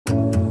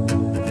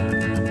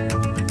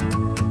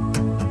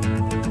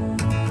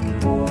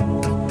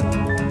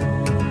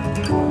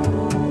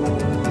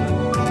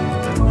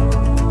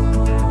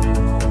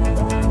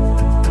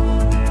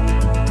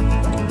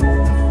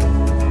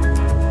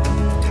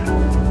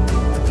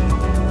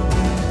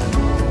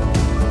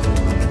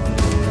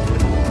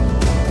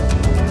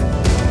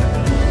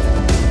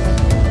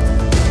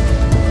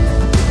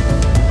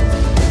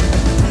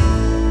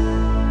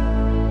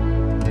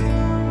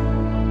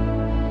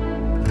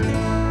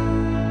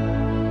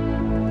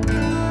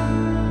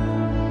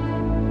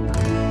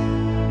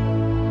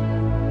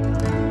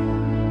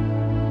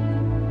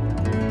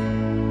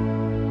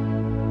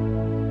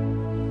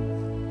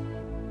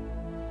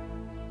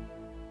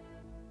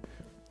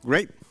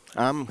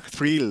I'm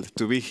thrilled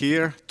to be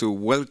here to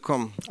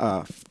welcome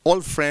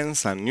all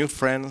friends and new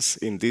friends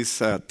in this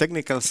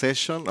technical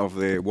session of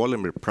the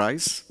Wallenberg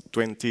Prize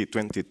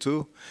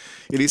 2022.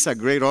 It is a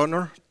great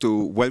honor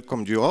to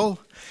welcome you all.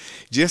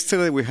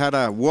 Yesterday we had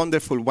a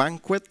wonderful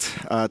banquet.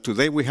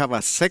 Today we have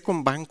a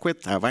second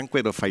banquet, a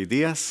banquet of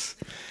ideas.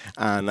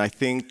 And I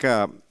think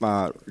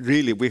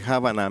really we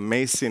have an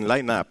amazing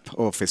lineup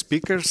of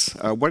speakers.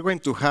 We're going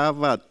to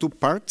have two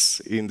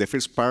parts. In the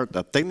first part,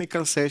 a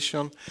technical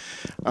session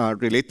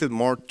related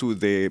more to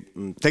the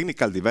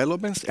technical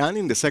developments. And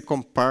in the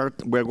second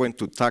part, we're going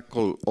to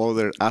tackle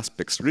other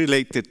aspects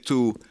related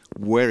to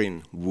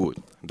wearing wood.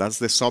 That's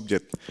the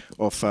subject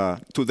of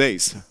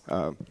today's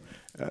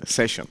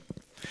session.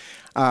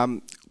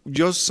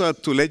 Just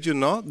to let you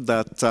know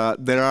that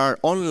there are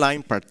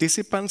online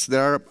participants.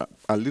 There are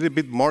a little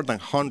bit more than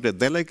 100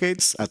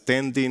 delegates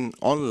attending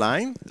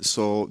online,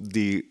 so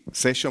the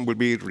session will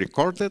be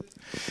recorded.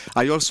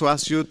 I also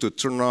ask you to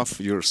turn off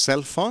your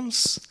cell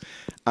phones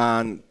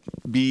and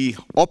be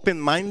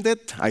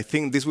open-minded. I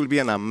think this will be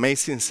an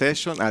amazing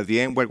session. At the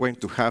end, we're going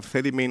to have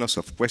 30 minutes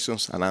of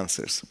questions and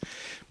answers.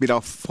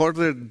 Without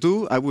further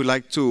ado, I would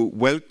like to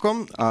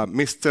welcome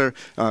Mr.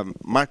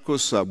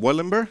 Marcus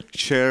Wallenberg,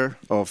 Chair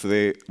of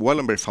the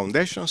Wallenberg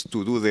Foundations,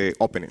 to do the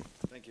opening.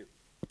 Thank you.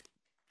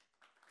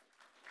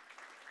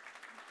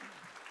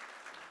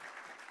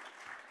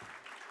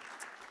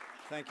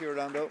 Thank you,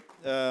 Orlando.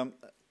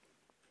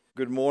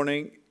 Good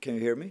morning. Can you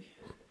hear me?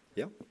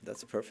 Yeah,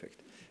 that's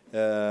perfect.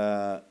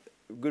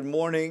 Good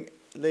morning,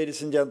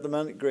 ladies and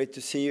gentlemen. Great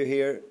to see you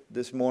here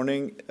this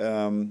morning.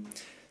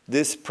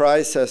 This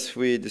prize, as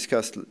we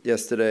discussed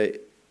yesterday,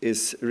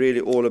 is really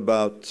all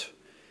about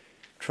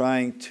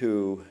trying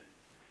to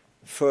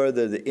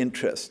further the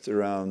interest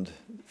around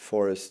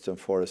forests and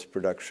forest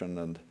production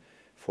and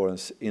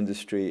forest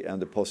industry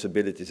and the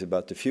possibilities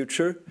about the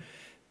future.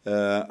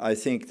 I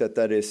think that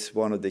that is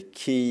one of the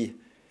key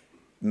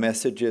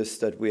messages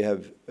that we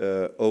have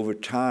over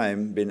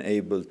time been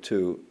able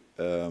to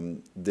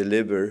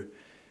deliver,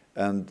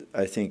 and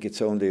I think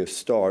it's only a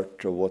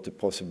start of what the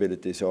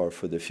possibilities are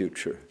for the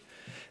future.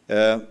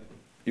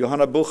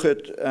 Johanna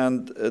Buchert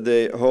and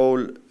the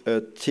whole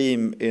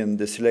team in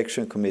the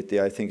selection committee,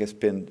 I think, has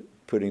been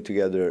putting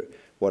together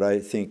what I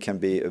think can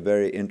be a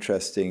very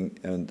interesting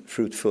and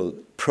fruitful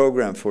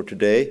program for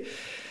today,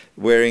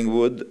 Wearing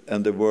Wood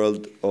and the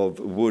World of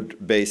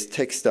Wood-Based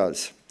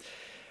Textiles.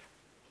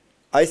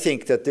 I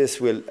think that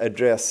this will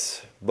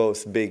address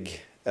both big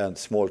and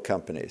small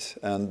companies,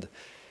 and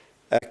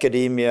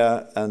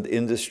academia and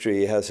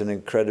industry has an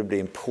incredibly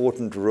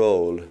important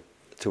role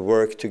to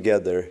work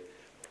together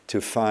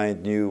to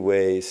find new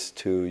ways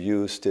to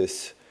use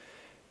this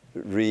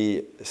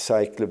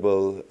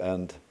recyclable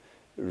and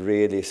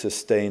really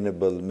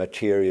sustainable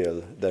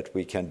material that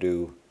we can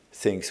do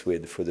things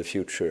with for the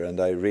future.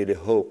 And I really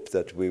hope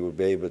that we will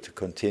be able to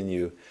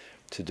continue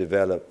to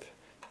develop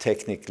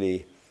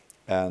technically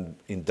and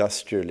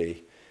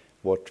industrially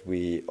what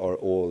we are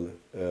all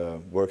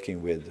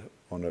working with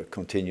on a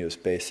continuous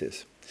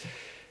basis.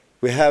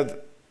 We have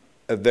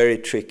a very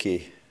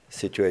tricky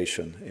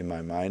situation in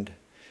my mind.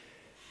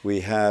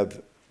 We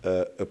have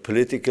a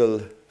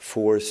political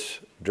force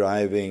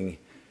driving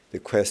the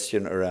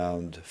question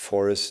around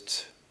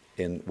forests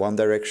in one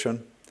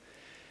direction.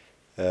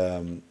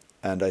 And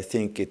I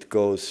think it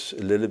goes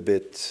a little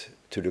bit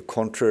to the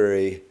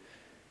contrary,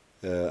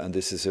 and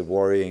this is a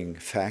worrying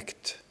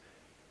fact.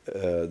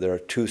 There are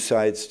two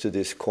sides to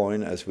this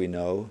coin, as we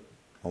know.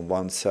 On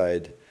one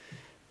side,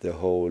 the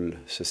whole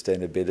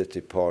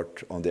sustainability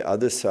part. On the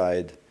other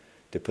side,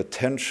 the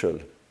potential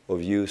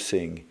of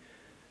using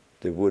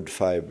the wood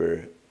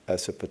fiber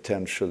as a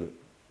potential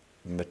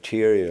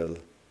material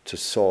to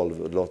solve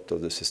a lot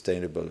of the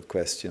sustainable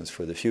questions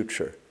for the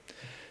future.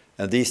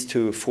 And these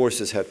two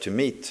forces have to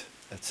meet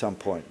at some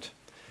point.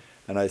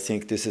 And I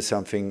think this is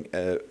something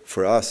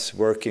for us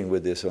working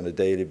with this on a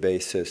daily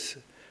basis.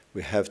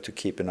 We have to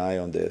keep an eye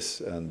on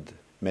this and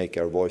make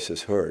our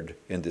voices heard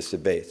in this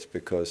debate,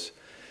 because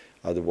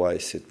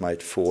otherwise it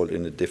might fall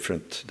in a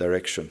different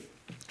direction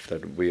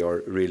that we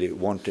are really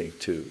wanting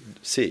to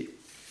see.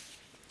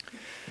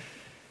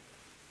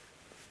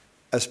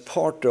 As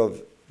part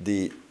of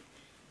the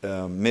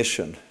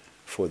mission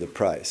for the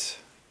prize,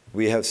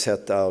 we have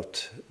set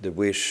out the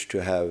wish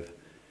to have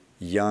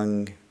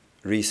young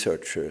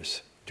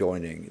researchers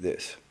joining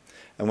this.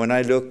 And when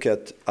I look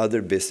at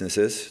other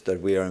businesses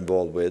that we are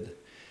involved with,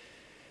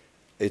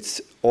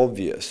 it's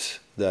obvious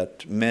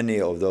that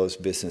many of those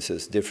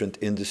businesses, different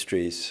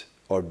industries,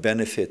 are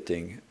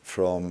benefiting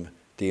from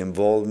the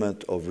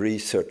involvement of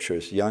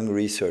researchers, young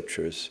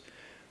researchers,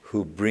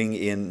 who bring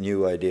in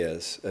new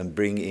ideas and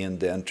bring in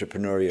the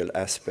entrepreneurial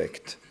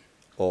aspect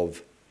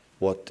of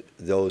what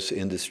those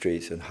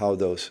industries and how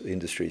those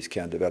industries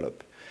can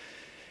develop.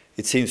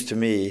 It seems to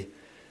me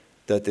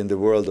that in the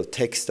world of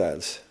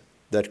textiles,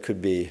 that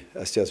could be,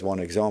 as just one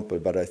example,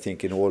 but I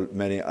think in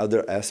many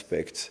other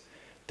aspects,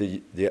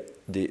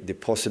 the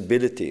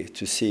possibility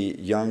to see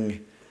young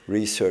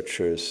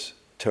researchers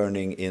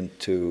turning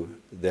into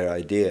their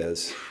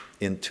ideas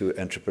into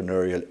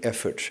entrepreneurial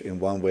effort in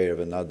one way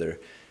or another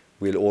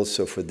will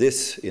also for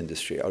this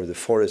industry, or the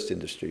forest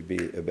industry, be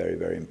a very,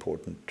 very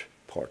important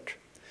part.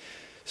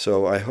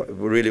 So I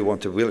really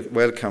want to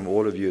welcome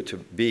all of you to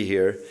be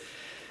here.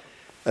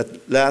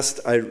 At last,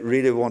 I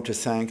really want to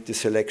thank the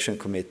selection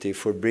committee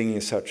for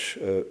bringing such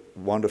a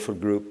wonderful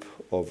group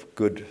of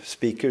good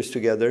speakers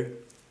together,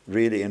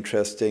 really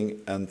interesting,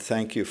 and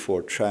thank you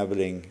for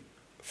traveling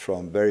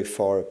from very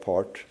far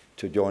apart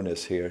to join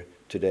us here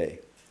today.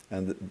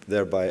 And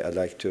thereby, I'd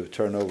like to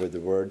turn over the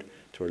word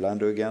to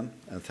Orlando again,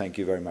 and thank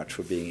you very much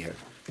for being here.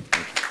 Thank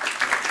you.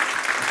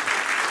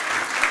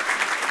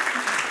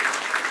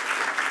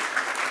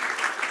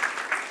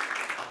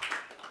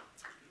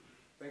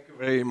 Thank you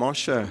very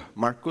much,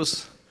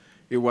 Marcus.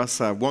 It was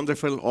a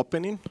wonderful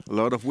opening, a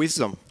lot of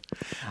wisdom.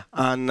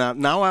 And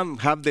now I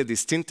have the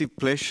distinctive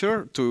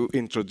pleasure to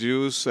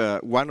introduce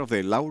one of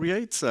the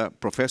laureates,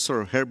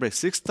 Professor Herbert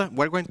Sixta.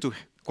 We're going to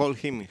call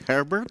him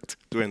Herbert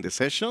during the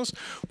sessions.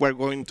 We're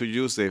going to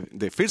use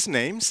the first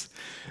names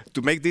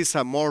to make this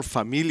a more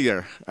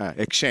familiar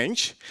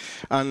exchange.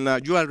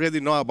 And you already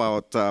know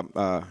about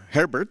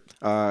Herbert.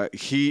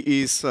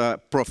 He is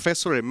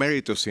Professor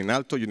Emeritus in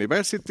Aalto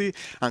University,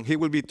 and he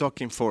will be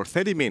talking for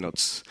 30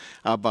 minutes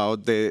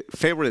about the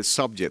favorite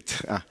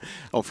subject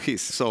of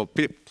his. So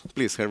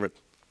please, Herbert.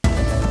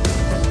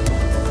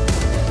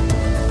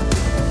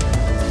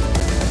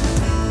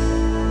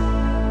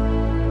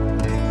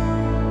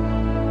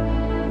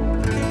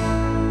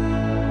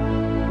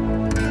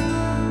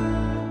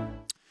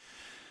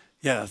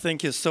 Yeah,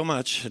 thank you so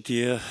much,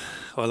 dear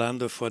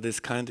Orlando, for this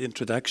kind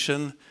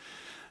introduction.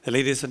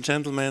 Ladies and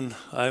gentlemen,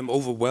 I'm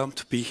overwhelmed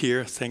to be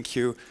here. Thank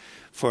you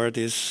for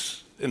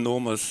this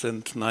enormous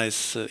and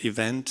nice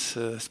event,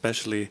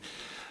 especially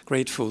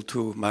grateful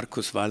to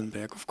Marcus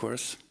Wallenberg, of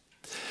course.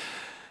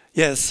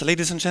 Yes,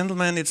 ladies and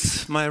gentlemen,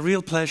 it's my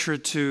real pleasure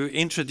to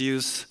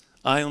introduce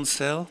ion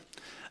cell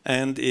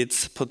and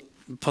its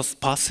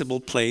possible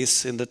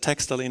place in the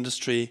textile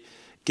industry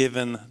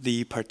given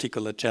the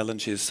particular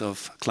challenges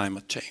of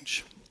climate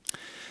change.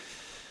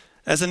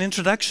 As an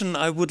introduction,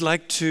 I would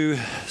like to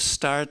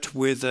start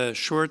with a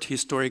short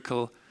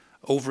historical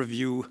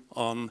overview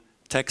on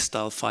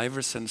textile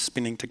fibers and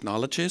spinning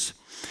technologies.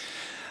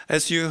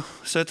 As you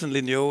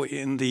certainly know,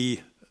 in the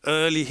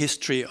early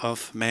history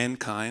of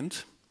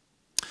mankind,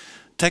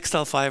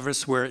 textile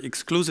fibers were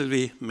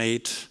exclusively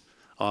made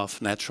of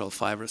natural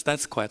fibers.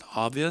 That's quite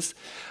obvious,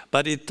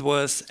 but it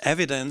was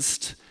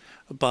evidenced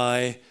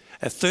by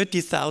a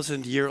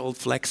 30,000-year-old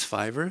flax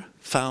fiber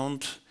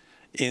found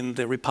in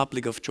the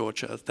Republic of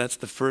Georgia. That's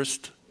the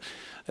first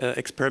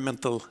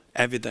experimental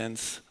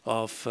evidence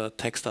of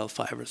textile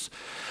fibers.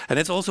 And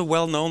it's also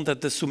well known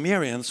that the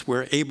Sumerians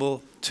were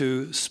able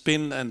to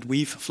spin and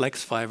weave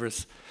flax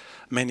fibers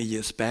many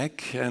years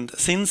back. And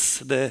since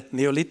the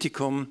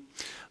Neolithicum,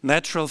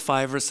 natural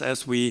fibers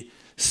as we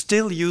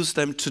still use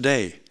them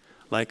today,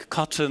 like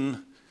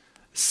cotton,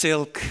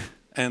 silk,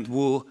 and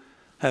wool,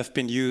 have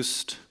been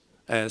used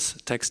as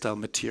textile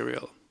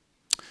material.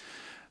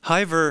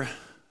 However,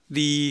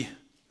 the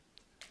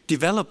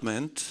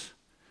development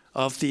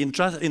of the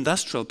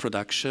industrial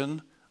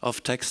production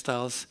of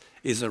textiles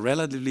is a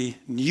relatively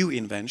new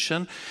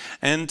invention,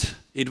 and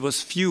it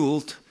was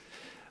fueled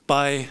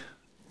by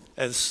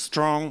a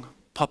strong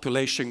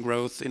population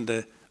growth in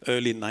the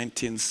early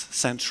 19th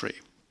century.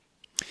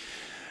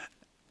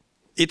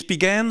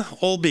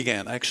 All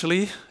began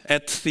actually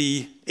at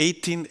the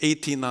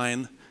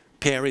 1889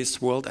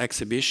 Paris World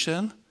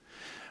Exhibition,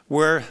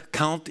 where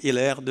Count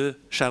Hilaire de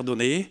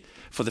Chardonnay,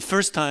 for the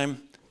first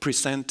time,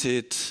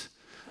 presented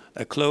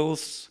a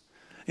cloth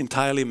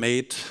entirely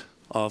made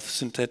of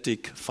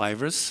synthetic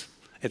fibers.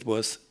 It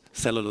was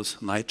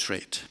cellulose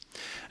nitrate,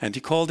 and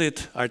he called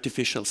it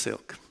artificial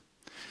silk.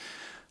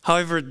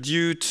 However,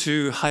 due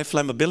to high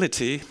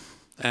flammability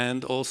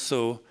and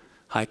also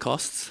high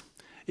costs,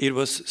 it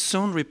was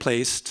soon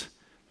replaced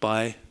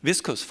by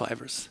viscose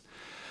fibers.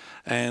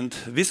 And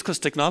viscose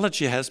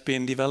technology has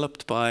been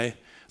developed by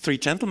three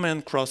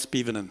gentlemen, Cross,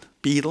 Bevan and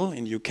Beadle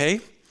in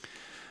UK.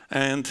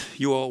 And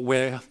you are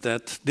aware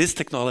that this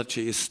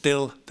technology is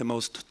still the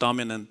most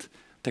dominant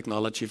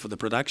technology for the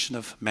production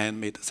of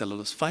man-made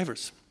cellulose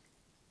fibers.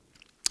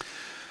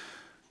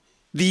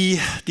 The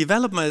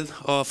development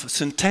of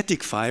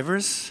synthetic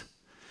fibers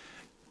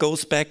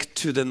goes back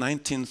to the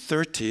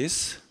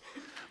 1930s,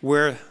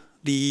 where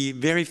the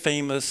very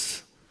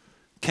famous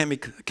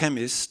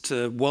chemist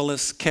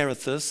Wallace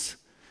Carothers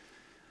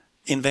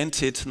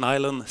invented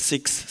nylon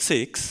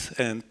 6,6,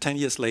 and 10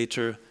 years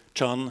later,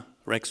 John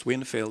Rex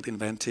Winfield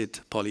invented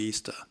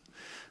polyester.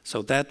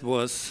 So that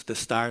was the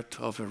start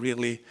of a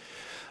really,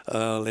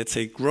 let's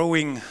say,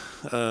 growing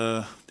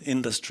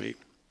industry.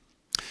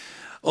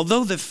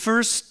 Although the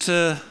first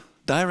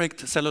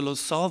direct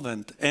cellulose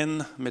solvent,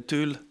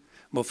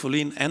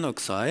 N-methylmorpholine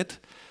N-oxide,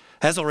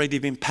 has already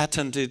been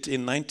patented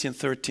in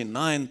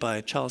 1939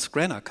 by Charles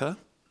Grenacher,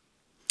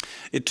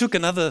 it took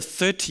another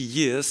 30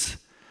 years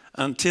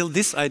until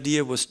this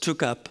idea was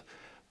took up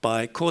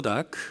by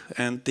Kodak,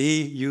 and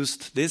they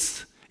used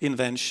this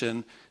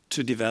invention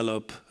to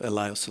develop a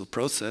lyocell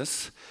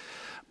process.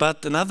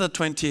 But another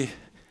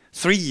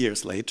 23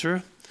 years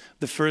later,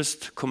 the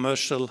first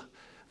commercial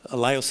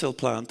lyocell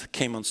plant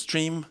came on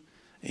stream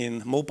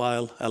in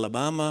Mobile,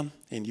 Alabama,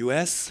 in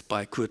US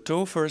by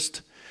Courtauld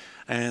first,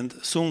 and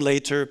soon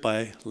later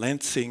by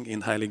Lenzing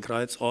in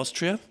Heiligenkreuz,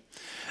 Austria.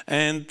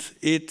 And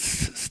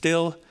it's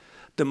still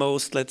the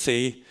most, let's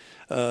say,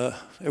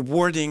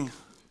 awarding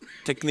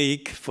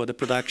technique for the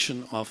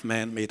production of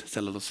man-made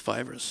cellulose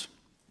fibers.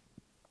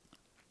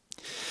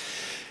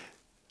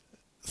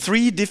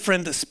 3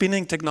 different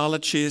spinning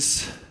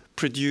technologies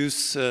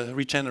produced by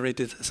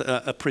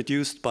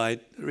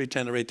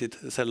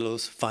regenerated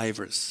cellulose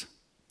fibers.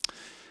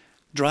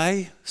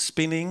 Dry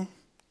spinning,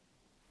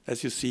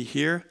 as you see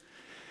here,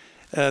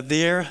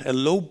 there a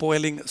low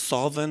boiling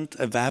solvent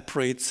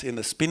evaporates in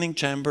a spinning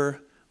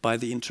chamber by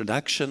the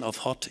introduction of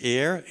hot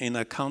air in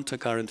a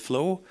countercurrent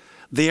flow,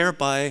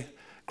 thereby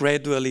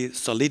gradually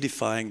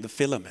solidifying the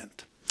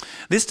filament.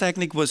 This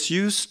technique was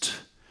used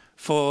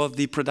for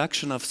the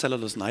production of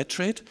cellulose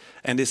nitrate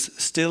and is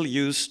still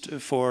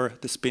used for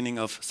the spinning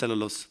of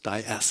cellulose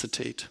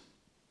diacetate.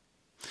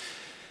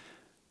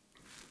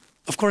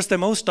 Of course, the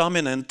most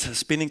dominant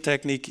spinning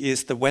technique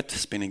is the wet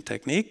spinning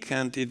technique,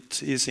 and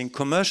it is in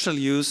commercial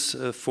use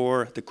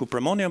for the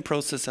cuprammonium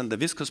process and the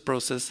viscose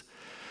process,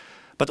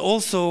 but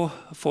also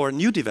for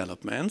new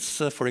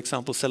developments, for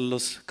example,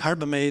 cellulose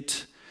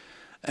carbamate,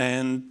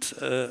 and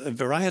a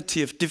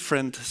variety of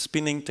different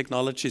spinning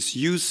technologies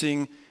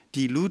using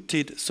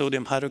diluted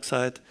sodium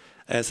hydroxide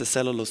as a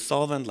cellulose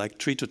solvent, like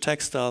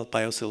Tree2Textile,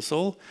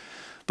 BioSilSol,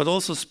 but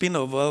also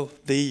Spinovo,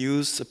 they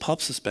use a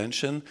pulp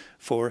suspension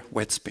for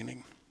wet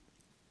spinning.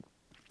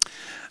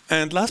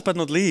 And last but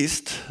not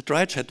least,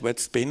 dry jet wet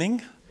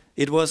spinning.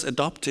 It was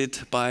adopted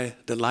by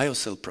the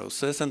lyocell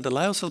process, and the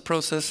lyocell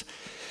process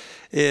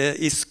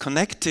is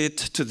connected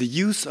to the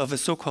use of a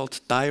so-called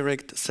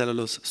direct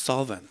cellulose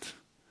solvent.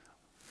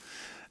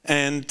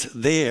 And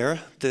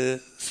there,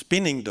 the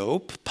spinning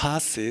dope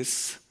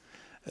passes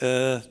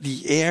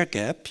the air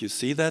gap, you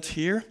see that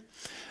here,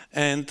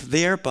 and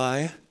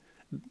thereby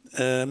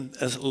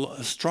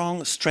a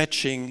strong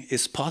stretching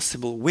is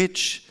possible,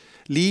 which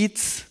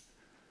leads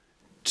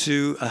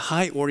to a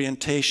high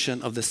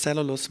orientation of the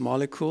cellulose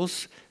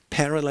molecules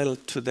parallel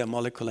to their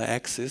molecular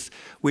axis,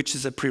 which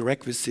is a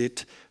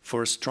prerequisite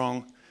for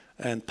strong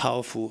and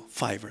powerful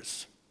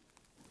fibers.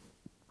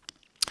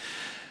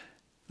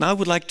 Now I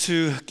would like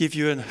to give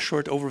you a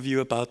short overview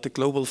about the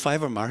global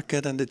fiber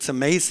market, and it's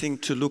amazing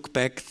to look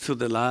back to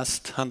the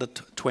last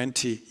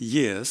 120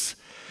 years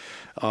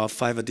of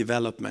fiber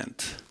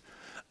development.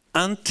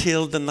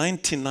 Until the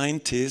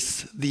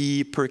 1990s,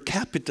 the per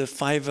capita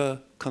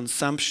fiber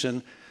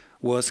consumption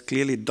was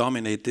clearly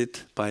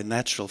dominated by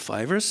natural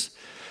fibers.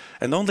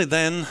 And only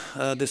then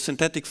the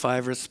synthetic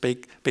fibers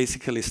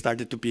basically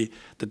started to be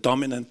the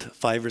dominant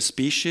fiber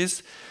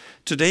species.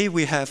 Today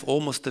we have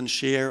almost a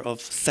share of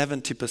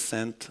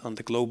 70% on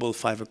the global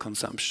fiber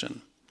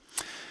consumption.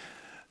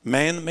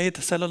 Man-made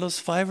cellulose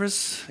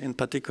fibers, in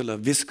particular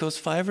viscose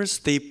fibers,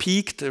 they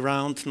peaked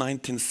around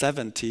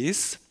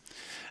 1970s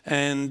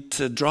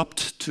and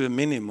dropped to a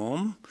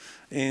minimum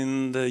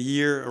in the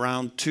year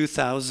around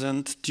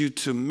 2000 due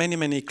to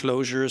many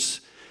closures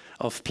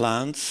of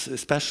plants,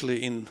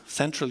 especially in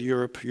Central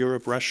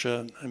Europe,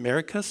 Russia,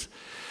 Americas.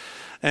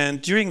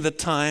 And during the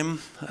time,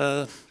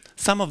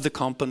 some of the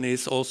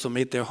companies also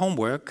made their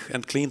homework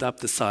and cleaned up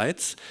the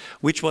sites,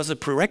 which was a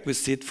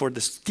prerequisite for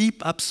the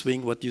steep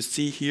upswing, what you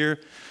see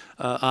here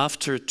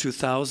after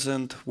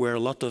 2000, where a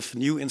lot of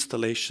new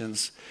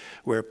installations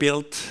were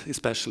built,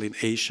 especially in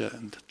Asia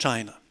and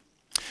China.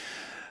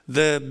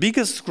 The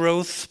biggest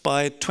growth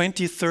by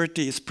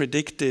 2030 is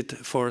predicted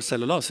for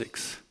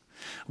cellulosics.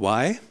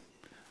 Why?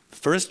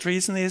 First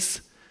reason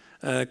is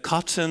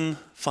cotton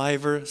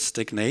fiber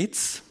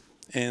stagnates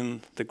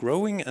in the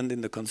growing and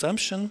in the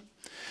consumption.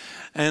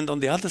 And on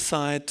the other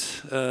side,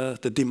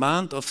 the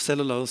demand of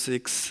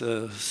cellulosics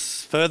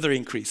further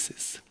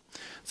increases.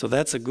 So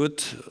that's a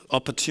good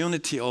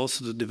opportunity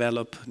also to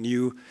develop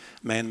new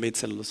man-made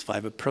cellulose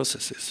fiber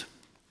processes.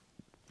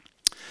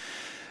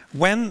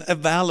 When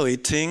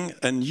evaluating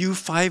a new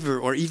fiber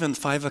or even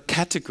fiber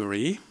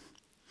category,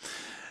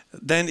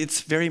 then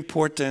it's very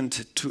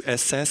important to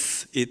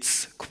assess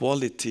its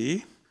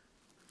quality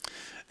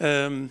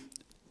in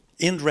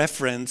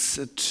reference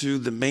to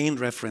the main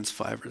reference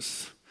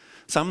fibers.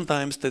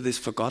 Sometimes that is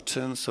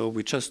forgotten, so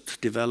we just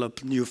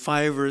develop new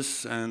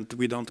fibers and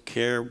we don't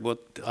care what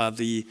are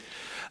the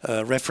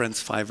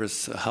reference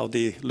fibers, how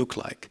they look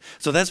like.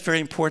 So that's very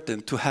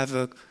important to have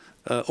an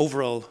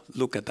overall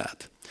look at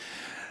that.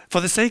 For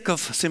the sake of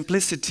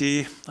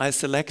simplicity, I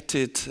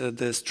selected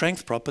the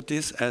strength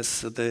properties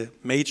as the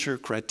major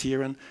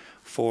criterion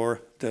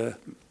for the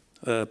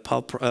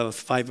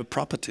fiber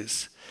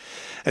properties.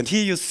 And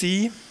here you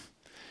see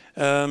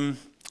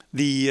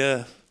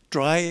the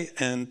dry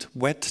and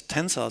wet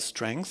tensile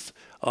strength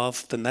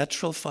of the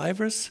natural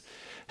fibers.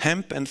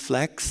 Hemp and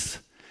flax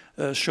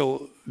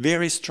show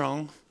very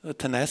strong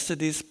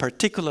tenacities,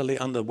 particularly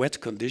under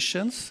wet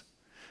conditions.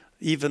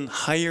 even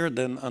higher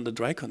than under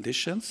dry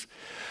conditions,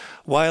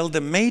 while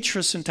the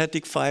major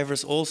synthetic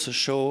fibers also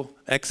show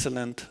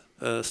excellent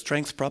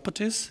strength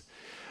properties,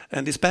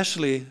 and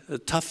especially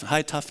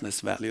high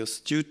toughness values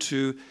due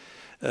to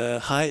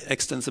high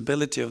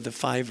extensibility of the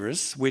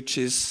fibers, which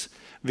is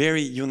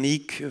very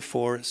unique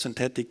for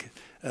synthetic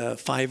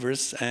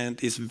fibers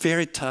and is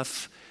very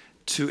tough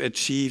to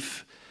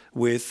achieve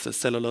with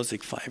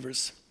cellulosic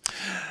fibers.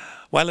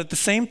 While at the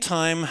same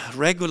time,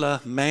 regular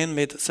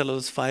man-made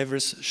cellulose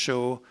fibers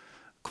show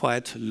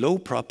quite low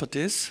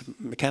properties,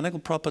 mechanical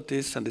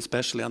properties, and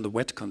especially under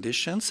wet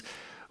conditions,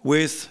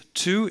 with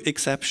two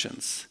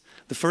exceptions.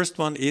 The first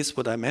one is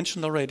what I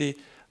mentioned already,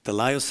 the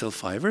lyocell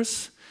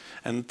fibers.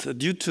 And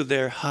due to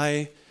their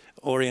high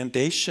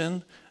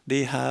orientation,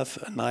 they have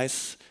a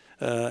nice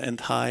and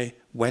high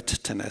wet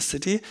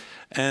tenacity.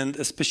 And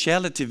a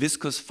specialty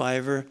viscose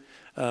fiber,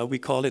 we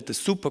call it the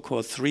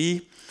Supercore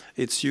 3.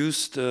 It's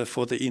used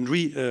for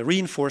the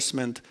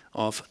reinforcement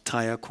of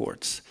tire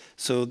cords.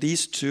 So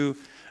these two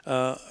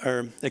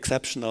are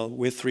exceptional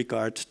with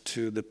regard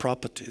to the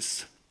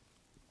properties.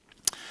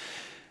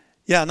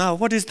 Yeah, now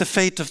what is the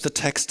fate of the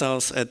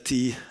textiles at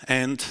the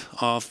end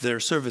of their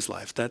service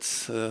life?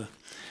 That's the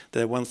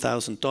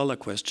 $1,000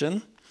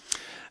 question.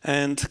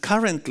 And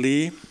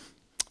currently,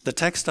 the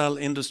textile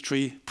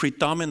industry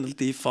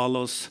predominantly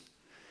follows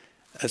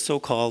a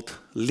so-called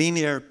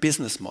linear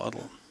business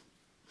model.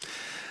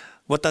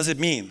 What does it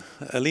mean?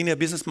 A linear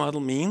business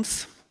model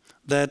means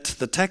that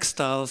the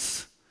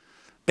textiles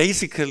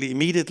basically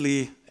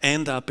immediately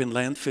end up in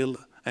landfill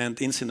and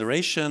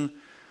incineration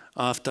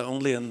after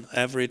only an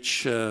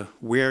average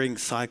wearing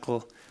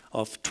cycle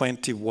of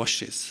 20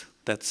 washes.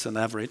 That's an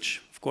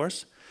average, of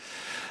course.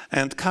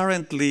 And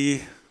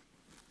currently,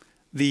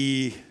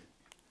 the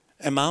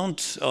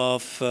amount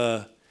of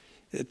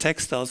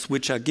textiles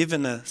which are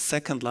given a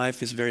second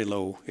life is very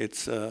low.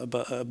 It's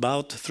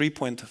about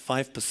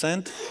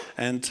 3.5%,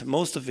 and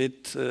most of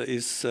it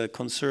is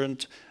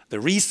concerned the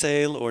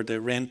resale or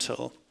the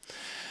rental.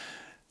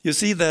 You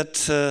see that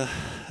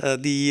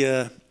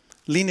the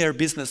linear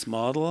business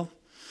model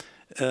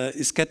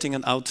is getting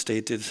an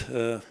outdated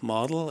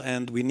model,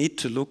 and we need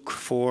to look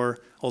for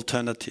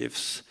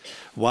alternatives.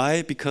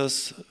 Why?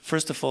 Because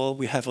first of all,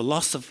 we have a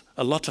loss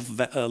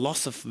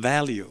of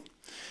value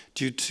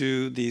due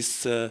to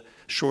this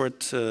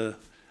short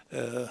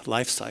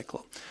life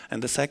cycle,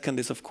 and the second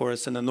is, of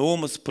course, an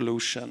enormous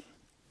pollution.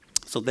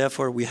 So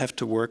therefore, we have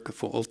to work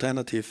for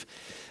alternative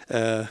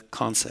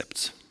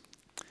concepts.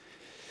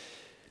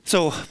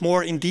 So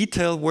more in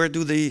detail, where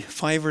do the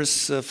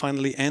fibers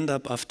finally end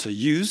up after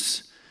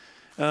use?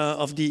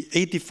 Of the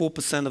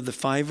 84% of the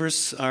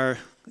fibers are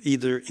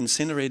either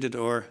incinerated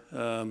or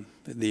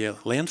they are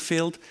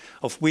landfilled,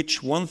 of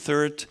which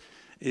 1/3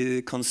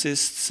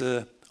 consists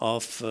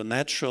of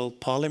natural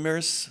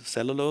polymers,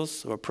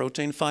 cellulose or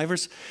protein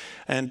fibers,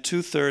 and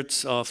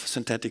 2/3 of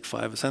synthetic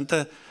fibers. And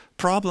the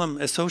problem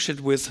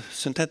associated with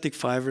synthetic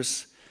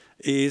fibers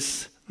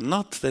is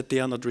not that they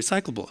are not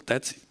recyclable.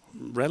 That's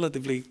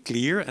relatively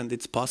clear, and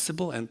it's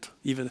possible, and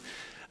even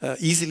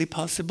easily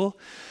possible.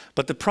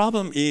 But the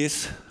problem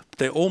is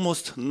the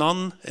almost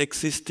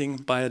non-existing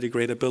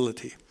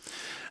biodegradability.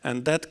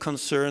 And that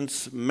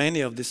concerns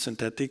many of the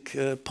synthetic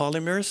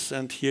polymers.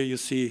 And here you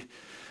see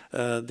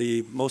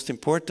the most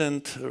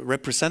important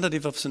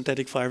representative of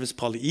synthetic fibers,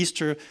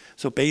 polyester.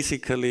 So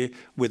basically,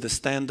 with the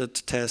standard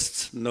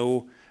tests,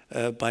 no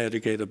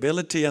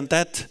biodegradability. And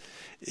that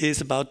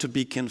is about to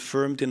be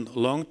confirmed in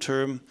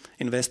long-term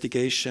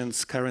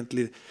investigations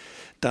currently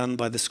done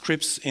by the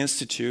Scripps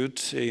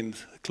Institute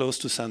close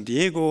to San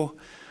Diego.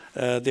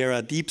 There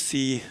are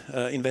deep-sea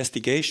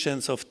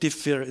investigations of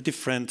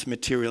different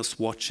material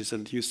swatches,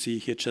 and you see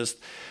here just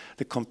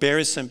the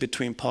comparison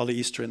between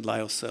polyester and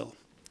lyocell.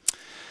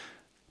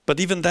 But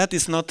even that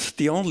is not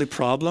the only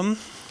problem,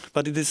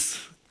 but it is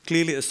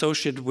clearly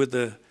associated with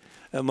the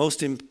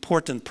most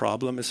important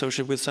problem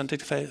associated with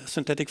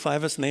synthetic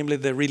fibers, namely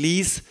the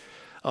release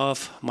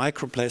of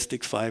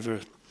microplastic fiber.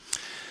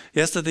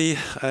 Yesterday,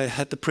 I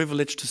had the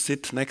privilege to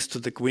sit next to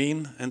the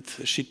Queen, and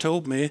she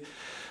told me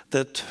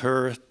that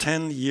her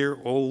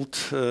 10-year-old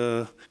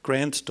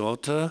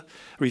granddaughter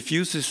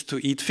refuses to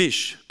eat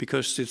fish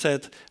because she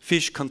said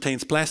fish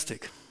contains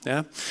plastic.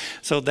 Yeah,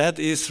 so that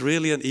is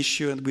really an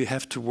issue, and we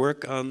have to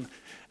work on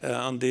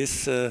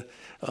this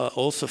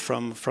also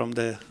from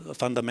the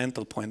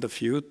fundamental point of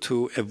view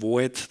to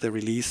avoid the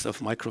release of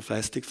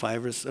microplastic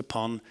fibers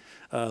upon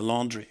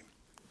laundry.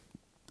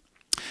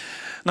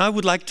 Now I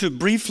would like to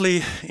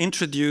briefly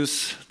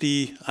introduce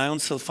the ion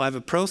cell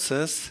fiber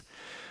process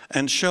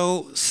and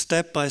show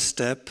step by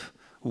step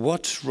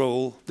what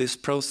role this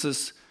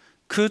process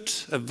could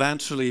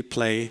eventually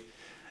play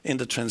in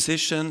the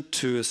transition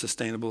to a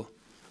sustainable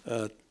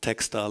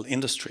textile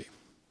industry.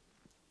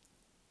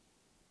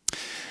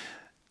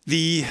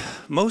 The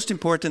most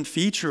important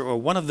feature, or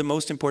one of the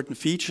most important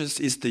features,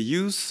 is the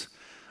use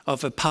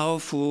of a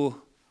powerful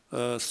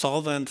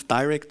solvent,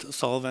 direct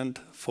solvent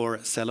for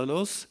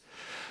cellulose.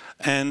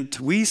 And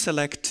we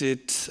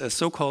selected a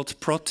so-called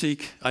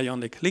protic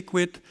ionic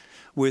liquid,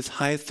 with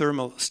high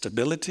thermal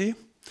stability,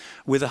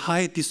 with a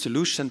high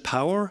dissolution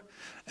power,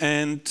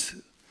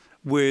 and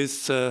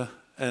with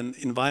an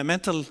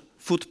environmental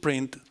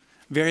footprint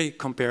very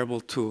comparable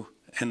to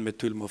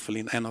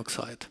N-methylmorpholine N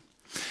oxide.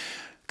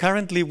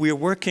 Currently, we are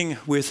working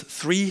with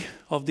 3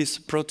 of these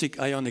protic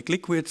ionic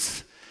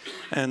liquids,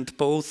 and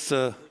both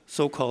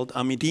so-called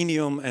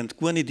amidinium and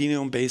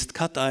guanidinium-based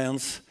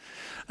cations.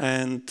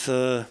 And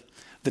the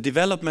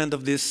development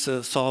of these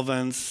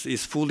solvents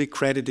is fully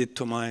credited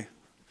to my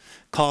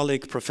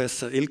colleague,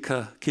 Professor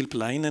Ilkka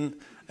Kilpeläinen,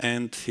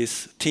 and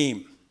his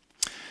team.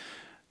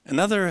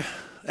 Another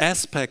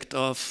aspect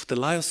of the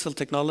lyocell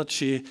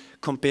technology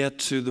compared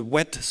to the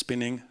wet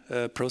spinning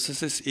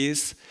processes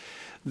is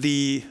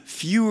the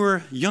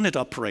fewer unit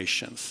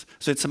operations.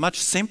 So it's a much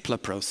simpler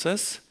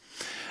process,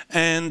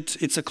 and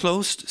it's a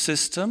closed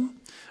system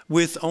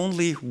with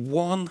only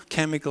one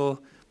chemical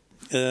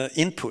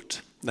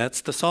input.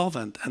 That's the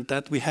solvent, and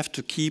that we have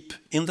to keep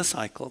in the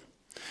cycle.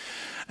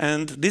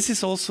 And this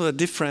is also a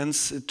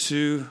difference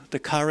to the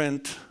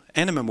current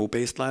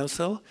NMMO-based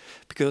lyocell,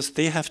 because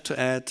they have to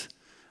add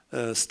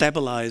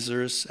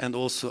stabilizers and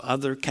also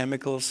other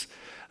chemicals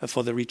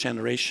for the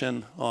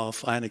regeneration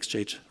of ion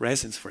exchange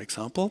resins, for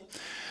example.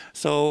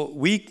 So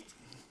we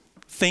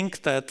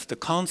think that the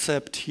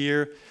concept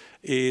here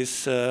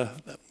is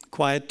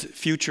quite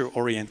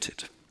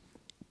future-oriented.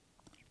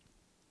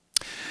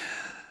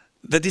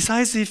 The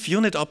decisive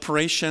unit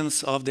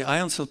operations of the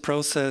ion cell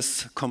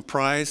process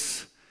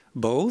comprise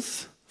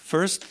both,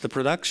 first, the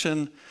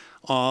production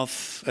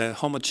of a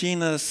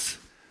homogeneous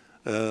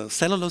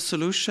cellulose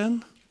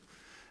solution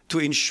to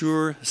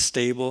ensure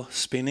stable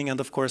spinning, and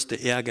of course the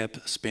air gap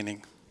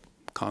spinning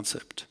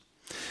concept.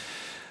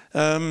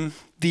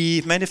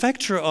 The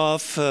manufacture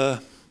of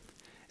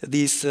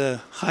these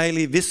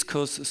highly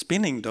viscous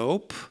spinning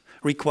dope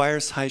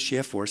requires high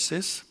shear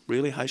forces,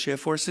 really high shear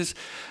forces,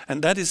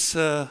 and that is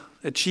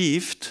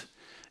achieved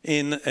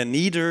in a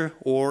kneader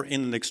or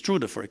in an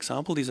extruder, for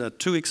example. These are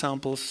 2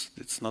 examples,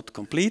 it's not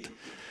complete.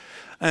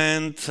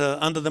 And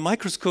under the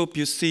microscope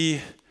you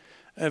see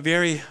a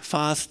very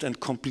fast and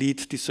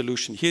complete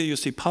dissolution. Here you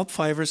see pulp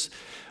fibers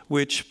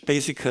which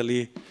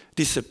basically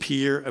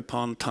disappear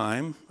upon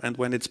time, and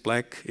when it's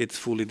black it's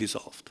fully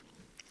dissolved.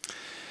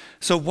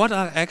 So what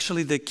are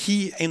actually the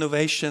key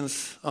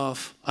innovations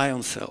of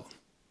ion cell?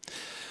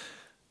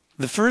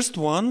 The first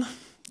one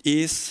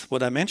is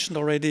what I mentioned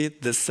already,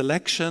 the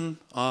selection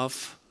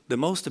of the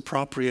most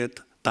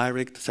appropriate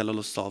direct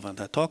cellulose solvent.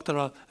 I talked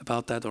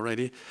about that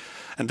already.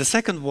 And the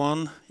second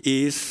one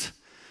is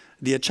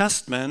the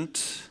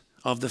adjustment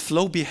of the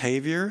flow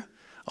behavior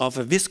of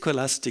a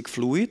viscoelastic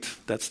fluid,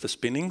 that's the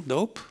spinning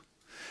dope,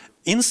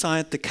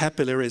 inside the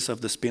capillaries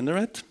of the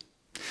spinneret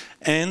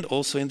and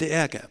also in the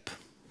air gap.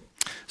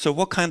 So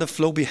what kind of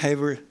flow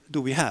behavior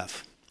do we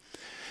have?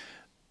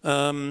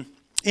 In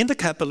the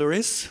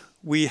capillaries,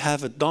 we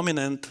have a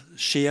dominant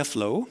shear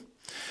flow,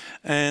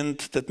 and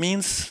that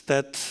means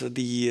that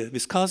the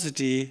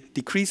viscosity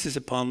decreases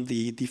upon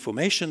the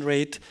deformation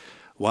rate.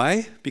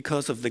 Why?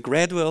 Because of the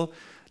gradual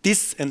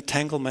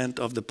disentanglement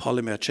of the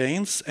polymer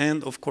chains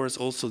and of course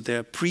also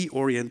their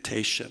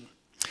pre-orientation.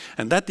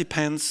 And that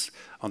depends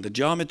on the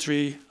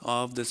geometry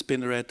of the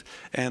spinneret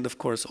and of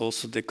course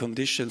also the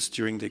conditions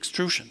during the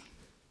extrusion.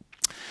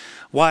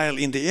 While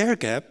in the air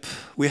gap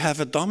we have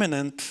a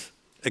dominant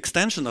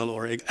extensional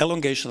or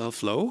elongational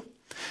flow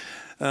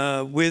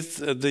with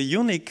the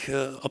unique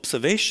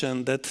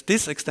observation that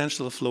this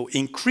extensional flow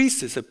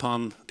increases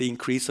upon the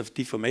increase of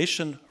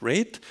deformation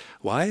rate.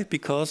 Why?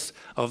 Because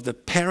of the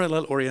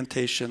parallel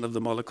orientation of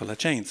the molecular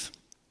chains.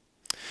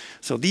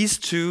 So these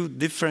 2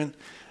 different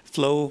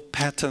flow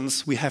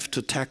patterns we have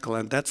to tackle,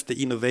 and that's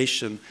the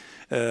innovation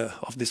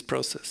of this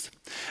process.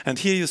 And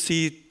here you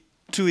see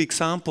 2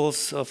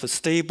 examples of a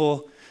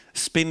stable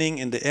spinning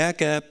in the air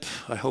gap.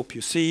 I hope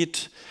you see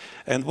it.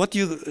 And what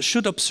you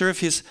should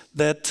observe is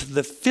that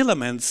the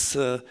filaments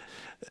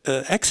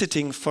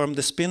exiting from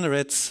the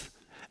spinnerets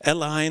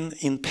align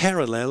in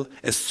parallel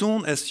as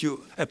soon as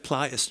you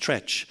apply a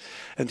stretch.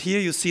 And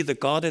here you see the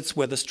goddets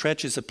where the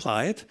stretch is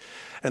applied.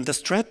 And the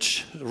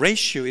stretch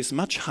ratio is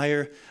much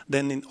higher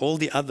than in all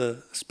the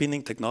other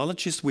spinning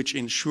technologies, which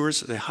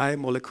ensures a high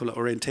molecular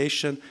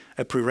orientation,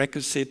 a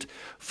prerequisite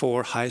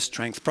for high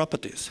strength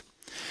properties.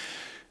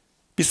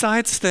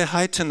 Besides the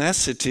high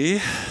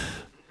tenacity,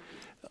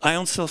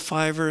 ion cell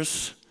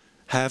fibers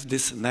have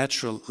this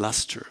natural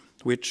luster,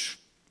 which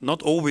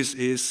not always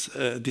is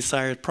a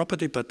desired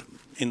property, but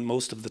in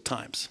most of the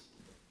times.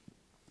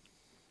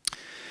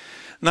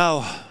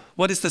 Now,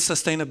 what is the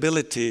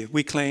sustainability?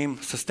 We claim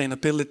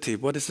sustainability.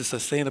 What is the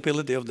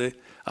sustainability of the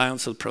ion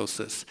cell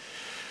process?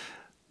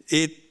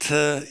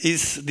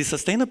 The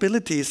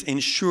sustainability is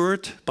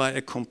ensured by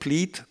a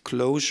complete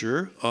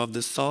closure of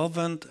the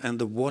solvent and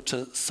the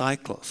water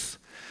cycles.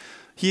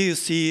 Here you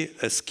see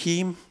a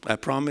scheme. I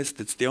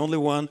promised it's the only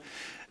one.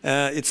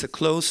 It's a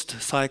closed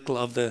cycle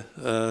of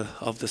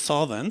the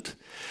solvent.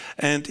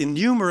 And in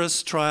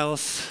numerous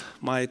trials,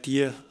 my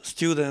dear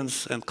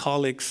students and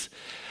colleagues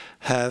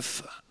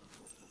have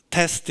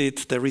tested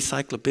the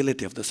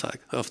recyclability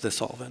of the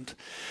solvent.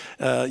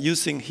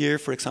 Using here,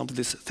 for example,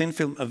 this thin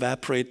film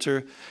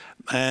evaporator.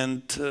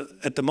 And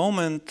at the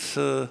moment,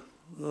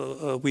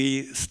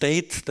 we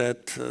state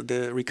that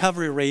the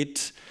recovery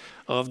rate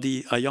of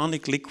the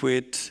ionic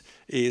liquid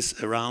is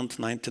around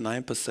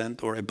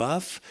 99% or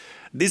above.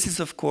 This is,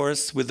 of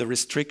course, with the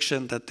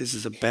restriction that this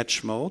is a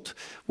batch mode,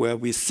 where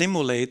we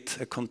simulate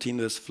a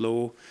continuous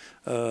flow,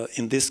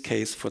 in this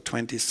case, for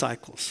 20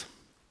 cycles.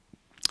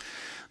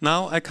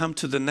 Now I come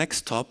to the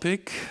next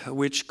topic,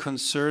 which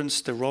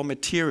concerns the raw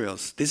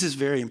materials. This is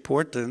very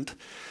important,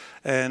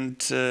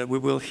 and we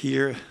will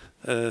hear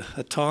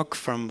a talk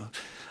from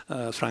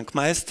Frank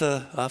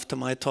Meister after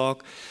my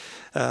talk,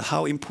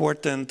 how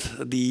important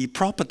the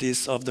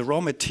properties of the raw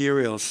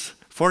materials,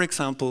 for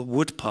example,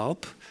 wood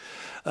pulp,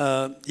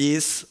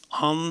 is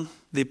on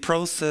the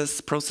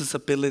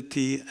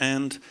processability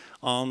and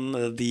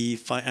on the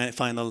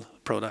final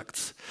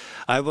products.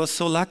 I was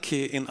so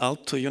lucky in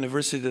Aalto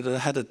University that I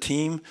had a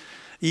team.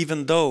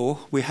 Even though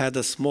we had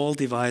a small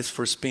device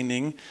for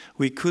spinning,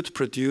 we could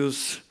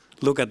produce,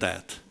 look at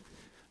that,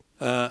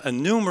 a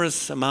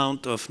numerous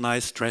amount of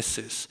nice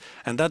dresses.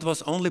 And that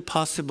was only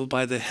possible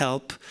by the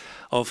help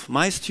of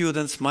my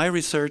students, my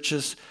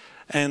researchers,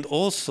 and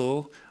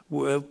also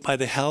by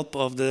the help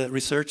of the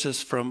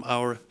researchers from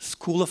our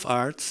School of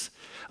Arts,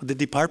 the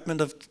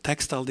Department of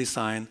Textile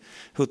Design,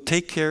 who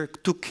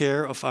took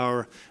care of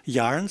our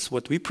yarns,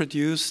 what we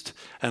produced,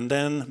 and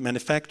then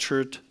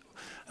manufactured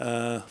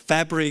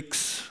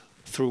fabrics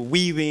through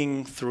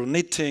weaving, through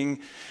knitting,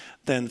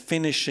 then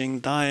finishing,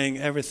 dyeing,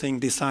 everything,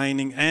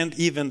 designing, and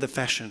even the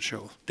fashion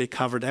show. They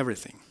covered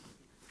everything.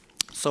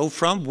 So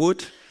from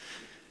wood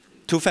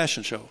to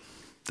fashion show,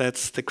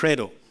 that's the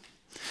credo.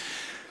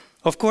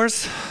 Of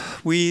course,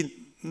 we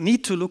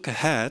need to look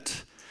ahead,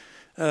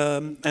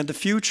 and the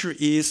future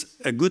is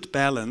a good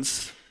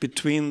balance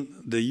between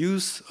the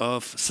use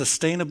of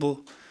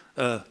sustainable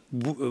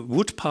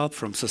wood pulp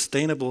from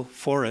sustainable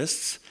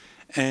forests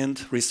and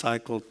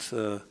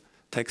recycled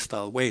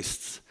textile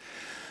wastes.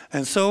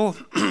 And so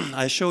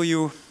I show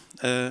you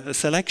a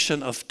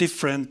selection of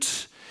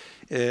different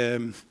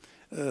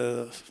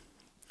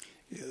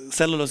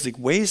cellulosic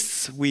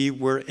wastes we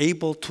were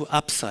able to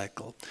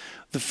upcycle.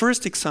 The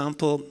first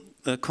example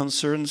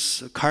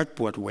concerns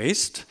cardboard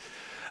waste.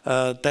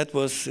 That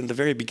was in the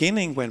very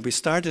beginning when we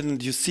started,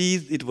 and you see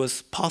it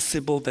was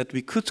possible that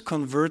we could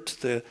convert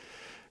the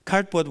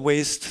cardboard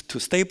waste to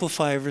staple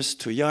fibers,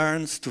 to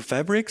yarns, to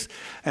fabrics,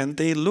 and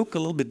they look a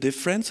little bit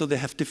different, so they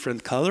have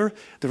different color.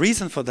 The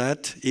reason for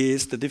that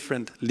is the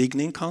different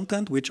lignin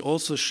content, which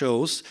also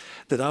shows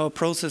that our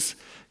process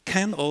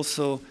can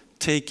also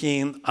take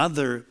in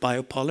other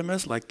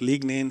biopolymers like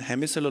lignin,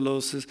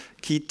 hemicelluloses,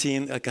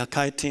 chitin,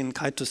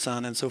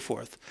 chitosan, and so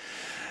forth.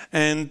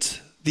 And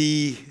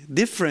the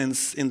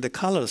difference in the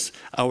colors,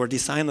 our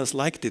designers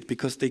liked it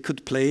because they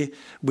could play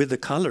with the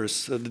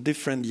colors, the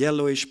different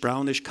yellowish,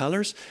 brownish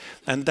colors,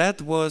 and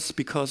that was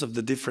because of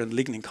the different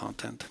lignin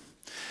content.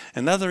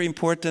 Another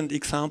important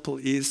example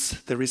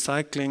is the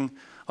recycling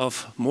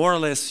of more or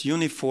less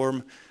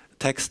uniform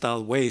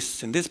textile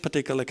wastes. In this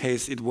particular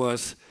case, it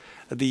was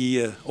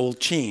the old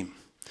jean.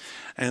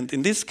 And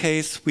in this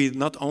case, we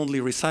not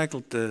only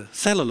recycled the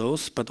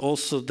cellulose, but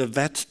also the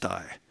wet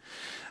dye.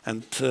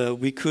 And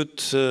we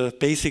could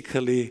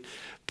basically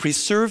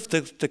preserve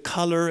the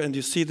color, and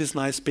you see this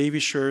nice baby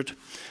shirt,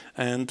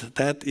 and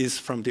that is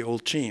from the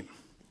old jean.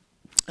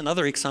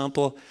 Another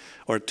example,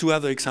 or two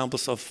other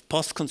examples of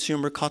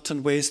post-consumer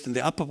cotton waste. In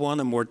the upper one,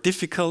 a more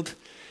difficult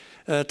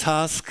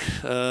task,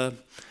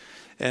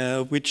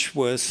 which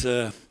was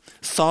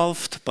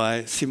solved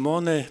by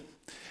Simone,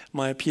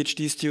 my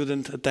PhD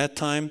student at that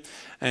time,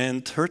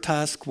 and her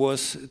task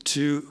was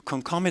to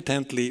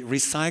concomitantly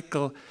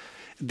recycle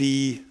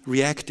the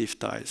reactive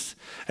dyes.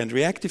 And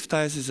reactive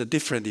dyes is a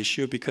different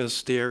issue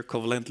because they are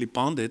covalently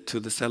bonded to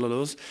the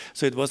cellulose,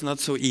 so it was not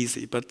so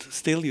easy. But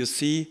still you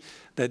see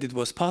that it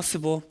was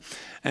possible,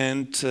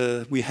 and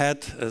we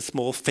had a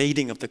small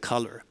fading of the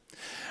color.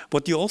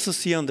 What you also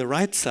see on the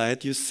right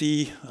side, you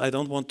see, I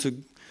don't want to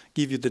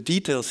give you the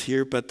details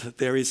here, but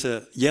there is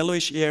a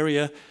yellowish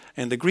area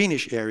and a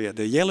greenish area.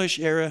 The yellowish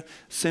area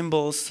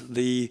symbols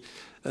the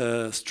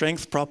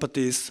strength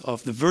properties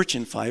of the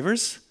virgin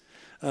fibers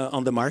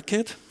on the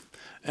market,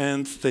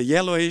 and the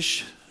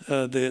yellowish,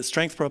 the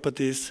strength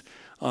properties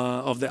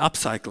of the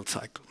upcycled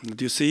cycle.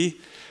 And you see,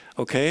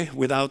 okay,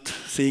 without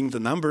seeing the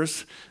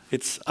numbers,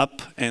 it's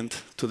up and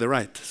to the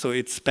right. So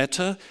it's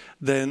better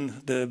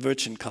than the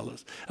virgin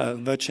colors,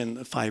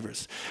 virgin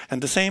fibers.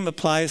 And the same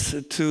applies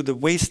to the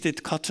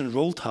wasted cotton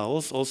roll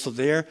towels. Also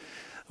there,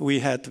 we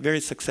had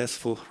very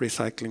successful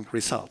recycling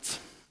results.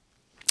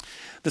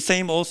 The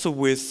same also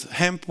with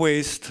hemp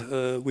waste,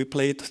 we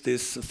played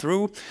this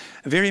through.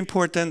 A very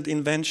important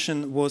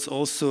invention was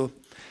also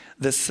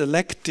the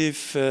selective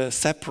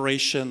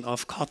separation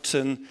of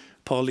cotton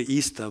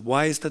polyester.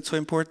 Why is that so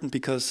important?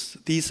 Because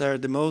these are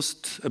the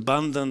most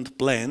abundant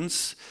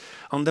blends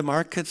on the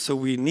market, so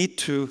we need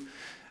to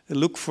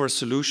look for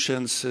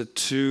solutions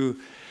to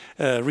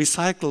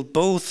recycle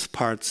both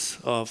parts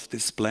of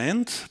this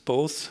blend,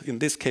 both in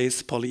this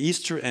case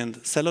polyester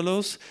and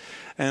cellulose.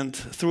 And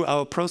through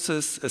our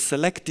process, a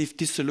selective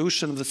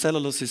dissolution of the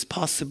cellulose is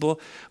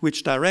possible,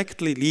 which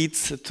directly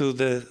leads to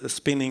the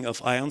spinning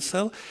of ion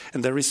cell.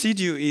 And the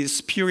residue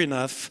is pure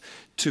enough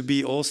to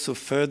be also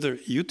further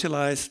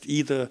utilized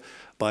either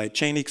by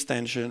chain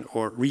extension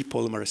or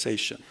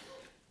repolymerization.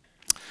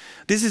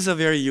 This is a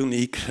very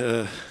unique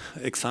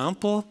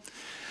example.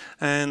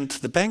 And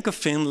the Bank of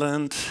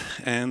Finland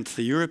and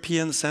the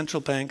European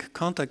Central Bank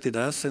contacted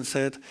us and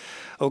said,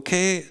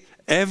 okay,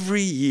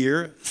 every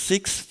year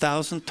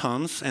 6,000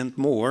 tons and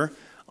more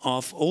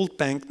of old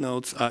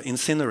banknotes are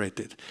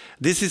incinerated.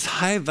 This is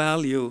high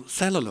value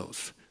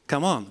cellulose.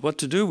 Come on, what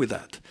to do with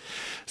that?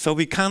 So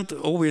we can't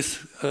always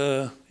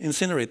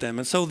incinerate them.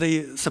 And so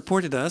they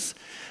supported us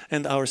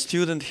and our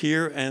student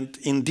here, and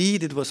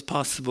indeed it was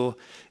possible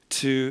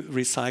to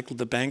recycle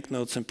the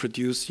banknotes and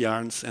produce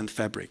yarns and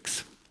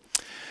fabrics.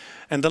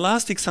 And the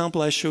last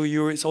example I show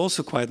you is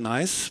also quite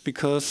nice,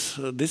 because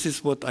this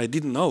is what I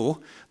didn't know.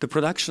 The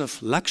production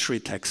of luxury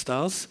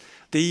textiles,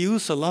 they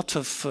use a lot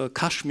of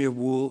cashmere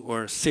wool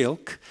or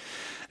silk.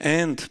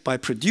 And by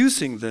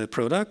producing the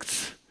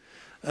products,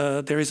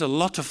 there is a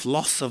lot of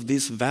loss of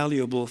these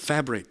valuable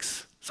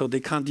fabrics. So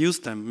they can't use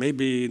them,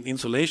 maybe in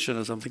insulation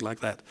or something like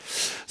that.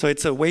 So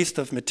it's a waste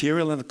of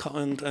material and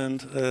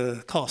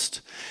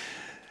cost.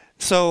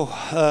 So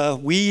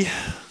we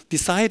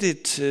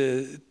decided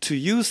to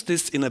use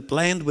this in a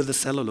blend with the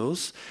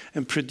cellulose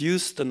and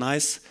produce the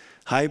nice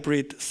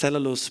hybrid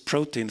cellulose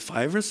protein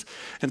fibers.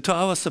 And to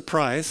our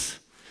surprise,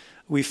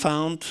 we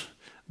found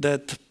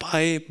that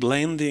by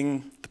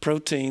blending the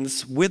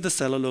proteins with the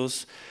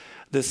cellulose,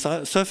 the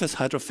surface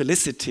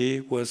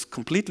hydrophilicity was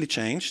completely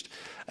changed.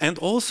 And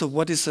also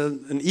what is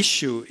an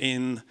issue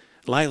in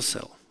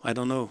lyocell, I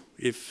don't know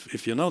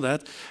if you know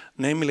that,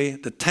 namely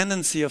the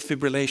tendency of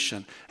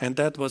fibrillation, and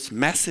that was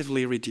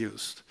massively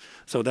reduced.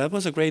 So that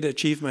was a great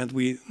achievement.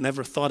 We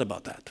never thought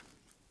about that.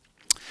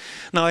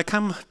 Now I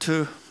come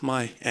to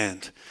my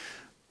end.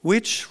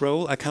 Which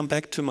role, I come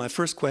back to my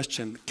first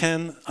question,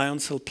 can ion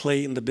cell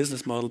play in the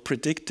business model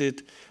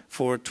predicted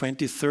for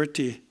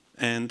 2030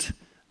 and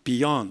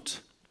beyond?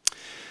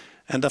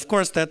 And of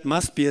course that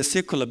must be a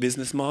circular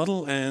business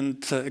model,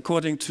 and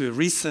according to a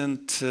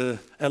recent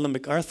Ellen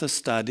MacArthur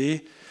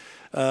study,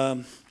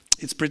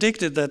 it's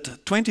predicted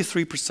that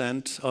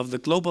 23% of the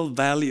global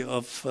value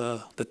of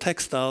the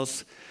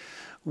textiles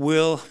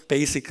will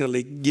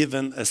basically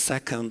given a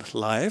second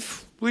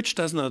life, which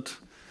does not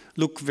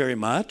look very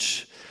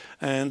much,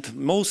 and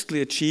mostly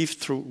achieved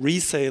through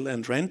resale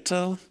and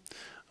rental,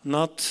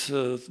 not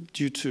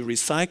due to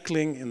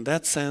recycling in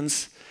that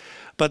sense.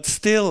 But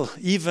still,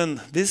 even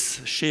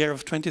this share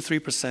of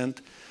 23%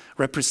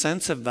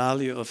 represents a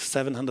value of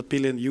 $700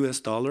 billion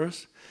US,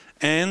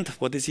 and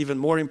what is even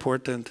more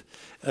important,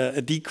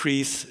 a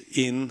decrease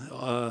in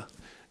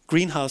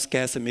greenhouse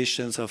gas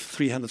emissions of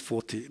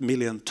 340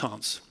 million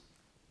tons.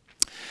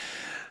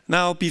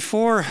 Now,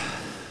 before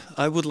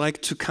I would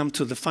like to come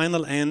to the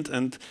final end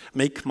and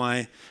make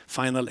my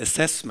final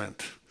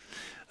assessment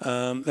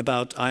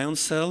about ion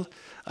cell,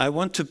 I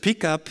want to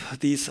pick up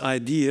this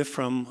idea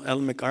from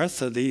Ellen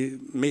MacArthur. They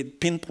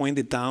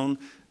pinpointed down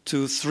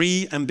to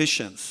 3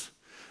 ambitions.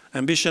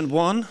 Ambition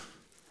 1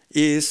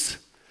 is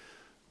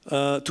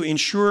to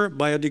ensure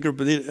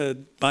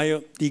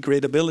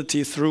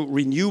biodegradability through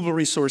renewable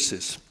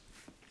resources.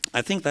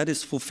 I think that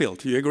is fulfilled.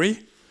 Do you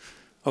agree?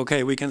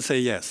 Okay, we can say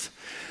yes.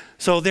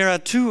 So there are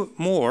 2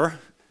 more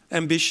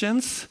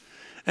ambitions,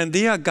 and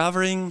they are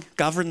governing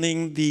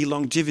the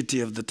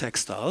longevity of the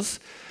textiles.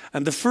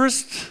 And the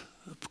first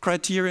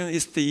criterion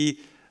is the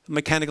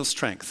mechanical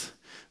strength.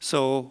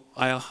 So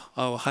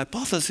our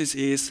hypothesis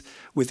is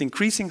with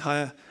increasing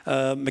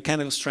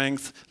mechanical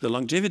strength, the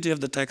longevity of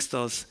the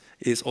textiles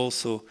is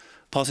also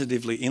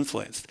positively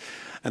influenced.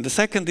 And the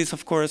second is,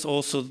 of course,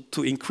 also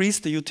to increase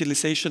the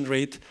utilization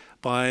rate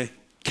by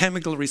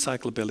chemical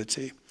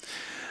recyclability.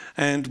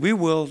 And we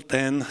will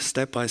then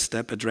step by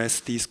step address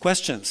these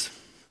questions.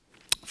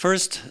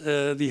 First,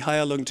 the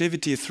higher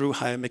longevity through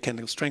higher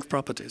mechanical strength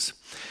properties.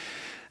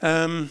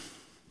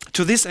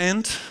 To this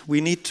end,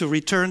 we need to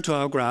return to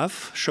our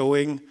graph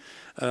showing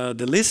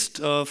the list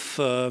of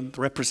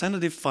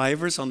representative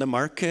fibers on the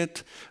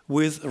market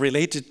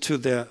related to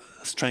their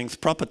strength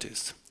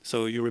properties.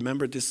 So you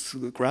remember this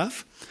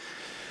graph?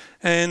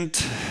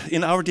 And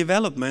in our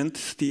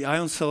development, the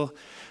ion cell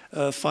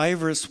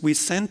fibers, we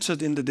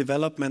centered in the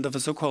development of a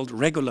so-called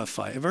regular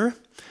fiber,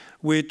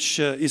 which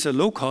is a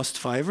low-cost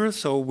fiber,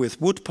 so with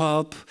wood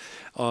pulp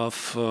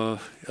of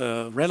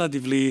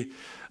relatively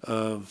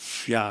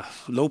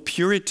low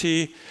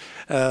purity,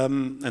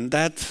 and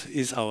that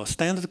is our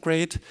standard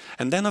grade.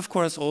 And then, of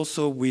course,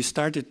 also we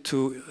started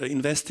to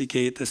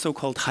investigate the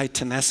so-called high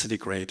tenacity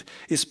grade,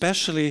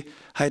 especially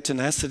high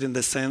tenacity in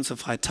the sense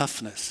of high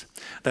toughness.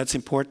 That's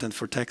important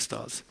for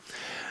textiles.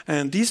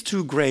 And these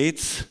 2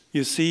 grades,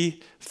 you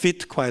see,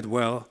 fit quite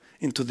well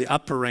into the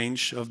upper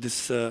range of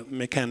this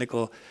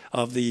mechanical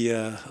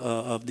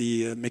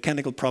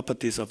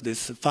properties of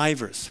these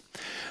fibers.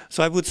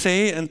 So I would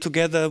say, and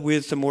together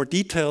with the more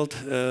detailed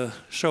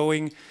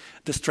showing,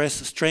 the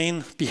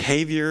stress-strain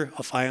behavior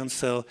of ion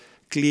cell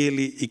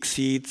clearly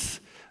exceeds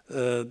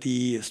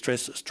the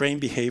stress-strain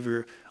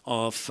behavior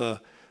of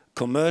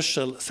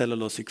commercial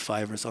cellulosic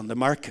fibers on the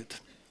market.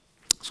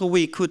 So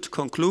we could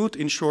conclude,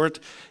 in short,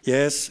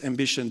 yes,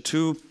 ambition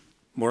 2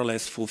 more or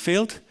less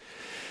fulfilled.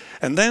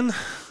 And then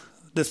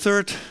the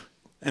third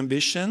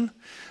ambition,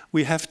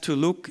 we have to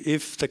look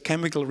if the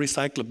chemical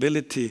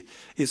recyclability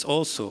is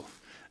also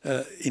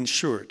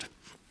ensured.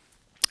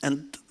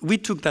 And we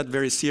took that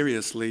very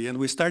seriously, and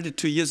we started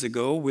 2 years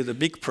ago with a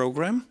big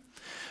program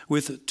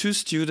with 2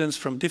 students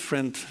from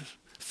different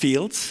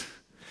fields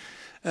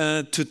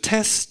to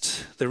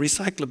test the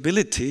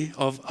recyclability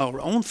of our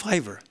own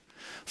fiber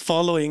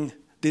following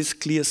this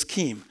clear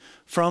scheme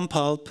from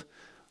pulp,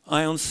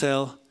 ion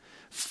cell,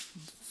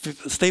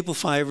 staple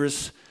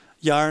fibers,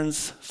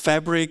 yarns,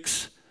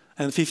 fabrics,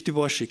 and 50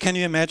 washi. Can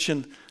you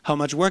imagine how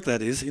much work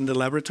that is in the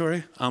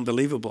laboratory?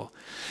 Unbelievable.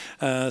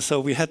 So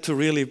we had to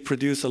really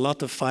produce a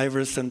lot of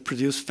fibers and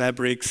produce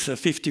fabrics,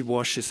 50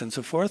 washes and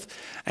so forth.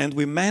 And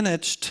we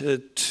managed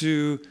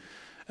to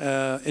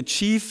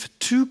achieve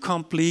 2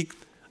 complete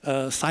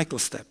cycle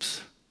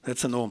steps.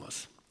 That's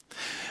enormous.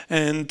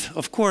 And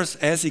of course,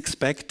 as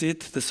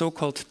expected, the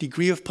so-called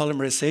degree of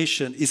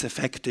polymerization is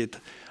affected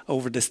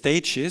over the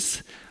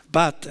stages.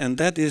 But, and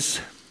that is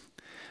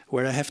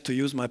where I have to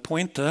use my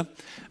pointer,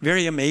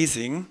 very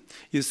amazing.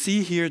 You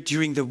see here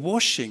during the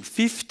washing,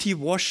 50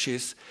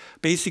 washes,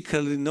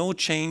 basically no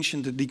change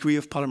in the degree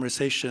of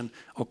polymerization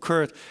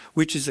occurred,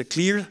 which is a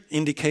clear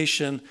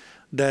indication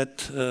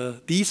that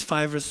these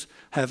fibers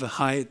have a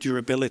high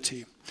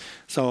durability.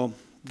 So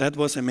that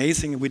was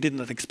amazing. We did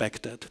not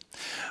expect that.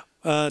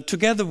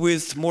 Together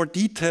with more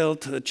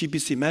detailed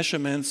GPC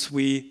measurements,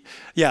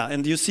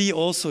 and you see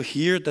also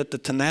here that the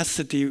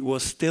tenacity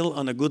was still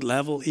on a good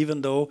level,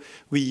 even though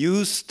we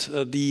used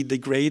the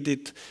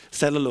degraded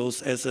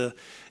cellulose as an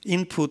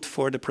input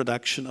for the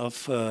production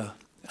of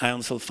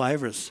ion cell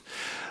fibers.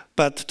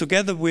 But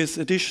together with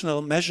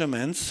additional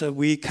measurements,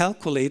 we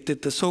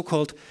calculated the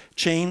so-called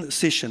chain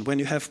scission. When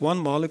you have one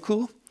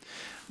molecule,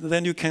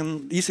 then you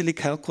can easily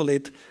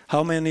calculate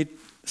how many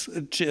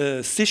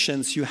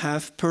scissions you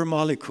have per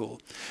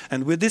molecule.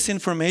 And with this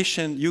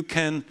information, you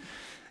can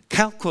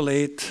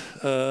calculate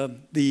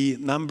the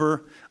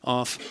number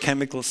of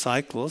chemical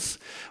cycles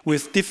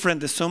with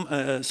different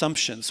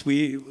assumptions.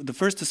 The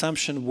first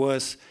assumption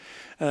was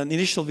an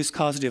initial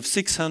viscosity of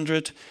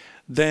 600,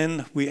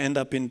 then we end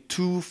up in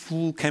 2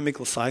 full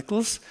chemical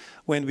cycles.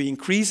 When we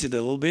increase it a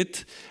little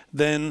bit,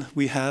 then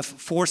we have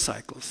 4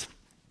 cycles.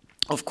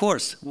 Of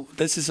course,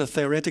 this is a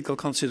theoretical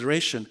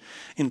consideration.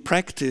 In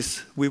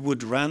practice, we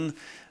would run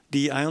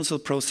the ion cell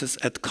process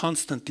at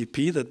constant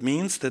dP. That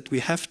means that we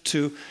have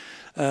to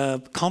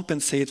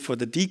compensate for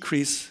the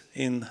decrease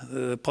in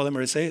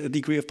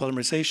degree of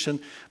polymerization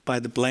by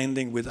the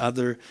blending with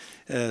other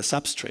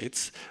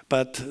substrates.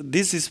 But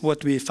this is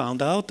what we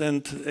found out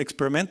and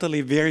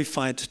experimentally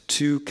verified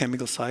 2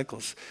 chemical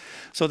cycles.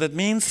 So that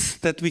means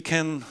that we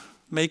can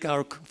make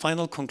our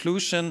final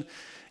conclusion.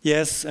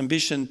 Yes,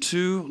 ambition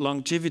 2,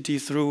 longevity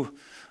through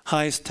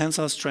highest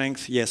tensile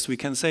strength, yes, we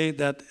can say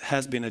that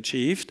has been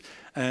achieved.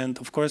 And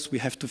of course, we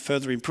have to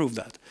further improve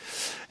that.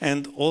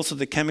 And also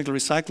the chemical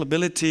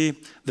recyclability,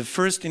 the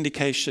first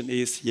indication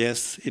is,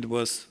 yes, it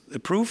was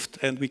approved,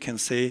 and we can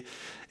say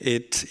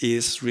it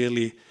is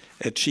really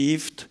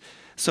achieved.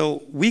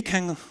 So we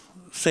can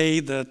say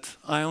that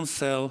ion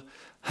cell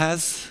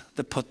has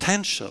the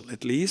potential,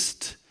 at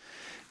least,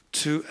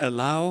 to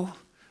allow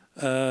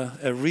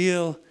a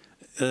real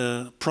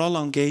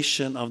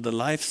prolongation of the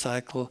life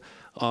cycle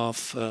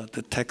of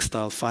the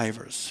textile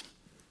fibers.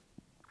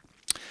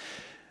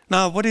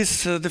 Now, what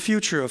is the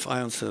future of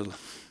ion cell?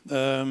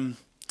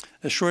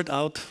 A short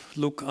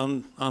outlook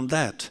on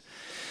that.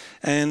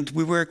 And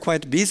we were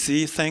quite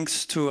busy,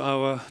 thanks to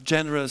our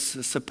generous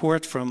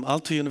support from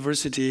Aalto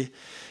University,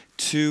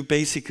 to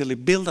basically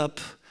build up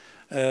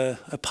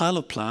a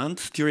pilot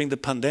plant during the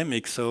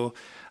pandemic. So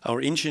our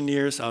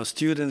engineers, our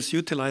students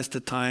utilized the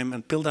time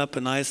and built up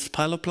a nice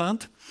pilot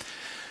plant.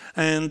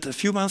 And a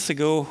few months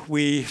ago,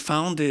 we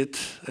founded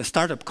a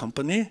startup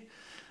company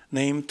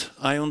named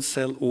Ion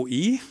Cell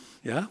OE.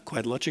 Yeah,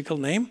 quite logical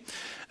name.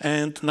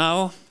 And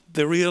now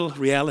the real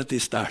reality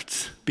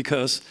starts,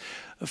 because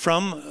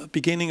from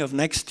beginning of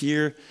next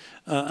year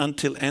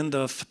until end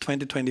of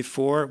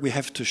 2024, we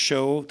have to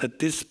show that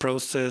this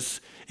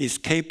process is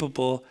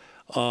capable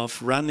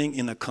of running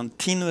in a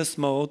continuous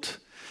mode,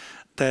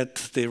 that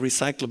the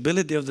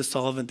recyclability of the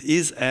solvent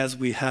is as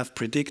we have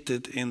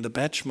predicted in the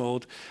batch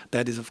mode.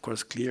 That is, of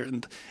course, clear.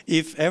 And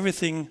if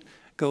everything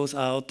goes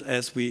out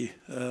as we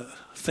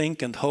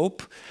think and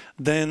hope,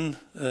 then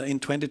in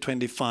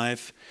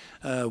 2025,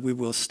 we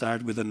will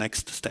start with the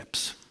next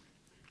steps.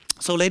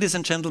 So, ladies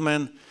and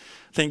gentlemen,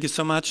 thank you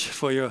so much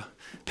for your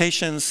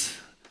patience.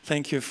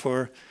 Thank you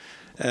for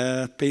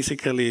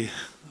basically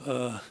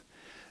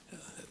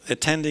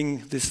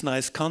attending this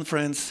nice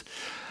conference.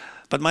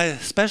 But my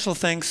special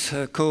thanks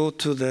go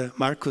to the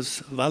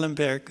Marcus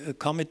Wallenberg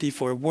Committee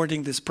for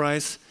awarding this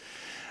prize.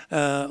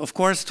 Of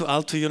course, to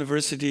Aalto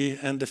University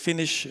and the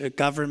Finnish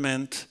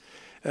government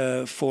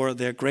for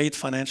their great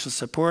financial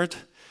support,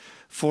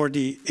 for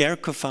the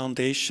ERCO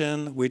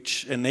Foundation,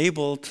 which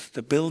enabled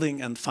the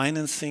building and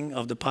financing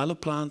of the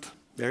pilot plant.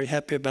 Very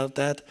happy about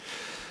that.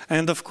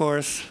 And of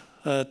course,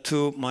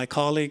 to my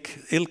colleague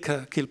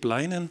Ilkka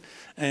Kilpeläinen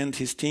and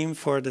his team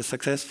for the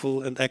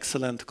successful and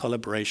excellent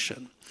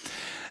collaboration.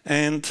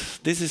 And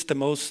this is the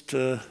most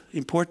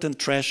important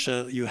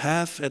treasure you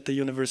have at the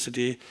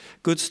university,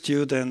 good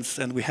students,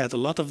 and we had a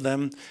lot of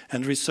them,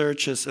 and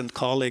researchers and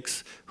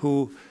colleagues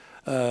who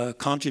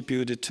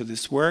contributed to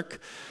this work.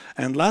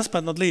 And last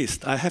but not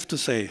least, I have to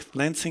say,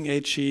 Lansing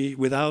AG,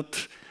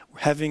 without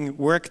having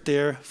worked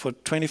there for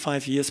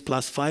 25 years,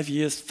 plus 5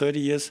 years, 30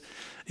 years,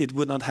 it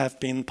would not have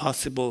been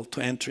possible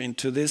to enter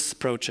into this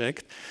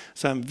project.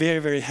 So I'm very,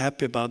 very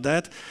happy about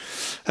that.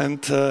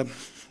 And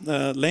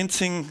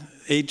Lansing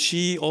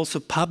AG also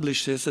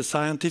publishes a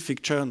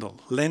scientific journal,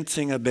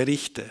 Lansinger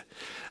Berichte.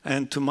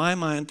 And to my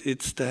mind,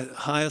 it's the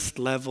highest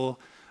level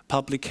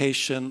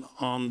publication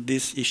on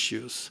these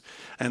issues.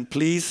 And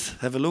please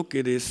have a look.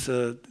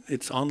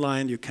 It's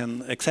online. You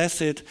can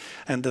access it.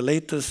 And the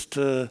latest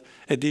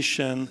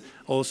edition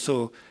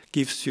also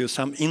gives you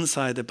some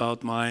insight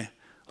about my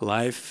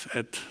life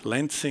at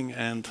Lansing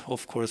and,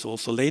 of course,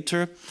 also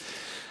later.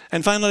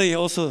 And finally,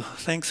 also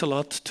thanks a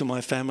lot to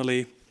my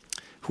family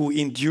who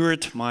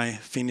endured my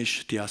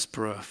Finnish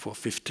diaspora for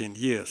 15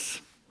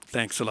 years.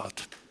 Thanks a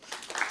lot.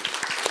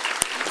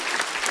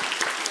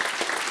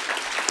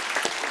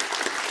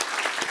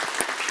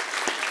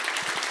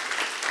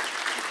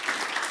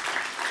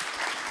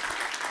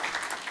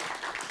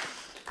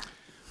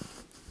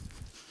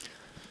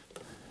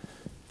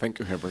 Thank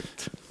you,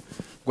 Herbert.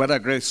 What a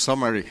great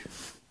summary.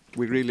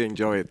 We really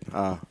enjoy it.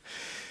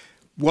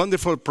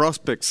 Wonderful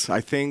prospects.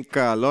 I think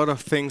a lot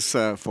of things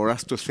for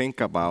us to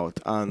think about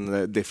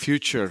and the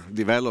future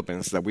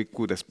developments that we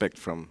could expect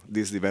from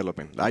this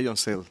development, ion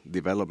cell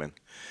development.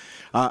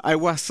 I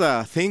was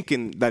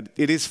thinking that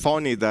it is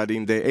funny that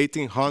in the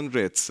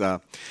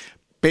 1800s,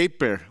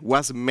 paper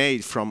was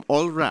made from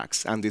old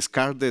rags and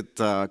discarded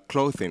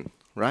clothing.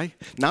 Right?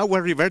 Now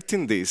we're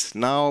reverting this.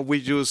 Now we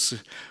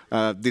use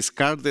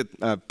discarded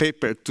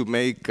paper to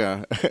make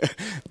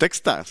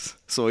textiles.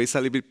 So it's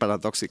a little bit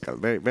paradoxical.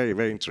 Very, very,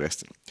 very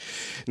interesting.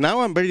 Now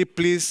I'm very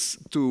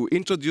pleased to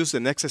introduce the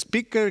next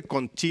speaker,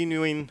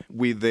 continuing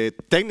with the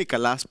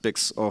technical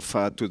aspects of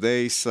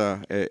today's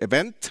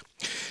event.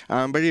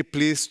 I'm very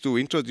pleased to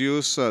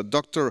introduce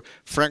Dr.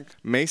 Frank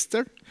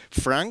Meister.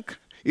 Frank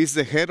is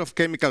the head of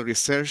chemical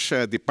research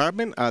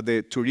department at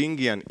the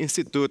Thuringian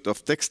Institute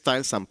of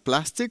Textiles and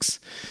Plastics.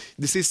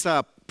 This is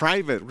a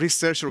private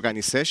research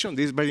organization.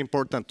 This is very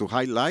important to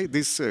highlight.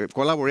 This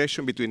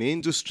collaboration between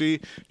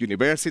industry,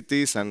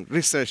 universities, and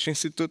research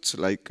institutes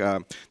like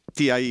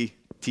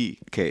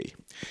TITK.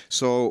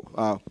 So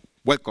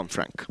welcome,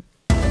 Frank.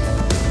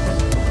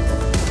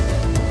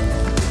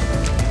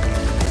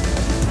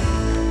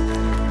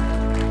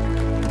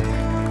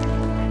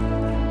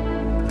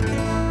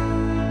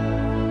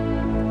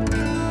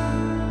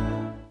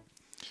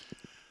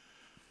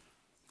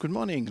 Good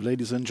morning,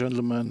 ladies and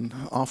gentlemen.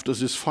 After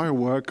this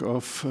firework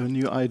of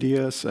new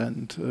ideas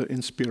and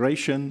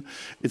inspiration,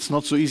 it's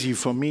not so easy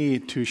for me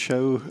to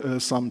show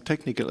some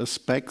technical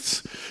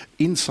aspects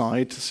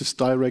inside this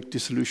direct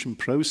dissolution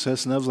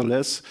process.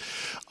 Nevertheless,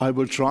 I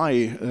will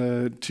try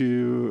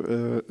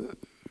to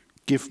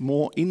give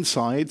more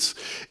insights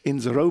in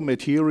the raw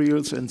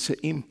materials and the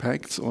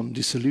impacts on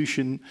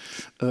dissolution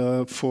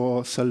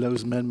for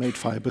cellulose man-made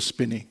fiber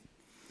spinning.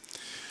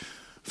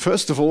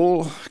 First of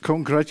all,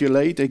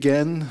 congratulate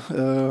again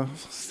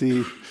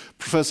the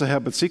Professor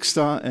Herbert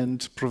Sixta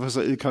and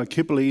Professor Ilkka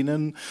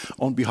Kilpeläinen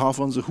on behalf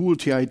of the whole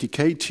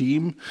TITK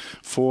team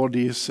for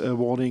this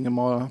awarding a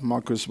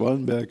Marcus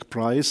Wallenberg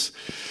Prize.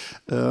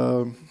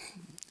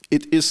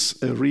 It is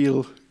a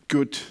real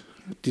good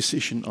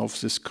decision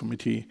of this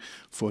committee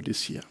for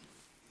this year.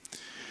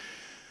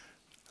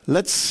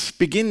 Let's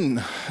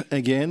begin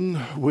again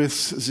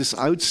with this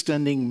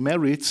outstanding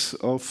merits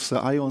of the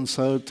ion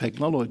cell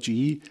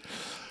technology.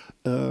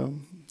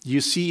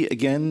 You see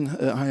again,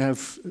 I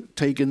have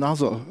taken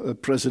another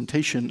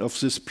presentation of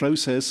this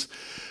process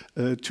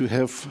to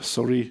have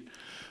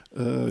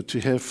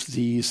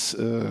these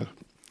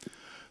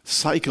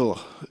cycle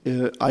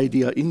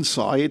idea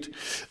inside.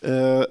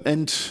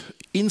 And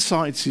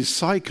inside this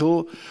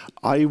cycle,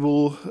 I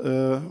will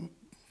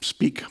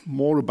speak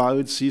more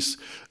about this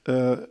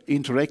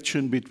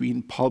interaction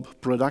between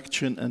pulp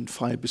production and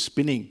fiber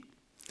spinning.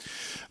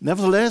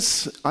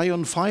 Nevertheless,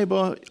 ion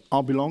fiber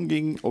are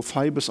belonging, or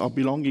fibers are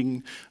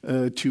belonging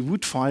to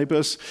wood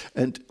fibers,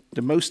 and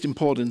the most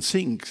important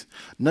thing,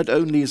 not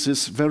only is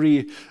this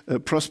very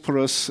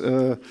prosperous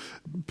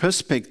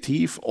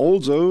perspective,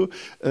 although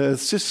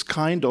this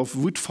kind of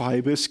wood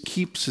fibers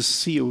keeps the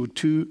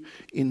CO2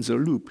 in the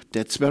loop.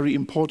 That's very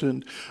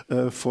important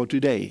for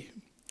today.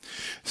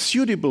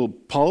 Suitable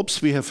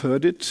pulps, we have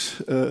heard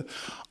it,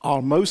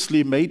 are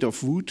mostly made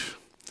of wood,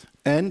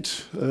 and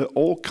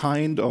all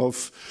kind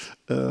of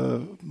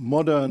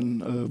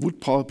modern wood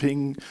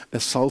pulping, a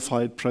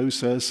sulfide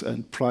process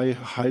and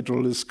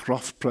pre-hydrolysis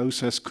craft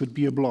process could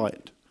be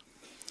applied.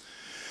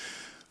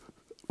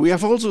 We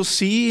have also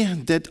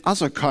seen that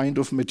other kind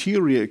of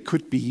material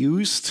could be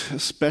used,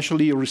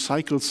 especially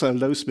recycled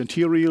cellulose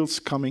materials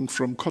coming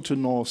from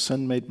cotton or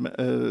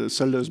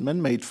cellulose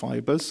man-made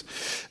fibers,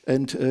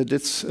 and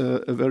that's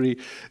a very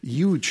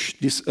huge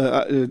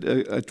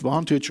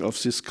advantage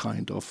of this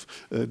kind of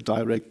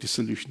direct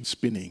dissolution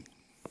spinning.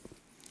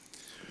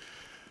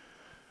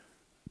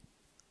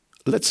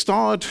 Let's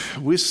start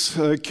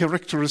with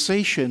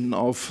characterization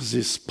of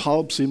these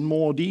pulps in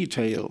more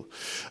detail.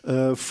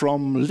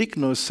 From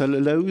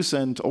lignocellulose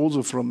and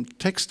also from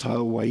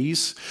textile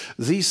waste,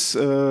 these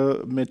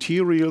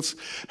materials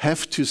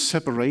have to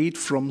separate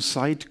from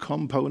side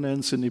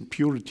components and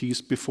impurities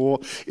before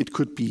it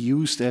could be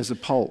used as a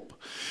pulp.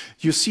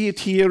 You see it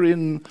here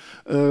in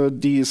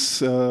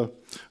these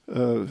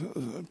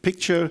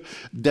picture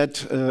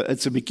that at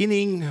the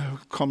beginning,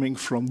 coming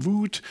from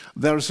wood,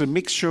 there's a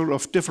mixture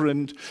of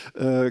different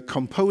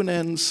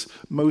components,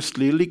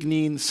 mostly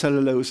lignin,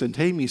 cellulose, and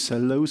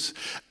hemicellulose,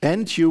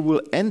 and you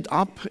will end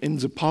up in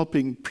the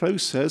pulping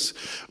process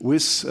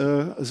with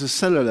the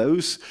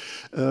cellulose,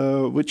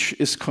 which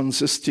is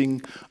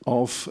consisting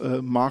of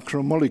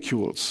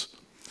macromolecules.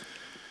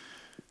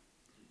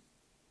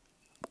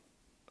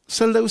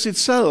 Cellulose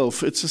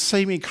itself, it's a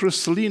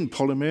semi-crystalline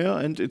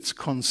polymer, and it's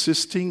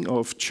consisting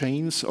of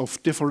chains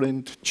of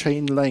different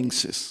chain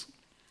lengths.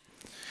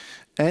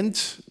 And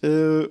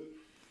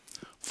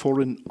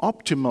for an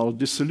optimal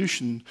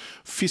dissolution,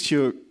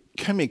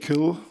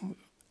 physiochemical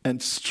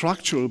and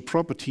structural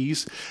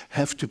properties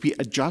have to be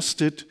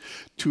adjusted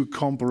to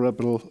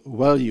comparable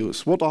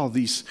values. What are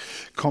these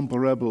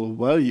comparable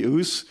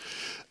values?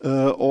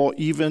 Or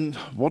even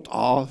what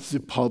are the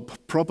pulp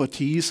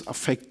properties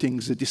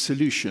affecting the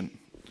dissolution?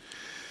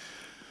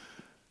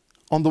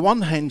 On the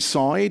one hand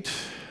side,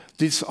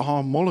 these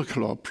are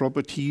molecular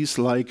properties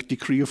like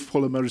degree of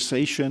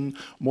polymerization,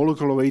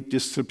 molecular weight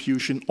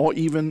distribution, or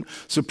even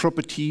the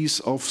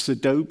properties of the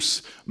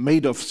dopes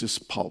made of this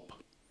pulp.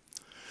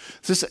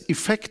 This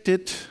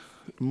affected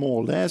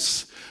more or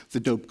less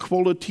the dope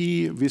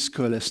quality,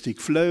 viscoelastic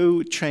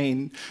flow,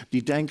 chain,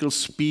 detangle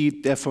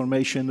speed,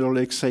 deformation,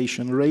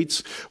 relaxation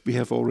rates. We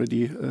have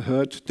already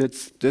heard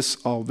that these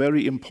are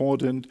very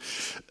important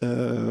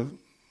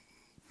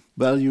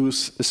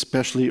values,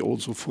 especially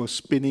also for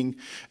spinning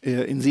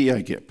in the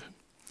air gap.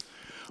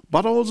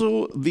 But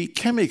also the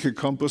chemical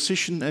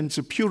composition and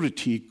the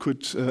purity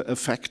could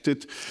affect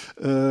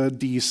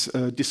these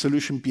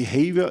dissolution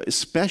behavior,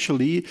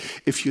 especially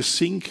if you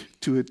think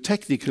to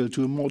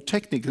a more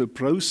technical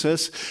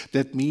process.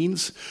 That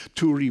means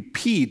to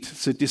repeat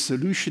the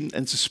dissolution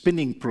and the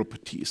spinning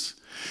properties.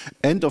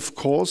 And of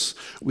course,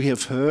 we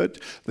have heard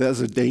there's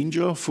a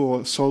danger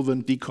for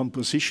solvent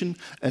decomposition,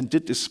 and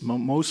that is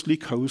mostly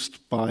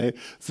caused by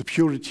the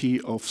purity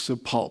of the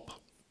pulp.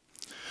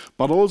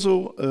 But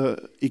also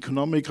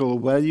economical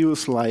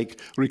values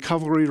like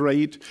recovery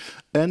rate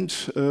and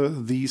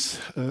these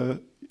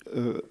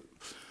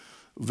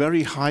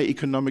very high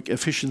economic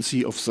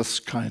efficiency of this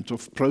kind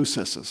of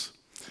processes.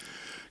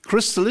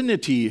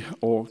 Crystallinity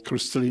or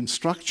crystalline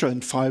structure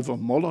and fiber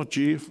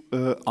homology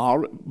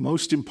are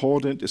most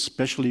important,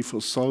 especially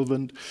for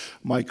solvent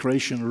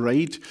migration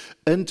rate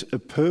and a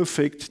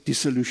perfect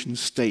dissolution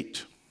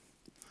state.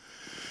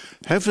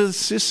 Having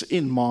this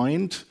in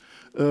mind,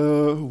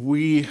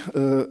 we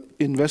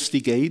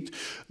investigate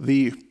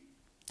the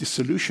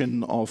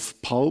dissolution of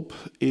pulp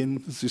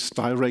in this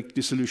direct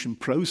dissolution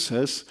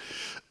process.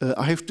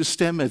 I have to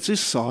stand at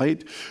this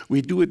side.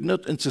 We do it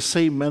not in the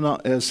same manner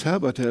as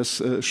Herbert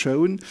has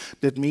shown.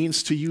 That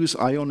means to use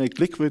ionic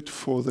liquid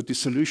for the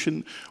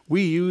dissolution.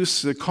 We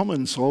use the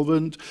common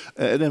solvent,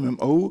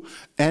 NMMO,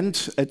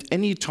 and at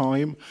any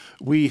time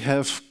we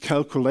have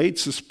calculated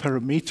these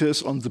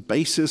parameters on the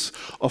basis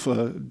of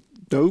a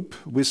dope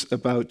with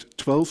about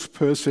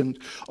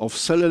 12% of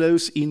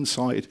cellulose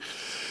inside.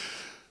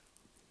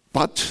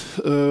 But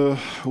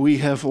we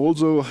have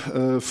also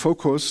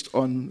focused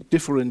on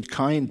different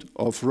kind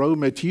of raw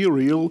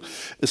material,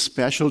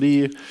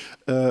 especially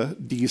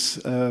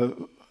these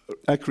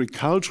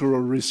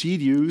agricultural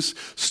residues,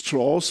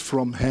 straws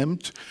from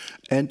hemp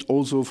and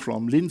also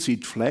from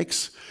linseed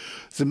flax.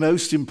 The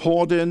most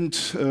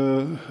important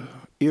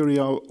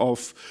area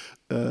of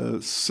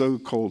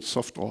so-called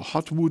soft or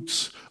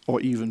hardwoods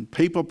or even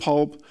paper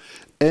pulp,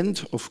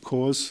 and of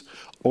course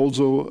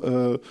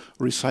also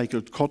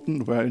recycled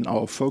cotton were in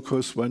our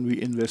focus when we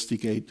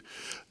investigate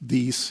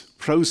these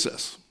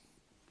processes.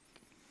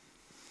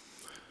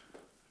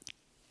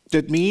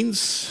 That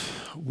means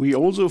we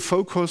also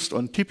focused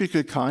on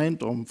typical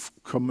kind of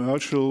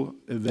commercial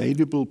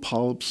available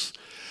pulps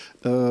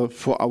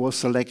for our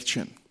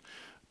selection.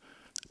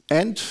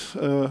 And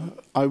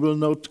I will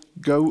not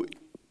go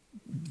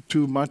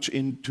too much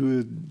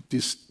into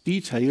these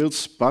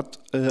details, but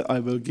I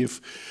will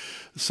give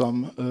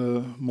some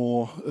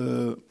more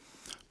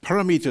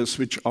parameters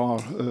which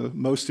are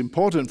most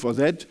important for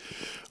that.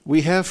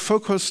 We have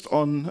focused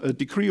on a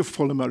degree of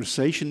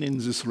polymerization in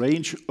this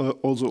range,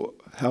 also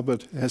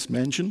Herbert has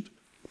mentioned.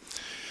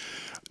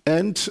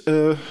 And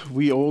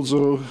we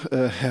also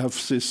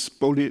have this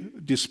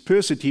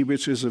polydispersity,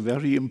 which is a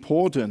very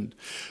important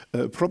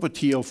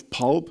property of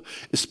pulp,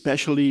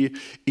 especially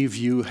if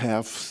you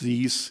have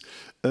these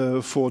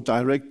for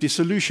direct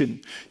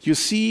dissolution. You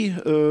see,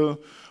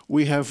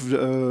 we have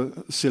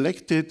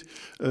selected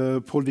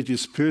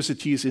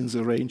polydispersities in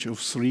the range of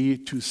 3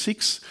 to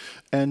 6,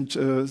 and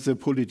the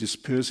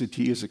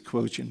polydispersity is a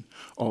quotient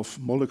of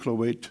molecular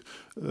weight,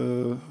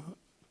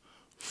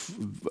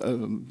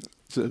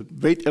 the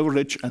weight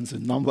average and the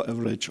number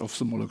average of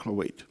the molecular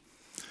weight.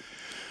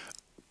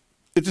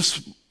 It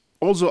is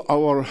also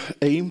our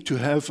aim to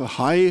have a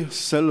high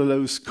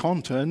cellulose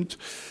content,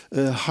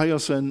 higher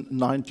than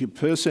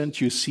 90%.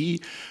 You see,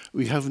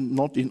 we have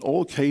not in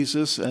all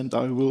cases, and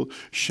I will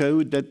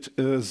show that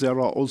there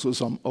are also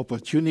some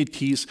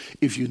opportunities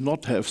if you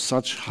not have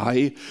such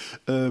high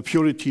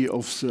purity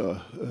of the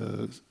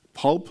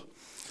pulp.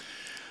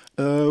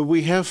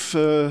 We have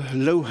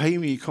low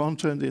Hemi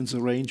content in the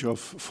range of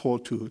 4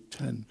 to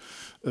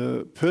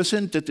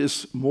 10%. That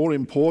is more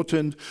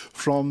important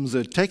from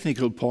the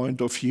technical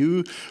point of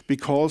view,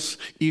 because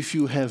if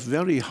you have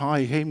very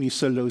high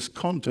hemicellulose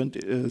content,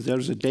 there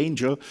is a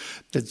danger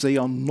that they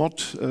are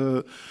not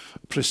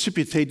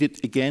precipitated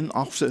again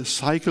after a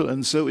cycle,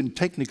 and so in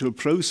technical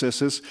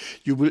processes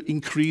you will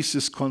increase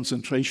this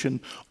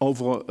concentration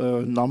over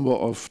a number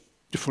of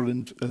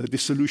different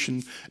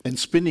dissolution and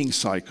spinning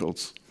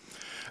cycles.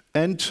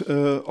 And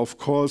of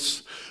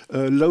course,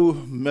 low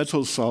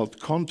metal salt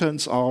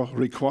contents are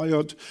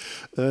required.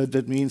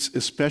 That means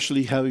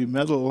especially heavy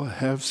metal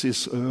have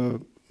this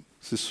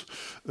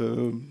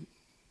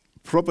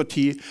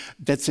property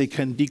that they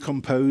can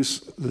decompose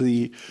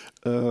the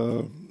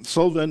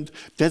solvent.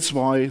 That's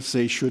why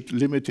they should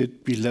limit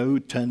it below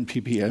 10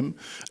 ppm.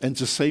 And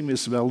the same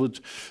is valid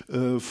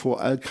for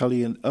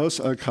alkali and earth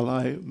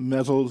alkali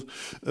metal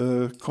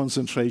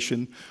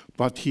concentration.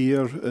 But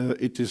here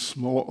it is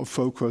more a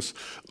focus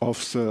of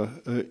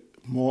the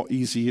more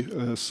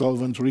easy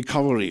solvent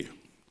recovery.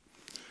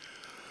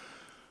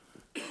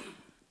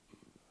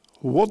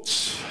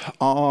 What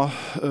are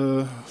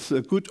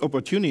the good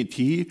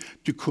opportunity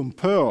to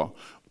compare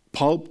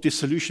pulp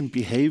dissolution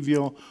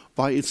behavior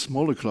by its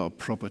molecular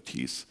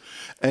properties?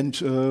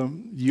 And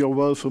you're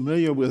well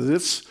familiar with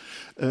this.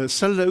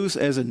 Cellulose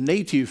as a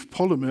native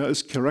polymer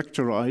is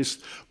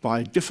characterized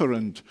by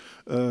different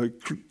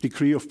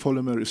degree of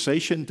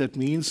polymerization. That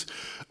means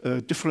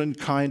different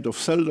kind of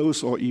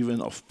cellulose or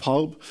even of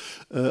pulp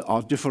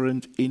are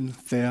different in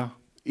their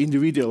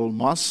individual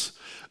mass.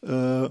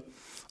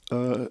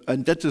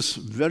 And that is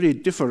very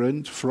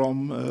different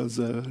from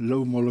the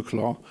low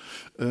molecular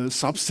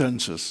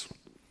substances.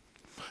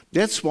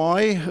 That's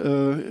why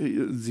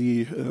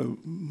the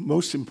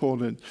most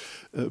important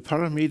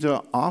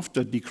parameter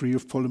after degree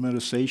of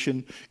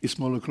polymerization is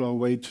molecular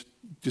weight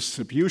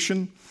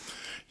distribution.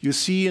 You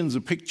see in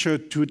the picture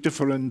two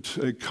different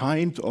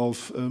kind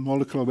of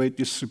molecular weight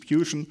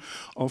distribution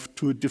of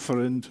two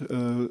different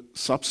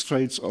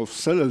substrates of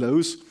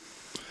cellulose.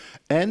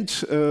 And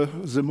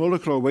the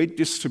molecular weight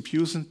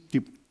distribution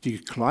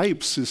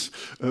describes this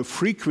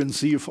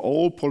frequency of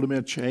all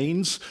polymer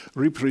chains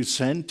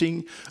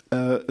representing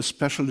a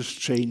specialist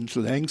chain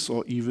length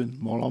or even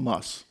molar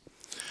mass.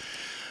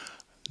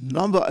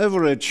 Number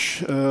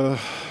average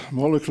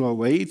molecular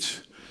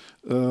weight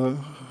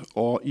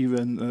or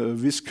even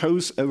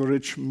viscose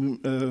average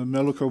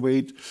molecular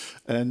weight,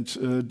 and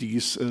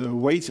these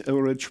weight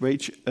average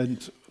weight,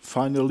 and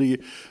finally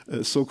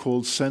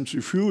so-called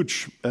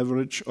centrifuge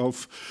average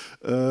of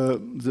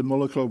the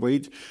molecular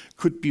weight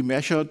could be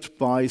measured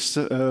by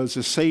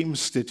the same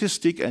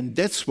statistic, and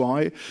that's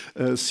why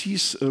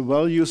these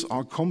values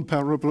are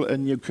comparable,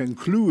 and you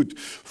conclude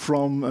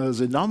from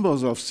the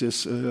numbers of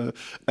these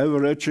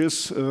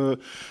averages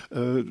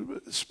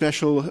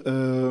special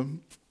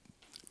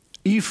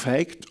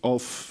effect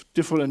of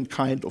different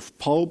kind of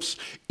pulps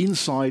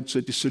inside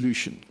the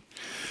dissolution.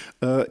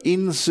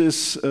 In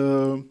this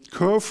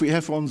curve, we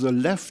have on the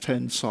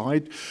left-hand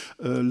side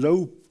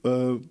low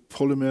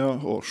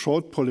polymer or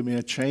short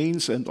polymer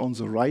chains, and on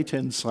the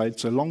right-hand side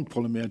the long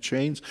polymer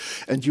chains.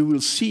 And you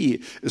will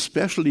see,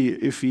 especially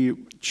if we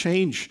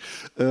change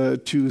to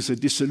the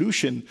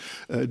dissolution,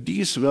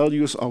 these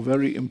values are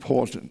very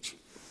important.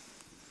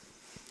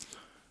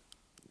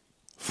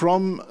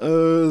 From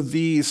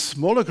these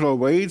molecular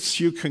weights,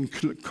 you can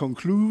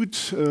conclude,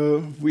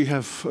 we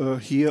have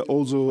here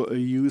also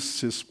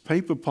used these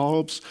paper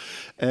pulps,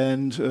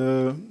 and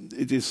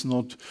it is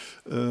not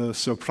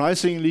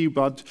surprisingly,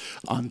 but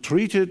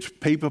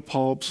untreated paper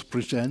pulps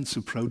present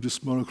the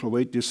broadest molecular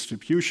weight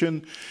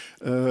distribution.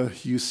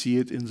 You see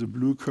it in the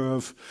blue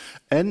curve,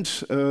 and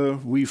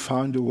we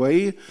found a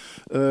way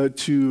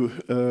to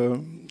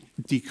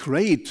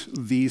degrade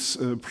these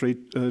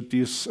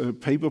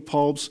paper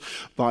pulps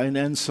by an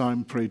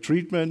enzyme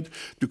pretreatment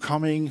to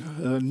coming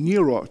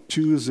nearer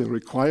to the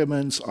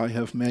requirements I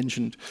have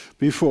mentioned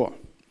before.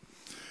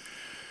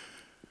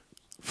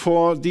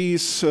 For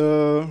this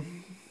wood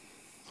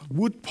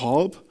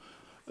pulp,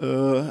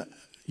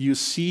 you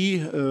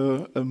see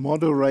a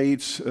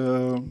moderate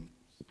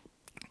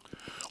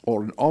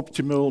or an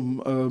optimal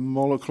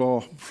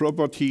molecular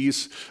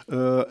properties,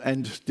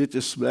 and that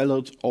is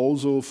valid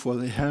also for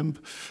the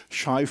hemp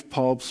chive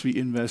pulps we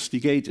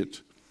investigated.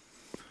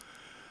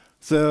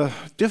 The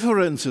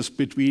differences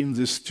between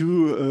these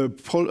two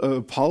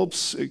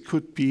pulps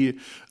could be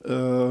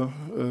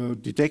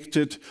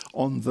detected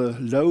on the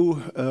low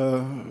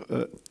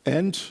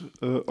end,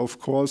 of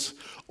course,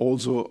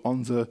 also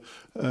on the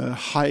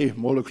high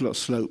molecular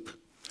slope.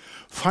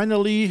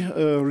 Finally,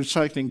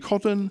 recycling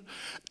cotton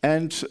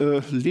and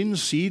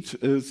linseed,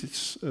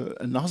 it's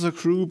another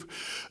group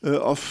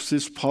of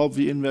this pulp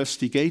we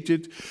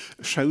investigated,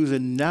 show the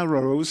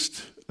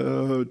narrowest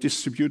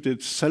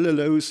distributed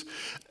cellulose,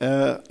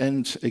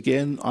 and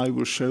again I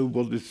will show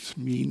what it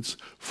means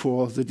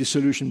for the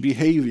dissolution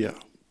behavior.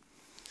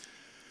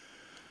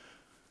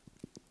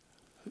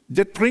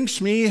 That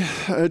brings me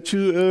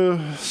to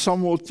a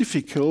somewhat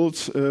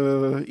difficult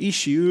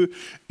issue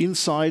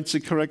inside the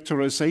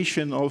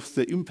characterization of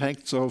the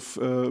impacts of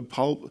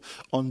pulp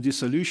on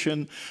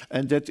dissolution,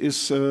 and that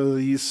is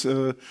this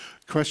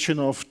question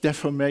of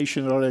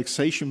deformation or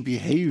relaxation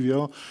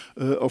behavior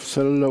of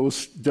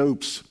cellulose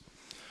dopes.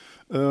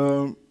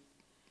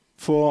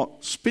 For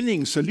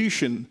spinning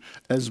solution,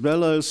 as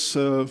well as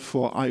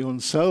for ion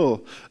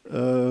cell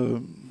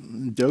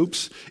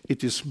dopes,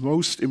 it is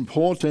most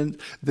important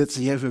that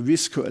they have a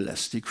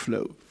viscoelastic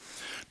flow.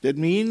 That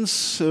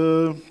means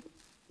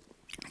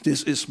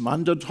this is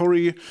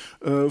mandatory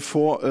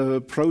for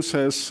a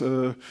process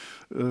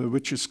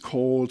which is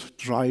called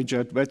dry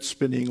jet wet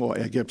spinning or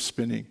air gap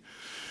spinning.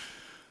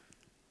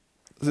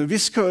 The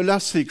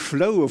viscoelastic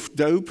flow of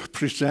dope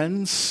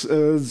presents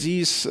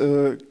these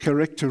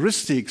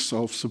characteristics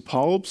of the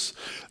pulps,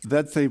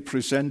 that they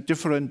present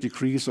different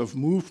degrees of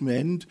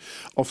movement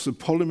of the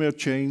polymer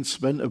chains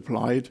when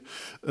applied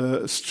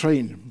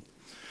strain.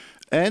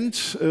 And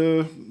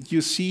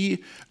you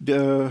see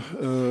the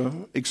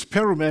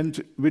experiment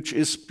which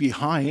is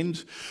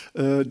behind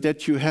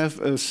that you have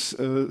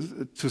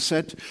to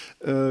set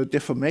a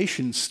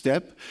deformation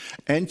step,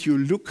 and you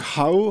look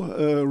how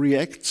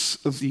reacts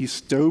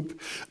this dope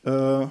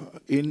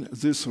in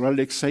this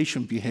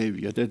relaxation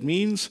behavior. That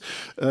means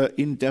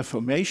in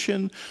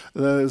deformation,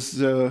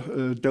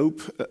 the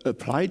dope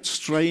applied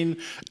strain,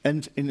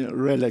 and in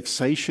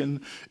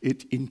relaxation,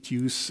 it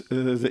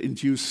the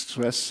induced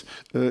stress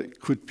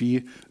could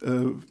be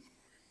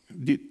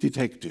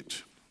detected.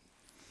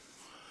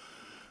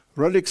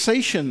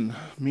 Relaxation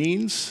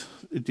means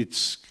it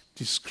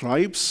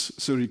describes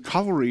the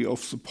recovery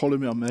of the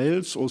polymer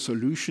melts or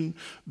solution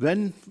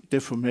when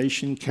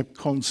deformation kept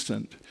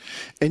constant.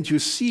 And you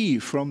see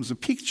from the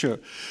picture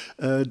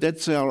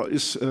that there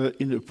is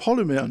in a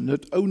polymer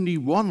not only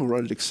one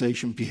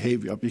relaxation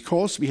behavior,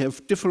 because we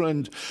have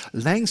different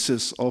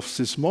lengths of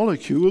these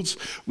molecules,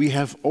 we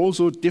have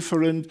also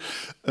different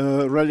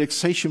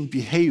relaxation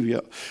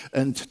behavior.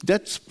 And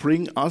that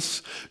brings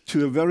us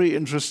to a very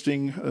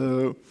interesting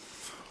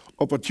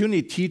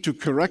opportunity to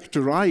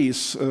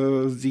characterize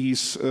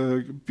these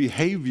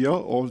behavior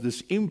or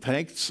these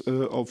impacts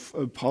of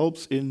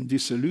pulps in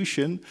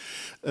dissolution.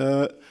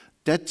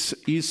 That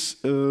is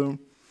the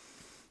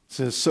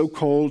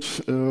so-called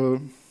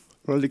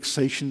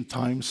relaxation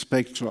time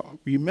spectra.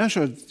 We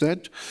measured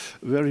that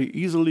very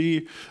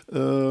easily,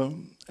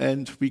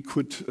 and we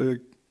could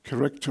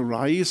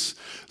characterize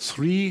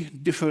 3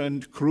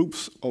 different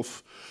groups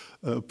of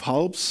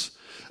pulps.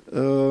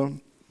 The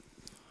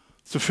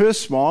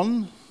first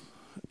one,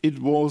 it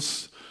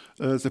was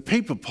the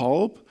paper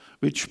pulp,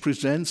 which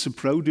presents the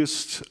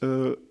broadest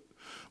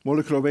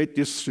molecular weight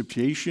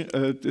distribution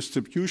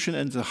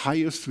and the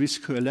highest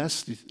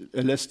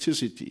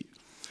viscoelasticity.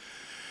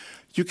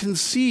 You can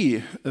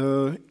see,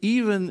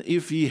 even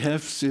if we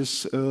have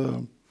this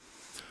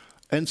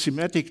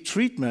enzymatic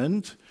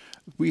treatment,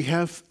 we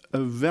have a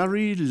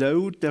very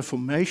low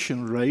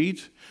deformation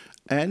rate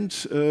and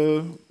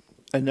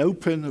an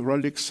open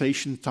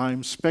relaxation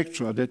time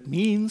spectra. That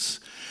means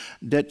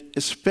that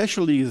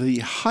especially the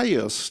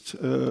highest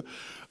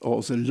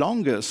or the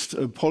longest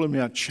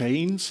polymer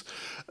chains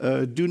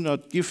do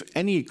not give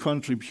any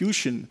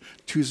contribution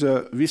to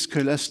the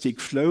viscoelastic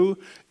flow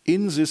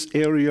in this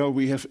area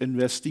we have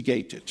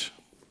investigated.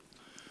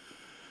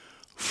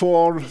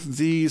 For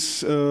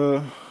these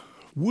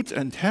wood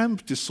and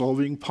hemp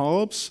dissolving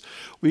pulps,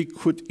 we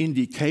could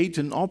indicate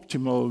an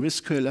optimal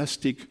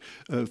viscoelastic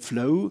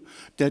flow.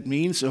 That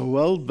means a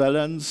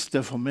well-balanced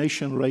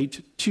deformation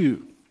rate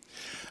too.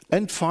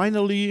 And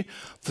finally,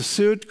 the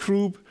third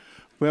group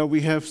where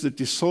we have the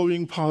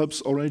dissolving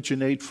pulps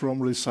originate from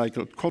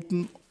recycled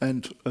cotton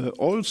and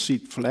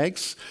oilseed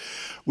flax,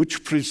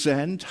 which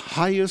present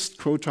highest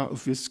quota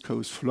of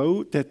viscose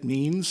flow. That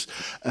means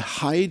a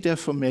high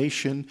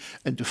deformation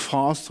and a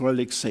fast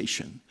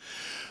relaxation.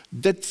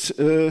 That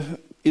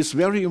is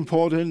very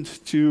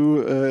important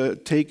to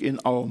take in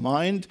our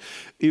mind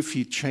if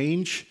we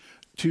change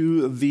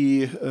to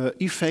the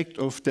effect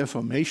of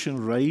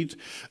deformation rate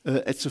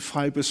at the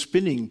fiber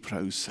spinning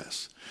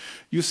process.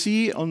 You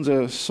see on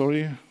the,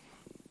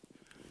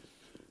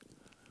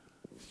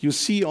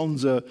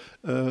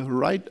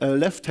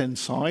 left-hand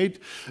side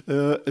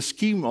a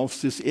scheme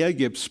of this air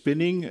gap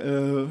spinning,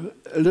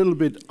 a little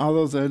bit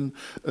other than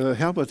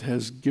Herbert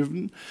has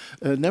given.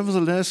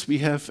 Nevertheless, we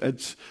have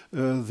at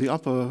the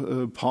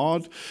upper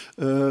part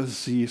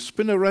the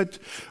spinneret,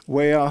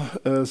 where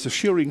the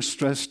shearing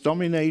stress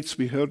dominates.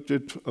 We heard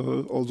it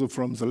also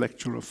from the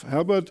lecture of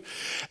Herbert.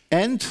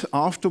 And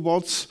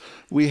afterwards,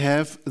 we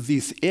have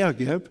this air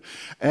gap.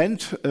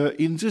 And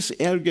in this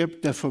air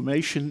gap,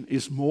 deformation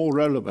is more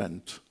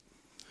relevant.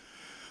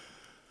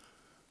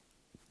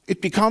 It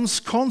becomes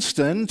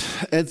constant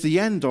at the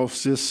end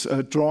of this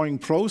drawing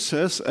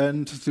process,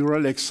 and the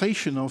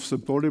relaxation of the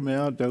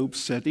polymer dope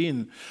set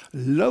in.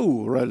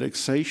 Low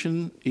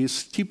relaxation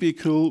is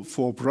typical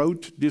for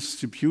broad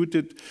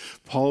distributed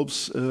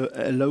pulps,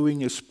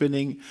 allowing a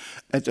spinning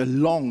at a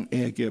long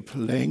air gap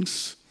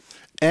length.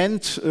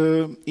 And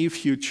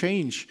if you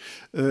change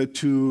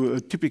to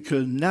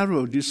typical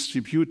narrow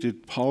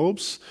distributed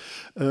pulps,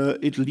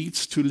 it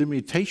leads to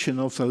limitation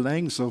of the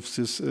length of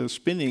this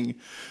spinning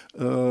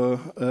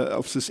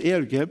of this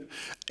air gap,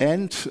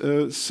 and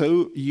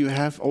so you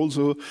have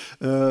also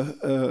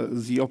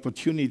the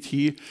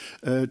opportunity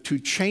to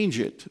change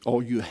it,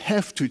 or you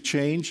have to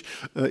change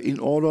in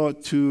order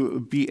to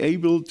be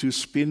able to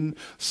spin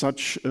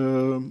such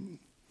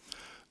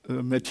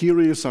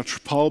materials,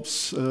 such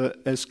pulps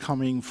as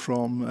coming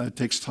from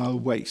textile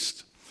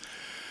waste.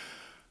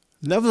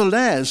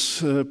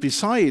 Nevertheless,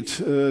 besides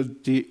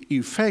the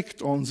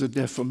effect on the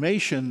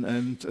deformation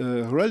and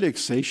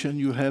relaxation,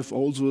 you have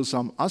also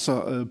some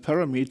other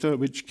parameter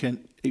which can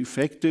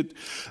affect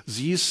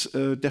this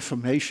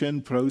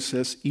deformation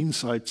process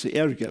inside the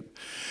air gap.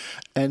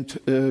 And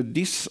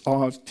these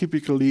are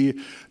typically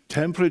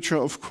temperature,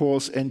 of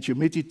course, and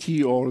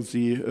humidity, or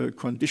the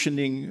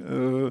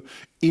conditioning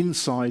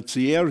inside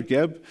the air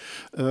gap,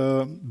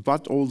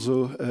 but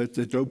also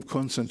the dope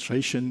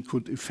concentration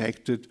could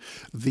affect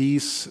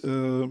these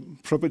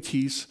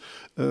properties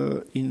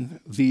in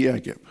the air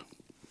gap.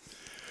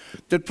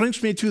 That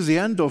brings me to the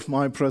end of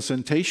my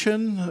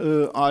presentation.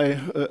 I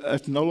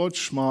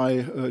acknowledge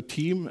my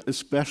team,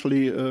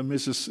 especially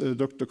Mrs.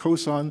 Dr.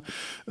 Kosan,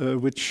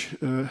 which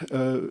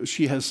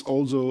she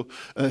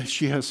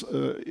has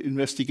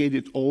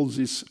investigated all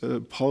this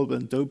pulp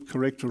and dope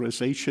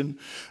characterization.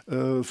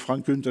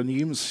 Frank Günther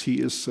Niems, he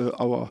is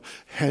our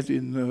head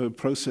in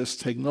process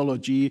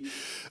technology,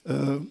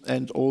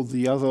 and all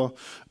the other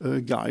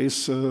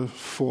guys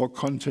for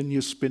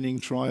continuous spinning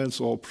trials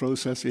or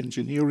process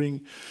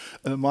engineering.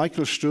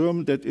 Michael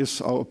Sturm, that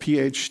is our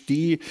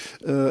PhD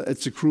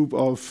at the group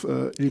of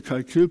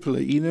Ilkka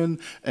Kilpeläinen,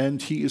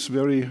 and he is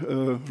very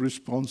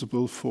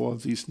responsible for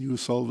these new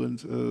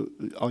solvents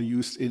are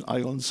used in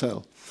ion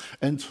cell.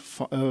 And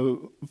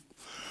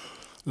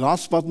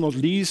last but not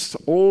least,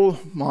 all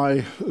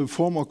my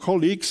former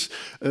colleagues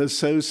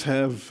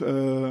have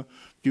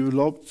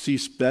developed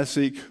this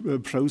basic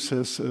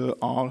process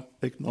are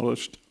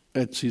acknowledged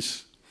at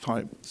this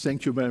time.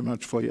 Thank you very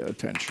much for your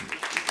attention.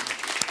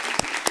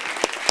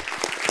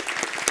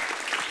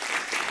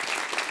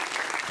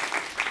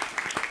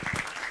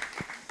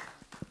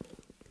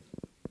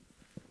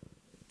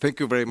 Thank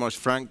you very much,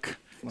 Frank.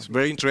 It's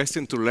very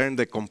interesting to learn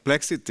the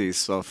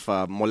complexities of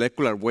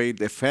molecular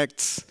weight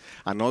effects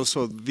and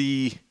also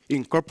the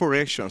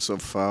incorporations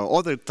of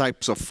other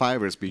types of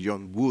fibers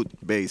beyond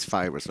wood-based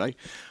fibers, right?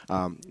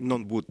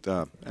 Non-wood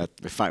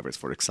fibers,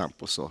 for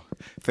example. So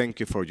thank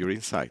you for your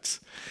insights.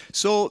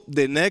 So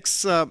the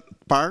next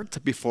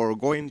part before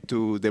going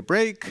to the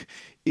break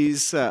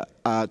is to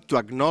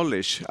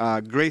acknowledge a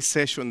great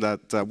session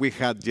that we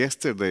had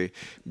yesterday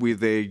with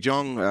the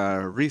young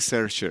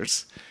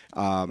researchers.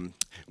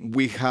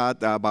 We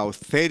had about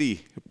 30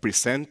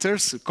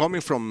 presenters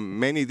coming from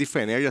many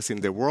different areas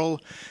in the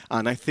world,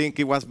 and I think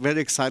it was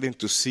very exciting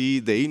to see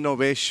the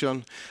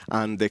innovation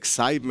and the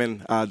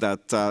excitement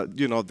that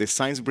the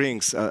science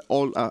brings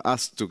all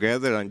us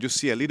together, and you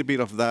see a little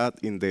bit of that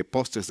in the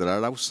posters that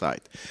are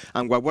outside.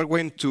 And what we're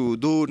going to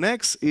do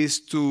next is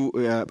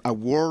to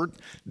award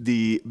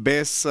the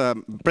best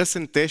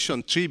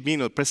presentation,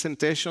 3-minute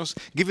presentations.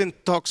 Giving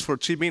talks for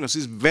 3 minutes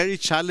is very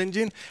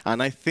challenging,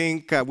 and I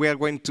think we are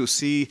going to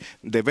see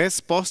the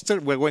best poster.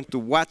 We're going to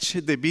watch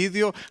the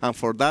video, and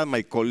for that,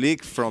 my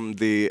colleague from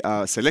the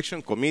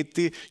selection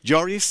committee,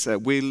 Joris,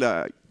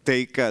 will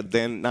take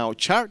then now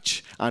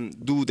charge and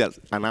do that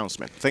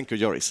announcement. Thank you,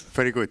 Joris.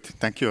 Very good.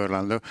 Thank you,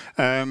 Orlando.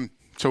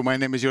 So my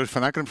name is Joris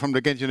van Akkeren from the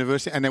Ghent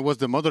University, and I was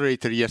the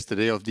moderator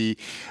yesterday of the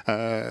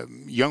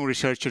Young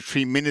Researcher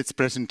 3 minutes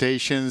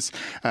presentations.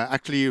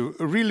 Actually,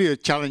 really a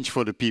challenge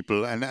for the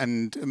people,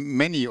 and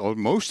many or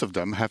most of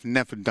them have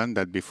never done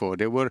that before.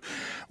 They were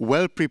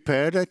well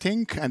prepared, I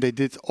think, and they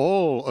did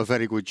all a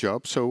very good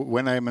job. So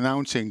when I'm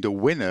announcing the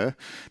winner,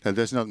 that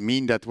does not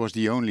mean that was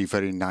the only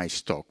very nice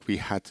talk. We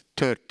had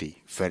 30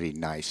 very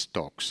nice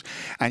talks.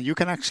 And you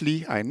can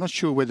actually, I'm not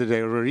sure whether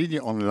they're already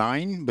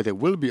online, but they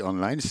will be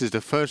online. This is the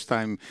first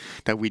time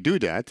that we do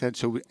that. And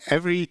so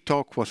every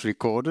talk was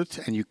recorded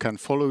and you can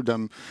follow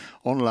them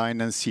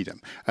online and see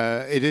them.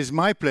 It is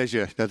my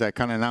pleasure that I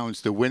can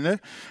announce the winner.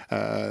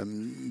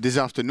 This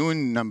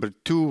afternoon, number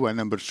 2 and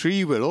number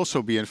 3 will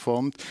also be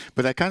informed.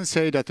 But I can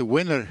say that the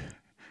winner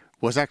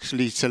was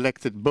actually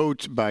selected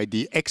both by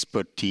the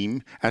expert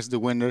team as the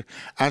winner,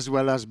 as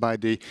well as by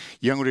the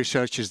young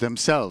researchers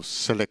themselves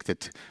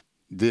selected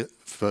the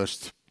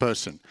first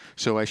person.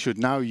 So I should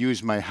now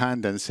use my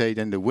hand and say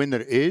then the winner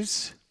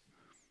is...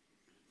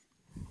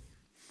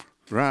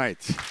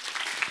 Right.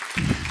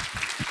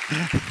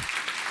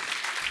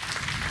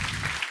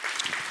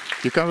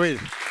 You can read.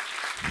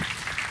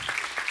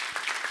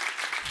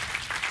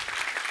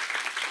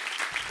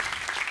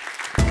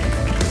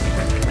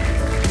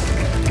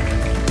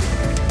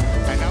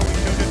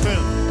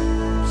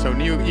 So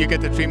you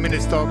get the 3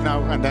 minutes talk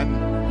now, and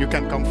then you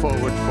can come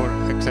forward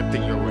for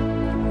accepting your win.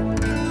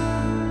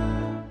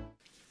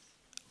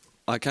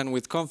 I can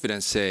with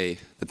confidence say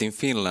that in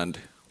Finland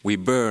we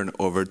burn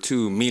over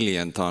 2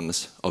 million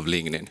tons of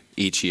lignin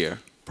each year,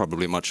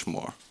 probably much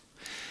more.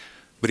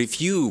 But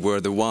if you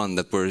were the one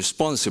that were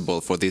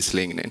responsible for this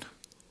lignin,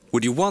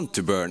 would you want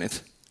to burn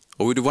it?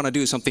 Or would you want to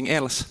do something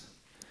else?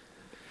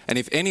 And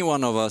if any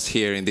one of us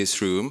here in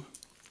this room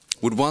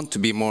would want to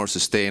be more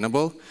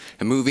sustainable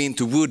and move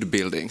into wood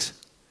buildings,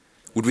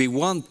 would we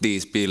want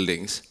these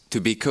buildings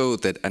to be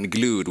coated and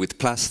glued with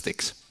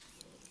plastics?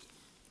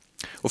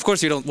 Of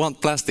course you don't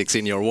want plastics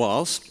in your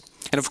walls,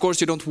 and of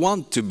course you don't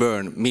want to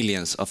burn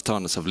millions of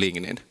tons of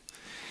lignin.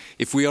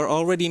 If we are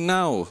already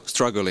now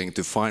struggling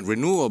to find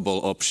renewable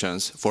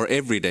options for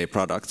everyday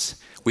products,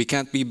 we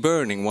can't be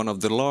burning one of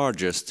the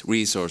largest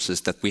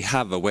resources that we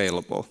have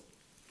available.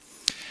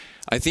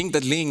 I think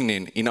that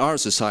lignin in our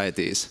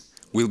societies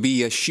will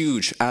be a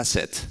huge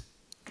asset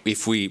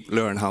if we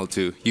learn how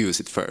to use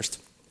it first.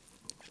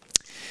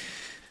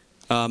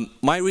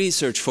 My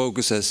research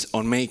focuses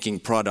on making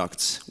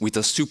products with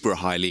a super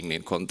high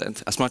lignin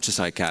content, as much as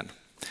I can.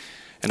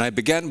 And I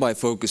began by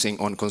focusing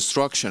on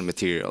construction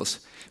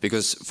materials,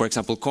 because, for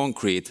example,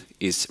 concrete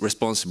is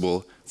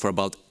responsible for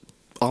about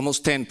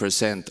almost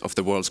 10% of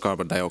the world's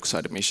carbon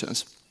dioxide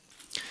emissions.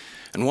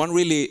 And one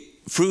really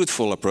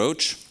fruitful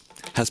approach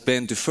has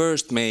been to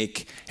first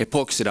make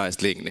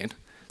epoxidized lignin.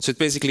 So it's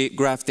basically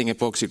grafting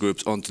epoxy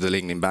groups onto the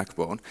lignin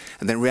backbone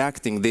and then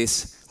reacting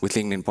this with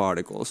lignin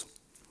particles.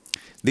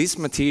 This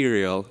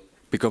material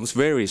becomes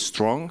very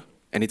strong,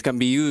 and it can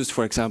be used,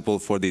 for example,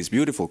 for these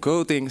beautiful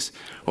coatings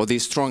or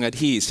these strong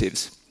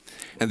adhesives.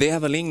 And they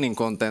have a lignin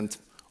content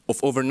of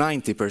over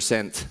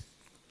 90%.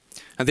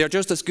 And they are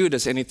just as good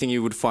as anything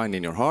you would find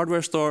in your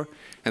hardware store,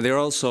 and they're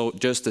also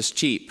just as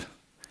cheap.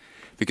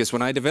 Because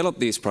when I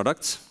developed these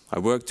products, I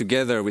worked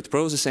together with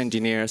process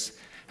engineers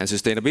and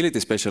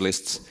sustainability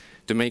specialists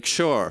to make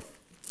sure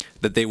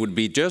that they would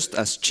be just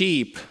as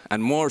cheap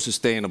and more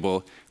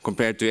sustainable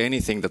compared to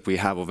anything that we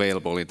have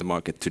available in the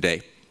market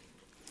today.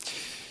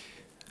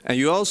 And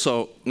you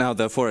also, now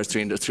the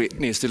forestry industry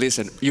needs to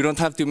listen, you don't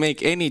have to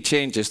make any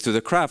changes to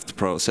the craft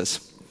process.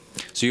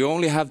 So you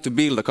only have to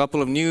build a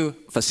couple of new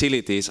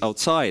facilities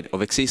outside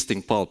of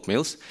existing pulp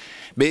mills,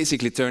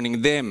 basically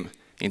turning them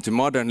into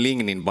modern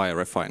lignin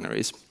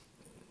biorefineries.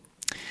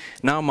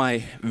 Now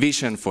my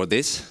vision for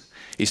this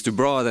is to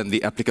broaden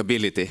the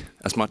applicability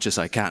as much as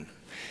I can.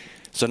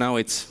 So now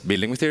it's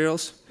building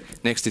materials.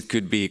 Next it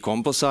could be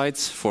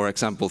composites, for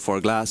example, for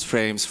glass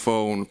frames,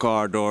 phone,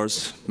 car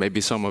doors.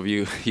 Maybe some of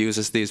you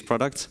uses these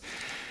products.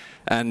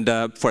 And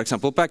for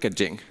example,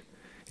 packaging.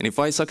 And if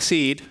I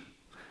succeed,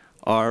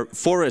 our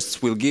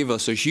forests will give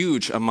us a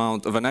huge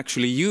amount of an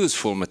actually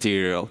useful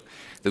material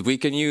that we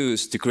can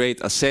use to create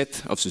a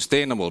set of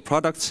sustainable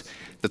products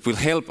that will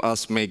help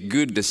us make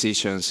good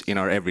decisions in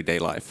our everyday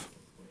life.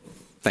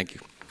 Thank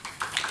you.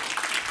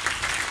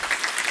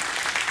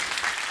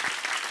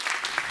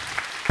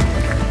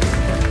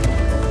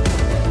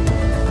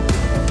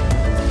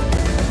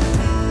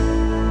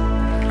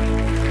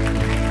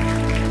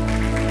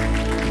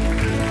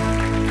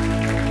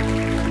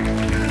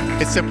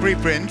 It's a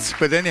preprint,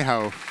 but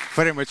anyhow,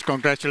 very much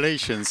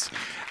congratulations.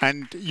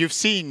 And you've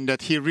seen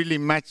that he really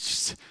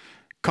matched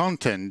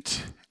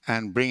content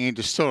and bringing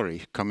the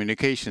story,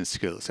 communication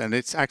skills. And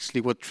it's actually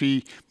what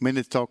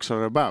 3-minute talks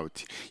are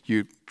about.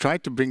 You try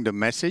to bring the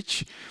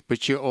message,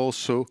 but you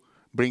also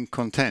bring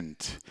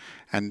content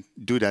and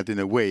do that in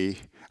a way.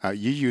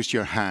 You use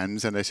your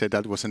hands, and I said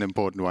that was an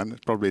important one.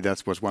 Probably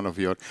that was one of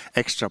your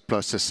extra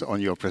pluses on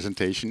your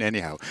presentation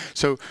anyhow.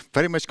 So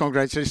very much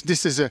congratulations.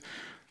 This is a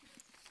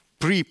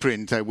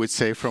preprint, I would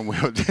say, from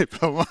your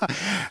diploma.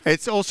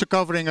 It's also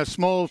covering a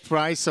small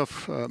price of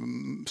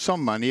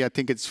some money. I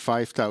think it's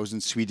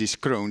 5,000 Swedish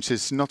crowns.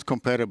 It's not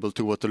comparable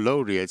to what the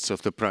laureates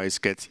of the prize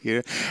get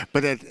here,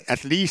 but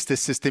at least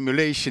it's a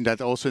stimulation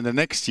that also in the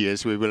next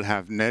years we will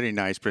have very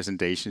nice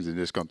presentations in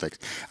this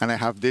context. And I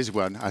have this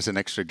one as an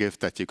extra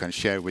gift that you can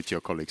share with your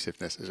colleagues if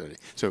necessary.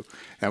 So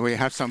we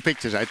have some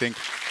pictures, I think.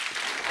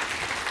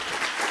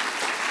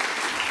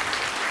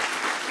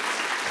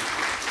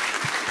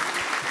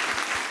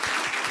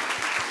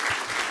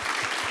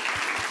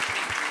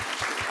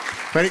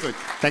 Very good.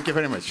 Thank you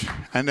very much.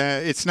 And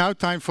it's now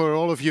time for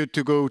all of you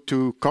to go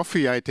to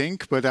coffee, I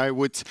think, but I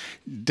would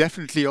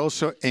definitely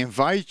also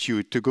invite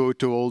you to go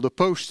to all the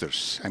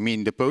posters. I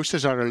mean, the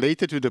posters are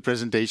related to the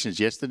presentations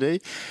yesterday.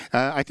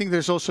 I think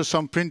there's also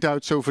some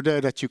printouts over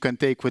there that you can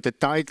take with the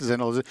titles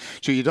and all that.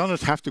 So you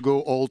don't have to go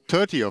all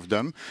 30 of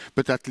them,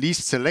 but at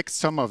least select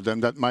some of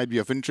them that might be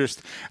of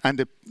interest. And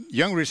the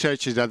young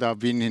researchers that have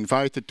been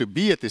invited to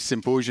be at this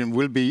symposium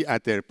will be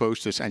at their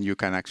posters, and you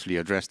can actually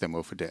address them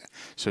over there.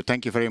 So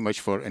thank you very much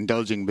for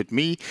indulging with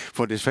me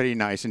for this very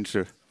nice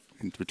intro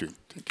in between.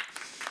 Thank you.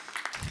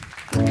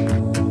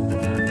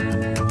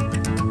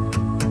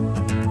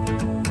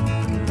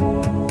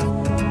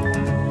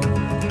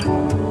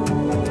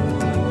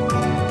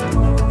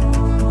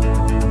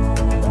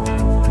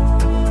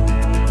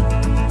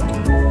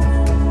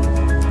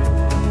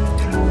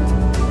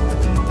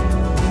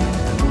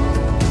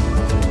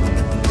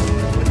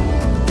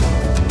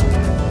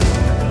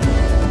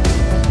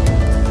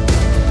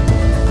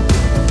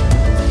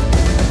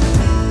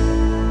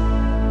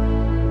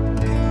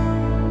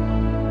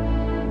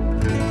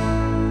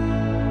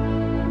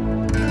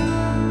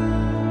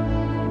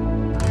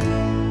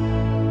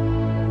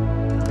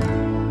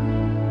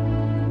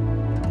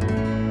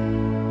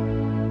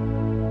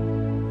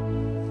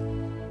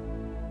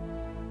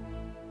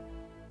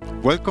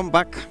 Welcome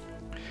back.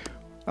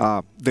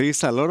 There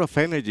is a lot of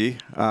energy.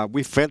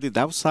 We felt it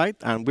outside,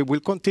 and we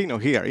will continue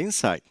here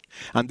inside.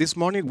 And this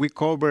morning we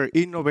cover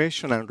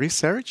innovation and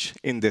research.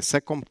 In the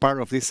second part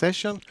of this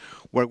session,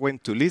 we're going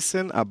to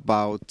listen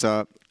about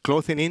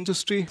clothing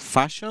industry,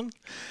 fashion.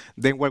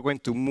 Then we're going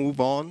to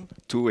move on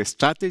to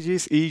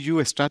strategies,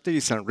 EU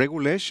strategies and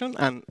regulation,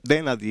 and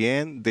then at the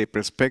end, the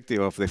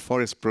perspective of the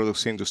forest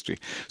products industry.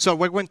 So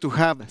we're going to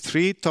have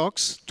 3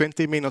 talks,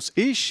 20 minutes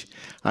each,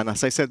 and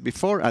as I said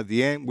before, at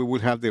the end, we will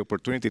have the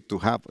opportunity to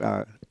have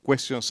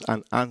questions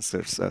and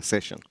answers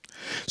session.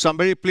 So I'm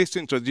very pleased to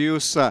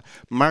introduce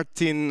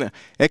Martin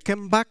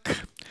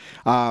Eckenbach.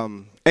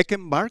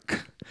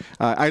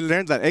 I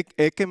learned that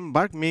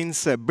Eckenbark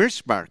means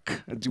birch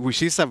bark,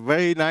 which is a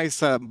very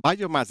nice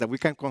biomass that we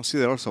can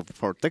consider also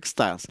for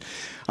textiles.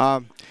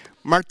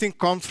 Martin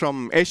comes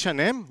from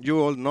H&M.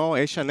 You all know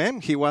H&M.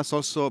 He was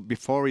also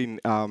before in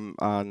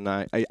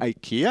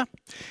IKEA,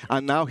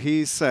 and now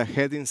he's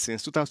heading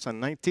since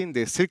 2019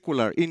 the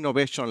Circular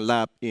Innovation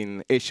Lab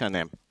in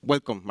H&M.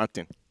 Welcome,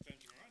 Martin. Thank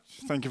you very much.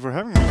 Thank you for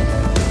having me.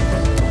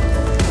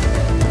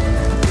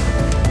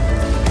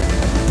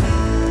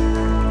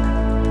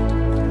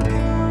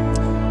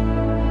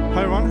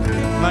 Hi everyone,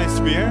 nice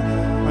to be here.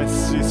 Nice to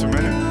see so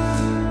many.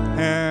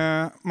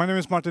 My name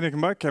is Martin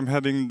Eckenbach. I'm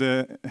heading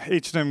the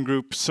H&M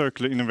Group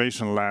Circular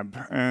Innovation Lab.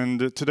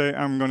 And today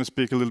I'm going to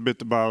speak a little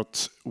bit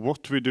about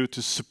what we do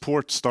to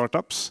support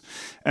startups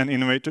and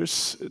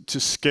innovators to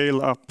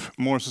scale up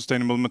more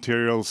sustainable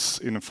materials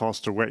in a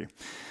faster way.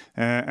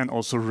 And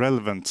also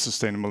relevant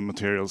sustainable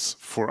materials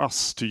for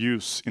us to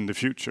use in the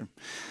future.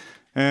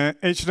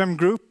 H&M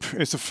Group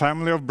is a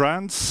family of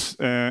brands.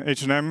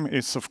 H&M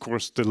is, of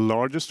course, the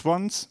largest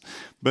ones,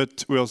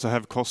 but we also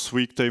have COS,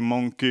 Weekday,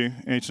 Monkey,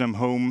 H&M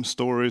Home,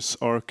 Stories,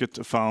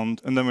 Arket,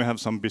 Found, and then we have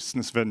some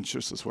business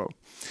ventures as well.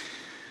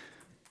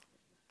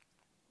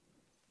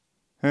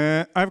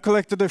 I've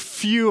collected a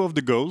few of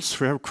the goals.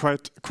 We have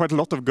quite a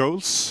lot of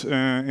goals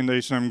in the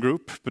H&M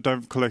Group, but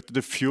I've collected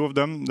a few of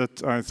them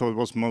that I thought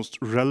was most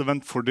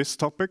relevant for this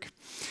topic.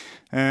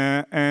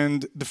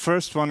 And the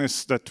first one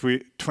is that we,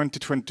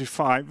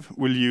 2025,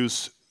 will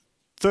use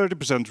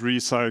 30%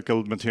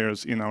 recycled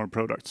materials in our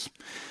products.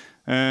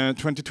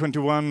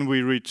 2021,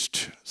 we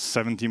reached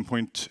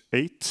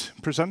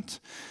 17.8%,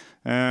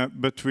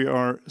 but we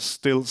are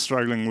still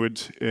struggling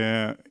with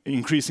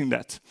increasing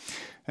that.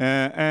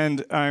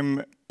 And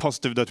I'm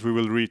positive that we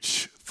will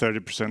reach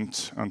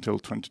 30% until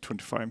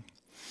 2025.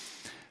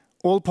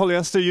 All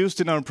polyester used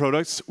in our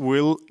products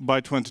will, by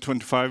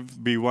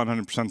 2025, be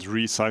 100%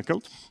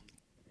 recycled.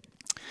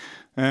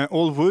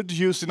 All wood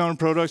used in our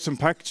products and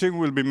packaging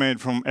will be made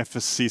from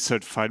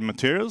FSC-certified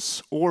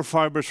materials or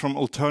fibers from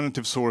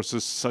alternative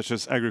sources such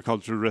as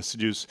agricultural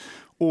residues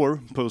or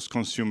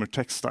post-consumer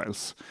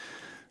textiles.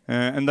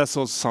 And that's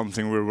also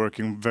something we're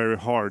working very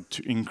hard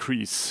to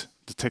increase,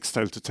 the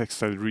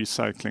textile-to-textile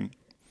recycling.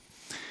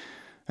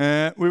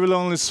 We will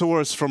only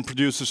source from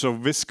producers of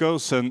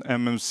viscose and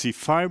MMC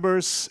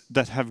fibers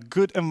that have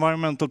good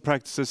environmental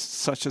practices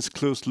such as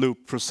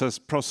closed-loop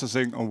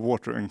processing of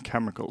water and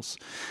chemicals.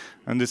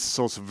 And this is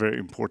also very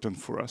important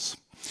for us.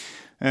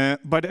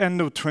 By the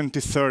end of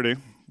 2030,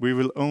 we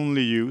will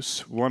only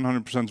use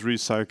 100%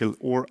 recycled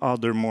or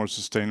other more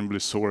sustainably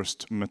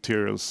sourced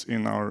materials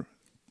in our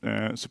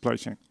supply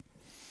chain.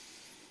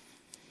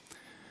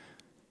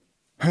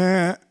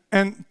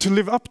 And to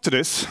live up to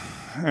this,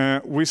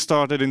 we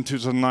started in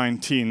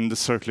 2019 the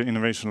Circular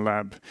Innovation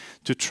Lab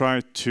to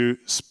try to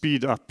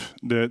speed up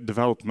the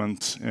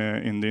development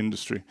in the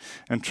industry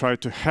and try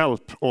to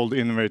help all the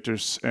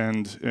innovators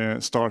and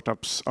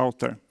startups out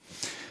there.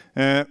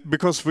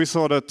 Because we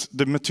saw that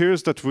the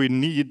materials that we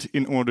need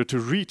in order to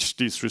reach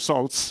these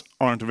results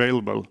aren't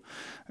available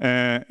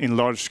in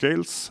large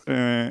scales,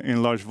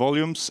 in large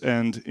volumes,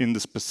 and in the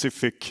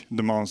specific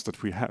demands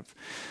that we have.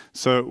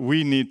 So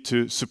we need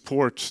to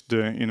support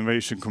the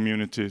innovation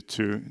community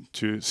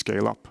to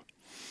scale up.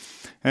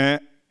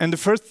 And the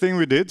first thing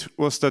we did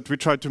was that we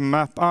tried to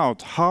map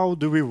out how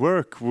do we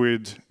work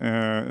with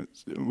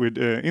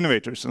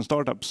innovators and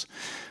startups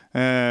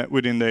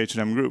within the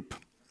H&M group.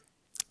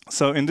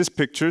 So in these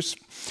pictures,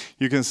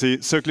 you can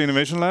see Circular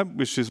Innovation Lab,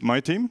 which is my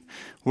team,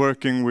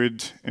 working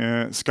with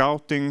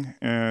scouting,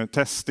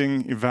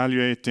 testing,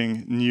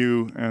 evaluating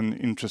new and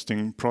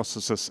interesting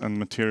processes and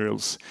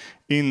materials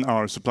in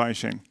our supply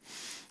chain.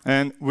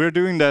 And we're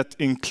doing that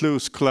in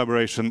close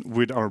collaboration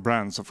with our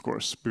brands, of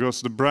course,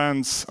 because the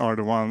brands are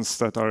the ones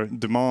that are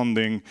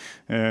demanding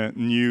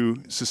new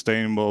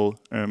sustainable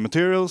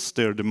materials.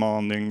 They're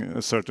demanding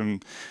a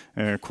certain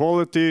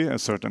quality, a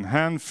certain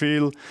hand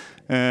feel,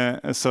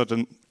 a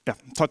certain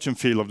touch and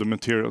feel of the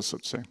materials, so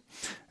to say.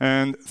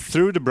 And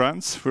through the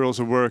brands, we're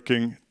also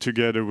working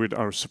together with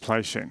our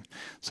supply chain.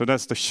 So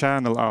that's the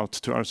channel out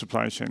to our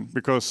supply chain,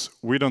 because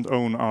we don't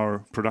own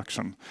our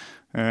production,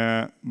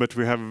 but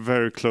we have a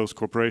very close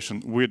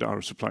cooperation with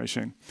our supply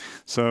chain.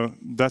 So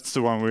that's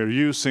the one we're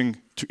using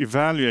to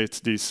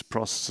evaluate these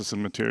processes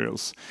and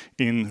materials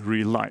in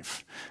real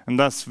life. And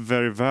that's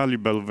very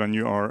valuable when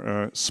you are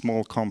a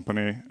small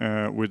company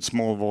with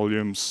small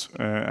volumes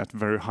at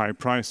very high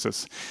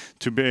prices,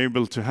 to be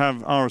able to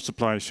have our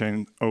supply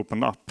chain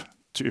open up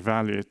to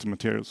evaluate the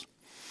materials.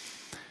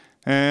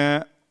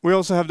 We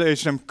also have the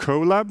H&M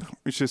Co-Lab,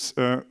 which is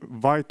a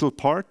vital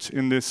part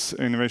in this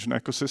innovation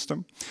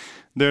ecosystem.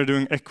 They're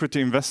doing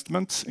equity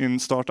investments in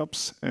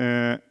startups.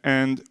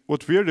 And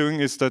what we are doing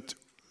is that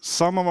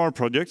some of our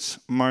projects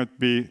might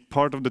be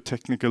part of the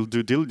technical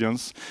due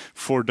diligence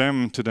for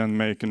them to then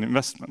make an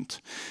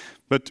investment.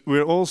 But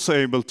we're also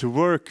able to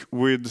work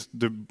with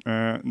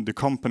the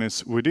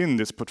companies within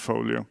this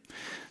portfolio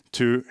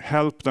to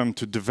help them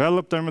to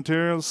develop their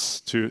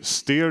materials, to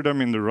steer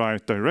them in the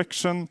right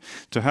direction,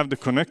 to have the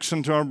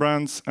connection to our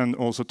brands, and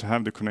also to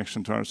have the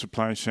connection to our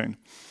supply chain.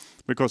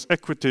 Because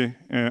equity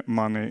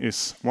money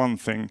is one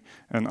thing,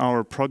 and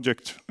our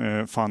project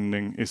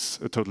funding is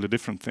a totally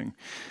different thing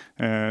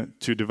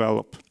to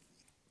develop.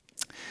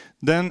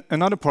 Then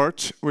another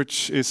part,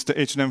 which is the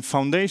H&M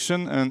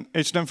Foundation, and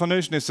H&M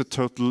Foundation is a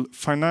total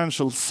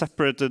financial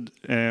separated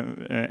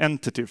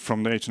entity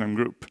from the H&M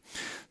Group.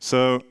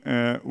 So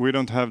we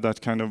don't have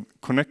that kind of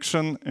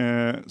connection.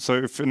 So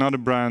if another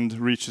brand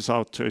reaches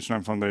out to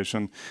H&M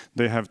Foundation,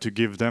 they have to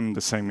give them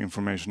the same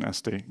information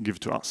as they give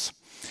to us.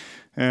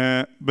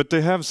 But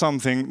they have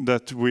something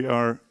that we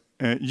are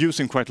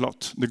using quite a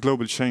lot, the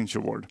Global Change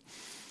Award.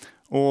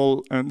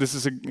 This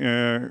is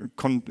a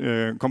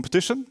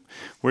competition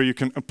where you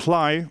can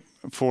apply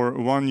for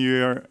 1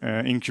 year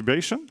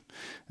incubation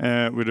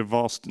with a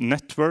vast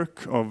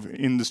network of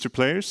industry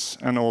players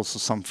and also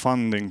some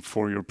funding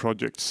for your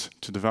projects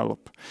to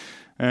develop.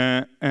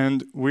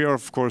 And we are,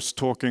 of course,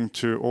 talking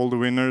to all the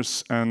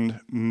winners and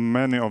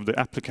many of the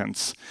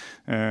applicants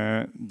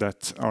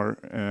that are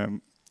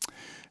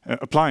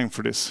applying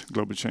for this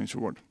Global Change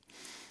Award.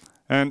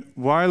 And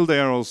while they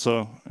are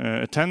also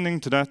attending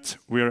to that,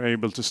 we are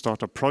able to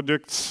start up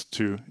projects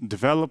to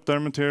develop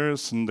their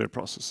materials and their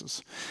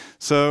processes.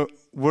 So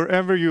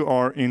wherever you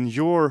are in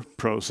your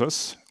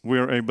process, we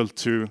are able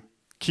to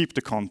keep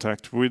the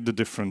contact with the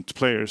different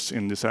players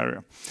in this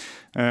area.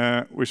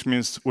 Which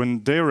means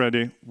when they're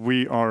ready,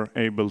 we are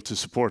able to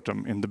support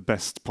them in the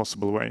best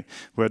possible way,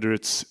 whether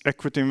it's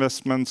equity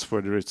investments,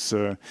 whether it's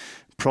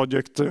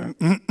project,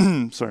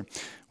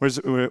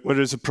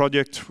 whether it's a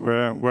project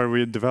where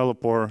we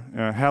develop or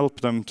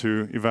help them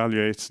to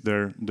evaluate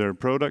their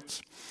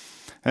products,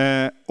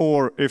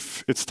 or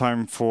if it's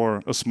time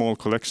for a small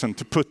collection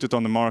to put it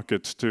on the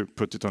market, to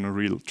put it on a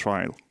real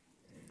trial.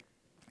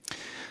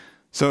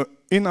 So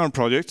in our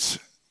projects,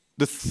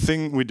 the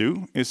thing we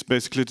do is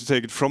basically to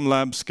take it from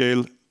lab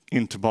scale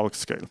into bulk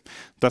scale.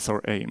 That's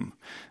our aim.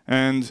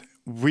 And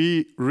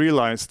we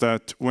realize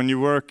that when you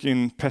work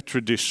in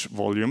Petri dish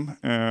volume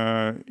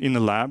in a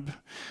lab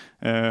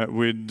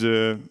with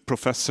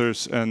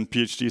professors and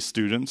PhD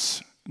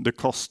students, the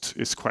cost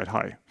is quite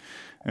high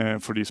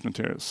for these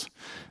materials.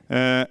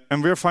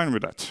 And we are fine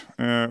with that.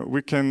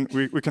 We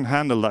can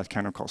handle that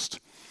kind of cost.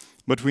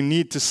 But we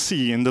need to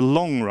see in the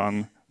long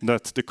run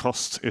that the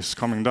cost is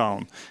coming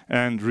down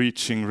and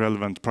reaching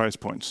relevant price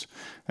points.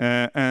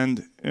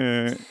 And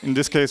in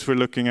this case, we're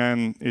looking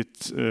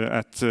at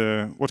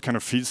what kind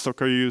of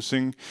feedstock are you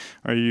using?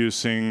 Are you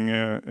using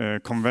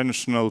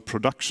conventional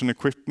production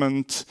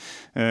equipment?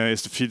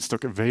 Is the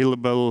feedstock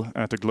available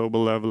at a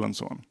global level, and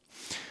so on?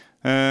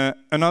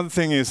 Another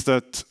thing is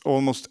that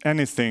almost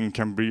anything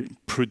can be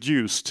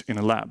produced in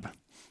a lab,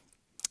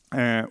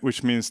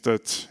 which means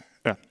that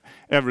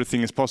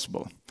everything is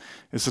possible.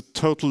 It's a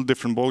total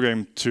different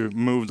ballgame to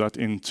move that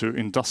into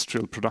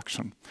industrial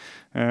production.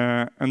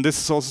 And this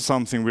is also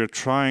something we're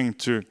trying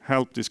to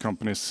help these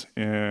companies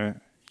to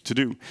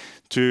do,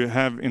 to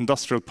have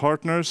industrial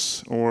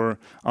partners or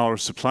our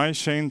supply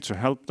chain to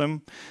help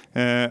them,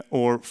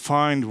 or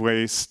find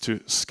ways to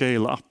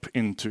scale up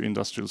into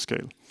industrial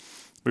scale.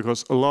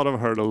 Because a lot of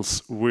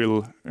hurdles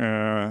will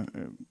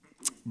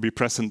be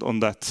present on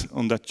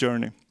that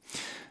journey.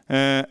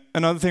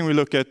 Another thing we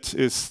look at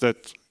is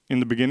that in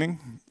the beginning,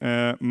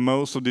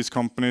 most of these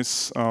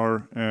companies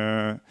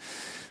are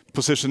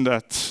positioned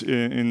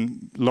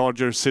in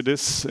larger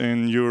cities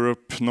in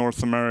Europe,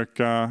 North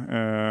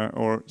America,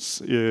 or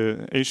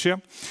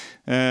Asia.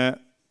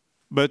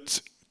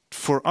 But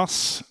for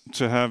us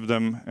to have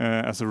them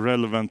as a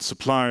relevant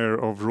supplier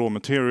of raw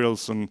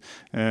materials and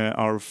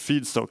our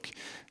feedstock,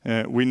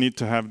 we need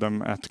to have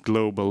them at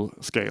global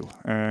scale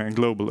and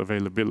global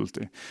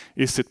availability.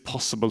 Is it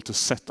possible to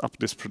set up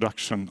this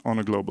production on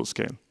a global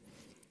scale?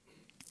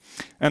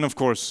 And of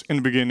course, in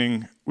the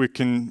beginning, we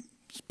can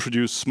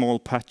produce small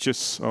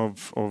patches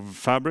of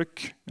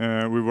fabric.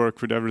 We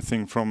work with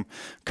everything from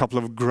a couple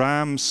of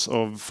grams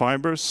of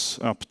fibers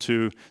up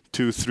to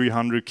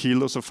 200-300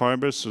 kilos of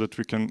fibers so that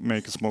we can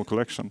make a small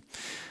collection.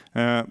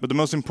 But the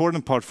most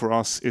important part for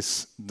us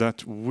is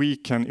that we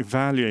can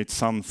evaluate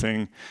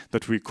something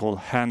that we call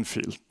hand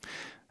feel.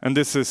 And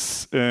this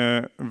is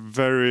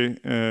very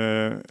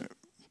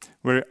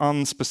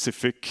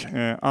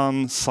unspecific,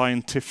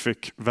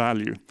 unscientific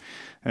value,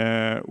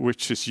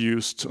 which is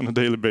used on a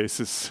daily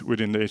basis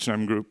within the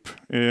H&M group.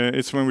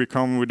 It's when we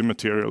come with the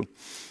material.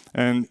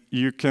 And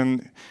you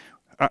can,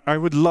 I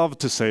would love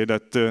to say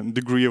that the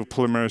degree of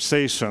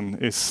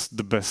polymerization is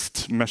the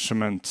best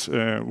measurement,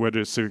 whether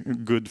it's a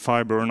good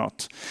fiber or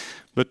not.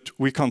 But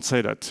we can't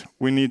say that.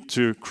 We need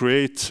to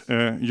create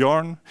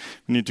yarn,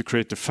 we need to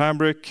create the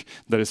fabric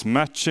that is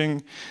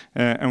matching,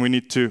 and we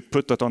need to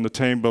put that on the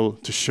table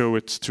to show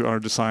it to our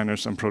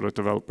designers and product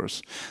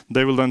developers.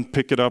 They will then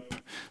pick it up,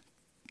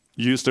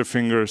 use their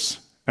fingers,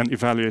 and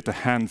evaluate the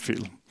hand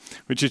feel,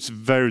 which is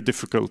very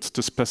difficult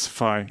to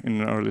specify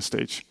in an early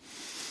stage.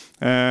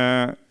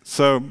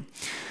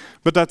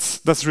 But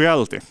that's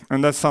reality,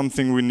 and that's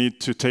something we need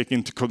to take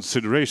into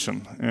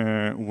consideration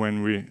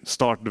when we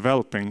start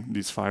developing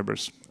these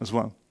fibers as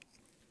well.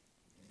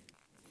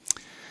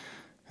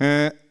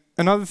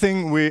 Another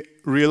thing we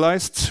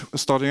realized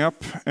starting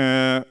up,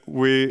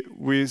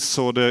 we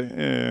saw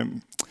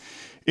the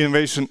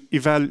innovation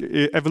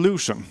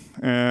evolution,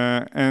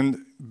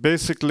 and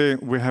basically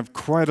we have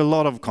quite a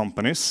lot of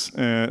companies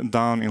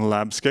down in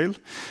lab scale,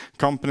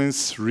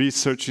 companies,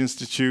 research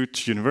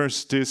institutes,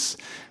 universities.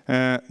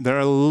 There are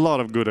a lot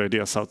of good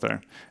ideas out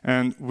there,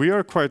 and we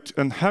are quite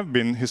and have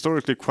been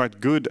historically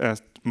quite good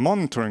at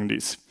monitoring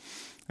these.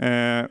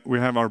 We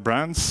have our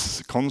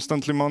brands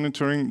constantly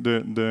monitoring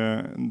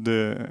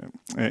the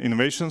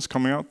innovations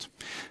coming out.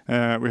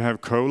 We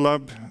have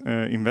CoLab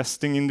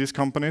investing in these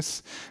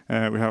companies.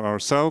 We have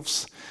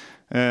ourselves,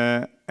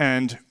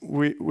 and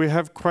we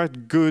have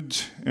quite good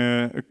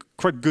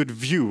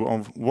view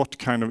of what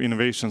kind of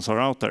innovations are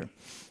out there.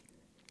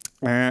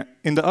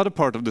 In the other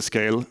part of the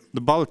scale,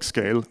 the bulk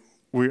scale,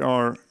 we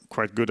are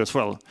quite good as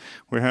well.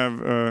 We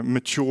have a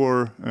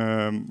mature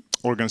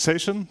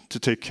organization to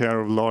take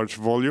care of large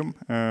volume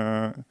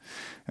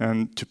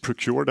and to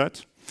procure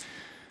that.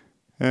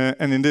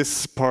 And in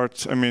this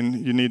part, I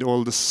mean, you need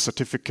all the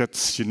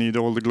certificates, you need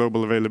all the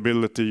global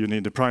availability, you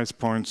need the price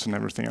points and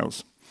everything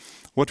else.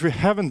 What we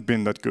haven't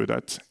been that good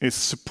at is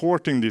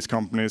supporting these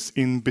companies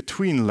in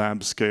between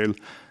lab scale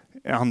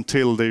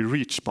until they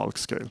reach bulk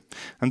scale.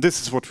 And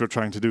this is what we're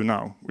trying to do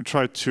now. We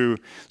try to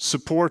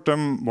support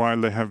them while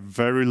they have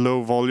very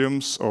low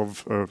volumes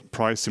of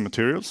pricey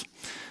materials,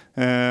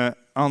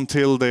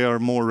 until they are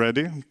more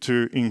ready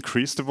to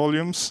increase the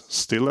volumes,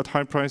 still at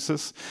high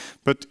prices.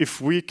 But if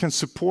we can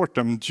support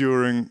them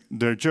during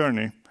their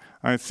journey,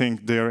 I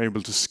think they are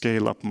able to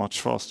scale up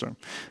much faster.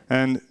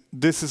 And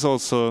this is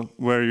also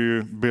where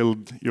you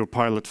build your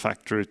pilot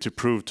factory to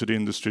prove to the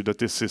industry that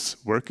this is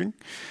working.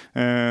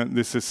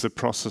 This is a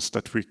process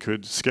that we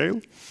could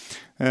scale.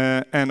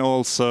 And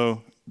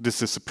also,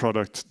 this is a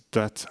product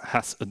that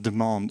has a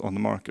demand on the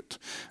market.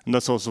 And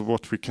that's also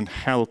what we can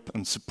help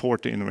and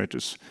support the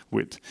innovators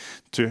with,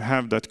 to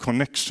have that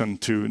connection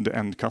to the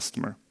end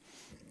customer.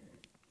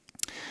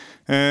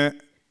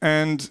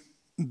 And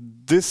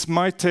this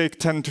might take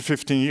 10 to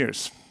 15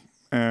 years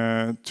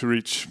to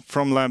reach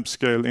from lab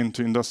scale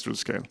into industrial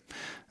scale.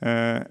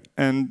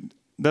 And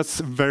that's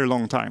a very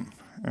long time.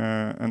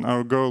 And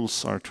our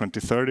goals are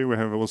 2030. We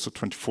have also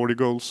 2040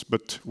 goals,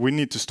 but we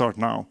need to start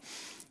now.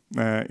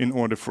 in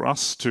order for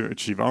us to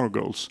achieve our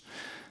goals.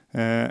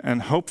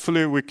 And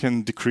hopefully we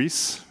can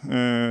decrease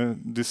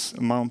this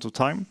amount of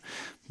time,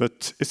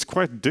 but it's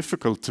quite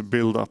difficult to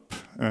build up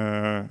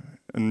a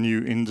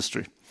new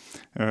industry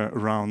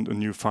around a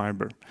new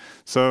fiber.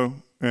 So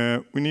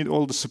we need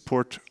all the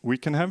support we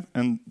can have,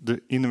 and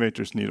the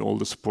innovators need all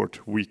the support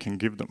we can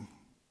give them.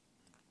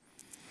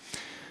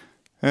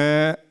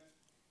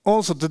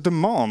 Also the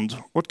demand.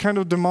 What kind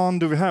of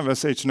demand do we have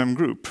as H&M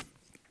Group?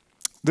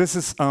 This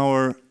is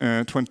our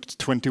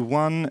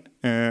 2021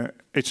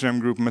 H&M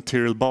Group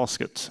material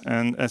basket.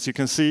 And as you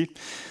can see,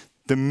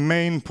 the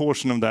main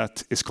portion of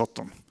that is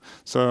cotton.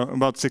 So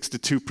about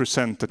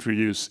 62% that we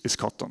use is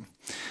cotton.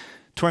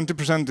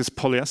 20% is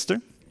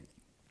polyester.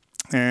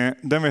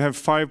 Then we have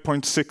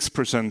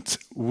 5.6%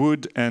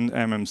 wood and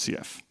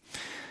MMCF.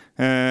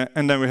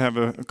 And then we have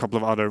a couple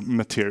of other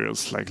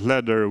materials like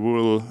leather,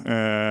 wool,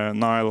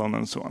 nylon,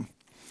 and so on.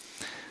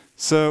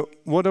 So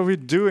what are we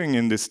doing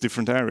in these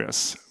different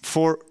areas?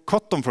 For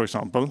cotton, for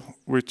example,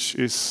 which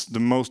is the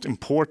most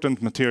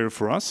important material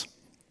for us,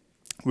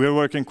 we are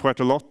working quite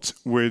a lot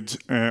with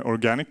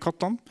organic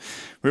cotton.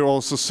 We're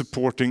also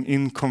supporting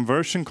in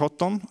conversion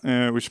cotton,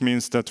 which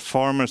means that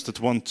farmers that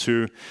want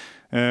to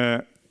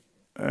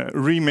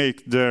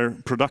remake their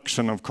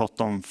production of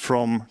cotton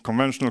from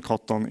conventional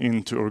cotton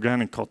into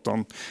organic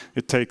cotton.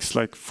 It takes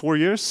like 4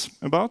 years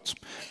about.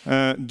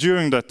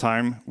 During that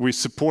time, we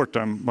support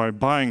them by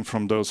buying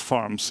from those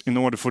farms in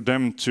order for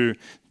them to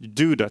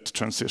do that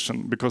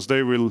transition, because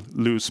they will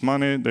lose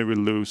money, they will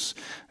lose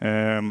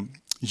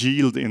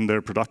yield in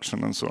their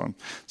production and so on.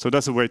 So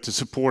that's a way to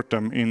support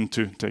them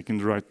into taking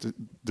the right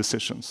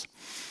decisions.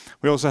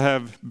 We also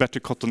have Better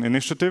Cotton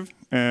Initiative,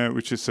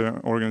 which is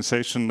an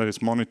organization that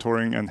is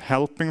monitoring and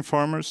helping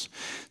farmers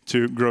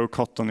to grow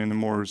cotton in a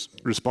more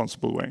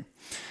responsible way.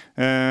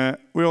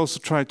 We also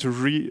try to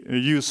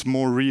use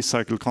more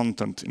recycled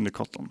content in the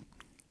cotton.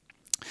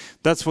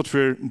 That's what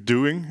we're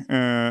doing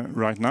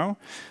right now.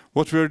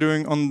 What we're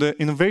doing on the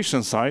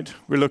innovation side,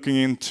 we're looking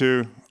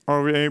into,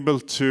 are we able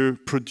to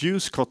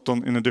produce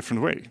cotton in a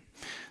different way?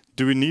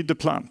 Do we need the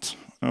plant,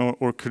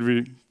 or could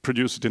we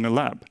produce it in a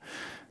lab?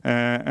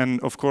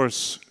 And of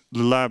course,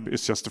 the lab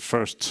is just the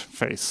first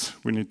phase.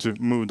 We need to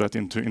move that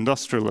into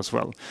industrial as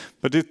well.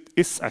 But it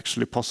is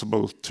actually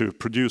possible to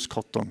produce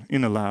cotton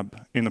in a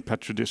lab, in a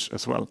petri dish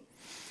as well.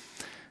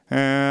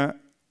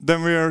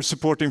 Then we are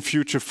supporting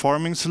future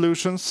farming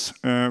solutions.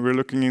 We're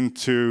looking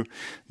into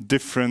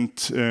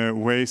different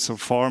ways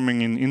of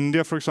farming in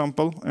India, for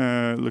example,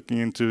 looking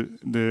into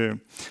the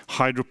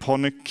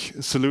hydroponic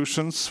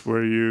solutions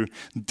where you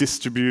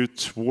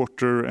distribute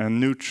water and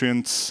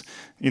nutrients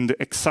in the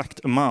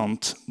exact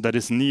amount that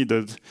is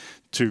needed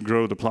to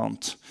grow the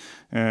plant,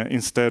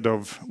 instead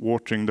of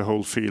watering the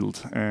whole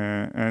field.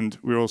 And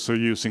we're also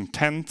using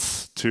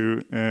tents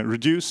to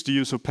reduce the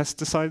use of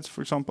pesticides,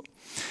 for example.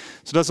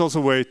 So that's also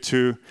a way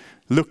to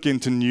look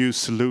into new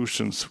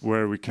solutions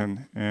where we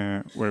can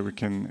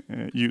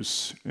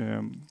use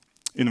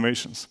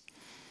innovations.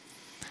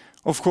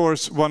 Of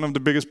course, one of the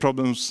biggest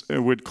problems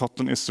with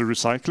cotton is the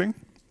recycling.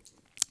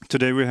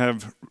 Today we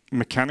have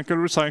mechanical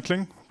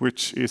recycling,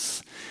 which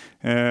is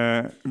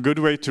a good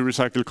way to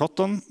recycle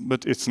cotton,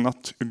 but it's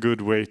not a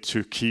good way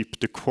to keep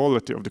the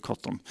quality of the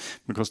cotton,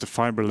 because the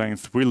fiber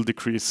length will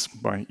decrease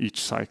by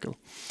each cycle.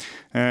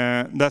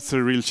 That's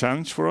a real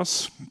challenge for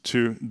us,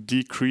 to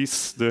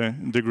decrease the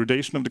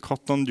degradation of the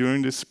cotton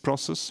during this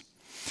process.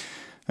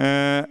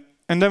 And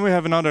then we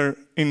have another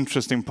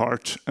interesting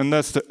part, and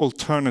that's the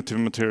alternative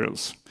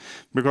materials.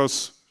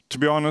 Because, to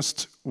be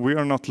honest, we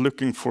are not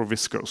looking for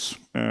viscose.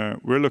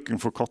 We're looking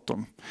for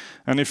cotton.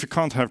 And if you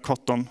can't have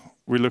cotton,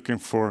 we're looking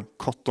for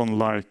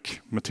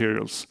cotton-like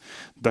materials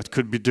that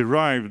could be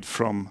derived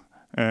from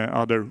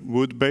other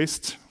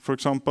wood-based, for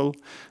example,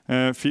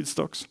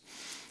 feedstocks.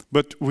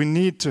 But we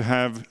need to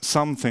have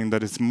something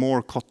that is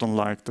more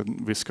cotton-like than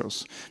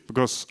viscose,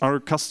 because our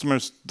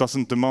customers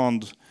doesn't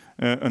demand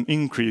an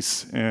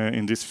increase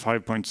in this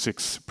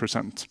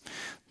 5.6%.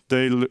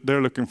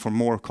 They're looking for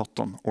more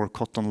cotton or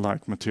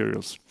cotton-like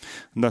materials.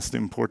 And that's the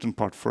important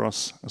part for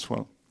us as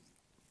well.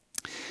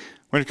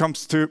 When it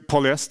comes to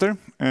polyester,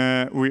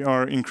 we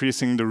are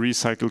increasing the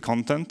recycled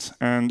content.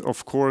 And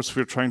of course,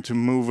 we're trying to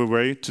move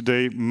away.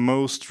 Today,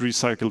 most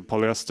recycled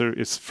polyester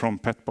is from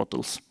PET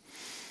bottles.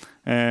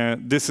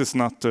 This is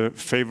not a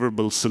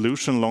favorable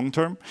solution long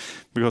term,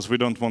 because we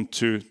don't want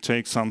to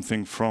take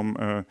something from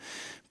a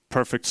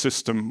perfect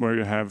system where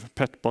you have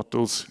PET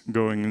bottles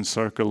going in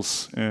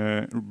circles,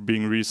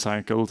 being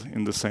recycled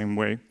in the same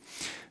way.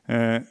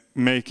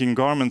 Making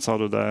garments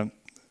out of that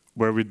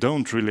where we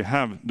don't really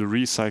have the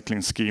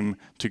recycling scheme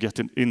to get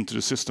it into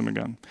the system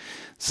again.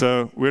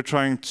 So we're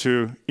trying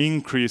to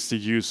increase the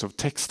use of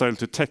textile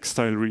to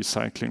textile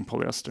recycling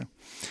polyester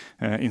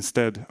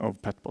instead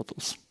of PET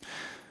bottles.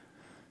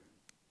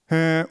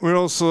 We're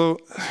also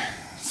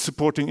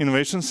supporting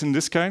innovations in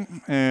this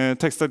kind.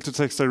 Textile to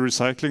textile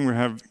recycling, we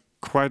have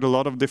quite a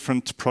lot of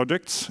different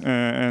projects,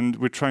 and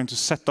we're trying to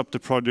set up the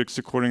projects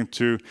according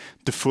to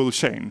the full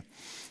chain.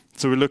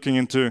 So we're looking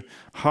into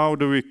how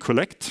do we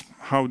collect,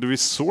 how do we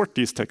sort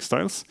these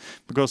textiles,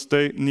 because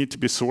they need to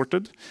be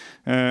sorted,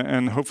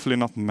 and hopefully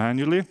not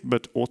manually,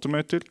 but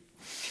automated,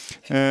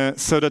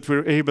 so that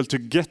we're able to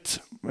get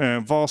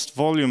vast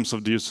volumes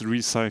of these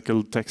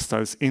recycled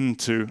textiles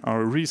into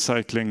our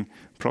recycling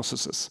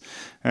processes.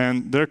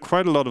 And there are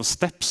quite a lot of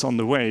steps on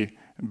the way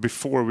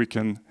before we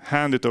can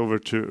hand it over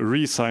to a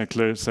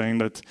recycler, saying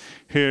that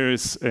here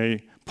is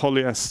a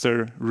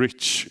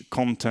polyester-rich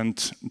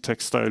content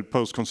textile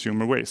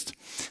post-consumer waste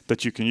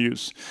that you can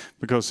use.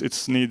 Because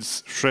it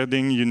needs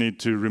shredding, you need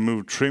to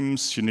remove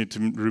trims, you need to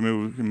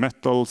remove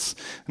metals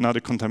and other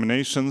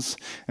contaminations,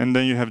 and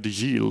then you have the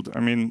yield. I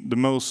mean, the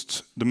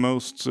most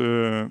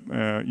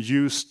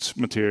used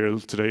material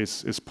today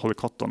is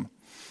polycotton.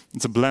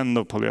 It's a blend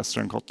of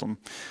polyester and cotton.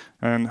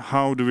 And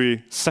how do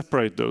we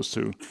separate those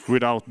two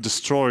without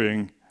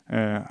destroying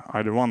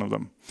either one of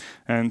them?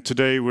 And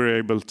today we're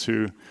able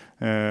to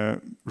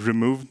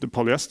remove the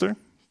polyester,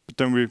 but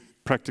then we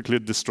practically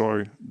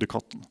destroy the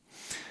cotton.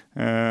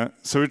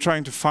 So we're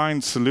trying to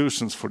find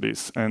solutions for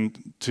this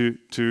and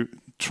to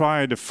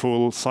try the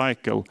full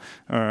cycle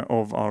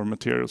of our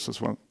materials as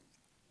well.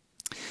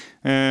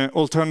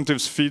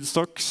 Alternatives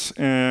feedstocks,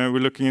 we're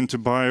looking into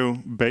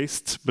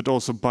bio-based but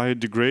also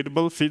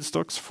biodegradable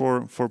feedstocks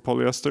for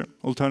polyester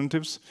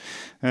alternatives.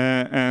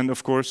 And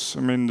of course, I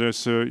mean,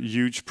 there's a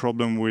huge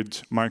problem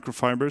with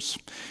microfibers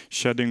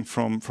shedding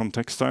from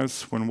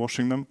textiles when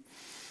washing them.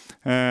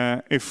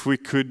 If we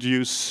could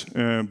use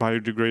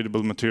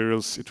biodegradable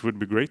materials, it would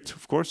be great,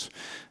 of course.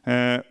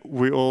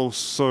 We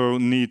also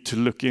need to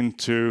look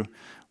into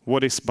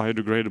what is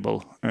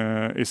biodegradable.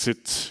 Is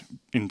it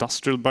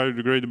industrial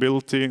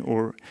biodegradability,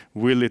 or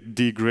will it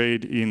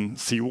degrade in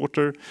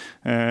seawater?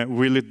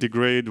 Will it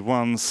degrade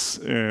once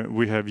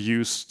we have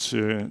used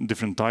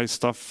different dye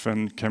stuff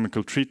and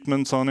chemical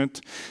treatments on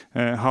it?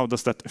 How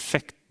does that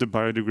affect the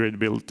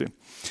biodegradability?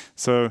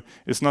 So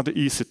it's not an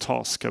easy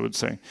task, I would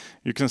say.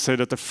 You can say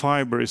that the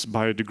fiber is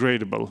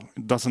biodegradable.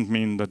 It doesn't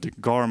mean that the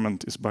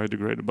garment is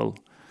biodegradable.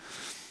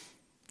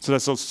 So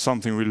that's also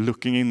something we're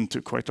looking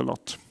into quite a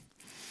lot.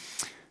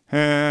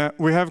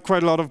 We have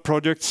quite a lot of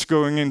projects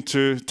going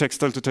into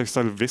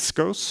textile-to-textile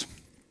viscose.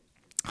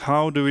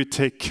 How do we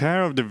take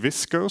care of the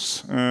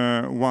viscose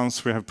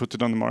once we have put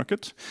it on the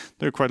market?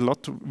 There are quite a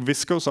lot of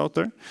viscose out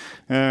there.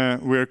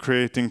 We are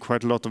creating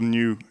quite a lot of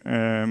new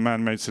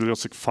man-made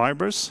cellulosic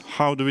fibers.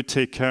 How do we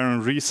take care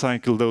and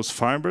recycle those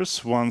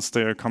fibers once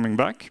they are coming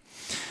back?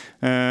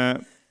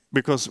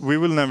 Because we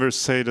will never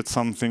say that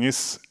something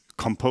is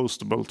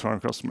compostable to our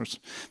customers,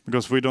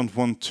 because we don't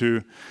want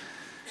to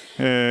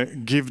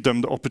give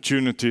them the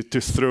opportunity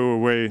to throw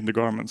away the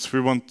garments.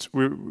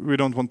 We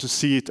don't want to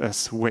see it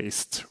as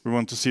waste. We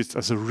want to see it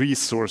as a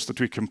resource that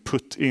we can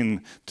put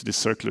in to the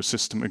circular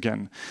system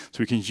again,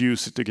 so we can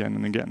use it again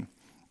and again.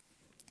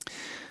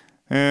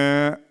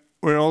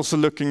 We're also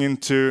looking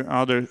into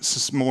other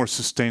more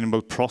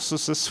sustainable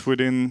processes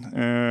within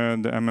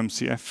the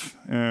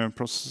MMCF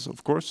process,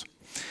 of course.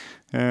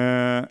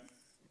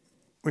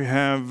 We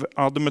have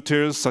other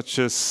materials such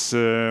as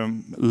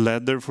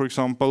leather, for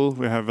example.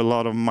 We have a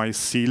lot of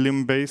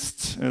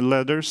mycelium-based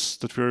leathers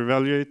that we're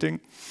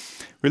evaluating.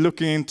 We're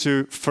looking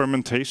into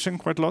fermentation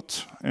quite a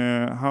lot.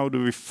 How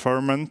do we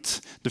ferment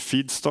the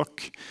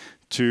feedstock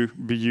to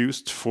be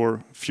used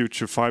for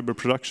future fiber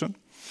production?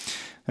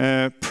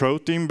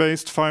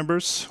 Protein-based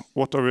fibers,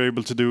 what are we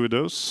able to do with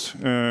those?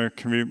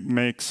 Can we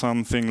make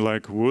something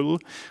like wool,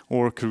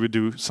 or could we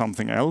do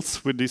something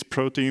else with these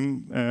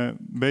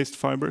protein-based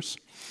fibers?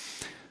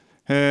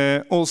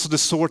 Also the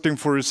sorting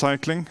for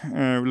recycling.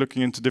 We're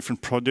looking into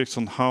different projects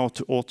on how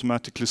to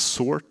automatically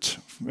sort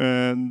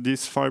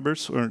these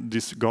fibers or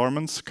these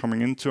garments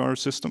coming into our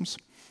systems.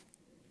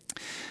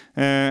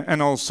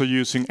 And also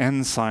using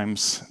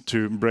enzymes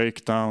to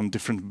break down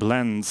different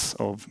blends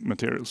of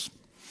materials.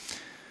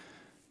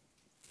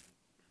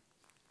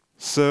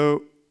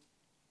 So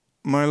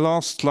my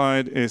last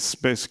slide is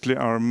basically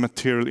our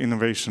material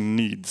innovation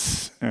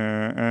needs.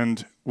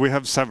 And we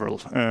have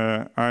several.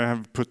 I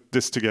have put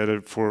this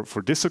together for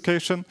this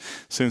occasion,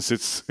 since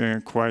it's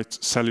quite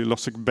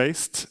cellulosic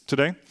based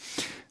today.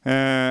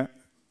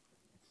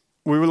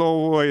 We will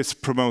always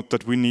promote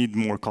that we need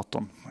more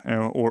cotton,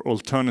 or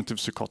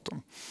alternatives to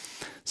cotton.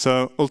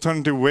 So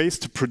alternative ways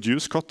to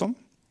produce cotton.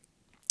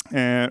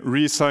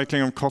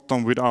 Recycling of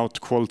cotton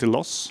without quality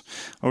loss.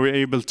 Are we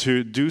able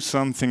to do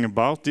something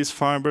about these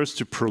fibers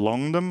to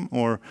prolong them,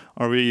 or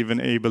are we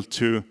even able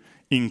to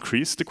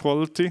increase the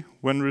quality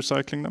when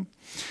recycling them?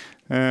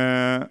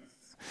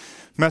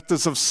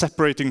 Methods of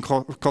separating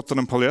cotton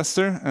and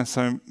polyester, as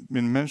I've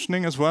been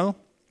mentioning as well.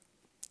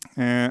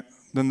 Then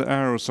the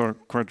arrows are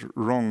quite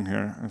wrong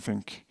here, I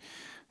think.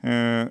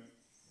 The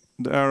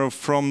arrow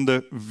from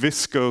the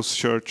viscose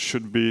shirt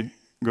should be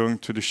going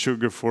to the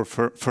sugar for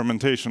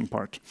fermentation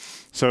part.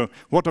 So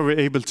what are we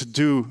able to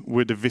do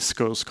with the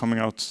viscose coming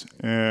out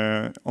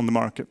on the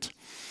market?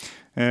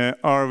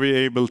 Are we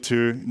able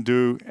to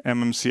do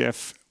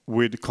MMCF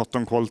with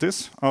cotton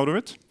qualities out of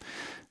it?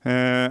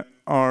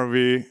 are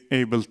we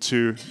able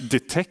to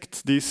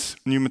detect these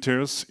new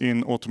materials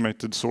in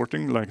automated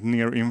sorting, like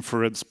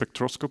near-infrared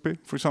spectroscopy,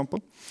 for example?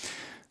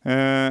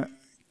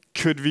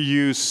 Could we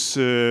use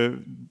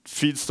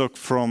feedstock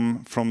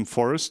from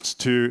forests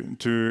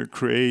to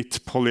create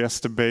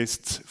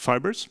polyester-based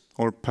fibers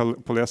or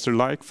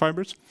polyester-like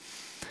fibers?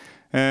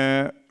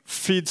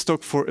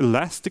 Feedstock for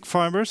elastic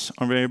fibers,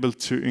 are we able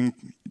to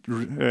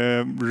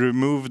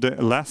remove the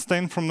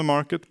elastane from the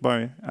market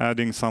by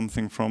adding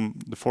something from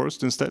the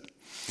forest instead?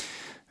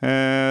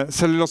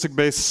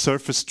 Cellulosic-based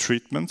surface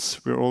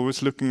treatments, we're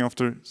always looking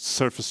after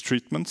surface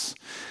treatments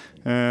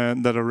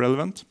that are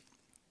relevant.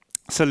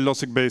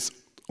 Cellulosic-based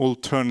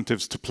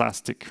alternatives to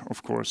plastic,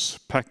 of course,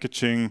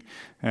 packaging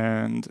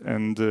and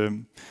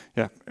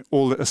yeah,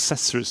 all the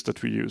accessories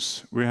that we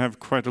use. We have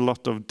quite a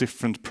lot of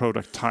different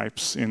product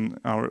types in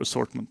our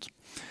assortment.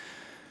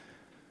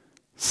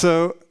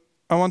 So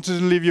I wanted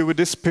to leave you with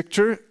this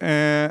picture,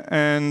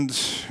 and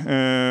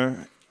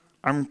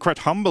I'm quite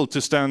humbled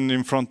to stand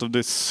in front of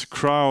this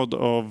crowd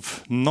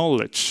of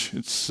knowledge.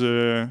 It's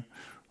a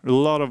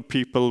lot of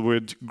people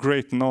with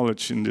great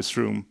knowledge in this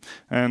room,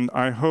 and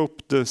I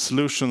hope the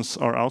solutions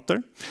are out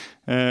there.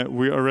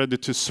 We are ready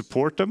to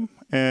support them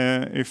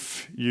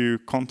if you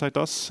contact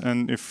us,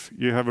 and if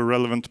you have a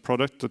relevant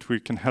product that we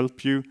can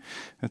help you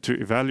to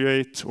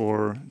evaluate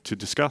or to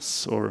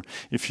discuss, or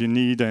if you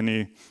need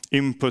any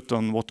input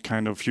on what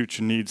kind of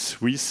future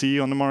needs we see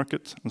on the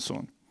market, and so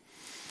on.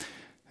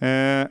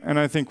 And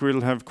I think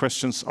we'll have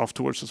questions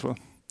afterwards as well.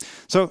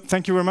 So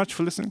thank you very much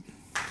for listening.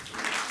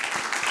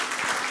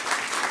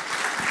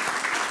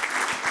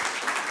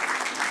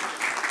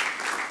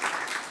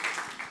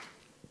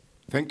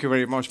 Thank you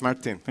very much,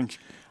 Martin. Thank you.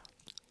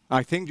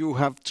 I think you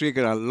have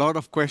triggered a lot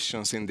of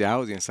questions in the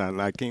audience, and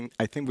I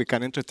think we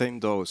can entertain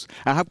those.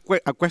 I have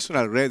a question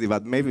already,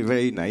 but maybe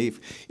very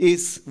naive.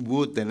 Is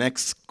wood the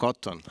next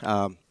cotton?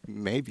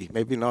 Maybe,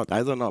 maybe not.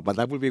 I don't know, but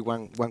that will be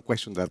one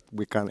question that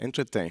we can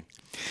entertain.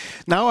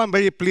 Now I'm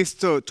very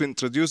pleased to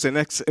introduce the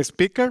next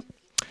speaker,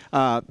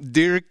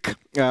 Dirk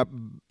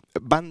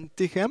van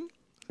Tichem.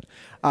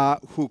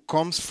 Who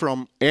comes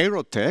from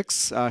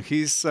Aerotex.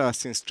 He's,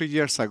 since 3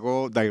 years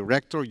ago,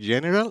 Director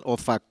General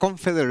of a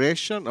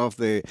confederation of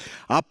the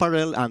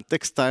apparel and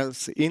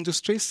textiles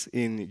industries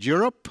in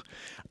Europe.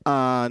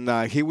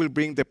 And he will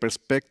bring the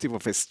perspective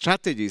of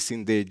strategies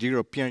in the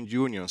European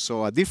Union.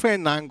 So a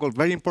different angle,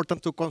 very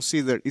important to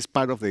consider, is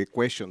part of the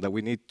equation that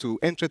we need to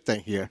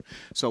entertain here.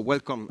 So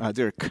welcome,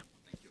 Dirk.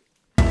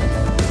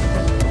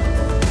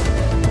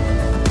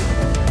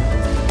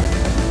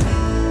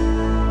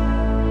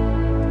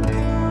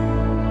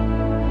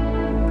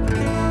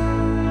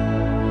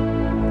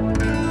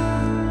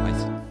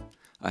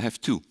 I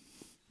have two.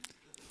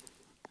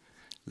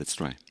 Let's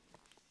try.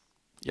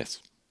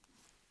 Yes.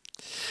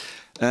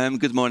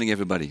 Good morning,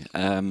 everybody.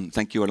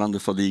 Thank you, Orlando,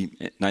 for the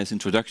nice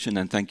introduction,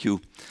 and thank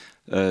you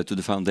to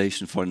the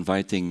foundation for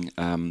inviting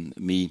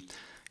me,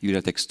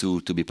 Euratex,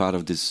 to be part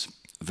of this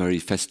very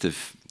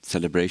festive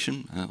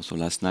celebration, also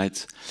last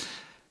night.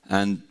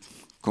 And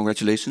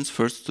congratulations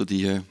first to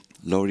the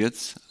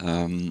laureates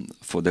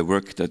for their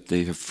work that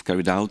they have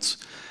carried out.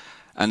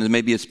 And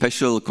maybe a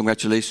special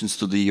congratulations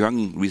to the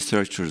young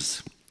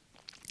researchers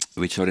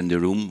which are in the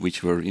room,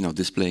 which were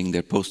displaying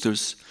their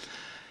posters,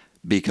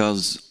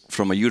 because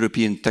from a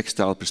European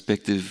textile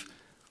perspective,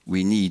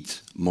 we need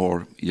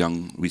more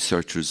young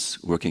researchers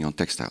working on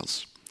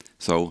textiles.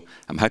 So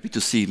I'm happy to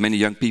see many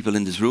young people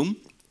in this room,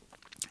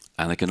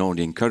 and I can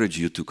only encourage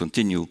you to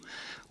continue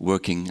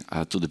working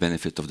to the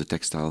benefit of the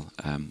textile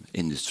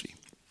industry.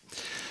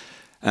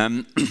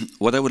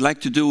 What I would like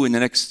to do in the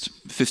next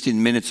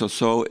 15 minutes or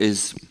so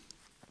is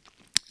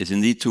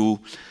indeed to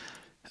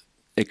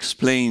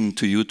explain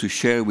to you, to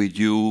share with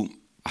you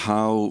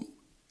how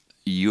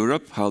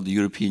Europe, how the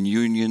European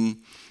Union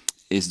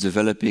is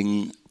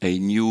developing a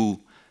new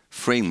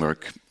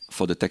framework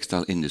for the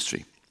textile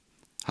industry.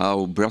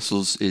 How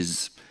Brussels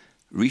is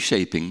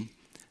reshaping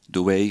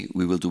the way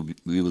we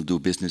will do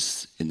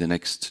business in the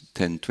next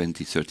 10,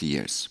 20, 30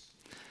 years.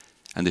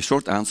 And the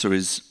short answer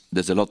is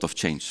there's a lot of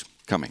change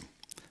coming.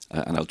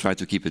 And I'll try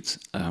to keep it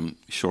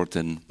short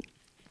and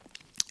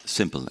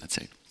simple, let's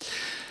say.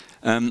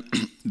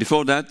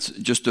 Before that,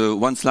 just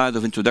one slide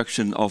of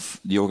introduction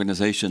of the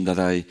organization that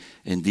I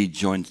indeed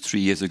joined 3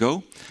 years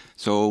ago.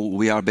 So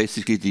we are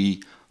basically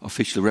the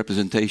official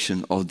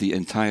representation of the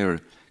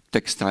entire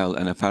textile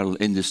and apparel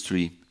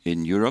industry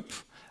in Europe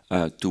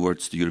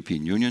towards the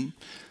European Union.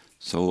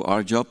 So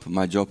our job,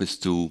 my job, is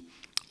to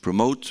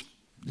promote,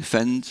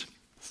 defend,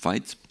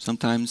 fight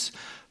sometimes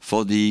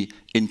for the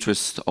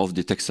interest of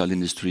the textile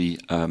industry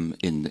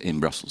in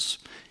Brussels.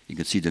 You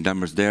can see the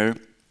numbers there.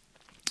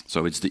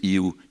 So it's the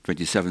EU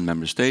 27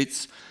 member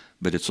states,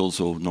 but it's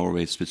also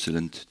Norway,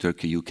 Switzerland,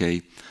 Turkey,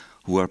 UK,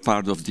 who are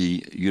part of the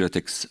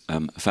Euratex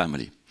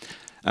family.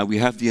 And we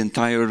have the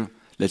entire,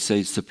 let's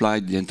say,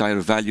 the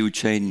entire value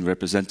chain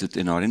represented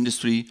in our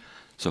industry.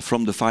 So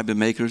from the fiber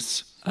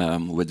makers,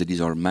 whether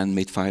these are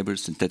man-made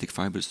fibers, synthetic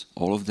fibers,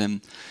 all of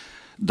them,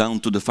 down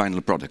to the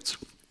final product,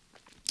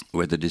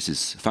 whether this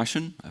is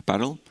fashion,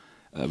 apparel,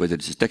 whether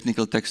it's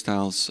technical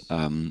textiles,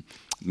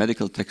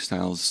 medical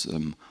textiles,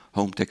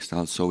 home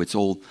textiles. So it's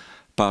all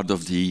part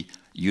of the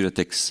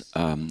Eurotex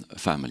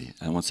family.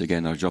 And once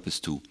again, our job is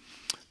to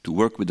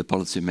work with the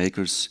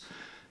policymakers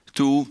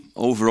to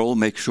overall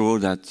make sure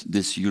that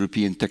this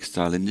European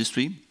textile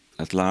industry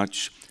at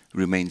large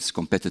remains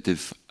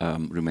competitive,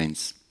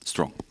 remains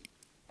strong.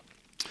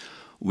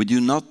 We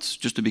do not,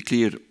 just to be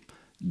clear,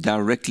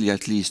 directly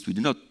at least, we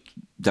do not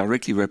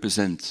directly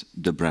represent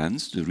the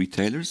brands, the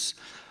retailers,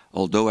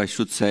 although I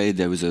should say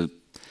there is an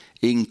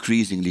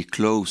increasingly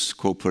close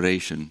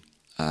cooperation,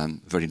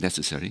 very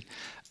necessary,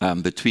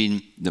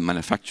 between the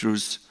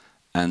manufacturers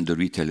and the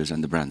retailers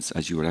and the brands,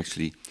 as you were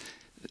actually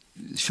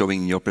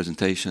showing in your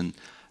presentation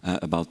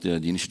about the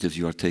initiatives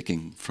you are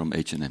taking from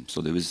H&M.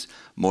 So there is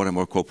more and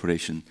more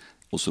cooperation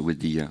also with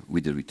the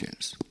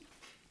retailers.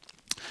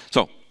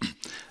 So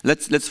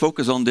let's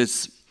focus on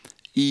this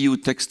EU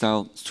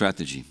textile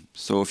strategy.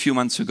 So a few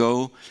months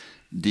ago,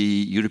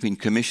 the European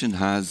Commission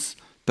has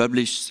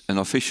published an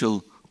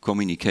official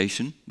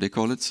communication, they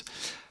call it,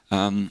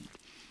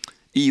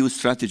 EU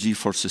strategy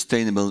for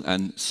sustainable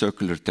and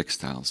circular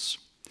textiles.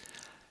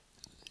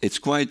 It's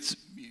quite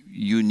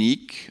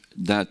unique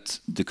that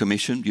the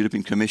Commission, the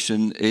European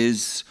Commission,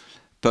 is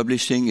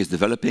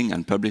developing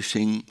and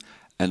publishing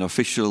an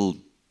official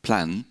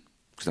plan,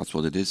 because that's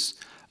what it is,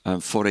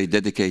 for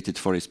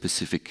a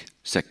specific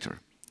sector.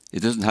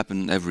 It doesn't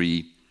happen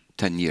every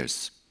 10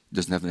 years. It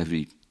doesn't happen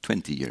every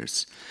 20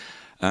 years.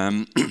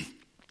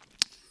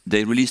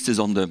 They released this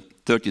on the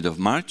 30th of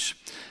March,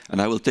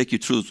 and I will take you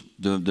through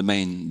the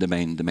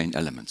main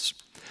elements.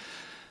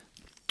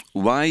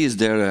 Why is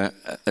there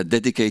a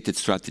dedicated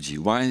strategy?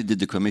 Why did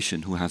the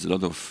Commission, who has a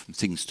lot of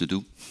things to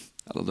do,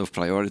 a lot of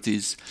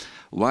priorities,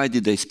 why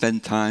did they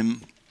spend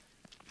time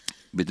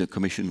with the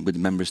Commission, with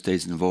the member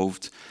states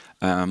involved?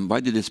 Why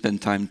did they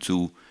spend time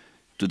to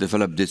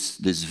develop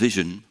this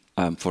vision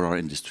for our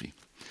industry?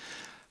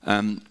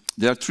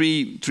 There are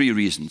three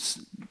reasons.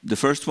 The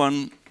first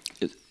one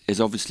is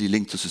obviously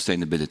linked to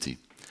sustainability.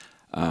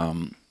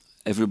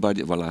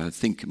 Everybody, well, I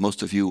think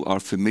most of you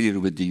are familiar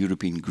with the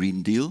European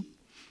Green Deal.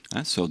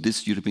 So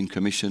this European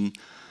Commission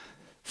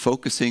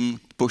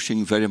focusing,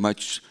 pushing very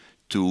much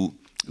to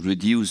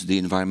reduce the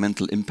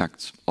environmental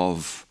impact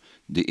of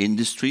the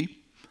industry,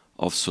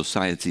 of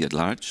society at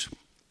large.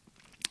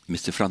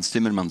 Mr. Frans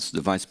Timmermans,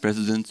 the Vice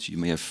President, you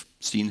may have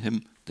seen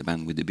him, the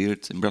man with the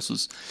beard in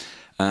Brussels,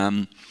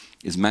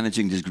 is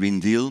managing this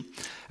Green Deal.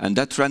 And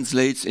that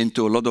translates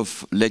into a lot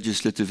of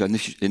legislative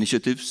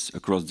initiatives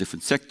across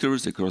different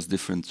sectors, across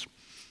different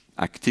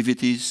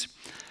activities.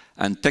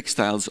 And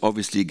textiles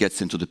obviously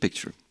gets into the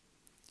picture.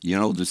 You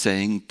know the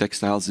saying,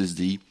 textiles is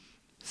the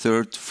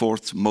third,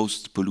 fourth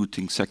most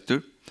polluting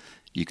sector.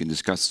 You can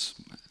discuss,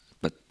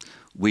 but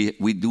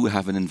we do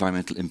have an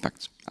environmental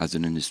impact as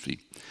an industry.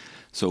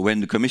 So when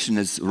the Commission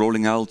is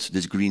rolling out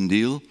this Green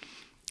Deal,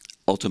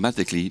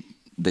 automatically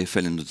they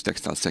fell into the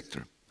textile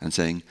sector and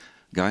saying,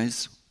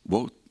 guys,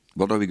 what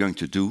are we going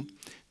to do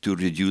to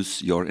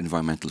reduce your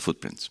environmental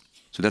footprint?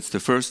 So that's the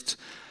first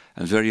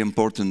and very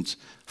important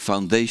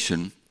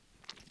foundation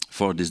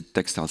for this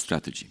textile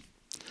strategy.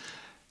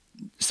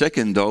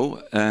 Second,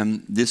 though,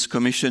 this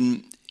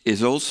Commission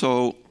is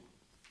also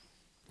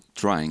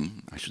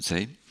trying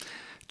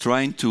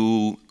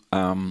to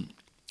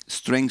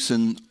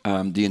strengthen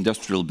the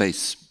industrial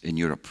base in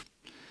Europe,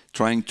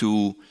 trying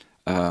to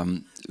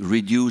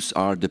reduce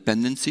our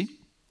dependency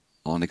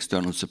on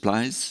external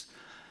supplies.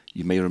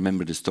 You may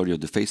remember the story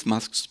of the face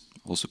masks,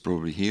 also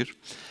probably here.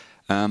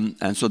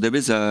 And so there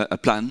is a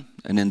plan,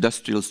 an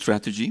industrial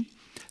strategy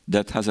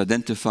that has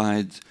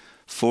identified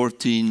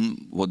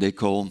 14 what they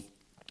call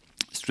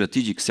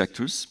strategic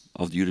sectors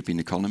of the European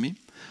economy,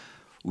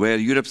 where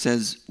Europe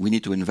says we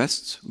need to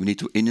invest, we need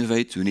to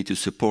innovate, we need to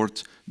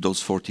support those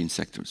 14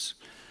 sectors.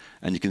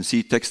 And you can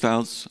see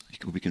textiles,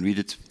 we can read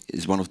it,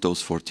 is one of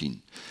those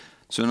 14.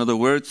 So in other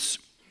words,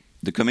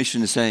 the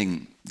Commission is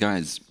saying,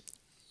 guys,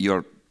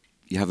 you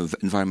have an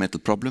environmental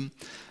problem,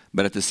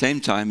 but at the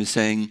same time is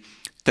saying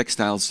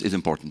textiles is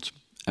important.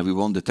 And we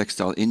want the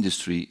textile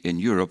industry in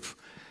Europe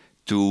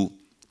to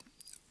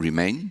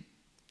remain,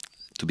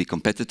 to be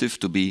competitive,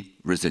 to be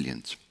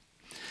resilient.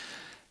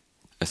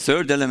 A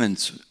third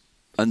element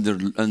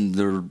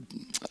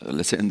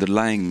let's say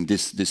underlying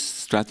this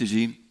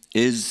strategy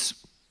is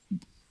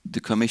the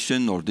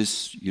Commission or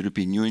this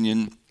European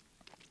Union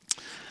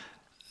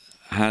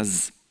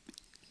has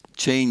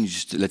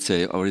changed, let's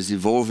say, or is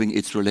evolving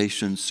its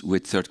relations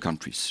with third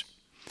countries.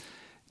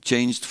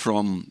 Changed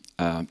from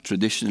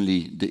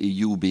traditionally the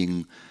EU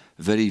being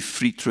very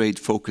free trade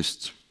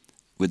focused,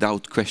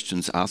 without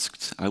questions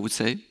asked, I would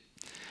say,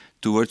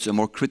 towards a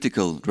more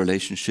critical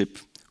relationship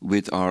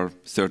with our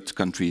third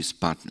countries'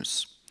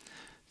 partners.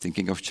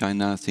 Thinking of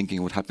China,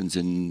 thinking what happens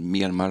in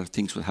Myanmar,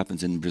 things what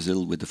happens in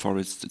Brazil with the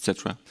forests,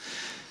 etc.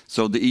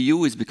 So the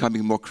EU is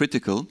becoming more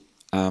critical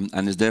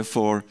and is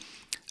therefore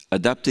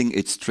adapting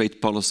its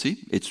trade policy,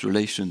 its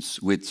relations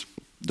with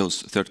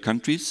those third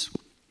countries,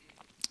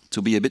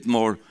 to be a bit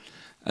more,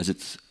 as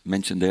it's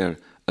mentioned there,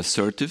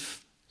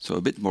 assertive, so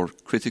a bit more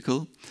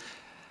critical.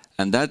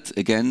 And that,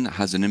 again,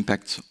 has an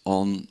impact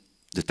on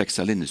the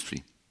textile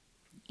industry.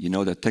 You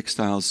know that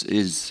textiles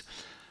is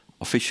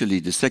officially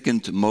the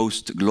second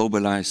most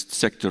globalized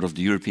sector of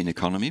the European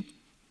economy,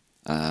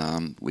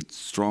 with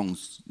strong,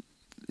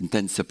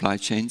 intense supply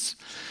chains.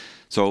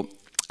 So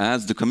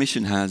as the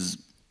Commission has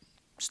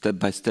step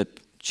by step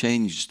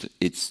changed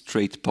its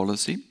trade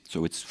policy,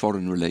 so its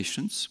foreign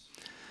relations,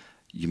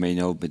 you may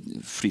know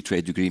free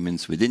trade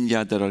agreements with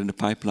India that are in the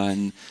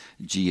pipeline,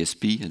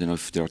 GSP, I don't know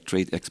if there are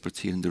trade experts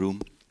here in the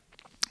room.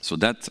 So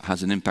that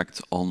has an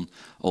impact on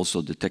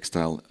also the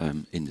textile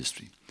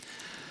industry.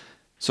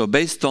 So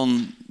based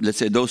on, let's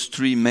say, those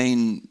three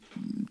main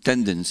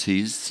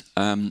tendencies,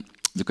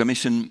 the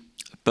Commission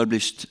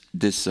published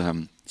this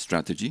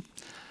strategy.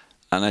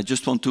 And I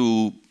just want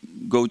to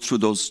go through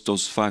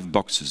those 5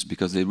 boxes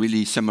because they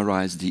really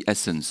summarize the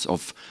essence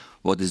of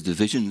what is the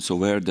vision. So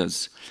where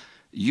does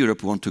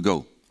Europe want to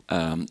go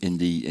in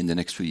the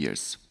next few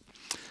years?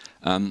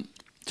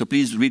 So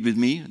please read with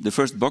me the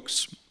first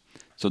box.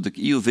 So the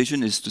EU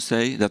vision is to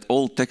say that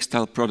all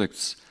textile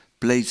products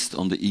placed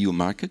on the EU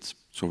market,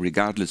 so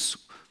regardless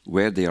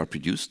where they are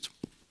produced,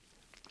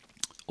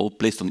 all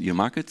placed on the EU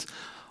market,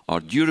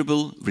 are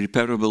durable,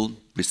 repairable,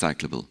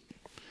 recyclable.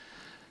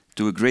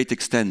 To a great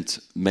extent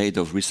made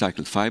of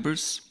recycled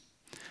fibers,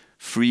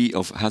 free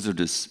of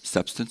hazardous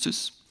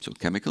substances, so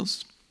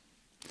chemicals,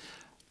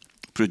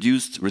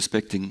 produced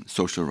respecting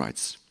social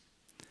rights.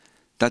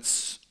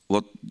 That's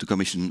what the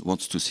Commission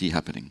wants to see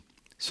happening.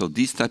 So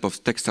these type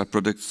of textile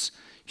products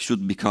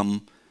should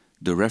become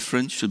the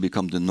reference, should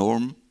become the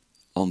norm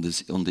on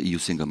the EU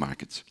single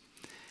market.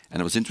 And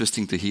it was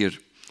interesting to hear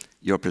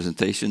your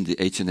presentation, the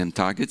H&M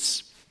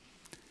targets.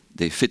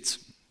 They fit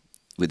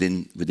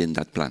within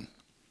that plan.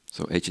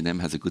 So H&M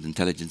has a good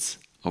intelligence,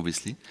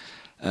 obviously.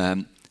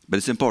 But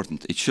it's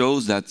important. It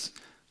shows that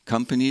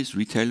companies,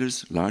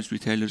 retailers, large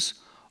retailers,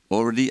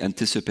 already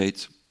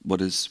anticipate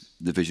what is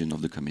the vision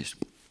of the Commission.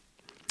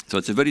 So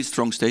it's a very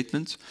strong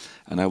statement,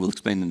 and I will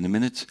explain in a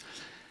minute.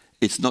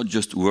 It's not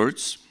just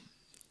words.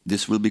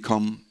 This will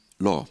become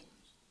law,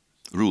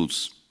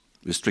 rules,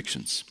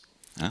 restrictions.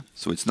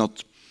 So it's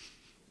not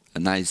a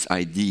nice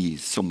idea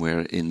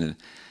somewhere in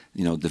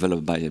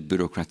developed by a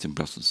bureaucrat in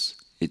Brussels.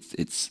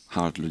 It's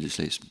hard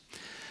legislation.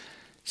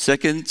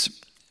 Second,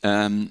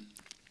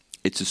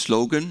 it's a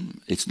slogan.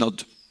 It's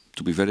not,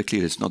 to be very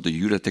clear, it's not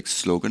the Eurotex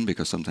slogan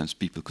because sometimes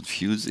people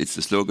confuse. It's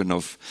the slogan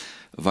of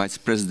Vice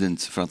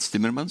President Frans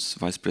Timmermans,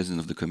 Vice President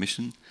of the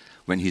Commission,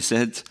 when he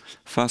said,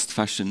 "Fast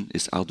fashion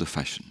is out of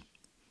fashion."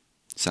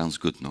 Sounds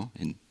good, no?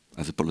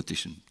 As a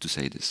politician to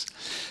say this.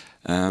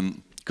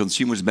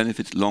 Consumers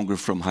benefit longer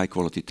from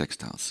high-quality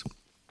textiles.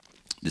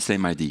 The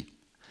same idea.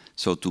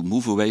 So to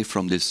move away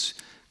from this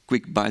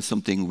quick buy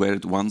something, wear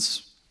it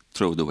once,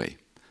 throw it away.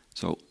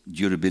 So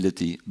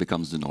durability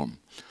becomes the norm.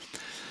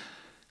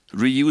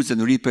 Reuse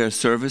and repair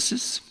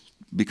services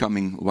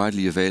becoming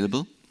widely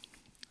available.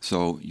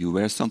 So you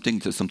wear something,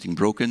 there's something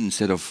broken,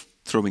 instead of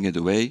throwing it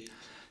away,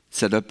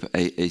 set up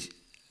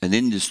an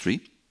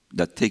industry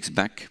that takes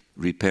back,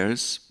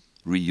 repairs,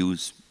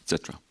 reuse,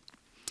 etc.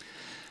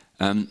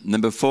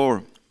 Number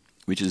 4,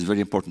 which is very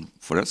important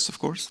for us, of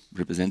course,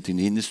 representing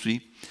the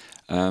industry,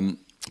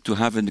 to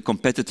have a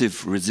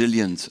competitive,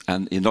 resilient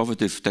and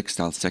innovative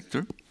textile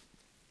sector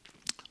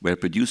where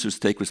producers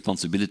take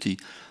responsibility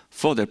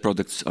for their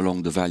products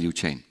along the value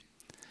chain.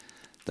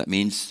 That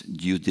means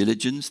due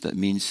diligence, that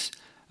means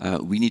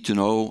we need to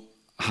know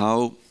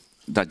how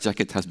that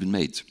jacket has been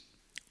made.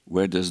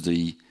 Where does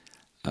the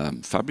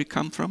fabric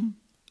come from?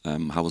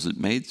 How was it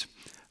made?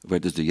 Where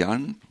does the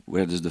yarn,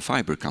 where does the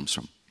fiber come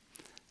from?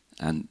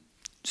 And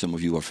some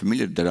of you are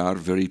familiar, there are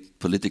very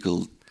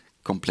political,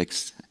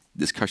 complex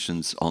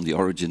discussions on the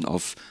origin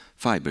of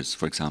fibers,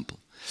 for example.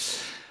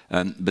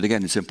 But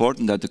again, it's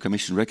important that the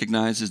Commission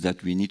recognizes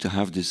that we need to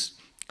have this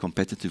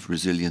competitive,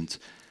 resilient,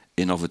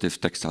 innovative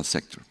textile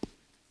sector.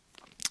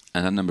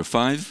 And then number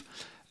 5,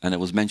 and it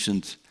was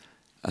mentioned,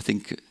 I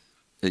think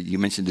you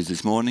mentioned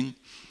this morning,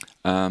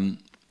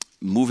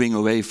 moving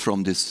away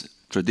from this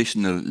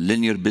traditional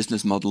linear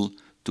business model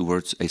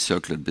towards a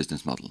circular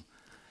business model.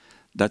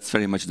 That's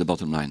very much the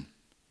bottom line.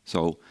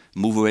 So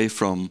move away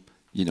from,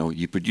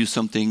 you produce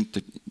something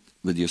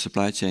with your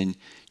supply chain,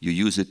 you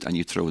use it and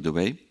you throw it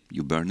away,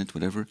 you burn it,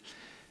 whatever.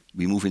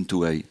 We move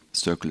into a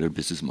circular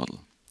business model.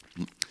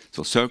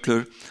 So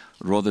circular,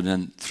 rather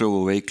than throw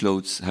away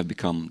clothes, have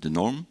become the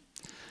norm,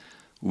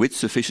 with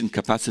sufficient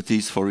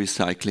capacities for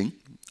recycling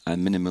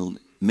and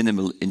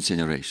minimal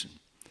incineration.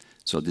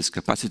 So this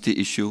capacity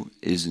issue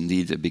is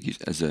indeed a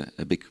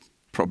big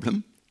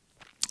problem.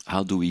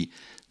 How do we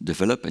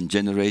develop and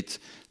generate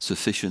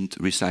sufficient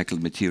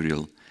recycled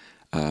material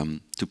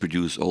to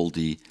produce all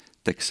the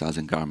textiles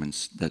and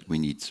garments that we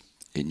need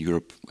in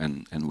Europe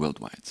and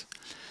worldwide?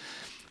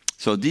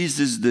 So this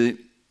is the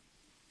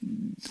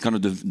kind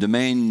of the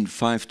main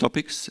 5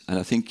 topics, and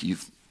I think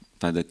you've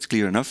found that's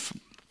clear enough.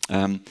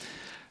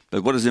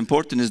 But what is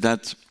important is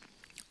that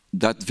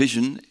that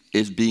vision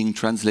is being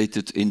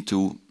translated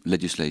into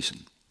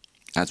legislation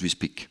as we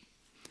speak.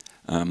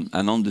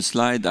 And on the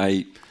slide,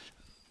 I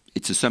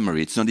it's a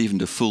summary. It's not even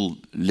the full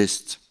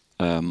list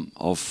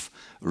of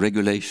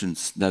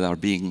regulations that are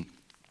being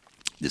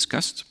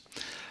discussed.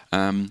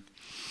 And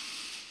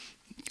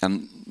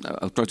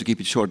I'll try to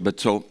keep it short, but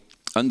so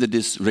under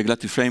this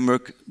regulatory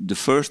framework, the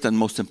first and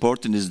most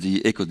important is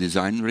the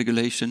eco-design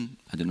regulation.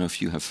 I don't know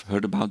if you have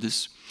heard about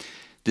this.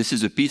 This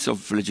is a piece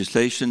of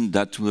legislation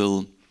that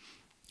will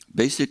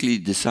basically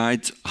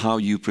decide how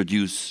you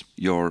produce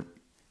your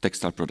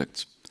textile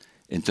products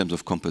in terms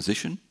of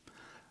composition,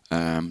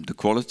 the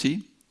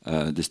quality,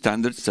 the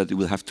standards that you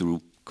will have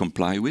to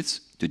comply with,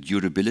 the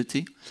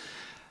durability,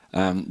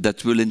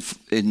 that will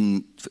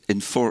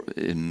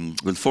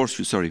force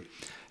you,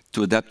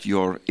 to adapt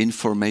your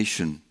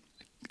information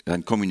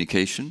and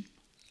communication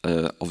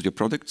of your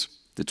product,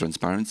 the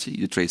transparency,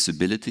 the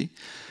traceability.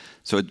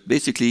 So it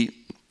basically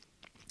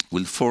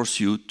will force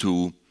you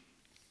to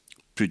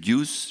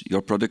produce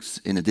your products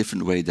in a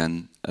different way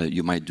than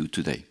you might do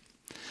today.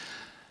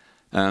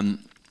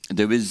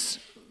 There is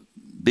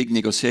big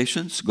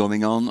negotiations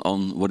going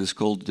on what is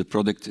called the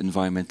product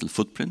environmental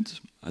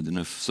footprint. I don't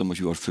know if some of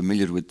you are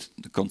familiar with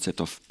the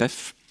concept of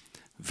PEF.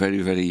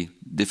 Very, very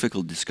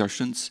difficult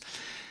discussions.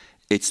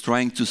 It's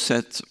trying to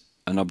set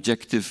an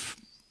objective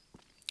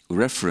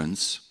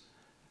reference.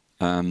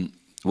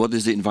 What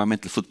is the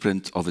environmental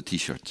footprint of a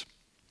t-shirt?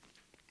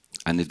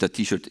 And if that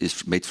t-shirt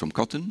is made from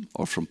cotton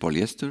or from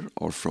polyester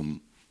or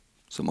from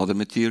some other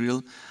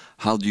material,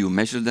 how do you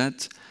measure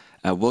that?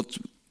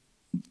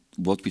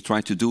 What we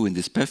try to do in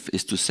this PEF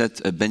is to set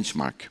a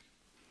benchmark,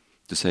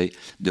 to say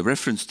the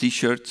reference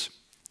t-shirt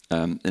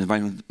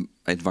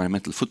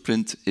environmental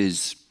footprint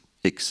is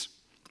X.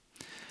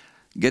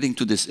 Getting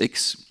to this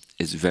X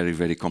is very,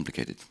 very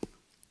complicated.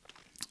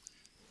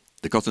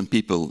 The cotton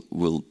people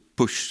will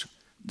push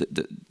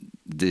the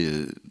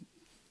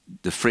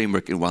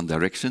framework in one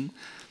direction.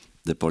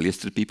 The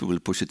polyester people will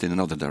push it in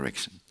another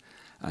direction.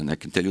 And I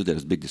can tell you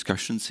there's big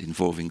discussions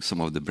involving some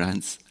of the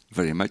brands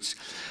very much.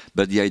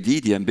 But the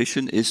idea, the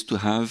ambition is to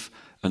have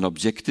an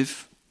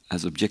objective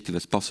as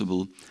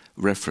possible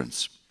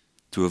reference,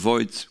 to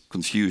avoid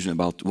confusion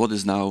about what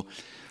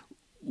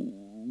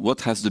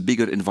has the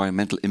bigger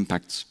environmental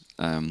impact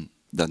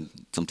than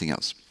something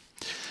else.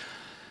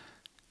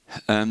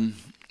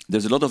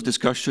 There's a lot of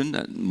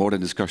discussion, more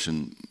than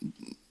discussion,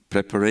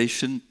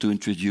 preparation to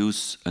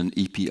introduce an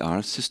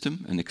EPR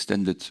system, an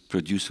extended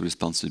producer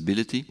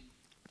responsibility.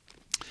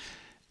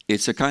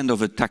 It's a kind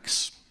of a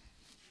tax.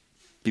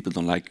 People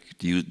don't like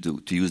to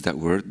use that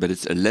word, but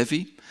it's a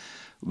levy.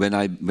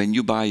 When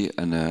you buy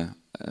a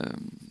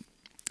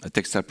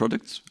textile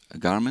product, a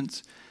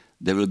garment,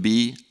 there will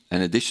be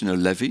an additional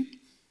levy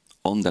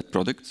on that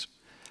product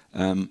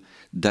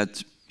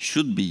that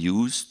should be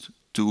used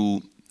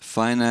to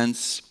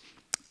finance,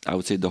 I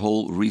would say, the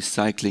whole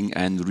recycling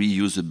and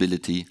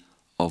reusability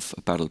of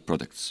apparel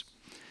products.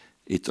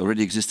 It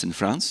already exists in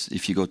France.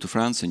 If you go to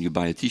France and you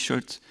buy a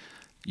t-shirt,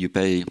 you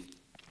pay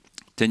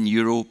 10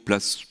 euro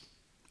plus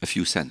a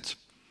few cents.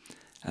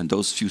 And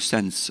those few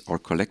cents are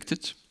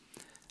collected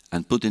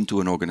and put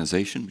into an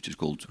organization, which is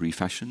called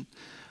Refashion,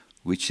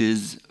 which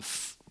is,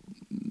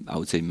 I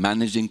would say,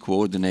 managing,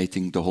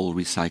 coordinating the whole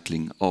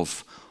recycling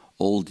of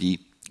all the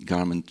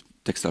garment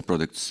textile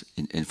products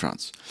in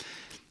France.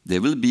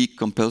 There will be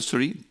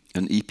compulsory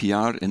an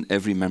EPR in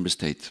every member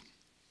state,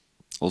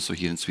 also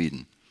here in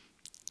Sweden.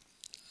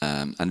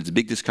 And it's a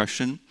big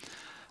discussion.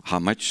 How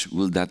much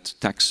will that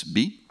tax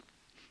be?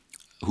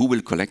 Who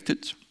will collect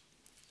it?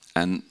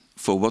 And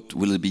for what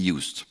will it be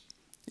used?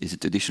 Is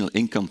it additional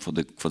income for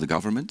the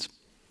government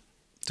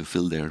to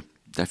fill their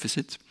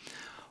deficit?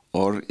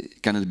 Or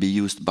can it be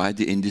used by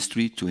the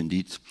industry to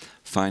indeed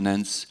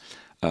finance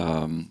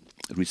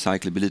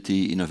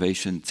recyclability,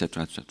 innovation,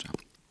 etc.,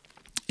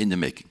 in the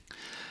making?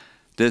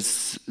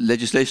 There's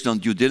legislation on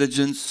due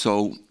diligence,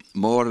 so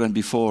more than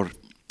before,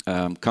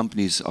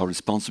 companies are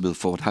responsible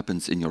for what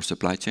happens in your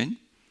supply chain,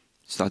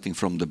 starting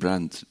from the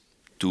brand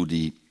to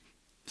the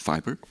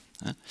fiber.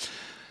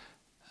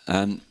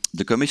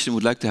 The Commission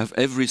would like to have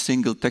every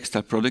single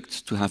textile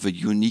product to have a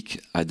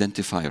unique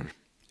identifier,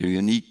 a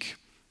unique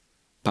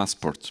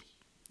passport,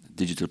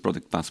 digital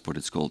product passport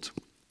it's called.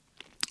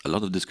 A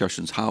lot of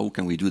discussions, how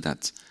can we do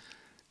that?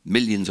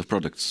 Millions of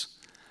products,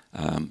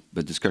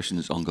 but discussion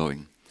is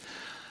ongoing.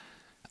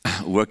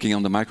 Working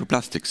on the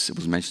microplastics, it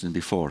was mentioned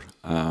before.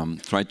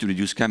 Try to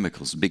reduce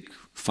chemicals, big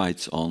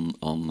fights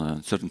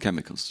on certain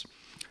chemicals.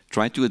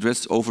 Try to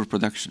address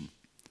overproduction.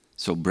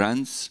 So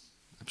brands,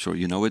 I'm sure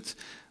you know it,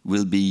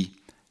 will be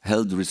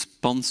held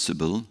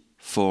responsible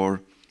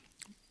for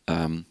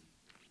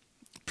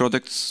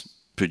products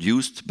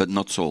produced but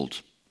not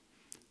sold.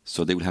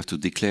 So they will have to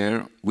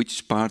declare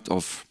which part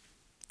of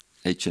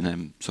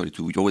H&M, sorry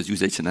to always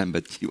use H&M,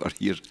 but you are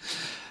here,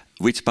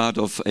 which part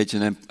of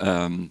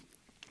H&M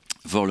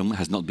volume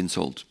has not been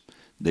sold.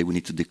 They will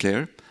need to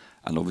declare,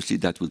 and obviously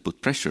that will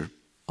put pressure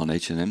on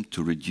H&M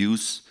to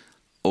reduce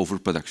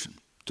overproduction,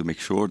 to make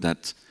sure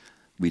that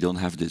we don't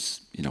have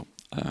this,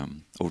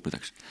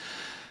 overproduction.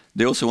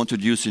 They also want to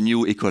introduce a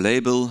new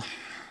eco-label.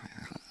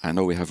 I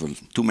know we have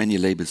too many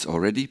labels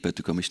already, but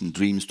the Commission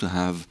dreams to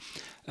have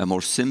a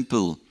more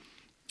simple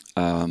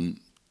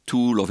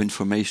tool of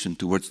information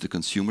towards the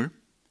consumer.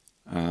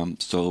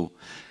 So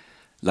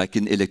like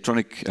in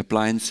electronic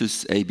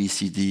appliances, A, B,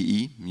 C, D,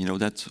 E, you know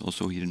that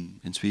also here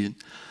in Sweden,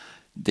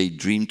 they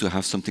dream to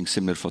have something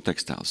similar for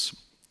textiles.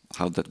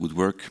 How that would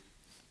work,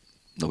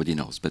 nobody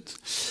knows. But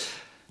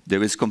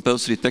there is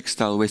compulsory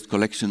textile waste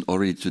collection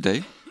already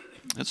today.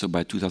 And so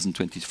by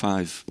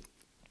 2025,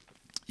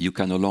 you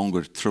can no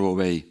longer throw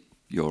away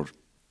your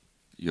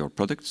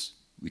products.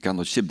 We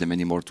cannot ship them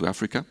anymore to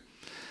Africa.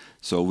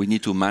 So we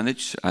need to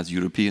manage, as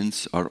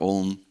Europeans, our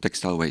own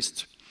textile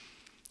waste.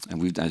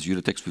 And as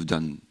Eurotex, we've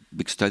done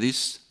big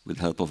studies with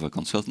the help of a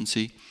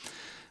consultancy.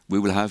 We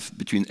will have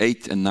between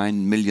 8 and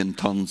 9 million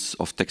tons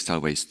of textile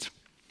waste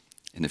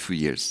in a few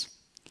years.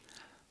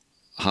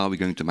 How are we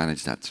going to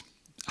manage that?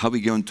 How are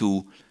we going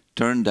to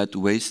turn that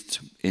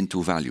waste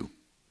into value?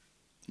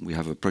 We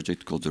have a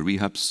project called the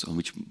Rehabs,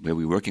 where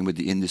we're working with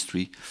the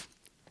industry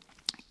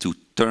to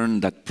turn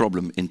that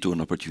problem into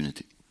an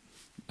opportunity.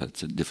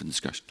 That's a different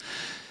discussion.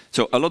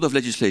 So a lot of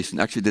legislation,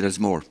 actually there is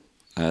more,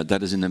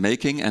 that is in the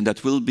making, and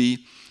that will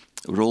be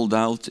rolled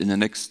out in the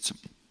next,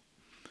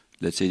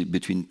 let's say,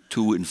 between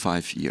 2 and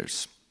 5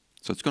 years.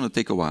 So it's going to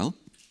take a while,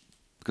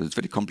 because it's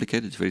very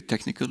complicated, it's very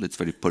technical, it's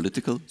very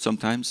political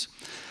sometimes,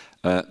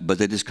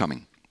 but it is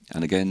coming.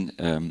 And again,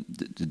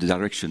 the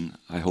direction,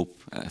 I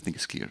think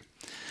is clear.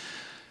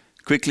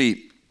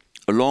 Quickly,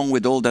 along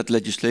with all that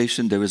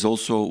legislation, there is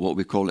also what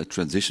we call a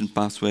transition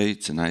pathway.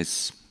 It's a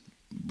nice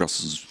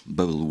Brussels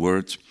bubble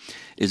word.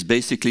 It's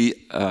basically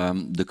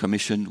the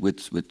Commission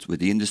with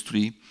the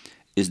industry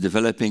is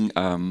developing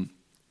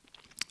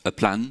a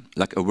plan,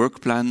 like a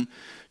work plan,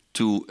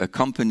 to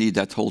accompany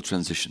that whole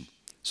transition.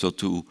 So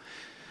to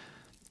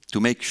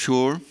make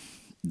sure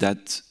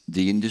that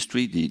the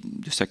industry,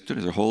 the sector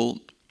as a whole,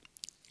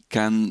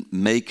 can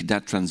make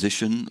that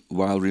transition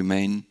while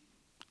remain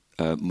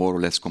more or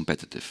less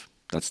competitive.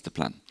 That's the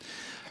plan.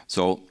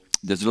 So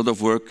there's a lot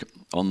of work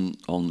on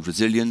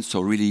resilience,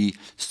 so really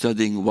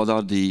studying what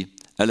are the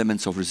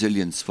elements of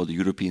resilience for the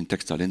European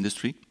textile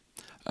industry.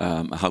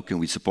 How can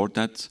we support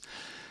that?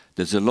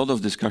 There's a lot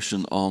of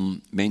discussion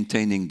on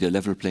maintaining the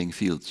level playing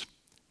field,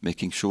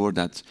 making sure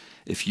that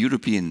if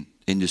European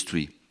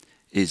industry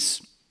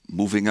is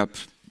moving up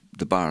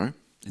the bar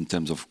in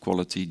terms of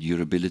quality,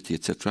 durability,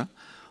 etc.,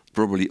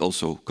 probably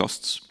also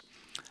costs,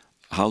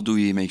 how do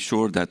we make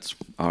sure that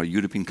our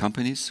European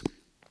companies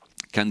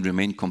can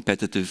remain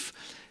competitive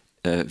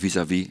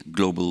vis-à-vis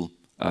global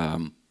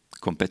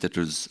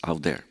competitors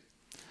out there?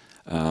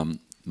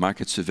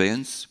 Market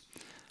surveillance.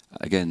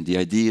 Again, the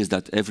idea is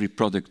that every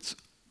product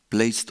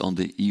placed on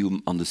the EU,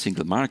 on the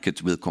single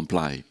market, will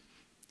comply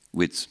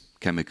with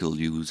chemical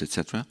use,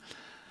 etc.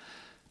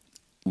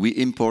 We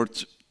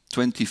import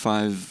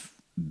 25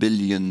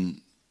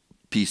 billion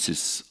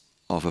pieces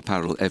of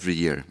apparel every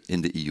year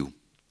in the EU.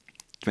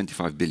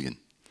 25 billion.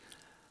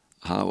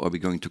 How are we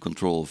going to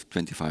control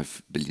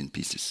 25 billion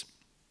pieces?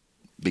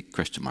 Big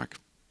question mark.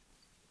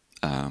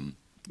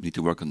 We need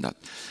to work on that.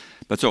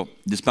 But so,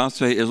 this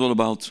pathway is all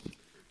about,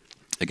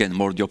 again,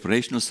 more the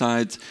operational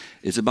side.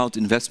 It's about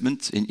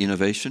investment in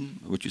innovation,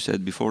 what you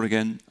said before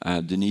again,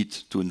 the need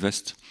to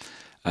invest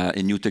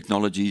in new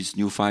technologies,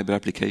 new fiber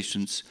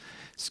applications,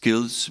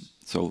 skills,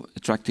 so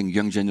attracting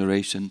young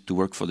generation to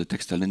work for the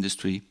textile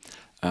industry,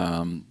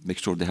 make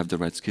sure they have the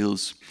right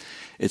skills.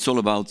 It's all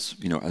about,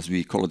 you know, as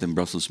we call it in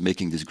Brussels,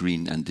 making this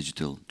green and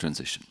digital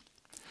transition.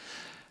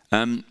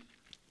 I'm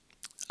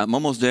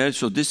almost there,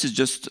 so this is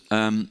just,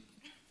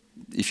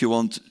 if you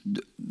want,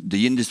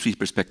 the industry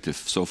perspective.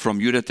 So from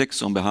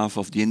Eurotex, on behalf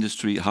of the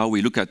industry, how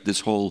we look at this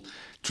whole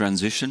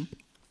transition.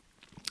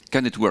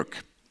 Can it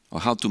work?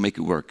 Or how to make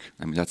it work?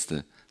 I mean, that's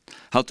the,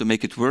 how to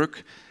make it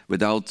work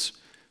without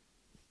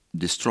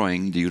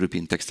destroying the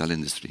European textile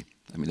industry.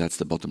 I mean, that's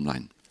the bottom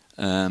line.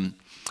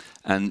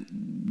 And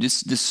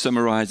this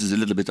summarizes a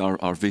little bit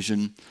our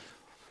vision.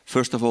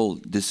 First of all,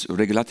 this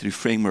regulatory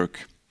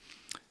framework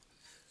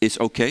is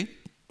okay.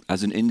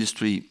 As an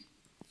industry,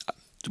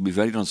 to be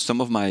very honest,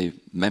 some of my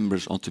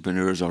members,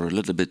 entrepreneurs, are a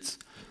little bit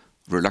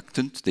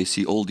reluctant. They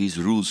see all these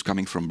rules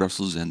coming from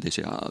Brussels and they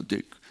say, oh, there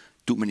are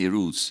too many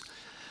rules.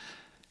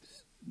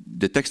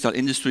 The textile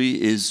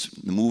industry is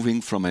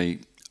moving from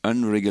an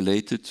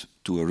unregulated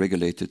to a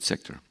regulated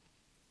sector.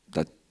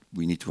 That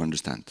we need to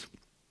understand.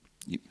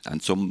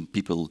 And some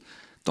people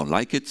don't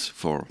like it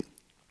for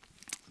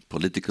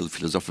political,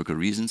 philosophical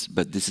reasons,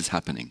 but this is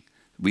happening.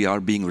 We are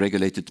being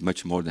regulated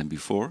much more than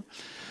before.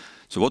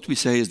 So what we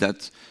say is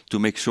that to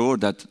make sure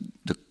that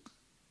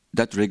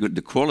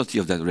the quality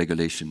of that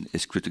regulation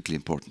is critically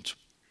important.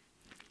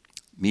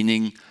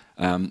 Meaning,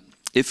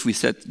 if we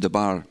set the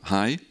bar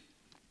high,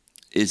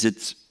 is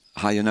it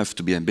high enough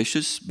to be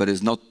ambitious, but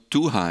is not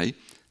too high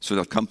so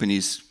that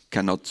companies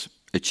cannot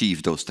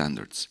achieve those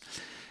standards?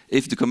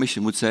 If the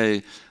Commission would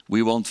say,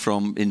 we want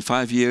in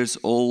 5 years,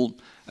 all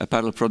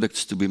apparel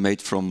products to be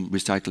made from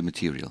recycled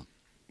material.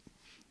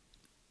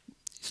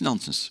 It's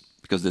nonsense,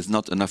 because there's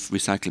not enough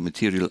recycled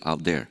material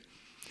out there.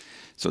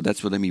 So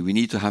that's what I mean. We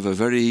need to have a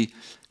very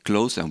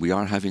close, and we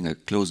are having a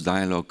close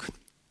dialogue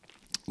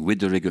with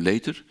the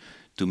regulator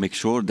to make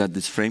sure that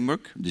this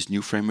framework, this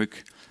new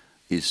framework,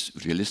 is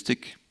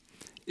realistic,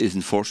 is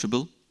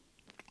enforceable.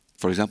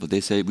 For example,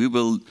 they say we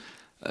will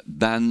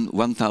ban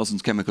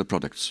 1,000 chemical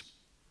products.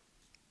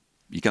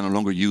 You can no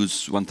longer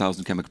use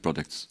 1,000 chemical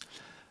products.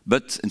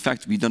 But in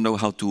fact, we don't know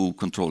how to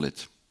control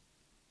it.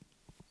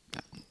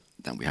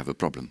 Then we have a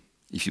problem.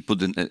 If you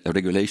put in a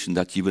regulation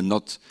that you will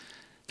not,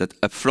 that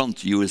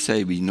upfront you will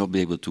say we will not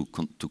be able to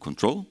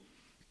control,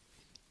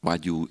 why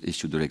do you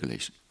issue the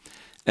regulation?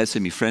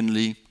 SME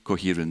friendly,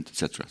 coherent,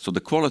 etc. So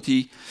the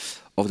quality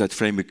of that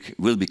framework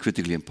will be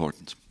critically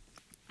important.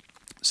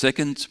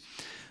 Second,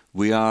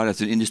 we are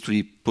as an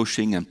industry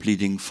pushing and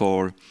pleading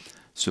for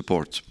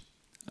support.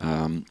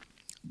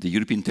 The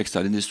European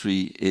textile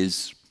industry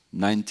is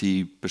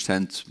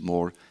 90%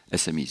 more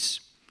SMEs.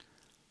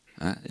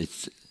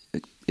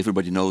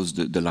 Everybody knows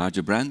the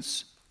larger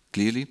brands,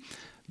 clearly,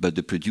 but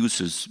the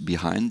producers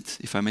behind,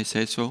 if I may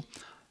say so,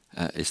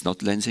 it's not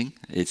Lenzing.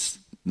 It's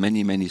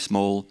many, many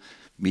small,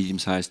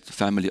 medium-sized,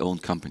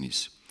 family-owned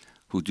companies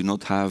who do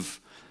not have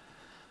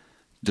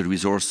the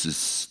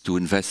resources to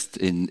invest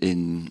in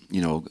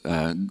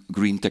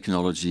green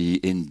technology,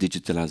 in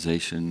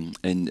digitalization,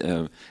 in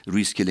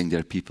reskilling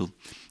their people.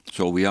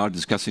 So we are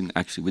discussing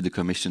actually with the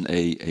Commission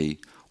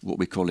what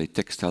we call a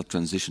textile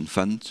transition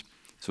fund.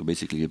 So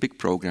basically a big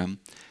program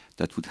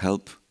that would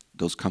help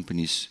those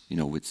companies,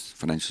 with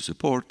financial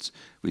support,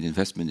 with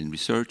investment in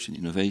research and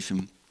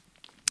innovation,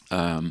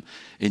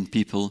 in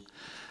people.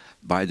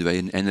 By the way,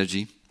 in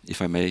energy,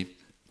 if I may,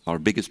 our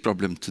biggest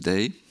problem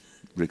today,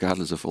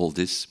 regardless of all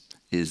this,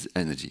 is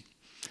energy.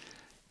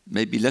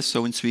 Maybe less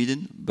so in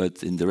Sweden,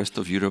 but in the rest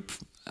of Europe,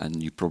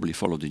 and you probably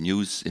follow the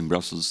news in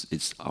Brussels,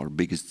 it's our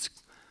biggest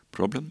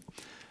problem.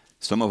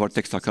 Some of our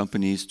textile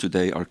companies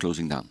today are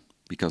closing down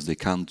because they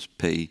can't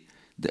pay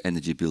the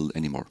energy bill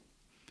anymore.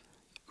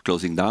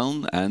 Closing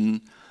down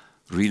and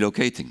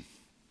relocating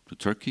to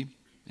Turkey,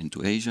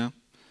 into Asia.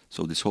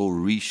 So this whole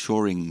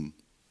reshoring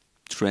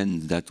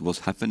trend that was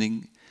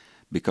happening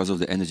because of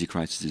the energy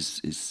crisis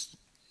is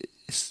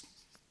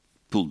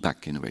pulled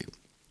back in a way.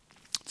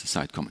 It's a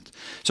side comment.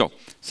 So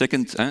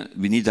second,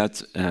 we need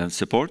that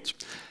support.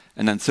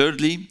 And then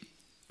thirdly,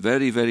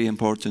 very, very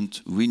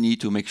important, we need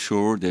to make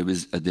sure there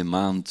is a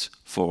demand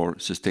for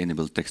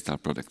sustainable textile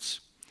products.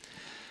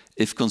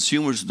 If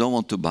consumers don't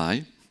want to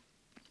buy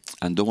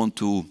and don't want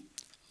to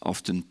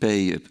often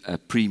pay a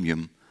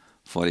premium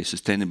for a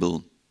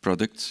sustainable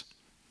product,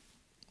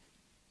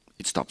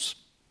 it stops.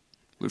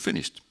 We're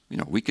finished.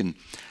 We can,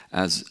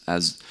 as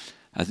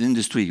an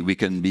industry, we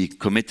can be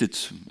committed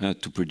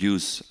to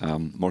produce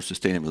more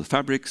sustainable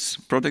fabrics,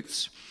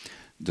 products.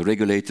 The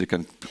regulator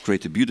can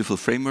create a beautiful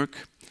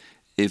framework.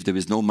 If there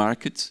is no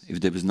market, if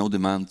there is no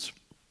demand,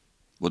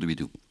 what do we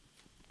do?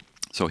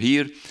 So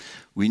here,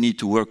 we need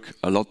to work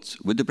a lot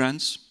with the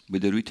brands,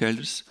 with the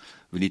retailers.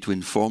 We need to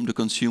inform the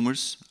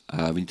consumers.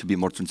 We need to be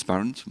more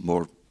transparent,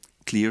 more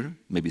clear,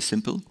 maybe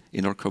simple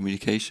in our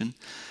communication.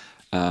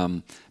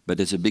 But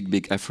there's a big,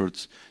 big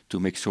effort to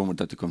make sure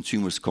that the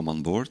consumers come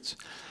on board.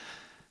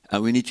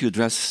 And we need to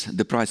address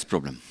the price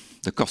problem,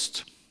 the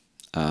cost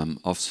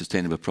of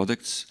sustainable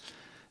products,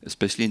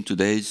 especially in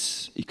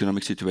today's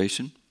economic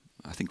situation.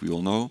 I think we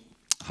all know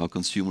how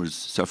consumers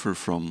suffer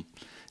from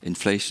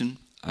inflation.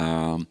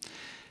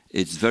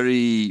 It's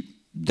very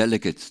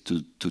delicate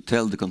to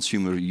tell the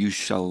consumer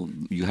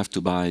you have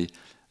to buy,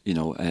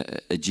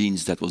 a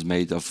jeans that was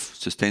made of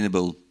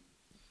sustainable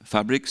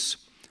fabrics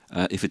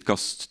if it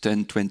costs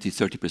 10, 20,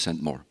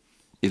 30% more.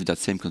 If that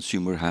same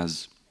consumer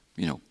has,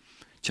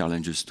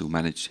 challenges to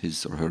manage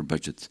his or her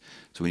budget.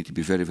 So we need to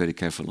be very, very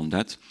careful on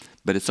that.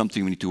 But it's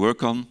something we need to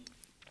work on.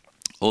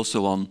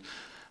 Also on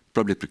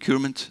public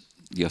procurement.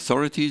 The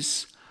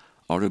authorities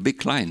are a big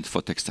client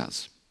for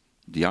textiles.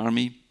 The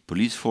army,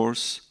 police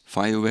force,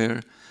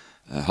 fireware,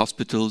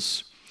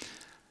 hospitals.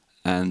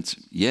 And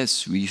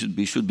yes, we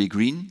should be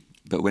green,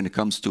 but when it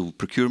comes to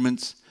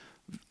procurement,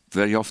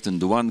 very often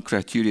the one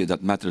criteria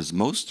that matters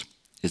most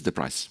is the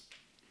price.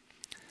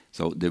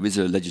 So there is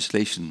a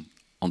legislation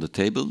on the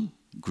table,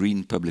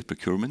 green public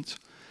procurement,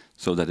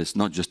 so that it's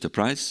not just the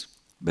price,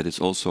 but it's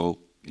also,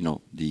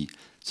 the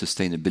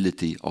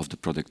sustainability of the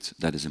product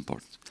that is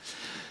important.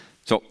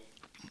 So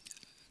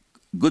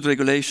good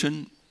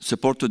regulation,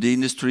 support to the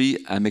industry,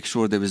 and make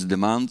sure there is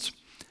demand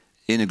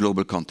in a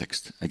global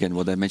context. Again,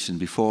 what I mentioned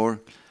before,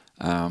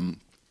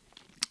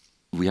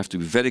 we have to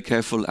be very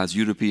careful as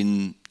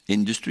European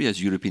industry,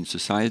 as European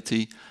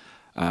society,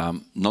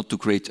 not to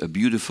create a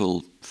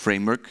beautiful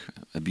framework,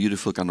 a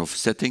beautiful kind of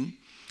setting,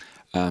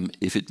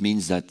 if it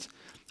means that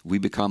we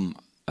become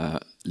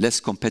less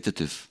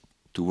competitive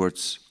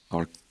towards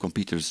our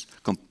competitors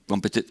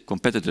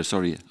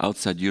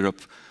outside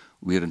Europe,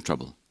 we're in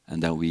trouble.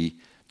 And then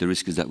the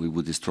risk is that we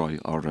would destroy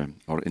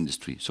our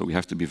industry. So we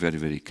have to be very,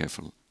 very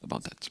careful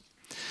about that.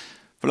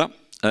 Voilà.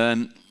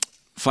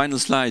 Final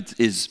slide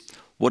is,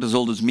 what does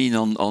all this mean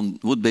on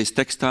wood-based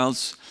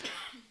textiles?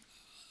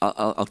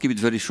 I'll keep it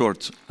very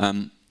short.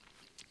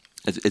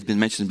 It's been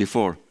mentioned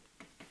before.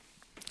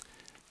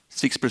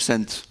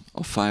 6%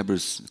 of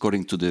fibers,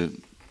 according to the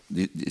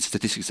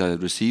statistics I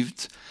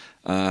received,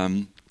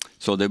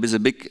 So there is a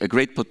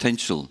great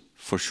potential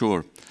for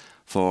sure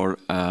for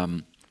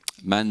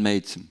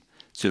man-made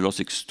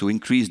cellulosics to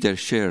increase their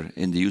share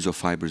in the use of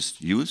fibers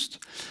used.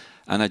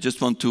 And I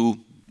just want to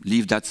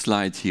leave that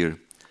slide here.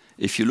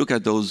 If you look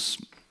at those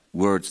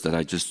words that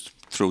I just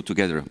throw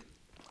together,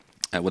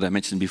 what I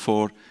mentioned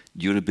before,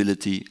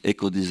 durability,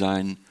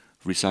 eco-design,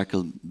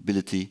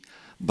 recyclability,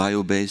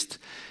 bio-based,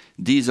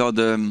 these are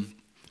the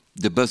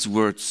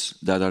buzzwords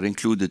that are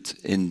included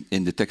in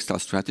the textile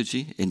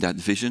strategy, in that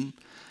vision.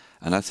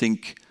 And I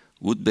think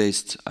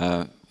wood-based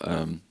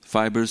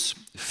fibers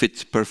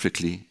fit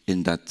perfectly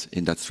in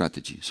that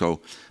strategy.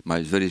 So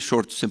my very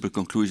short, simple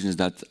conclusion is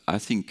that I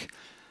think,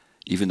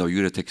 even though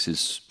Euratex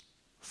is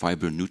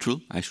fiber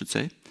neutral, I should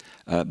say,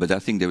 but I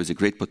think there is a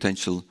great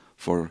potential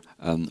for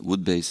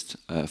wood-based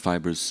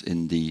fibers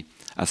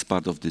as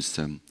part of this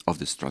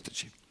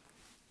strategy.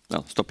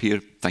 Well, stop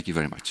here. Thank you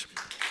very much.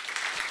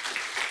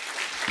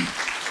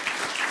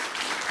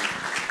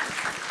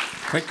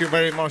 Thank you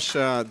very much,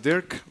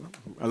 Dirk.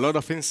 A lot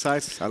of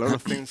insights, a lot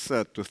of things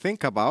to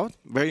think about.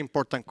 Very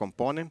important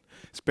component,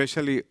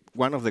 especially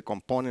one of the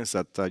components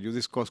that you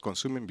discussed,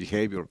 consumer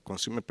behavior,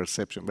 consumer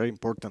perception, very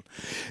important.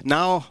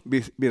 Now,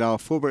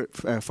 without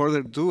further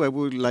ado, I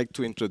would like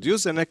to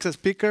introduce the next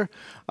speaker,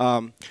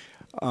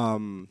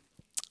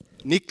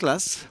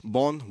 Niklas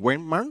von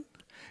Weinmann,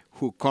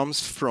 who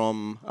comes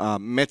from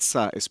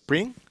Metsä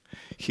Spring.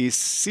 He's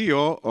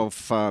CEO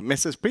of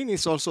Metsä Spring.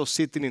 He's also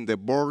sitting in the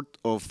board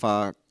of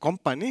a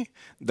company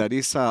that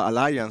is an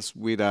alliance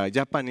with a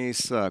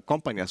Japanese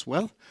company as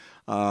well,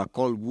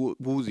 called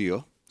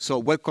Wudio. So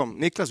welcome,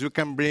 Niklas. You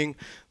can bring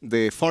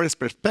the forest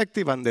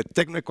perspective and the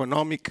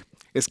techno-economic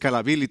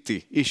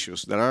scalability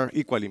issues that are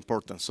equally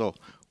important. So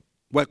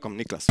welcome,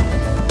 Niklas.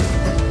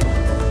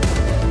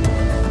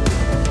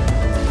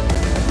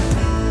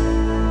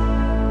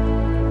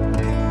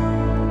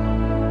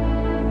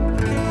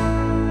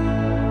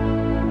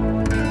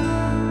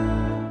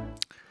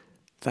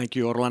 Thank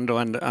you, Orlando,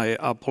 and I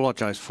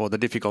apologize for the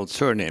difficult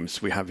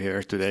surnames we have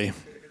here today.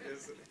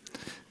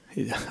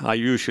 I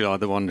usually are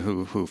the one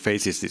who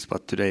faces this,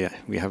 but today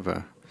we have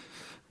a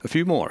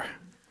few more.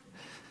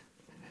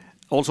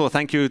 Also,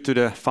 thank you to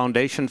the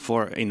foundation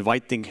for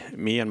inviting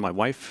me and my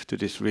wife to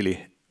this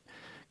really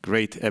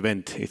great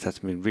event. It has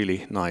been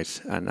really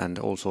nice, and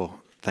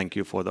also thank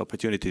you for the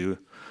opportunity to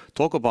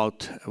talk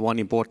about one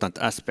important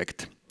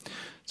aspect.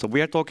 So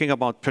we are talking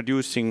about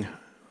producing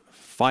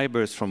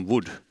fibers from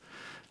wood.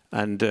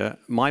 And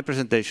my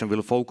presentation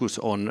will focus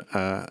on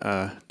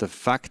the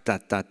fact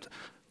that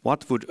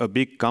what would a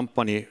big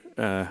company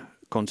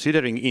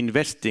considering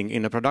investing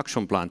in a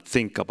production plant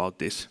think about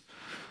this.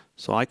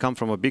 So I come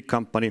from a big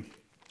company,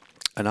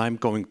 and I'm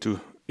going to,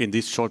 in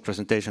this short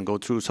presentation, go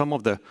through some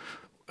of the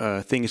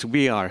things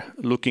we are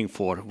looking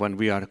for when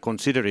we are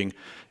considering,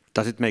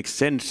 does it make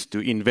sense to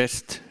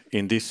invest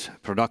in this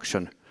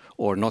production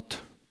or not?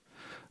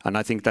 And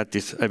I think that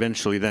is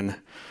eventually then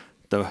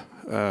the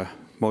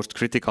most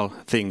critical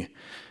thing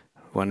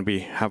when we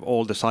have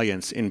all the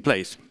science in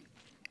place.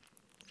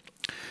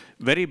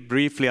 Very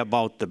briefly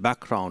about the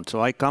background.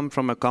 So I come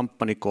from a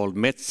company called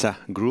Metsä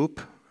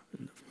Group.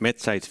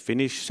 Metsä is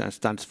Finnish and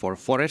stands for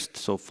forest,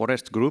 so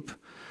Forest Group,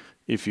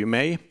 if you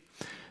may.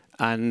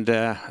 And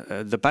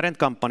the parent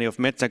company of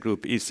Metsä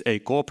Group is a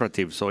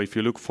cooperative. So if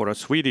you look for a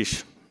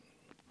Swedish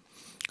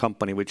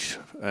company which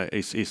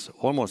is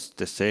almost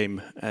the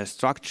same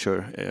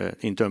structure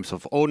in terms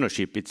of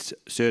ownership, it's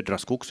Södra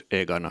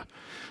Skogsägarna.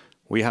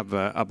 We have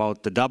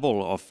about the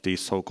double of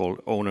these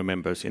so-called owner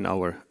members in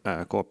our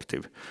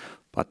cooperative.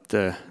 But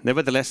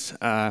nevertheless,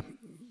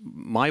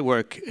 my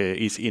work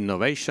is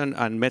innovation,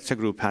 and Metsä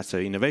Group has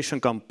an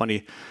innovation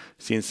company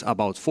since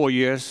about 4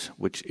 years,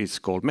 which is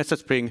called Metsä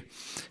Spring,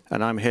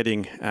 and I'm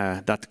heading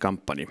that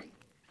company.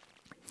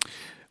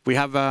 We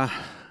have a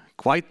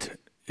quite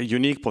a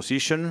unique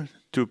position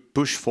to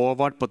push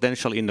forward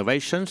potential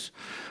innovations,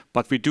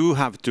 but we do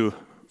have to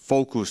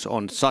focus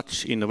on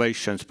such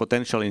innovations,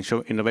 potential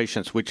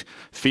innovations which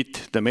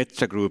fit the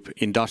Metsä Group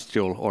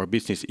industrial or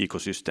business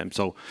ecosystem.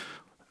 So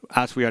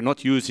as we are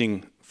not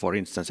using, for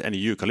instance, any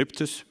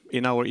eucalyptus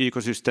in our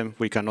ecosystem,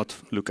 we cannot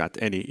look at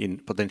any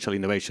potential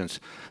innovations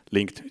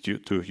linked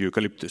to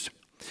eucalyptus.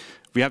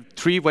 We have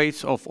 3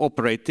 ways of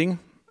operating,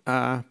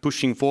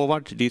 pushing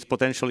forward these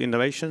potential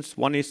innovations.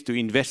 One is to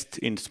invest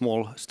in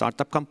small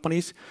startup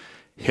companies,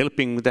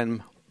 helping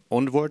them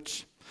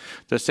onwards.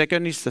 The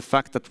second is the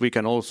fact that we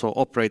can also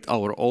operate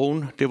our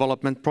own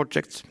development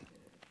projects.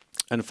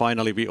 And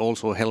finally, we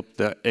also help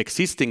the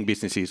existing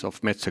businesses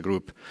of Metsä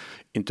Group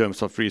in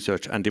terms of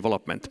research and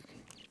development.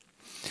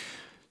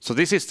 So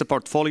this is the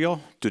portfolio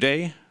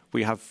today.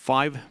 We have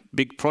 5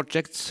 big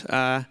projects,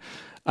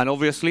 and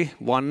obviously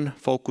one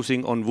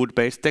focusing on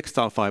wood-based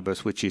textile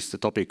fibers, which is the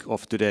topic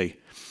of today.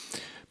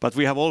 But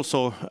we have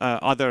also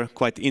other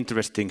quite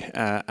interesting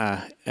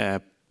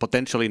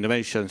potential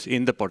innovations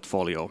in the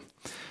portfolio.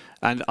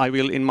 And I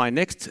will, in my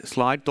next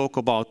slide, talk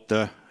about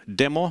the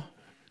demo,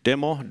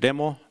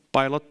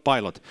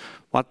 pilot.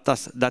 What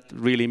does that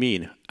really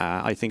mean?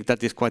 I think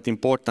that is quite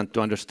important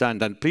to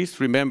understand. And please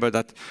remember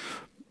that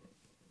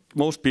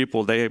most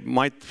people, they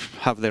might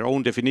have their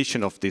own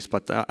definition of this,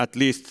 but at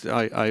least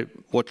I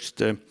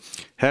watched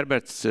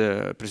Herbert's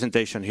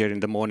presentation here in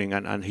the morning,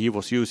 and he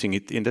was using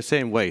it in the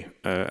same way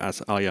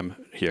as I am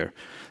here,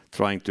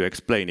 trying to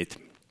explain it.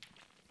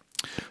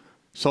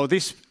 So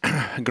this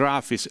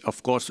graph is,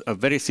 of course, a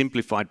very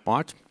simplified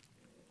part.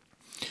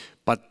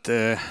 But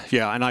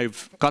yeah, and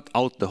I've cut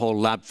out the whole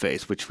lab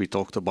phase, which we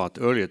talked about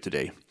earlier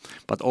today.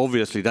 But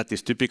obviously that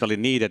is typically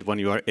needed when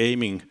you are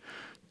aiming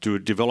to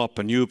develop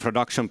a new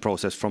production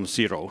process from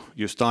zero.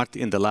 You start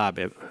in the lab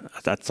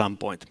at some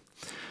point.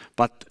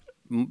 But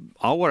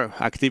our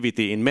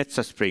activity in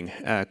Metsä Spring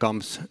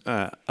comes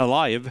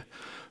alive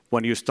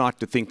when you start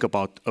to think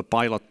about a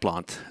pilot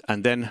plant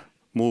and then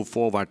move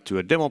forward to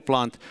a demo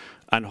plant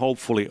and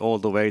hopefully all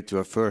the way to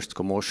a first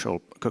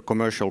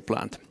commercial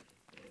plant.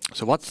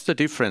 So what's the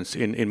difference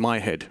in my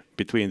head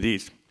between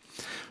these?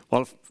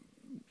 Well,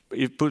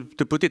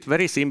 to put it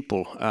very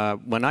simple,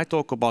 when I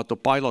talk about a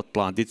pilot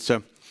plant,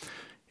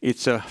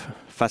 it's a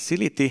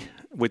facility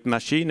with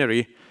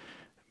machinery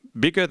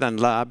bigger than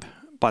lab,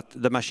 but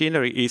the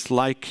machinery is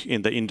like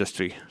in the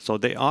industry. So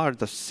they are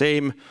the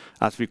same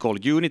as we call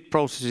unit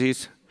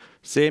processes,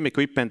 same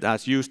equipment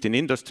as used in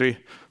industry,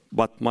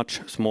 but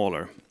much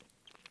smaller.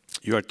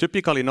 You are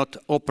typically not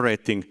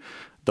operating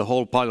the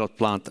whole pilot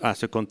plant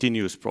as a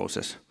continuous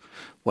process.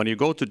 When you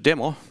go to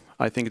demo,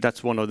 I think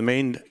that's one of the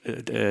main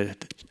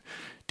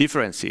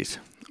differences.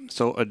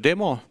 So a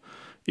demo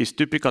is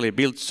typically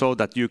built so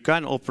that you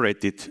can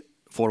operate it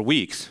for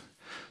weeks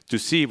to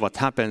see what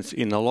happens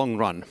in the long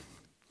run.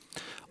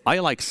 I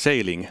like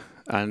sailing,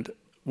 and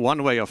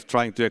one way of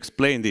trying to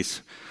explain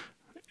this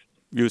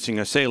using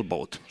a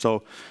sailboat.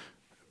 So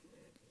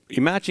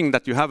imagine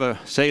that you have a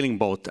sailing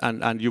boat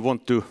and you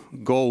want to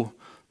go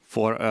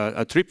for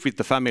a trip with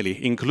the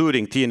family,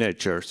 including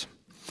teenagers.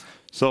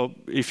 So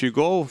if you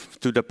go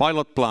to the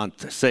pilot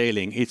plant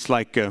sailing, it's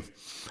like an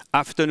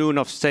afternoon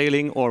of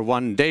sailing or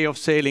one day of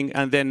sailing,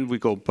 and then we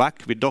go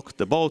back, we dock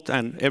the boat,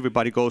 and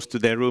everybody goes to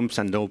their rooms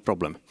and no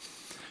problem.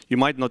 You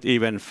might not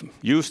even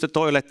use the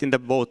toilet in the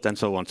boat and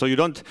so on. So you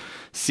don't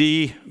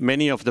see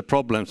many of the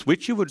problems,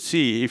 which you would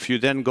see if you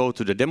then go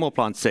to the demo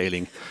plant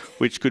sailing,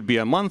 which could be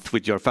a month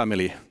with your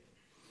family,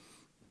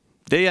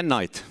 day and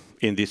night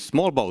in this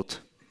small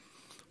boat.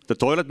 The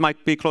toilet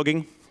might be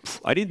clogging.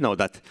 I didn't know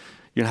that.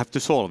 You have to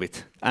solve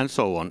it, and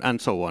so on,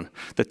 and so on.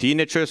 The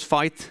teenagers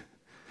fight.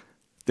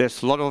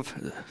 There's a lot of,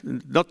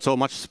 not so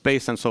much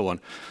space, and so on.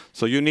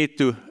 So you need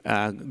to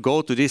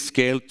go to this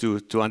scale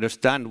to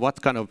understand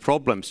what kind of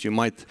problems you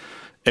might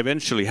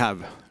eventually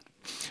have.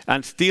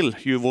 And still,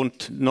 you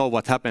won't know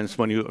what happens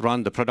when you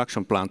run the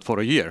production plant for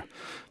a year,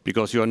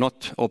 because you are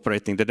not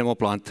operating the demo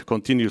plant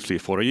continuously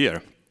for a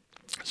year.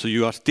 So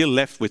you are still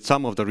left with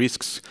some of the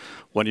risks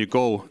when you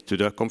go to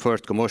the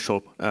first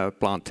commercial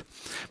plant.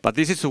 But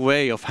this is a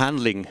way of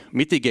handling,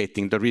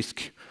 mitigating the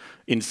risk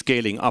in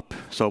scaling up.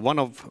 So one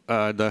of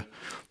the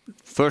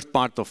first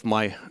part of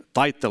my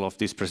title of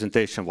this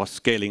presentation was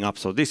scaling up.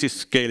 So this is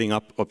scaling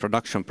up a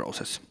production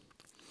process.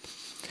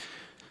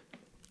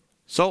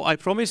 So I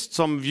promised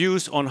some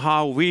views on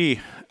how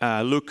we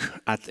look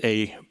at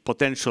a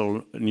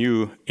potential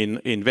new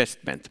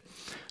investment.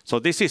 So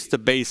this is the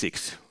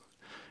basics.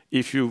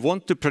 If you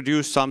want to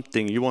produce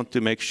something, you want to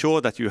make sure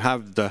that you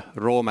have the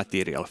raw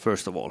material,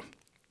 first of all.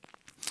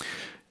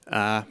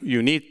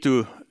 You need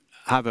to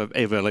have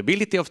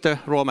availability of the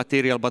raw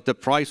material, but the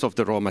price of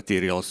the raw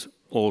materials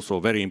also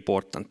very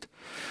important.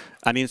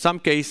 And in some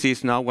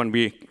cases now, when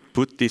we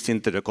put this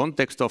into the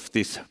context of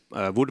this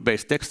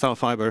wood-based textile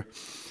fiber,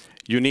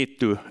 you need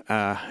to,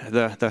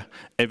 the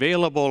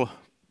available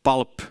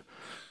pulp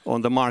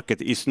on the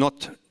market is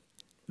not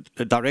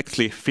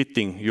directly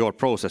fitting your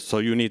process, so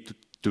you need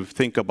to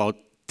think about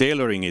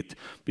tailoring it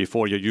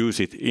before you use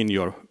it in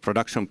your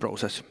production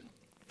process.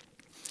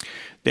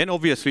 Then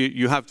obviously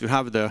you have to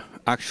have the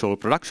actual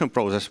production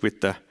process with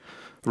the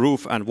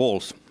roof and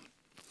walls.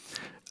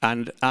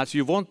 And as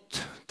you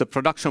want the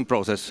production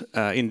process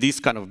in this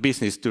kind of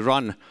business to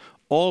run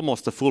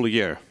almost a full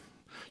year,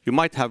 you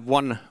might have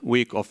 1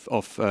 week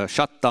of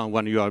shutdown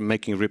when you are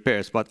making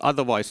repairs, but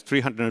otherwise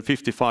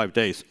 355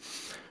 days,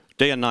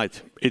 day and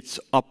night, it's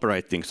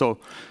operating. So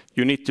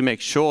you need to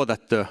make sure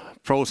that the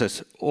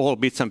process, all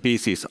bits and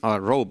pieces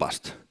are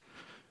robust.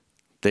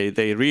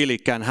 They really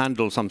can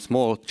handle some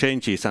small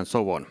changes and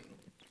so on.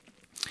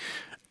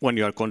 When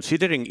you are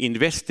considering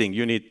investing,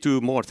 you need 2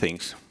 more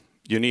things.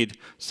 You need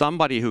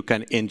somebody who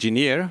can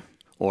engineer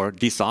or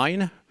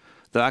design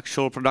the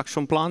actual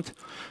production plant.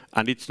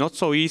 And it's not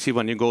so easy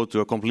when you go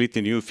to a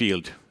completely new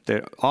field.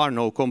 There are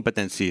no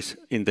competencies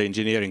in the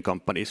engineering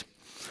companies.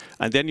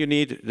 And then you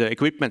need the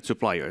equipment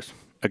suppliers.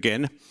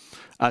 Again,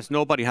 as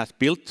nobody has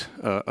built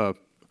a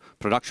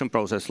production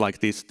process like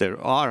this, there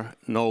are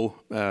no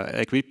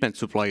equipment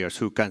suppliers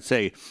who can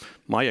say,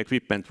 my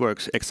equipment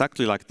works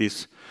exactly like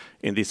this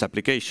in this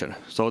application.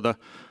 So the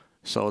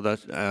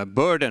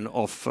burden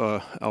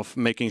of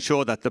making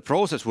sure that the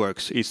process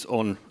works is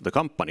on the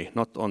company,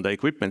 not on the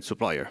equipment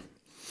supplier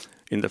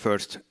in the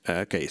first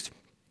case.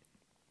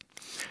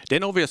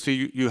 Then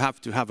obviously you have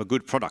to have a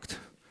good product.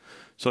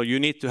 So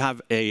you need to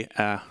have a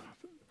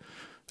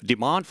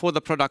demand for the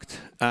product,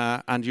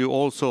 and you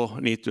also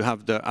need to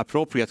have the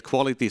appropriate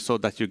quality so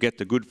that you get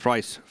a good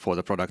price for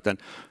the product. And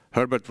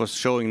Herbert was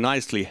showing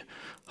nicely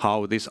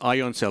how this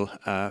ion cell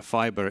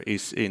fiber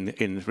is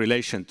in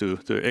relation to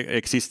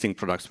existing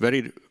products.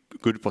 Very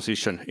good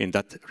position in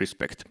that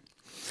respect.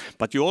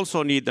 But you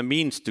also need the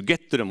means to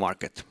get to the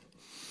market.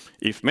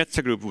 If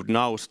Metsä Group would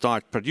now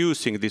start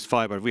producing this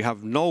fiber, we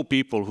have no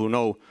people who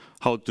know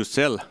how to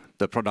sell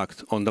the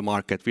product on the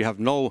market. We have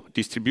no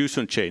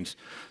distribution chains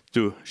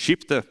to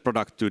ship the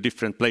product to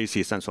different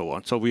places and so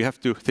on. So we have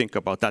to think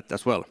about that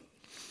as well.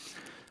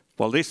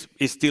 Well, this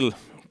is still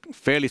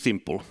fairly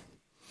simple.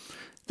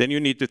 Then you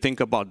need to think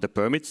about the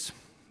permits.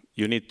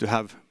 You need to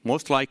have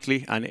most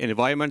likely an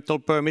environmental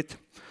permit.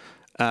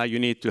 You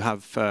need to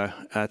have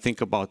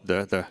think about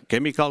the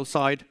chemical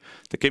side,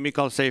 the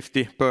chemical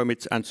safety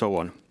permits, and so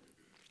on.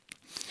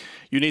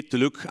 You need to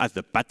look at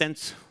the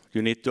patents.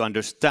 You need to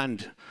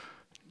understand,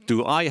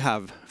 do I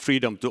have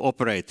freedom to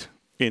operate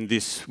in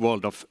this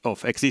world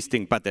of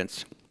existing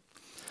patents?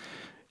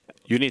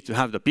 You need to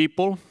have the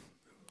people,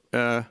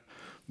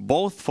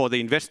 both for the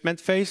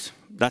investment phase,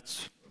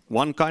 that's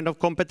one kind of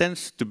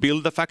competence to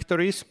build the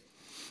factories,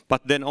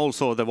 but then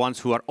also the ones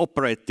who are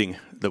operating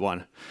the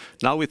one.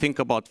 Now we think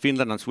about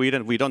Finland and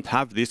Sweden, we don't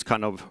have this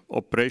kind of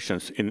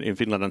operations in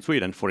Finland and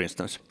Sweden, for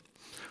instance.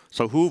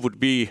 So who would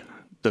be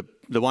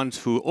the ones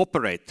who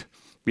operate?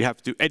 We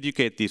have to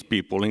educate these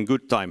people in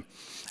good time.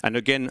 And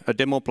again, a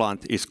demo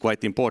plant is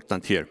quite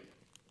important here.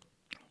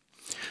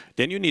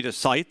 Then you need a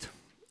site,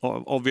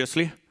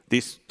 obviously.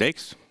 This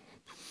takes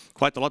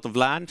quite a lot of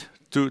land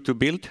to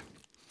build.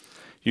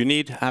 You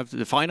need to have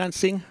the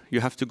financing. You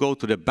have to go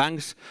to the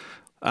banks.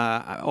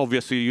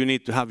 Obviously, you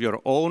need to have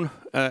your own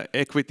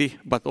equity,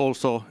 but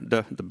also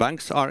the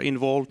banks are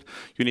involved.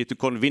 You need to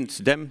convince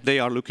them. They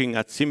are looking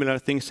at similar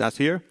things as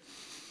here.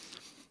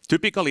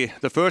 Typically,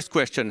 the first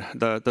question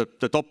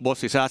the top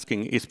boss is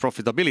asking is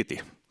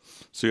profitability.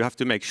 So you have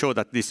to make sure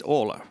that this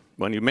all,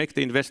 when you make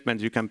the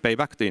investment, you can pay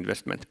back the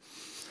investment.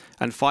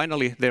 And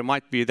finally, there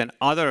might be then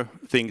other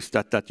things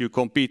that you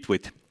compete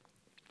with.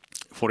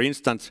 For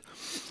instance,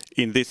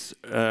 in this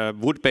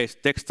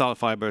wood-based textile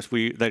fibers,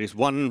 there is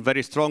one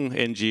very strong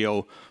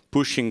NGO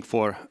pushing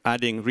for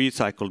adding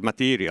recycled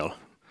material.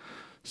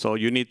 So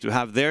you need to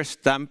have their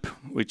stamp,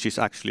 which is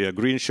actually a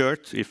green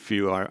shirt if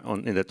you are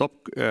in the top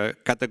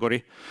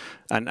category.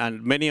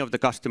 And many of the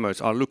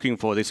customers are looking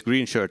for this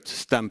green shirt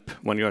stamp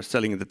when you are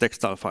selling the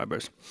textile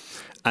fibers.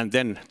 And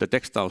then the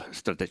textile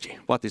strategy.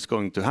 What is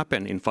going to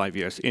happen in 5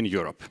 years in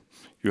Europe?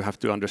 You have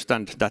to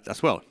understand that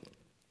as well.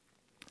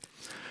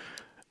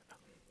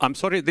 I'm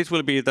sorry, this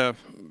will be the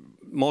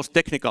most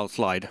technical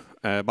slide,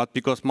 but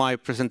because my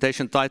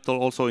presentation title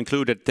also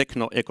included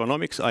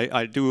techno-economics,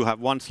 I do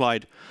have one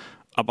slide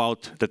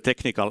about the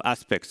technical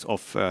aspects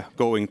of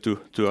going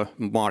to a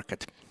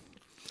market.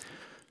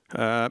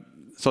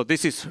 So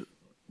this is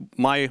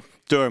my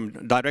term,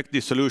 direct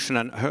dissolution,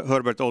 and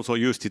Herbert also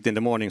used it in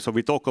the morning, so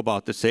we talk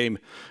about the same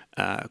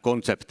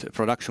concept,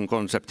 production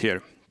concept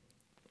here.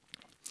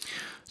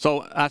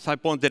 So as I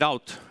pointed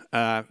out,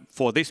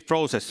 for this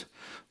process,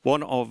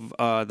 one of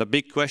the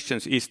big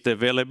questions is the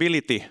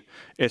availability,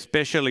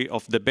 especially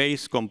of the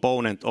base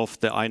component of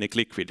the ionic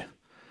liquid.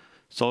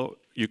 So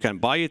you can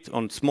buy it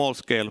on small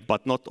scale,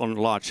 but not on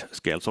large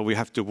scale. So we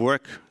have to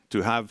work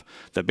to have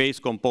the base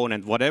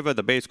component, whatever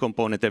the base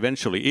component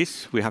eventually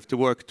is, we have to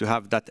work to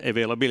have that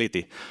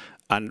availability,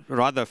 and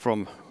rather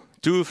from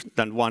 2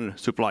 than 1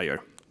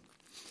 supplier.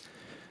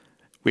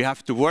 We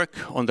have to work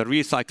on the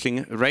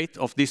recycling rate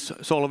of this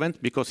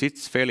solvent because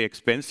it's fairly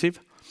expensive.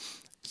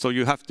 So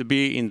you have to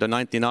be in the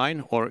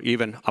 99 or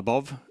even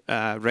above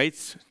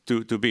rates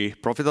to be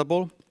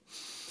profitable.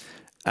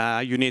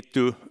 You need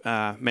to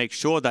make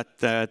sure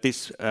that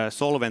this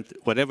solvent,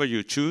 whatever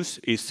you choose,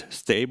 is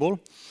stable.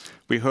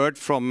 We heard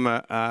from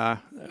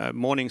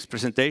morning's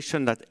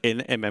presentation that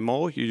in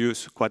MMO you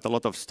use quite a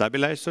lot of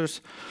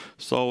stabilizers.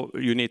 So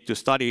you need to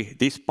study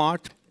this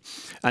part.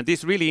 And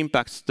this really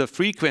impacts the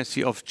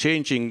frequency of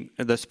changing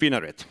the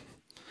spinneret.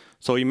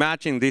 So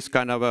imagine this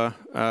kind of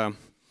a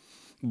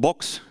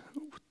box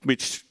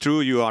which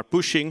through you are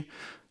pushing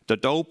the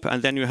dope,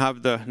 and then you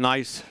have the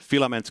nice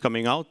filaments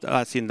coming out,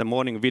 as in the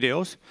morning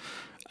videos.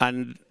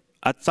 And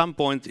at some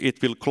point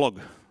it will clog,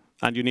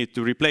 and you need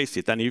to replace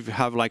it. And if you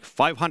have like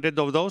 500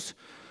 of those,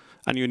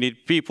 and you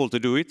need people to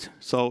do it,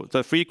 so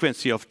the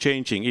frequency of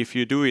changing, if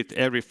you do it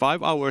every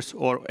 5 hours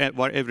or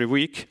every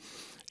week,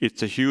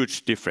 it's a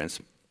huge difference.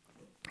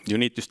 You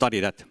need to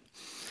study that.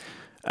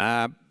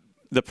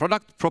 The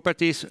product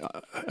properties,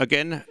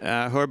 again,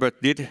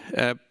 Herbert did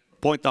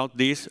point out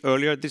these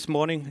earlier this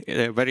morning,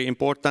 very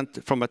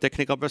important from a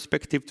technical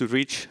perspective to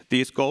reach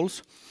these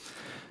goals.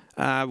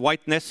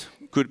 Whiteness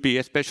could be,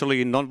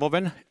 especially in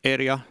non-woven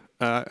area,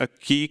 a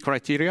key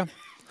criteria.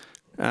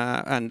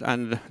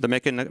 And the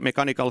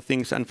mechanical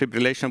things and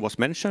fibrillation was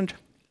mentioned.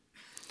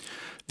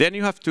 Then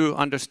you have to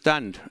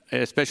understand,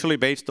 especially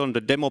based on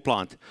the demo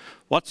plant,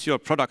 what's your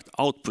product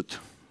output?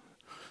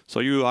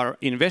 So you are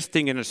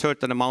investing in a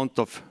certain amount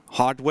of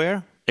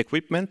hardware,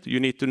 equipment, you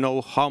need to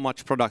know how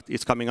much product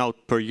is coming out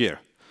per year.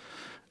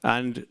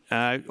 And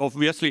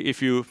obviously,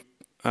 if you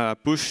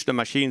push the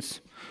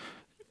machines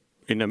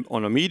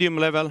on a medium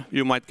level,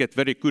 you might get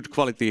very good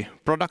quality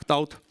product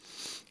out.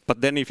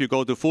 But then if you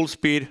go to full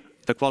speed,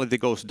 the quality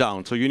goes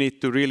down. So you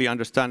need to really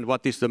understand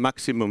what is the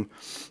maximum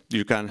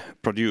you can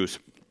produce.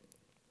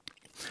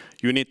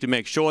 You need to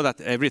make sure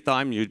that every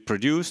time you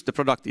produce, the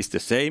product is the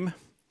same.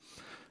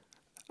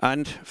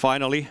 And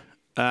finally,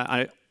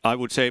 I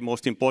would say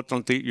most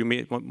importantly, you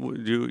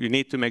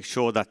need to make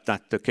sure that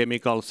the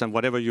chemicals and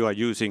whatever you are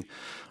using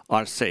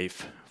are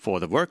safe for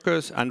the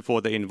workers and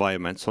for the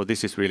environment. So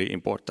this is really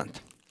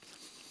important.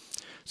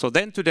 So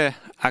then to the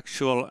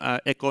actual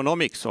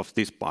economics of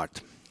this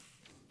part.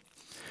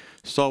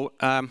 So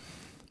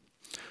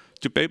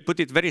to put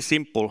it very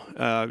simple,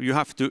 you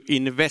have to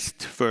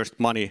invest first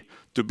money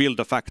to build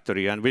a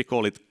factory, and we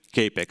call it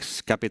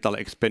CAPEX, capital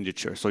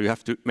expenditure. So you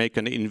have to make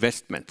an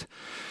investment.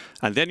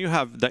 And then you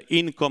have the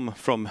income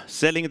from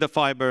selling the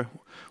fiber,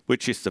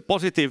 which is the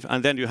positive,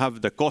 and then you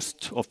have the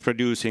cost of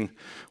producing,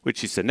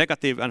 which is the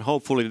negative, and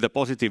hopefully the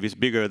positive is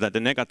bigger than the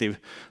negative,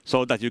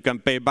 so that you can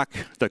pay back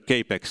the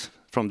CAPEX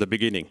from the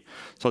beginning.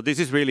 So this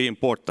is really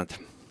important.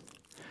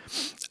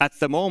 At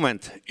the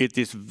moment, it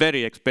is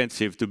very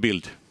expensive to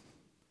build.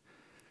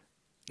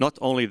 Not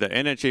only the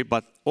energy,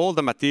 but all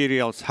the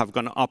materials have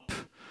gone up.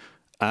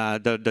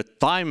 The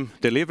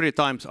delivery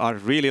times are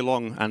really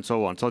long and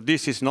so on. So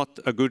this is not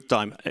a good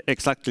time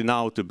exactly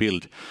now to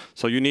build.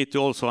 So you need to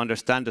also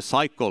understand the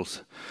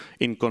cycles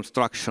in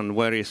construction,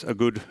 where is a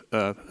good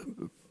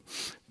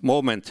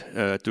moment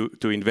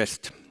to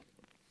invest.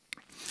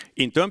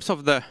 In terms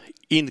of the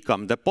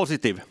income, the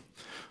positive,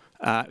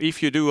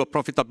 if you do a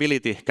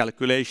profitability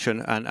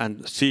calculation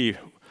and see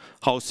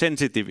how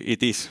sensitive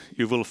it is,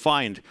 you will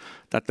find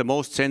that the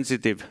most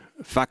sensitive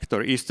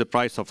factor is the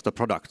price of the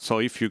product. So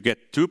if you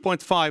get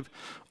 2.5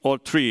 or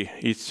 3,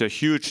 it's a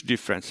huge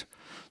difference.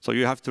 So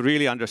you have to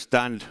really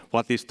understand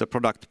what is the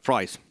product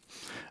price.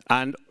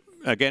 And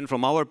again,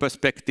 from our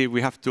perspective,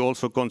 we have to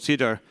also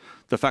consider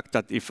the fact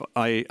that if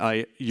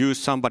I use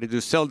somebody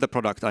to sell the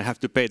product, I have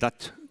to pay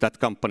that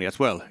company as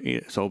well.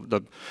 So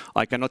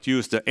I cannot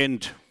use the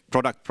end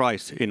product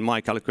price in my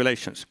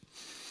calculations.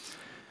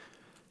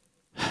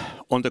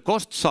 On the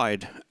cost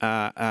side,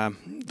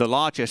 the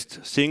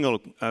largest single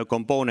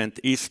component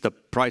is the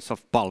price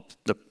of pulp,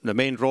 the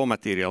main raw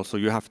material, so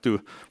you have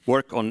to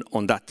work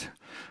on that.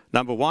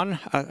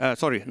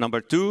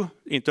 Number two,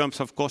 in terms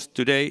of cost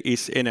today,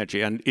 is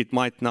energy, and it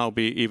might now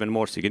be even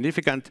more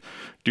significant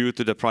due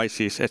to the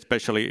prices,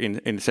 especially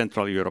in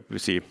Central Europe, we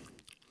see.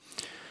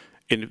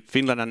 In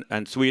Finland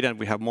and Sweden,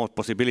 we have more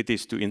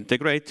possibilities to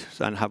integrate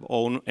and have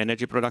own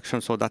energy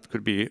production, so that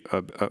could be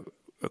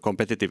a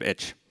competitive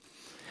edge.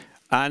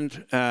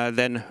 And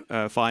then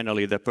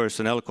finally, the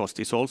personnel cost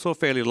is also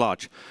fairly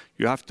large.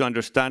 You have to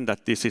understand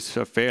that this is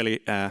a fairly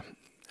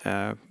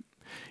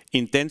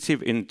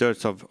intensive in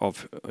terms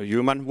of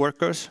human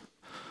workers.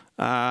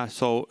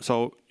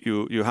 So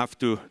you have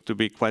to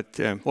be quite,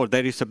 or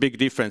there is a big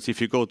difference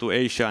if you go to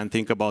Asia and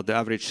think about the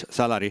average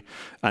salary,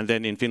 and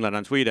then in Finland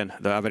and Sweden,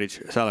 the average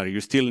salary.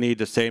 You still need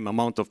the same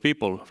amount of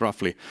people,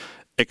 roughly,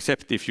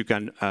 except if you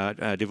can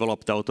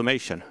develop the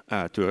automation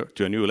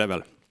to a new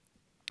level.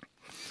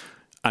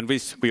 And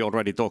this we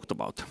already talked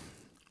about.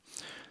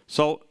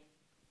 So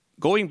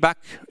going back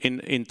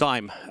in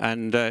time,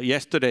 and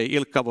yesterday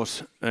Ilkka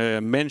was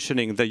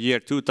mentioning the year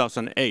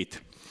 2008.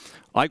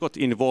 I got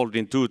involved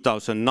in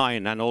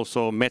 2009, and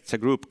also Metsä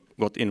Group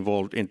got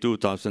involved in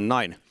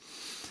 2009.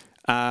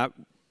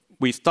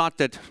 We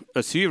started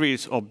a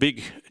series of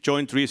big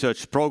joint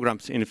research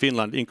programs in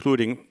Finland,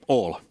 including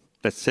all,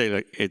 let's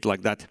say it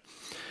like that.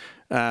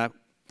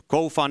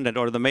 Co-funded,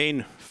 or the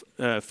main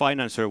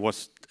financer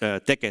was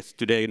Tekes,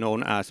 today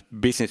known as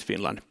Business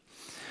Finland.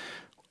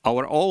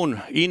 Our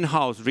own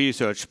in-house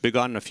research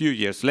began a few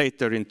years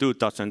later, in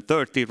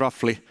 2030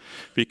 roughly.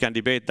 We can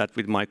debate that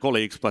with my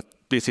colleagues, but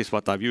this is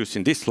what I've used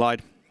in this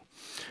slide.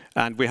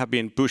 And we have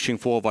been pushing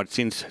forward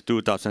since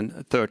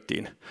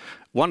 2013.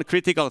 One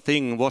critical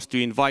thing was to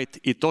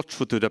invite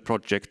Itochu to the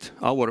project,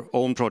 our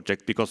own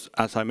project, because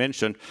as I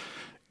mentioned,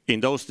 in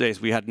those days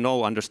we had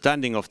no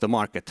understanding of the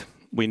market.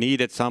 We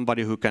needed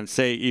somebody who can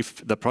say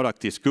if the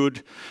product is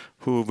good,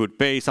 who would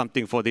pay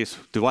something for this,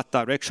 to what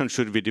direction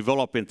should we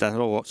develop it,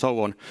 and so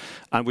on.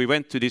 And we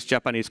went to this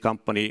Japanese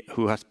company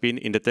who has been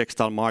in the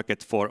textile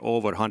market for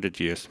over 100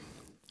 years.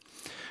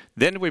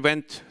 Then we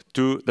went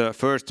to the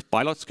first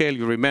pilot scale.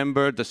 You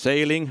remember the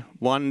sailing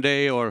one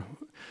day or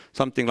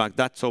something like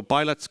that. So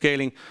pilot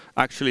scaling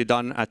actually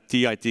done at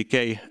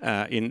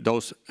TITK in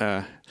those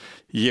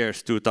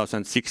years,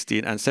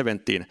 2016 and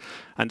 17.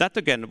 And that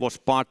again was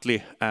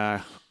partly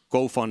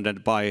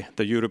co-funded by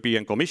the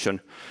European Commission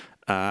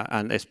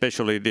and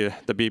especially the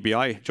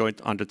BBI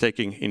joint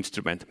undertaking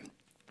instrument.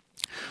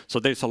 So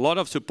there's a lot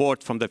of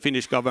support from the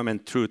Finnish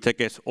government through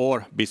Tekes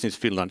or Business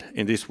Finland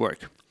in this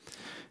work.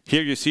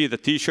 Here you see the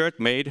T-shirt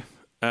made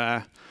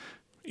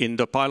in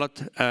the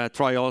pilot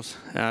trials,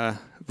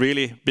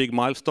 really big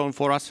milestone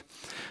for us.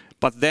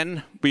 But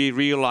then we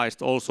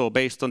realized also,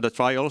 based on the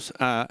trials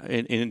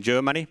in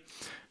Germany,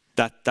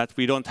 that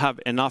we don't have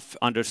enough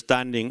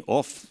understanding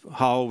of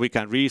how we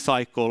can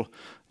recycle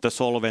the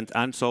solvent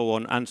and so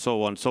on and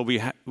so on. So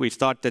we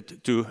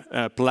started to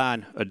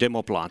plan a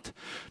demo plant.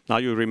 Now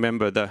you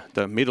remember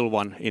the middle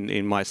one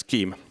in my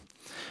scheme.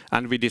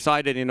 And we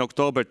decided in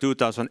October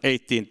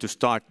 2018 to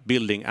start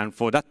building, and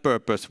for that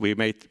purpose we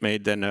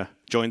made then a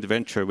joint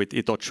venture with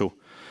Itochu,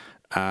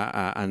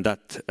 and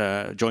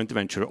that joint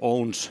venture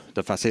owns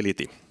the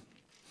facility.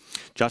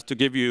 Just to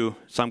give you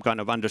some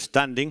kind of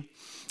understanding,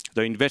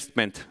 the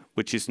investment,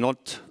 which is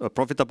not a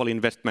profitable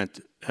investment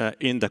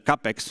in the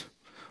capex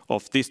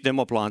of this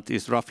demo plant,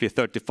 is roughly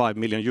 35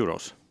 million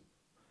euros.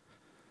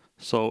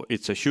 So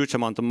it's a huge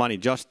amount of money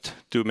just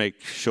to make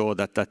sure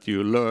that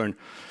you learn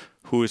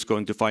who is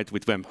going to fight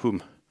with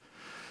whom.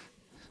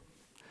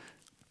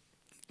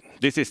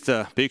 This is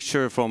the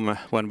picture from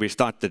when we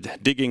started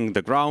digging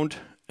the ground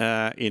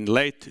in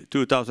late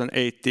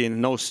 2018.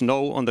 No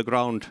snow on the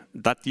ground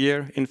that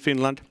year in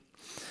Finland.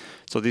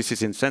 So this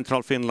is in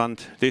central Finland.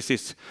 This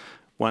is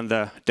when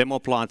the demo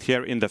plant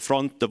here in the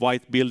front, the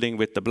white building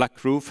with the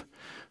black roof,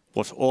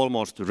 was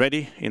almost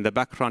ready. In the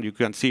background you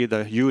can see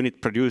the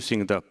unit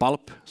producing the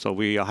pulp. So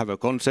we have a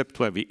concept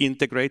where we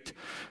integrate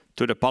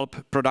to the pulp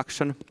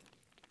production.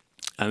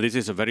 And this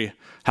is a very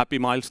happy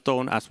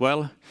milestone as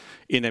well.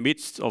 In the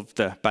midst of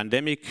the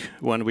pandemic,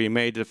 when we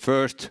made the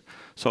first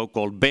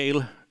so-called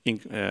bale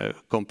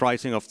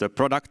comprising of the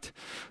product,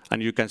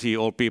 and you can see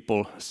all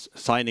people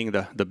signing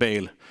the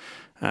bale.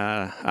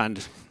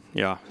 And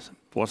yeah,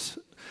 was,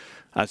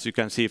 as you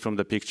can see from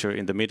the picture,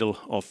 in the middle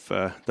of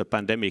the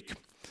pandemic.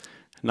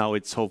 Now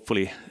it's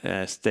hopefully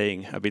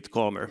staying a bit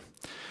calmer.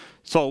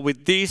 So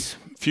with these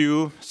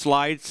few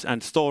slides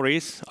and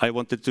stories, I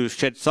wanted to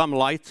shed some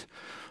light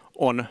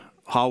on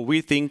how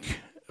we think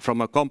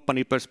from a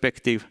company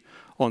perspective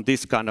on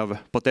this kind of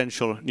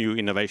potential new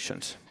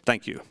innovations.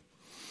 Thank you.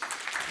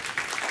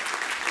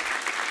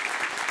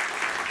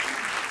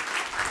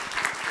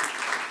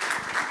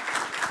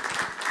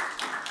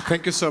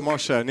 Thank you so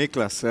much,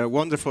 Niklas.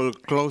 Wonderful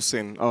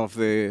closing of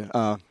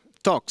the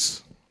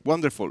talks.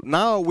 Wonderful.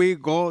 Now we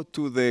go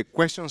to the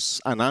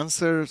questions and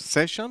answer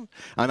session,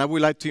 and I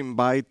would like to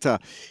invite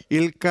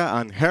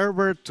Ilkka and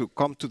Herbert to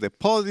come to the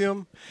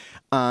podium.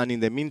 And in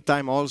the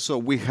meantime, also,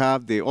 we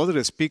have the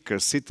other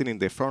speakers sitting in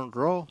the front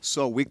row,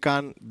 so we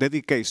can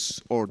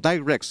dedicate or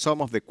direct some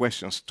of the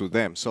questions to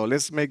them. So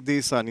let's make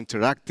this an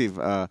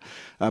interactive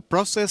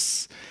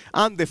process,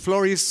 and the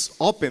floor is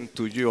open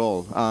to you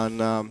all.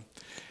 And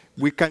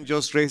we can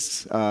just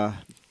raise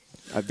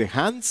the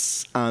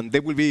hands, and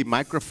there will be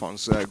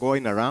microphones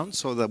going around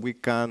so that we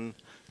can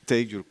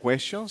take your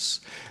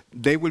questions.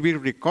 They will be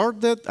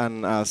recorded,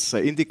 and as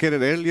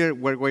indicated earlier,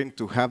 we're going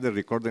to have the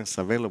recordings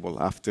available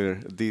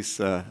after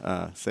these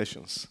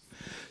sessions.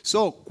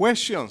 So,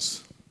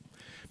 questions?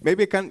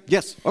 Maybe I can,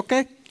 yes,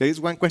 okay. There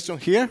is one question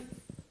here.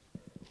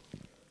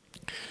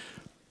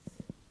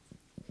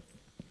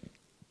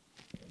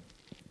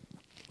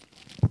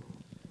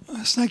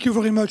 Thank you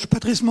very much.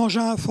 Patrice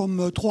Mangin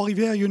from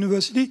Trois-Rivières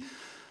University.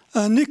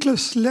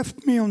 Niklas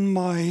left me on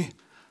my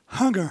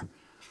hunger.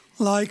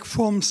 Like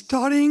from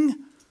starting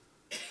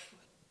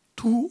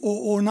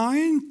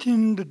 2009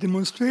 in the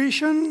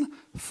demonstration,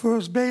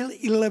 first bale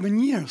 11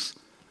 years.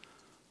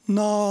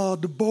 Now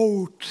the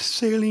boat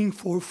sailing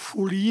for a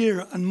full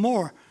year and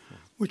more,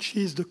 which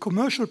is the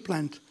commercial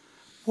plant.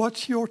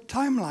 What's your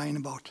timeline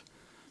about?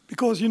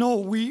 Because, you know,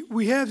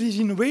 we have these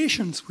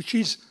innovations, which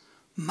is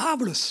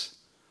marvelous,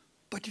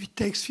 but if it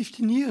takes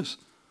 15 years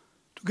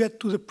to get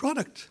to the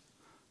product,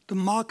 the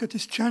market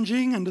is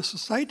changing and the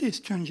society is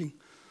changing.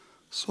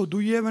 So do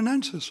you have an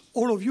answer,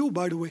 all of you,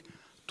 by the way,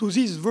 to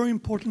this very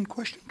important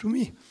question to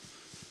me?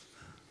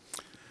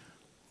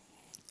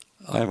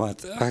 I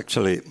might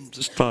actually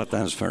start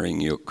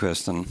answering your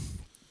question.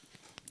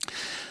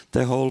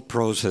 The whole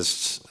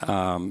process,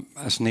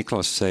 as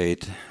Niklas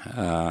said,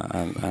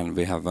 and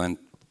we have went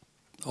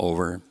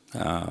over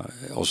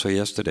also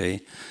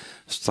yesterday,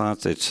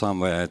 started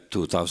somewhere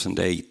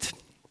 2008.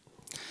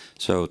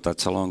 So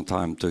that's a long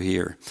time to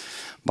hear.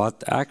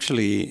 But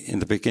actually, in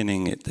the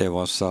beginning, there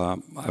was, I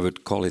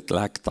would call it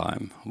lag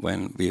time,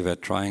 when we were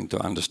trying to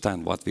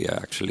understand what we are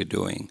actually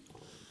doing.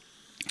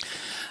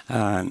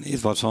 And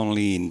it was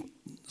only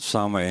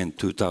somewhere in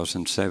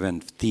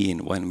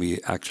 2017 when we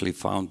actually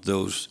found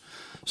those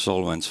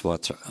solvents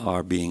what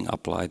are being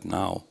applied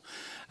now.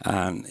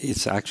 And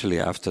it's actually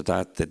after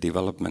that the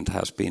development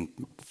has been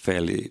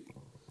fairly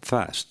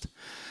fast.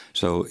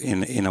 So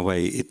in a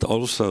way, it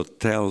also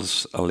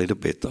tells a little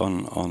bit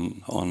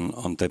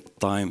on the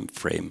time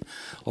frame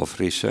of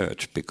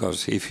research,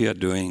 because if you're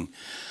doing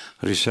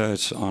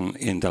research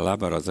in the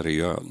laboratory,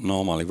 you're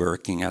normally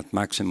working at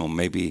maximum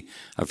maybe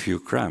a few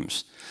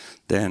grams.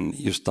 Then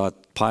you start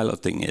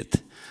piloting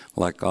it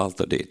like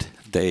Aalto did.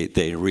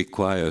 They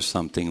require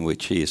something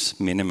which is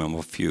minimum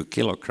of few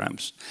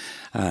kilograms,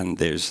 and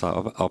there's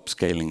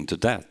upscaling to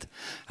that,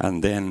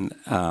 and then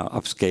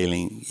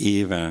upscaling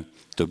even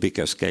to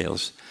bigger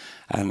scales.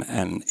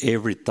 And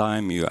every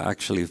time you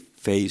actually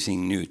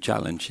facing new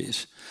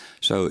challenges.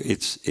 So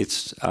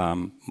it's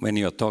when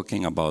you're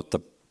talking about the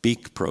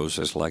big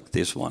process like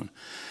this one,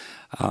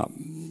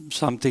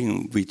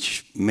 something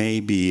which may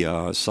be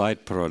a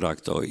side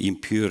product or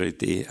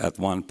impurity at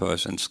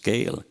 1%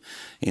 scale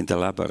in the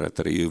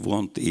laboratory, you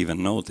won't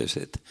even notice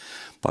it.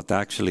 But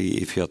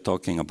actually, if you're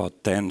talking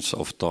about tens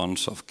of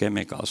tons of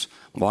chemicals,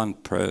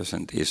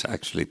 1% is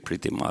actually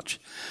pretty much.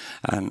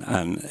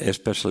 And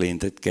especially in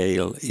that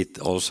scale, it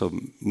also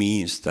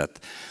means that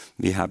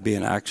we have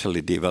been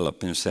actually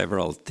developing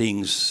several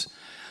things,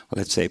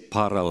 let's say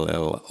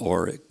parallel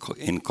or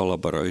in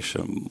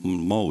collaboration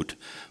mode,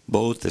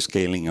 both the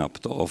scaling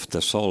up of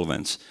the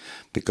solvents,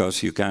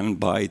 because you can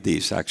buy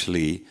these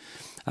actually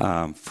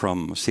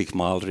from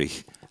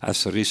Sigma-Aldrich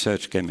as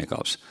research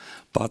chemicals,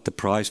 but the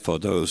price for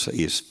those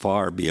is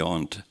far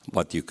beyond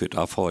what you could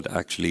afford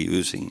actually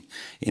using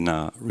in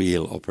a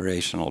real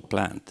operational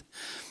plant.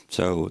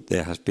 So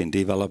there has been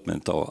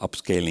development or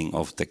upscaling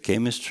of the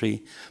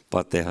chemistry,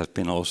 but there has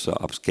been also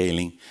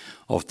upscaling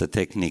of the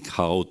technique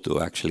how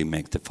to actually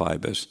make the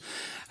fibers.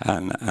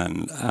 And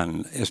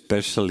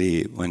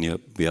especially when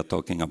we are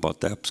talking about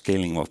the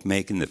upscaling of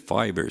making the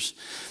fibers,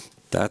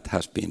 that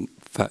has been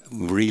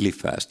really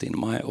fast in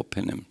my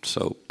opinion.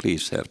 So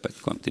please,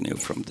 Herbert, continue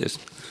from this.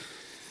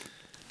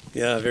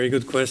 Yeah, very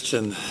good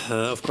question.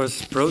 Of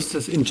course,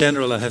 process in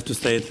general, I have to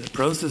state,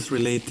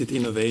 process-related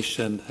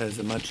innovation has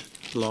a much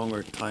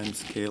longer time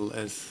scale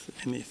as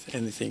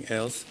anything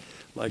else,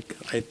 like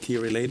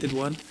IT-related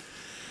one.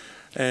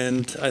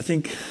 And I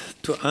think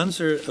to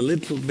answer a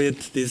little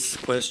bit this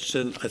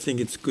question, I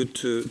think it's good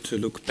to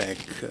look back.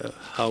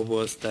 How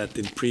was that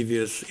in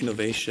previous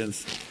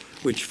innovations,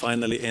 which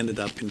finally ended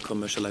up in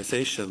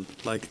commercialization,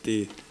 like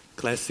the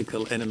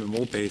classical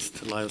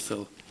NMMO-based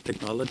lyocell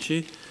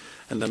technology.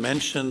 And I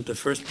mentioned the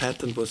first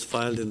patent was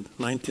filed in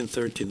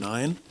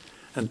 1939,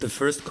 and the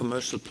first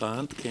commercial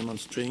plant came on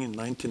stream in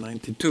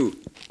 1992.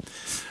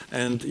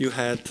 And you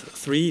had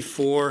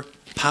 3-4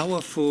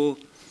 powerful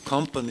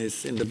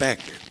companies in the back.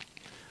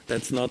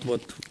 That's not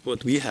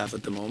what we have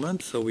at the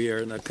moment. So we are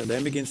an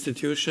academic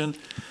institution.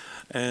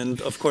 And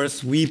of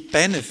course, we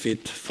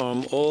benefit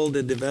from all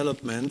the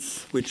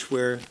developments which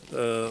were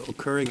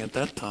occurring at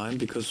that time,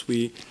 because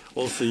we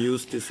also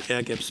use this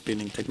air gap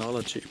spinning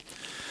technology.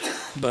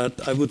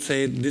 But I would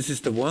say this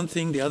is the one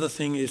thing. The other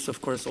thing is, of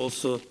course,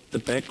 also the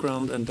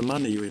background and the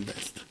money you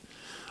invest.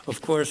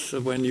 Of course,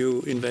 when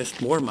you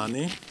invest more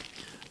money,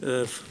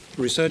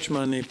 research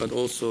money, but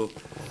also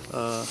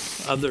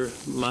other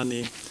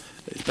money,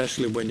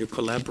 especially when you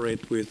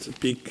collaborate with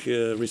big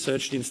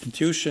research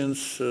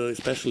institutions,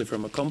 especially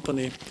from a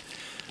company,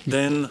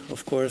 then,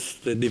 of course,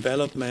 the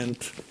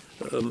development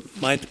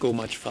might go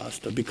much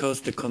faster,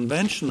 because the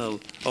conventional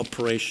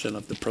operation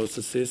of the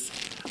processes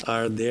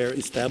are there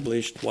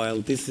established,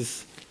 while this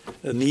is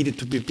needed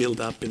to be built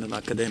up in an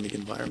academic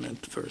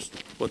environment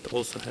first, what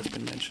also has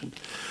been mentioned.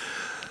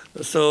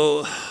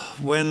 So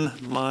when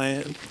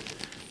my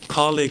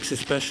colleagues,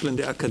 especially in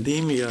the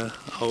academia,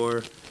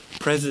 our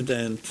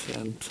president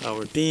and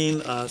our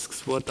dean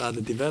asks what are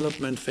the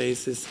development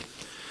phases,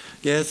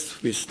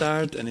 yes, we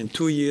start, and in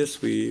 2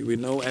 years we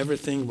know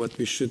everything what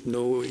we should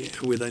know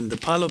within the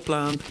pilot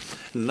plant.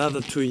 In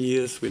another 2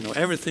 years we know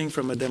everything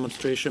from a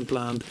demonstration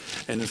plant,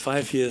 and in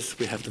 5 years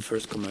we have the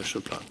first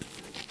commercial plant.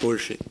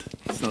 Bullshit.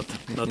 It's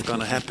not going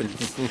to happen.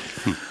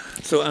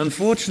 So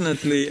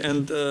unfortunately,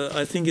 and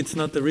I think it's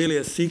not really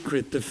a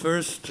secret, the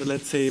first,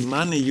 let's say,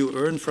 money you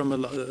earn from a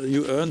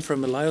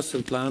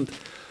lyocell plant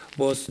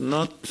was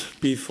not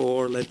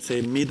before, let's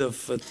say, mid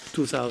of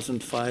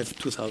 2005,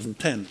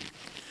 2010.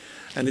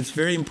 And it's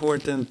very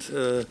important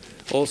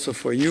also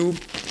for you,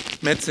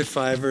 Metze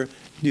Fiber,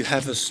 you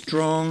have a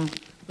strong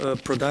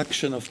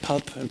production of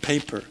pulp and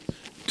paper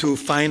to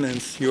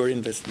finance your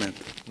investment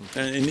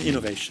in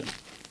innovation.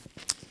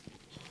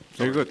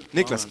 Very good.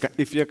 Niklas,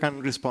 if you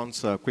can respond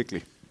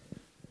quickly.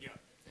 Yeah.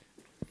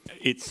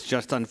 It's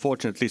just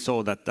unfortunately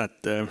so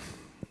that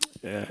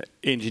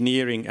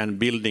engineering and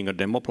building a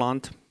demo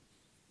plant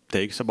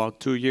takes about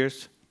 2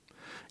 years.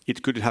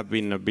 It could have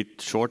been a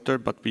bit shorter,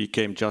 but we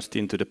came just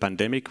into the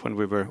pandemic when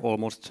we were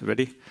almost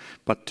ready.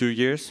 But 2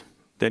 years,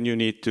 then you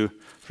need to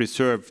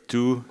reserve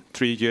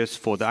 2-3 years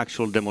for the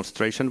actual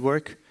demonstration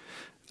work.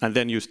 And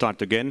then you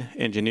start again,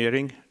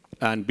 engineering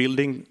and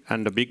building,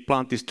 and the big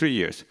plant is 3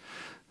 years.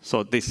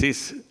 So this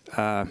is,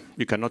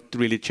 you cannot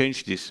really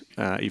change this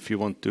if you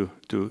want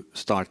to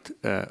start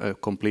a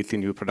completely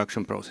new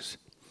production process.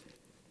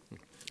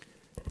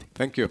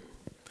 Thank you.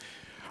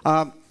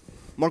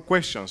 More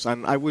questions,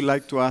 and I would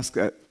like to ask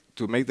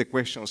to make the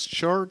questions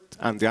short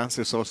and the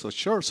answers also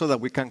short, so that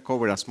we can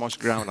cover as much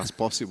ground as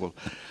possible.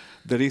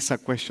 There is a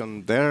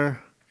question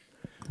there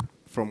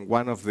from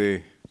one of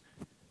the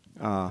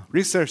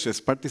researchers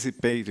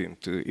participating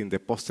in the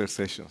poster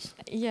sessions.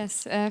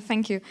 Yes,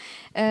 thank you.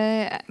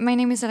 My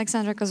name is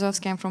Alexandra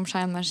Kozłowska. I'm from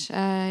Chalmers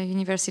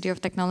University of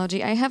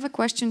Technology. I have a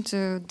question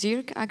to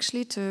Dirk,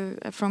 actually,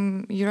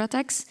 from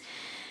Eurotex.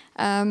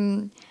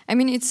 I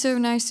mean, it's so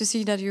nice to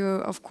see that you,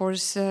 of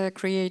course,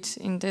 create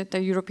in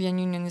the European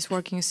Union is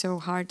working so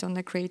hard on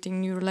the creating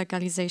new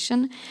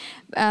legalization.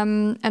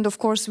 And of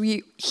course,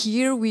 we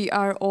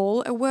are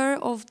all aware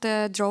of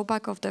the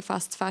drawback of the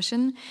fast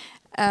fashion.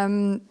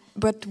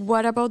 But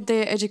what about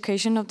the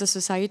education of the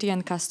society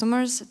and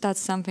customers? That's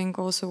something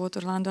also what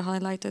Orlando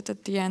highlighted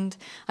at the end.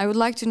 I would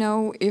like to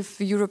know if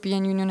the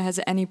European Union has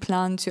any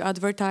plan to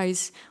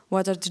advertise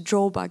what are the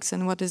drawbacks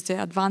and what is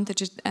the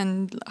advantages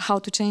and how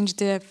to change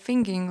the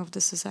thinking of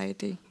the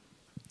society.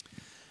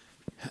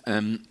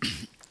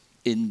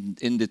 In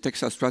the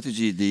textile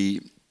strategy,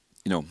 the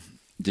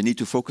need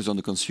to focus on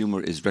the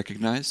consumer is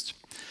recognized.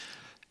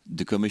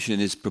 The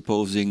Commission is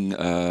proposing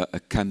a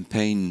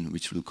campaign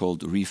which we'll call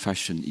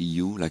Refashion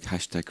EU, like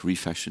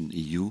 #Refashion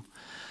EU.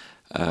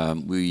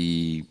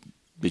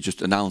 They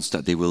just announced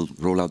that they will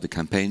roll out the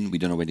campaign. We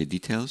don't know any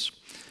details.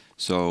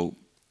 So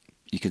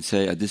you can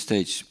say at this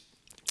stage,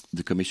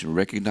 the Commission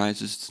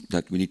recognizes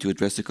that we need to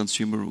address the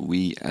consumer.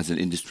 We as an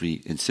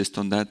industry insist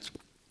on that.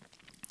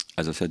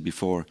 As I said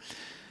before,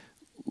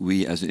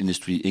 we as an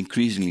industry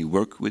increasingly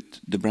work with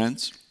the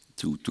brands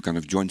to kind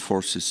of join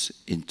forces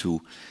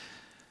into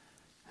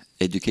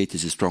educate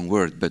is a strong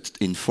word, but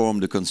inform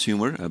the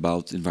consumer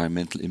about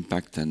environmental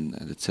impact and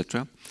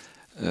etc.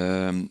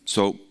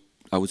 So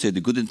I would say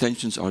the good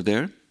intentions are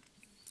there,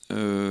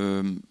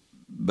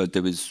 but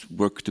there is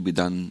work to be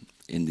done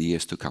in the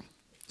years to come.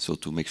 So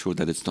to make sure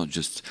that it's not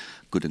just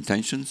good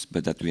intentions,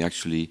 but that we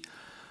actually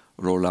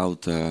roll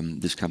out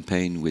this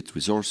campaign with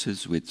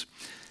resources,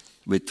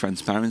 with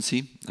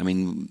transparency. I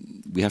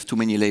mean, we have too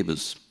many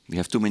labels. We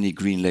have too many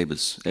green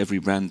labels. Every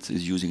brand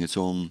is using its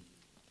own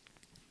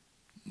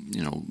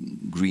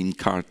green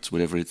cards,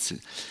 whatever it's.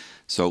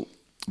 So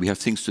we have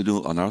things to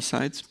do on our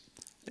side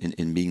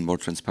in being more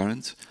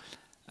transparent,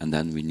 and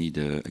then we need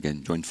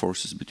again joint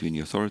forces between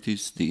the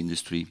authorities, the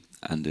industry,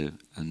 and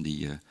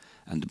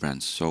the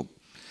brands. So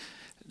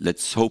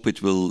let's hope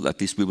it will. At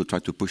least we will try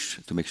to push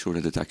to make sure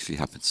that it actually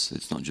happens.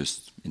 It's not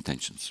just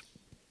intentions.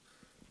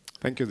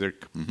 Thank you,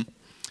 Dirk.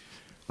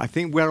 I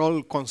think we're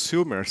all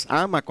consumers.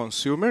 I'm a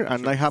consumer,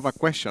 and I have a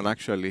question,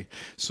 actually.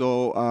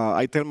 So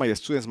I tell my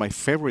students my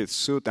favorite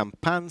suit and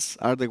pants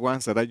are the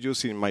ones that I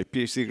use in my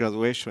PhD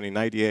graduation in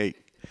 '98.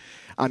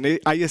 And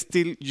I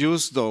still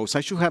use those.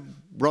 I should have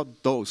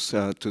brought those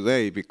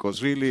today,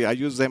 because really I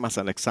use them as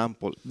an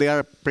example. They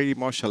are pretty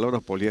much a lot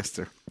of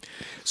polyester.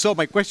 So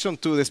my question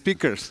to the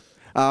speakers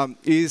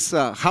is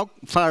how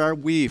far are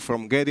we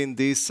from getting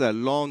this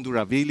long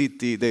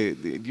durability,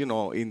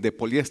 in the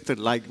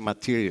polyester-like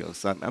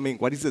materials? I mean,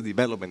 what is the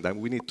development that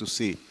we need to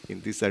see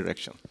in this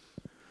direction?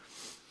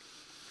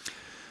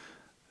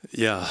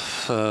 Yeah,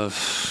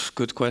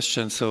 good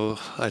question. So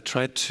I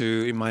tried to,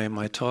 in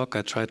my talk,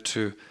 I tried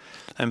to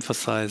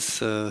emphasize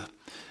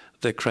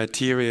the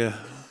criteria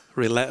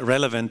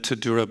relevant to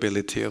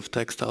durability of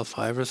textile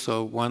fibers.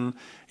 So one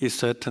is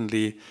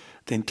certainly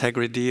the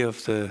integrity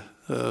of the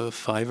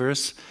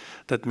fibers.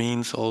 That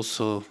means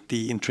also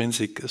the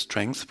intrinsic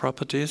strength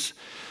properties.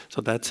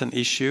 So that's an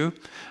issue,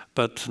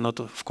 but not,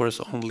 of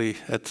course, only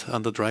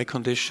under dry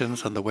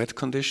conditions, under wet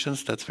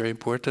conditions. That's very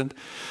important.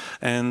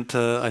 And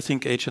I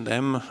think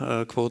H&M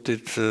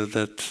quoted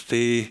that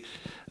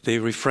they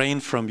refrain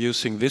from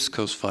using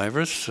viscose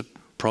fibers,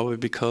 probably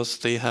because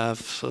they have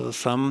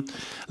some,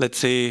 let's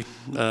say,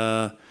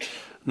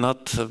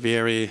 not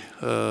very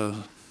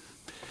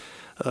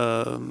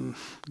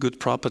good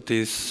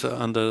properties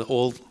under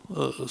all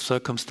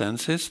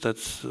circumstances.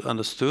 That's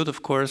understood,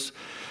 of course.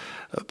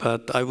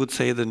 But I would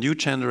say the new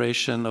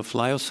generation of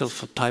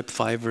lyocell type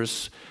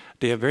fibers,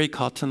 they are very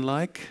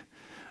cotton-like.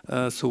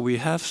 So we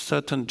have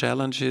certain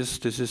challenges.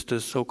 This is the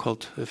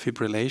so-called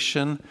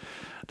fibrillation.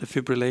 The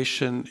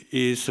fibrillation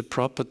is a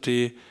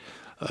property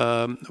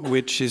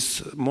which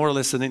is more or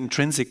less an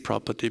intrinsic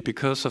property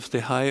because of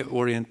the high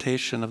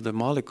orientation of the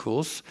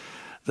molecules.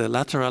 The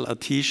lateral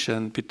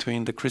adhesion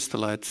between the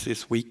crystallites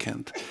is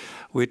weakened,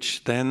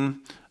 which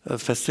then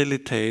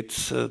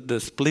facilitates the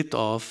split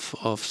off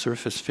of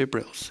surface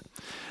fibrils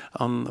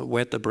on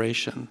wet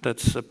abrasion.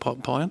 That's a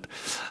point.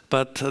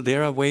 But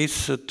there are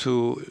ways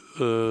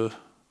to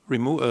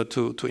remove,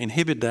 to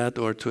inhibit that,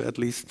 or to at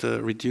least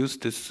reduce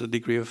this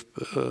degree of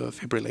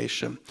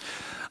fibrillation.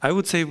 I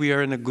would say we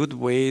are in a good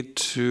way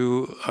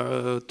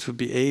to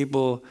be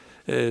able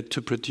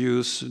to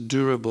produce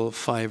durable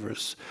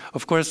fibers.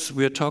 Of course,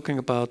 we are talking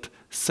about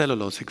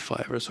cellulosic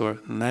fibers or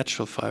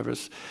natural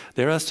fibers.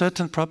 There are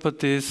certain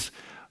properties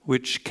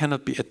which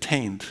cannot be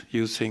attained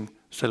using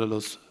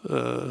cellulose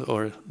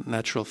or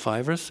natural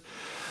fibers.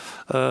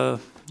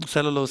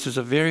 Cellulose is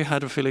a very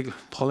hydrophilic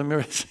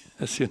polymer,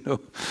 as you know,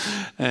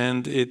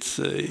 and it's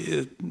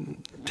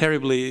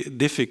terribly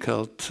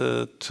difficult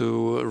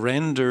to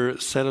render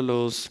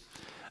cellulose,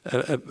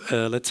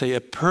 let's say,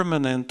 a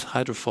permanent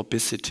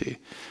hydrophobicity.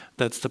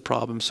 That's the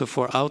problem. So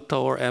for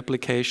outdoor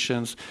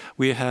applications,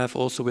 we have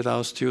also with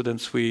our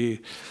students,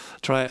 we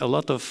try a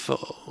lot of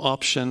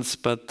options,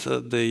 but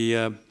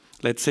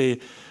let's say,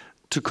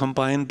 to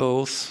combine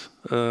both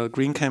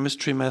green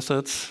chemistry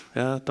methods.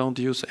 Yeah, don't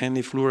use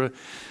any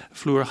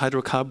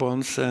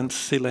fluorhydrocarbons and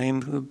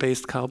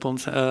silane-based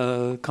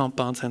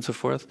compounds and so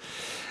forth.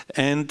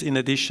 And in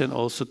addition,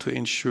 also to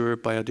ensure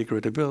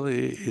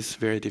biodegradability is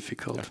very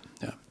difficult.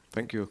 Yeah.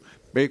 Thank you.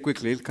 Very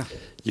quickly, Ilkka.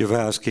 You were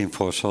asking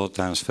for short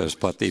answers,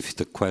 but if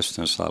the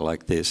questions are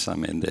like this, I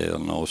mean, there are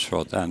no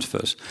short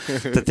answers.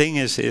 The thing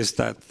is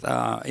that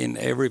in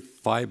every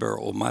fiber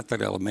or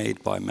material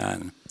made by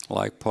man,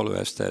 like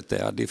polyester,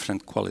 there are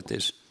different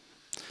qualities.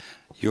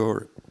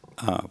 Your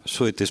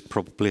suit is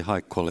probably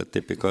high quality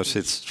because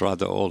it's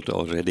rather old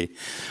already.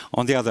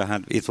 On the other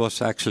hand, it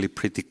was actually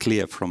pretty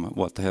clear from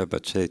what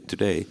Herbert said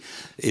today.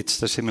 It's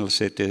the similar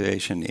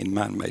situation in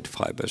man-made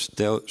fibers.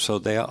 So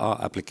there are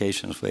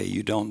applications where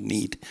you don't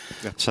need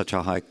such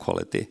a high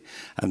quality.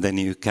 And then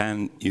you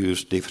can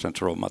use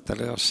different raw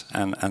materials.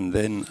 And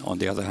then on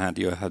the other hand,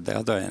 you have the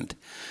other end.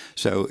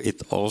 So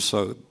it's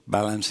also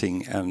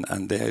balancing,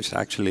 and there is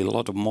actually a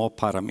lot of more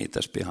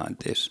parameters behind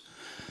this.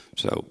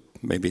 So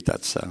maybe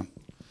that's...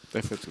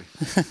 Definitely.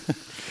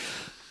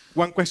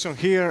 One question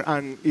here,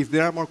 and if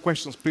there are more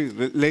questions, please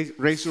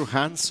raise your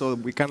hand so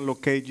we can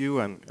locate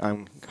you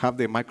and have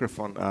the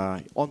microphone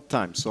on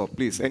time. So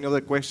please, any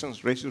other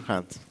questions, raise your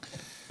hand.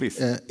 Please.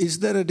 Is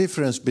there a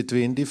difference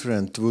between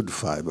different wood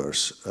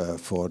fibers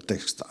for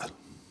textile?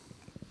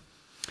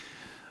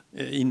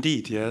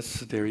 Indeed,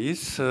 yes, there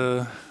is.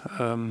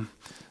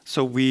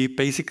 So we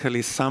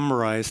basically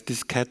summarize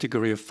this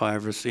category of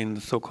fibers in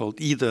so-called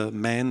either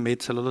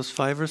man-made cellulose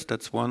fibers,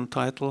 that's one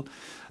title.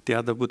 The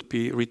other would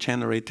be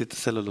regenerated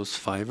cellulose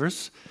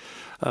fibers.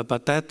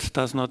 But that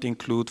does not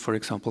include, for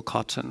example,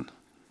 cotton.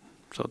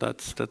 So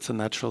that's a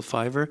natural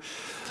fiber.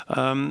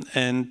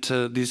 And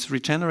these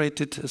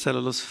regenerated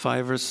cellulose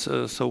fibers,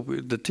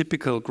 the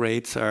typical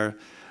grades are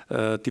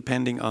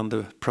depending on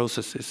the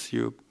processes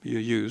you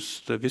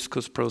use. The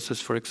viscose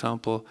process, for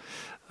example,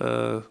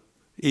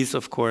 is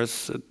of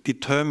course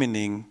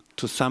determining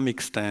to some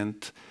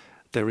extent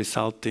the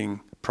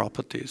resulting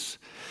properties.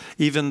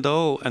 Even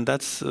though, and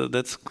that's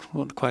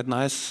quite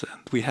nice,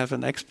 we have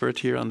an expert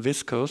here on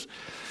viscose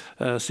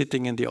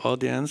sitting in the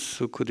audience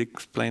who could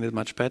explain it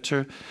much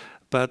better.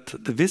 But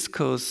the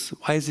viscose,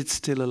 why is it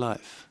still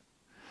alive?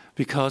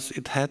 Because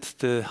it had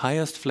the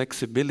highest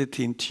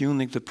flexibility in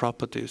tuning the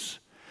properties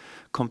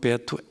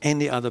compared to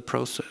any other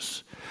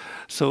process.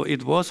 So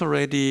it was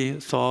already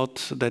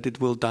thought that it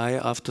will die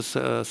after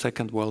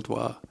Second World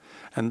War.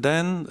 And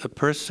then a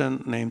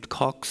person named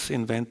Cox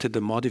invented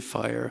a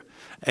modifier.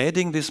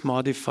 Adding this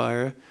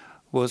modifier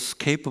was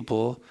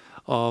capable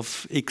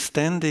of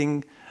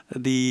extending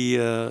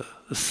the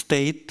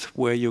state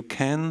where you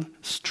can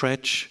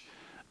stretch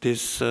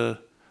this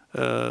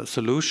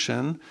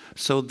solution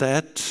so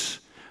that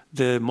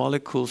the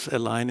molecules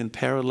align in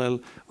parallel,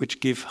 which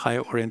give high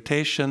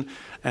orientation,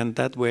 and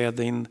that were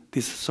then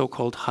these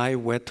so-called high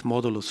wet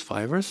modulus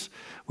fibers,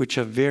 which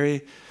are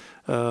very,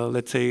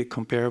 let's say,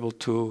 comparable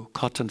to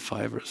cotton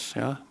fibers,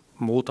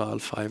 modal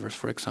fibers,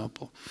 for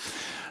example.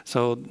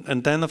 So,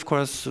 and then, of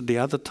course, the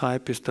other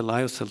type is the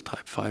lyocell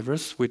type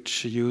fibers,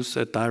 which use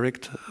a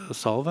direct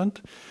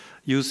solvent,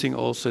 using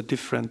also a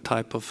different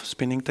type of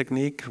spinning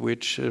technique,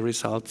 which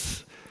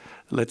results,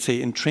 let's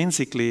say,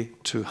 intrinsically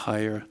to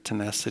higher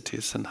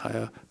tenacities and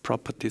higher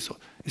properties,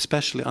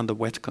 especially under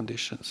wet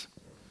conditions.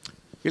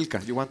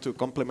 Ilkka, you want to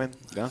complement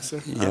the answer?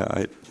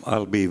 Yeah,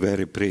 I'll be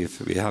very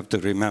brief. We have to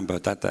remember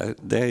that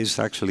there is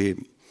actually,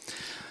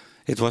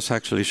 it was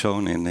actually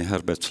shown in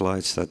Herbert's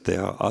slides that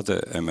there are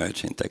other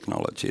emerging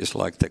technologies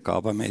like the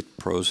carbamate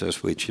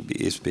process, which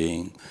is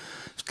being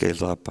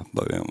scaled up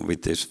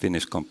with this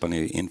Finnish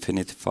company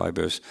Infinity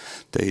Fibers.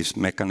 There is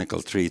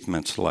mechanical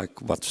treatments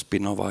like what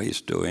Spinova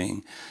is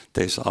doing.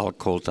 There's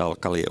cold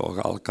alkali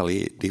or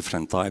alkali,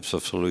 different types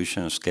of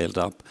solutions scaled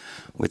up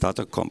with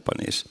other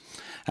companies.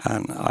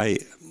 And I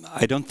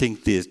don't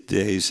think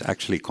there is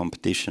actually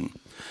competition,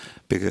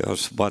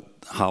 because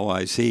how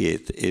I see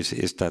it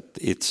is that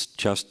it's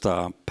just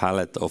a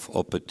palette of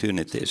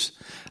opportunities.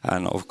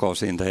 And of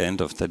course, in the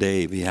end of the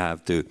day, we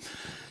have to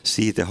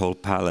see the whole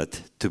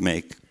palette to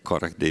make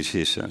correct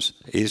decisions.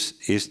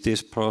 Is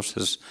this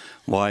process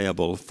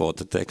viable for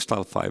the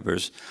textile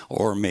fibers,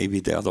 or maybe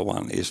the other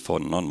one is for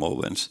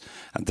non-wovens,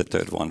 and the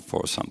third one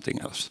for something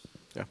else?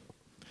 Yeah.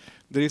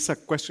 There is a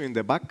question in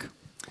the back.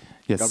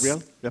 Yes.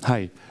 Gabriel? Yep.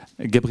 Hi.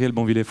 Gabriel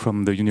Bonville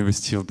from the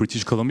University of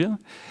British Columbia.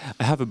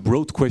 I have a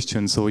broad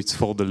question, so it's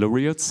for the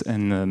laureates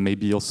and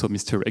maybe also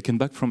Mr.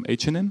 Eckenbach from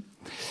H&M.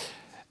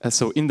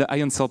 So in the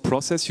ion cell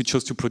process, you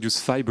chose to produce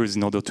fibers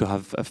in order to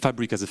have a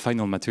fabric as a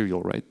final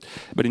material, right?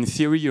 But in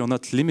theory, you're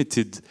not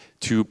limited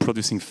to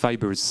producing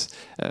fibers,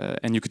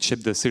 and you could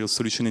shape the cellulose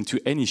solution into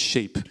any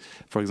shape.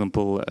 For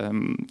example,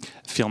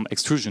 film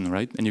extrusion,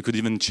 right? And you could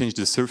even change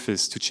the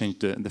surface to change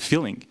the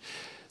filling.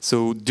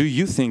 So do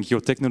you think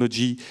your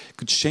technology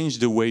could change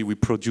the way we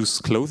produce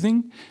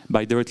clothing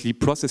by directly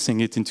processing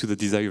it into the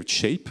desired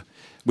shape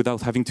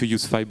without having to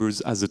use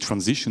fibers as a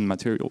transition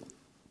material?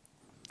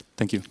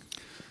 Thank you.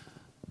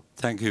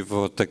 Thank you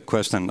for the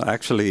question.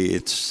 Actually,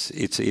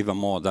 it's even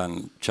more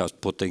than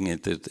just putting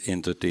it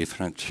into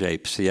different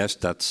shapes. Yes,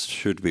 that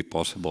should be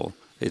possible.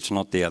 It's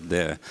not yet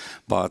there,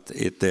 but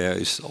there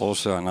is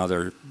also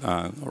another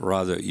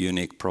rather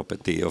unique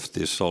property of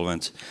these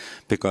solvents,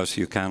 because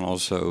you can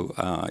also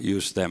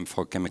use them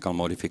for chemical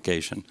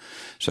modification.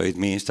 So it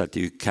means that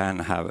you can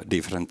have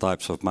different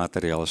types of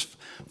materials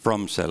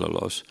from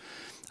cellulose.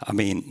 I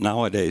mean,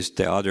 nowadays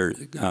the other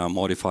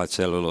modified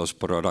cellulose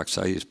products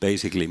is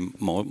basically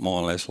more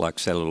or less like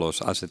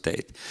cellulose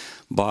acetate.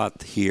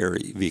 But here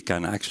we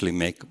can actually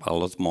make a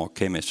lot more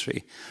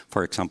chemistry.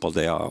 For example,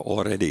 there are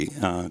already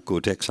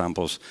good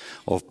examples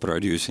of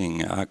producing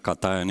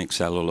cationic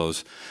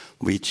cellulose,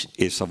 which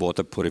is a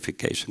water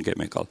purification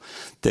chemical.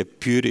 The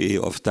beauty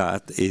of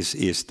that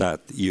is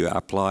that you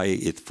apply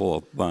it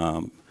for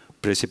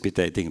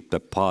precipitating the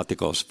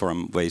particles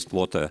from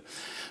wastewater.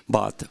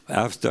 But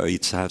after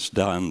it has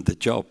done the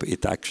job,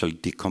 it actually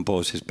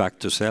decomposes back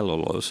to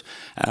cellulose,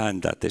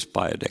 and that is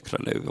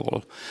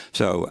biodegradable.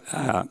 So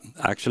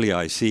actually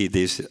I see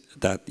this,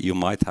 that you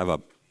might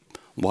have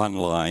one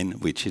line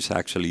which is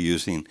actually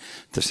using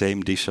the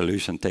same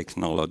dissolution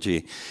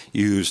technology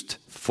used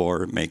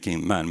for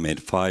making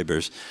man-made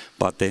fibers,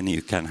 but then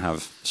you can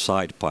have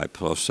side pipes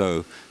or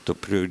so to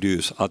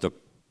produce other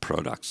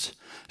products.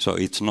 So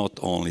it's not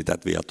only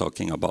that we are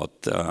talking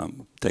about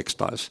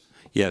textiles.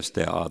 Yes,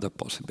 there are other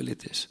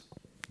possibilities,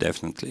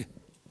 definitely.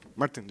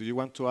 Martin, do you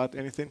want to add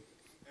anything?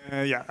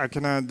 Yeah, I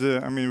can add,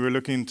 I mean, we're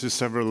looking into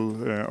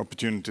several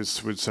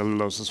opportunities with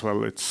cellulose as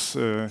well. It's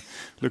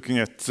looking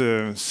at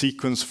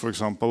sequence, for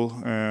example.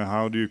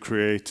 How do you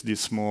create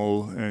these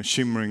small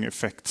shimmering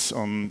effects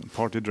on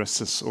party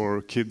dresses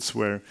or kids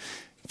wear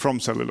from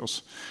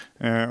cellulose?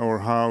 Or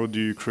how do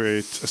you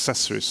create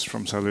accessories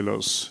from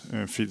cellulose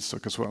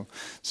feedstock as well?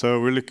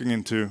 So we're looking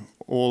into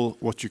all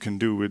what you can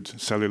do with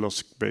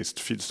cellulose-based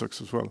feedstocks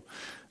as well.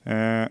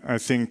 I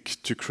think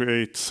to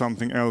create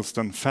something else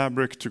than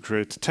fabric, to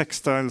create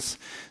textiles,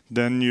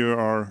 then you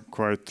are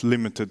quite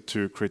limited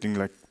to creating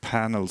like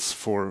panels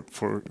for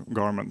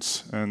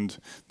garments, and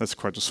that's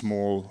quite a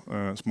small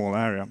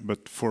area.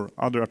 But for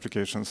other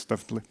applications,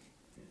 definitely.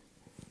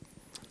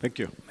 Thank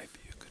you. Maybe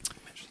you could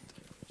mention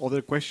that.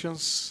 Other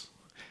questions?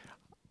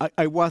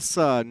 I was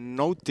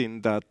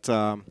noting that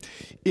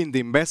in the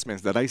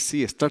investments that I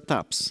see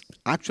startups,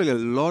 actually a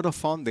lot of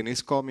funding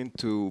is coming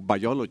to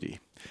biology.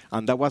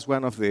 And that was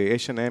one of the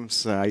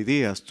H&M's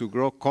ideas, to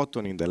grow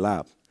cotton in the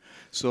lab.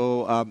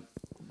 So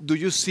do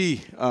you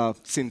see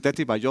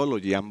synthetic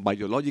biology and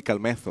biological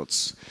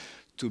methods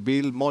to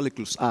build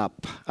molecules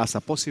up as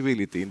a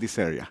possibility in this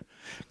area?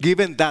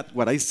 Given that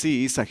what I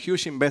see is a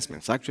huge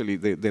investment, actually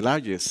the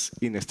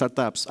largest in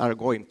startups are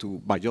going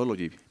to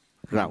biology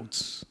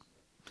routes.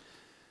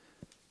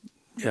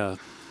 Yeah,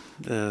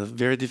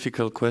 very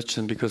difficult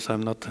question because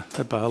I'm not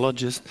a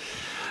biologist,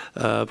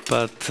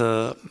 but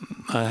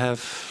I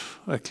have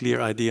a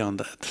clear idea on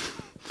that.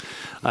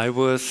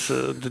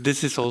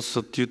 This is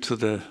also due to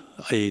the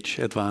age,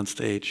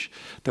 advanced age.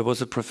 There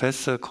was a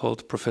professor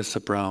called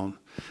Professor Brown,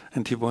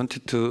 and he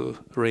wanted to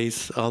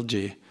raise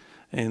algae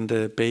in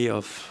the bay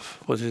of,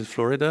 was it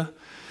Florida,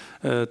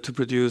 to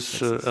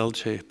produce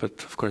algae,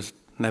 but of course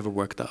never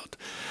worked out.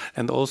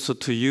 And also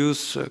to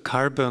use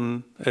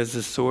carbon as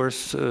a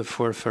source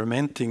for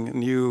fermenting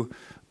new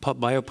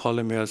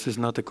biopolymers is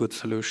not a good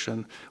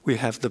solution. We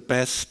have the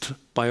best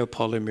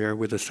biopolymer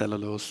with the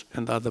cellulose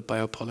and other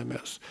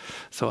biopolymers.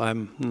 So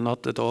I'm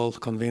not at all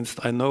convinced.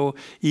 I know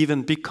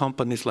even big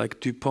companies like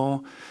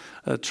DuPont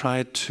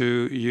try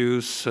to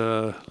use,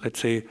 let's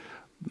say,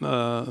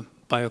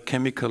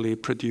 biochemically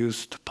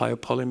produced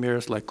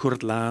biopolymers like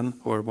Kurtlan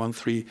or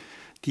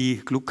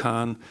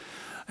 1,3-D-glucan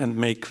and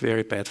make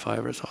very bad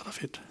fibers out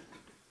of it.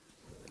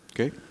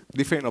 Okay,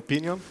 different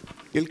opinion.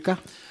 Ilkka?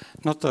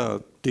 Not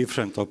a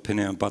different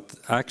opinion, but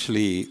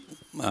actually,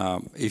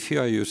 if you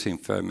are using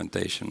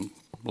fermentation,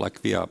 like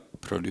we are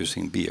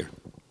producing beer,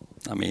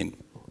 I mean,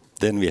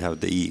 then we have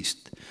the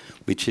yeast,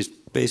 which is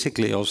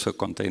basically also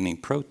containing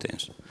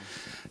proteins.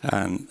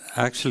 And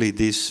actually,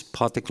 these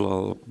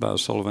particular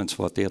solvents,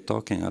 what they are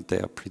talking about, they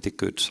are pretty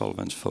good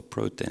solvents for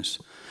proteins.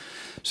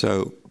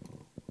 So,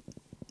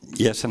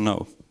 yes and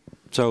no.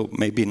 So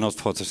maybe not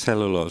for the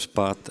cellulose,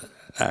 but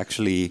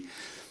actually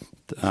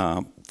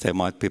there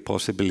might be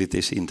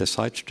possibilities in the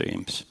side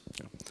streams,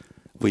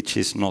 which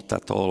is not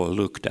at all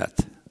looked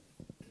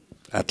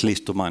at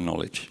least to my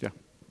knowledge. Yeah,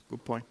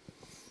 good point.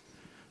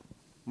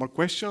 More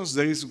questions?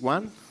 There is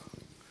one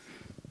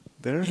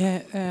there.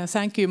 Yeah,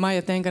 thank you,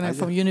 Maija Tenkanen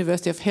from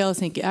University of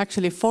Helsinki.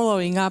 Actually,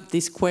 following up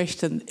this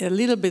question, a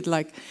little bit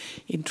like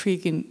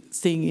intriguing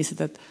thing is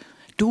that,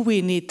 do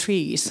we need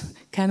trees?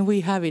 Can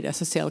we have it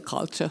as a cell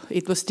culture?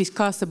 It was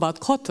discussed about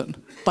cotton,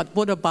 but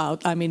what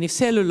about, I mean, if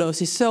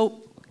cellulose is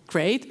so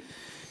great,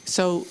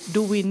 so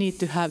do we need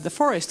to have the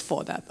forest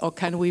for that? Or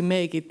can we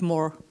make it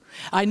more?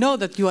 I know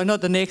that you are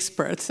not an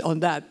expert on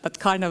that, but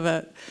kind of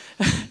a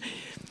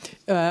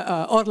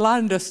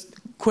Orlando's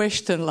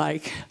question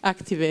like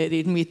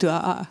activated me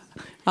to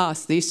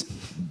ask this.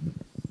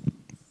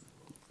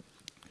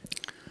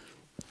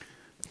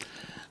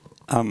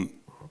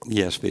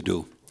 Yes, we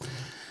do.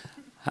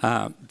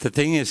 The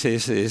thing is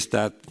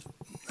that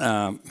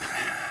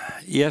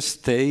yes,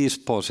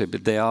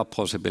 there are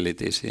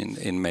possibilities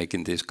in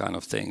making these kind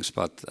of things,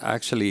 but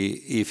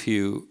actually, if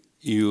you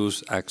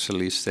use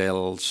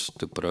cells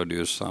to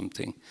produce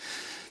something,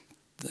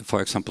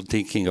 for example,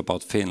 thinking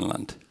about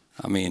Finland,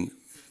 I mean,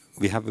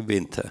 we have a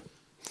winter,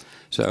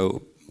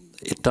 so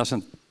it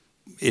doesn't.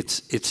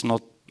 It's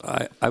not.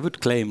 I would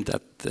claim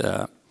that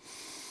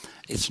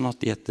it's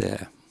not yet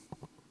there.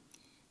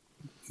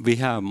 We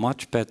have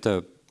much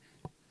better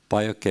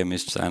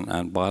biochemists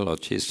and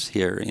biologists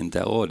here in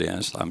the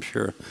audience. I'm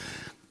sure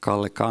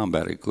Kalle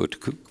Kahnberg could,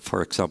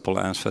 for example,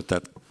 answer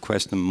that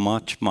question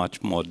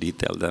much more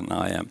detailed than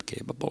I am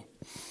capable.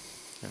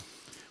 Yeah.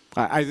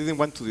 I didn't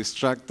want to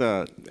distract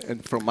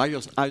from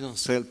ion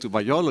cell to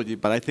biology,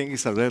 but I think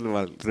it's a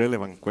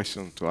relevant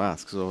question to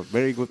ask. So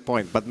very good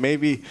point. But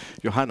maybe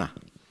Johanna.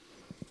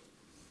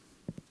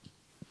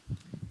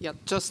 Yeah,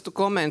 just to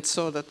comment,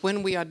 so that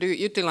when we are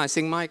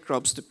utilizing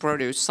microbes to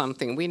produce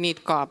something, we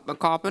need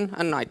carbon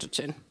and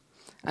nitrogen.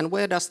 And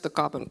where does the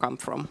carbon come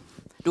from?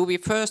 Do we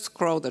first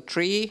grow the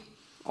tree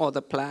or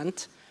the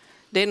plant,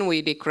 then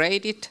we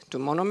degrade it to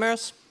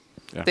monomers,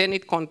 then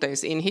it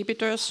contains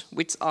inhibitors,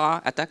 which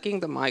are attacking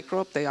the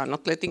microbe, they are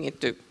not letting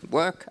it to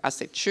work as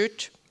it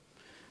should.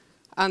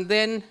 And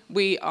then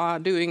we are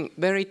doing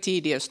very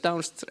tedious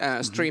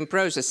downstream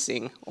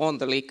processing on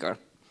the liquor.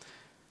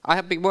 I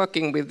have been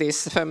working with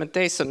this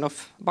fermentation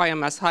of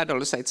biomass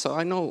hydrolysate, so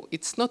I know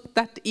it's not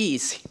that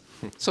easy.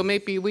 So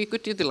maybe we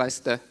could utilize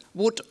the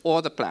wood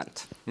or the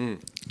plant.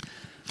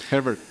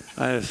 Herbert.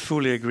 I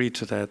fully agree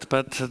to that.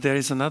 But there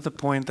is another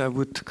point I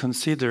would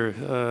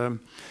consider.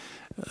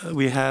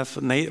 We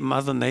have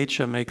Mother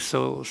Nature makes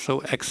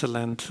so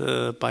excellent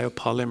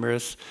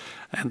biopolymers.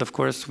 And of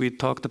course, we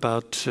talked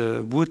about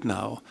wood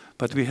now,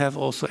 but we have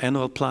also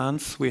annual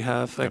plants, we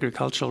have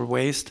agricultural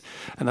waste,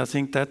 and I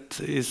think that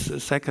is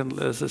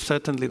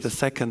certainly the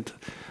second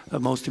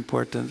most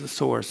important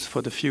source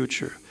for the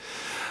future.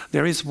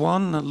 There is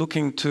one,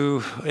 looking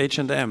to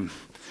H&M,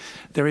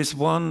 there is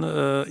one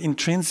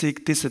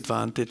intrinsic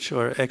disadvantage,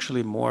 or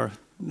actually more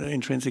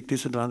intrinsic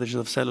disadvantage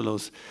of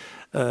cellulose.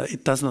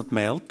 It does not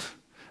melt,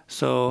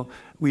 so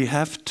we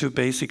have to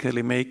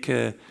basically make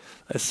a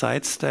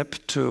sidestep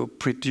to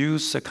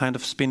produce a kind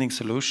of spinning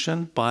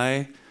solution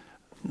by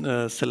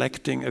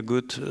selecting a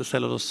good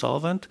cellulose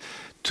solvent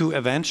to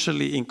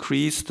eventually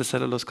increase the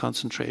cellulose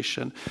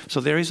concentration. So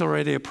there is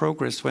already a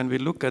progress. When we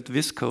look at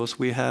viscose,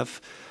 we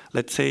have,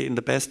 let's say, in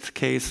the best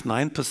case,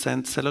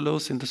 9%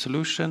 cellulose in the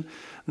solution.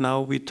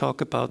 Now we talk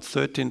about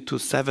 13 to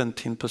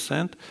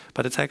 17%,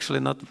 but it's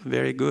actually not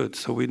very good.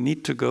 So we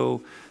need to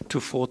go to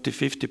 40,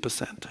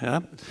 50%.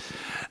 Yeah?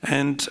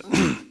 And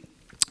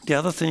the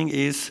other thing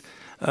is,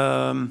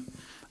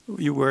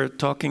 you were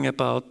talking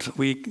about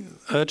we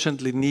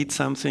urgently need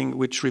something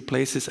which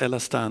replaces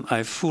elastane.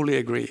 I fully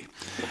agree.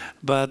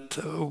 But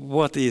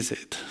what is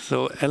it?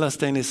 So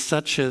elastane is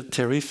such a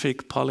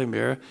terrific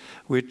polymer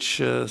which,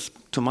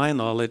 to my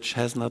knowledge,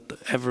 has not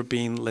ever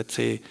been, let's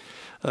say,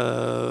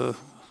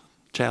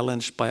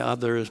 challenged by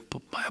other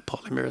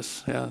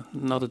biopolymers. Yeah,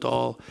 not at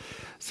all.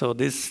 So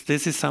this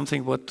is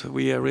something what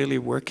we are really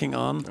working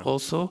on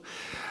also.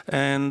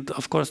 And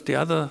of course, the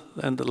other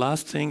and the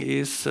last thing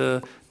is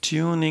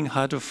tuning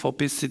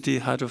hydrophobicity,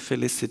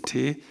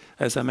 hydrophilicity,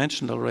 as I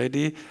mentioned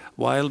already,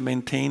 while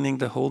maintaining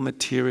the whole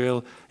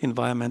material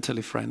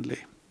environmentally friendly.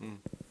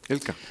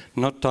 Ilkka.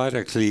 Not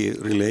directly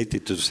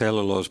related to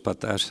cellulose,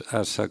 but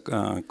as a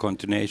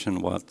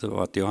continuation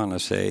what Johanna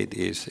said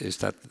is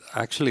that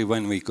actually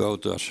when we go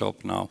to a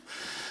shop now,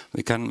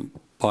 we can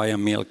buy a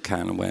milk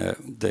can where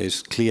there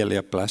is clearly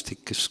a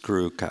plastic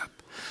screw cap,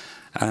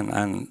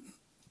 and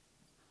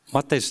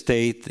what they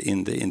state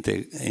in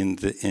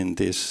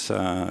this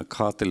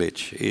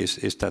cartilage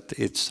is that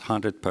it's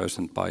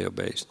 100%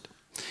 bio-based.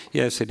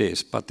 Yes, it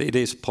is, but it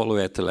is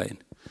polyethylene.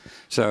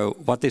 So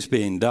what is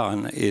being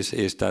done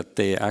is that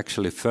they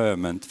actually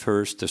ferment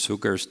first the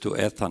sugars to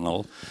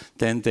ethanol,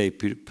 then they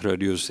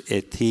produce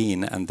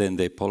ethene, and then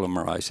they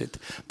polymerize it.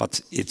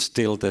 But it's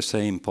still the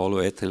same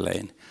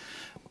polyethylene.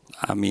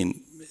 I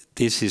mean,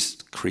 this is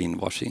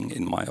greenwashing,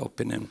 in my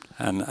opinion.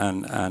 And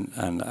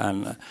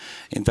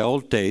in the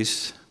old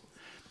days,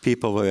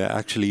 people were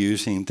actually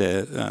using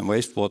the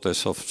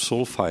wastewaters of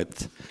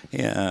sulfite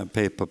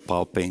paper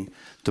pulping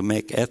to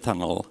make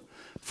ethanol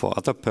for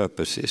other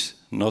purposes,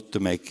 not to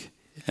make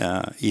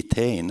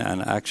ethane.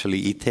 And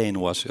actually, ethane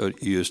was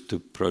used to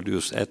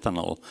produce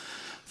ethanol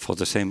for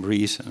the same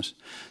reasons.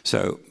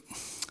 So,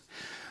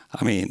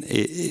 I mean,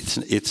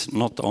 it's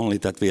not only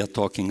that we are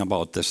talking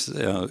about this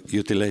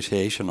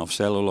utilization of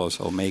cellulose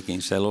or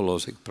making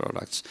cellulosic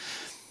products.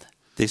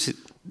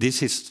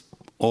 This is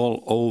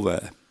all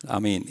over. I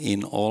mean,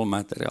 in all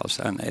materials,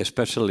 and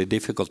especially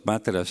difficult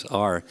materials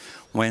are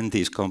when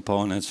these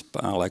components,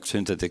 like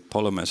synthetic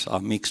polymers,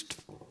 are mixed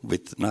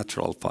with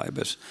natural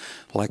fibers,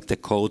 like the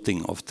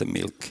coating of the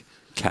milk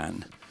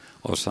can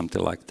or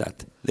something like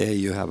that. There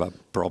you have a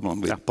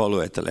problem with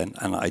polyethylene,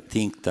 and I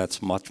think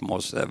that's much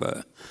more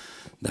severe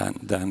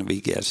than we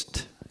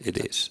guessed it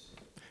is.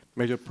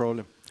 Major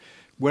problem.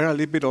 We're a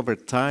little bit over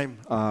time.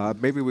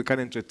 Maybe we can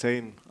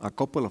entertain a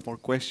couple of more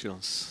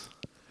questions.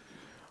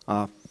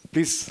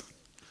 Please,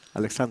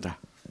 Alexandra.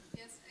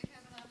 Yes, I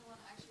have another one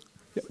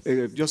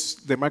actually.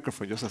 Just the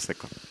microphone, just a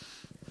second.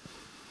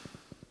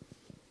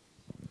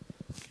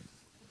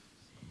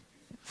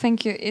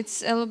 Thank you.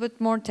 It's a little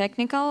bit more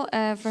technical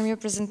from your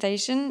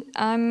presentation.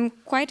 I'm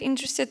quite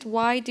interested.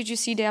 Why did you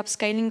see the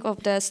upscaling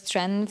of the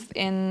strength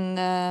in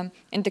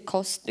the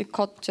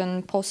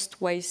cotton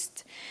post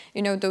waste?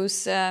 You know,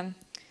 those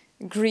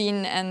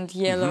green and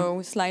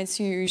yellow slides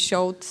you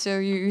showed. So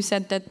you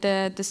said that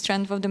the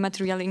strength of the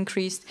material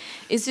increased.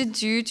 Is it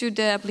due to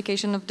the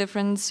application of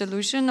different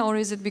solution, or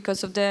is it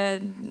because of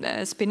the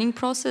spinning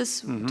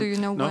process? Do you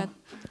know what?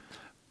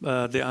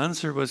 The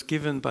answer was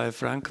given by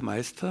Frank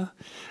Meister.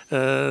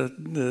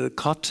 The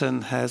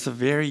cotton has a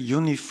very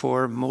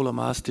uniform molar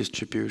mass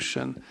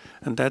distribution,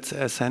 and that's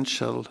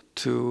essential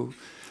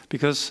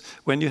because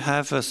when you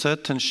have a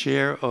certain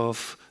share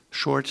of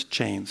short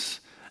chains,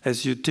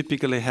 as you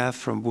typically have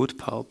from wood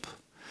pulp,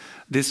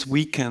 this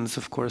weakens,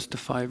 of course, the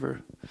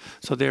fiber.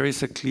 So there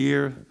is a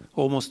clear,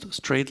 almost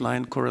straight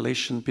line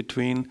correlation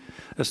between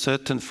a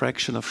certain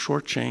fraction of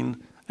short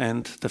chain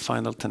and the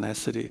final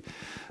tenacity.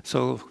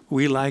 So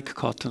we like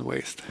cotton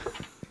waste.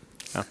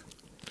 Yeah.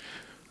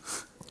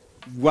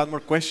 One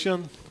more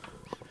question.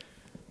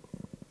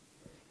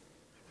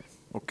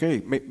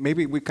 Okay,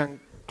 maybe we can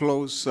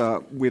close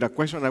with a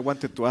question I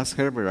wanted to ask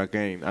Herbert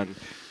again. And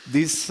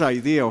this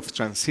idea of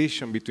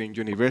transition between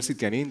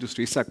university and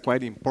industry is a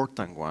quite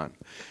important one.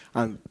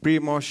 And pretty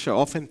much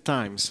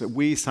oftentimes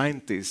we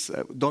scientists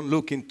don't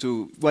look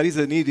into what is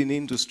the need in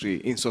industry,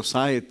 in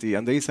society,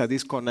 and there is a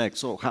disconnect.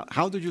 So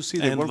how do you see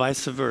the work? And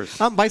vice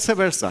versa. And vice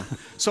versa.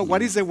 So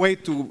what is the way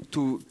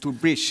to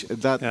bridge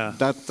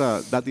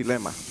that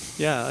dilemma?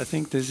 Yeah, I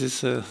think this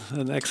is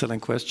an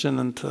excellent question.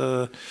 And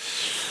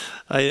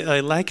I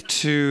like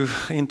to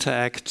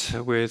interact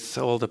with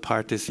all the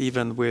parties,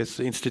 even with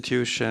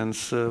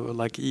institutions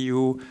like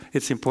EU.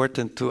 It's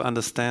important to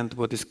understand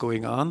what is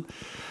going on.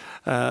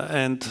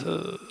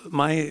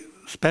 My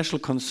special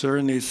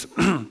concern is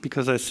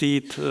because I see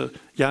it,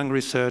 young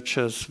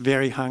researchers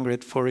very hungry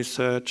for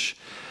research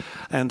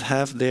and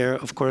have their,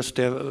 of course,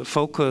 their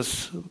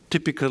focus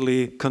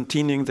typically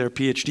continuing their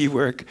PhD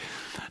work.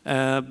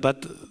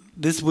 But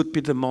this would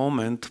be the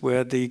moment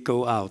where they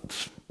go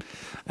out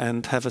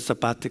and have a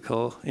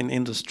sabbatical in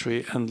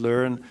industry and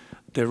learn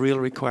the real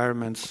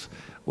requirements,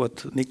 what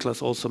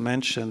Niklas also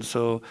mentioned.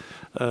 So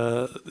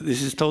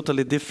this is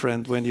totally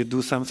different when you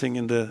do something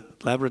in the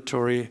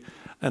laboratory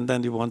and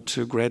then you want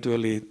to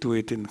gradually do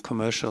it in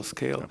commercial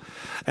scale. Yeah.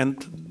 And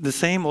the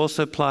same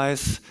also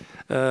applies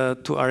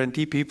to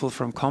R&D people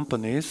from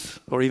companies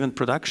or even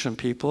production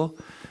people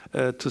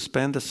to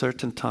spend a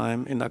certain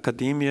time in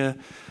academia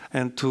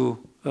and to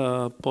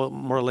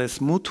more or less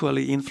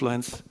mutually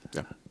influence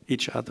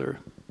each other.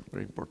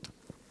 Very important.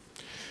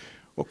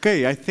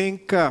 Okay, I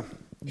think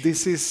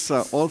this is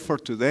all for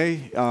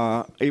today.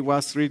 It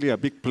was really a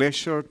big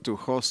pleasure to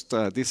host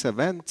this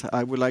event.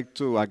 I would like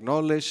to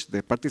acknowledge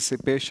the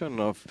participation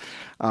of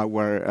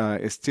our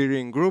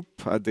steering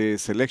group, the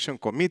selection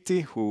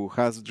committee, who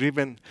has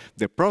driven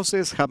the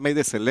process, have made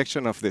the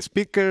selection of the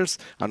speakers,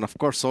 and of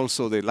course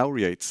also the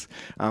laureates.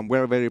 And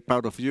we're very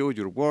proud of you,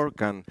 your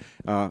work, and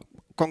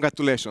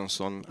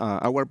congratulations on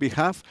our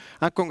behalf,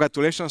 and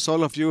congratulations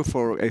all of you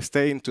for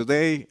staying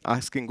today,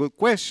 asking good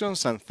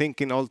questions, and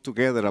thinking all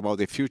together about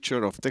the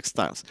future of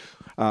textiles,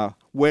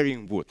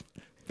 wearing wood.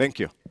 Thank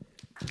you.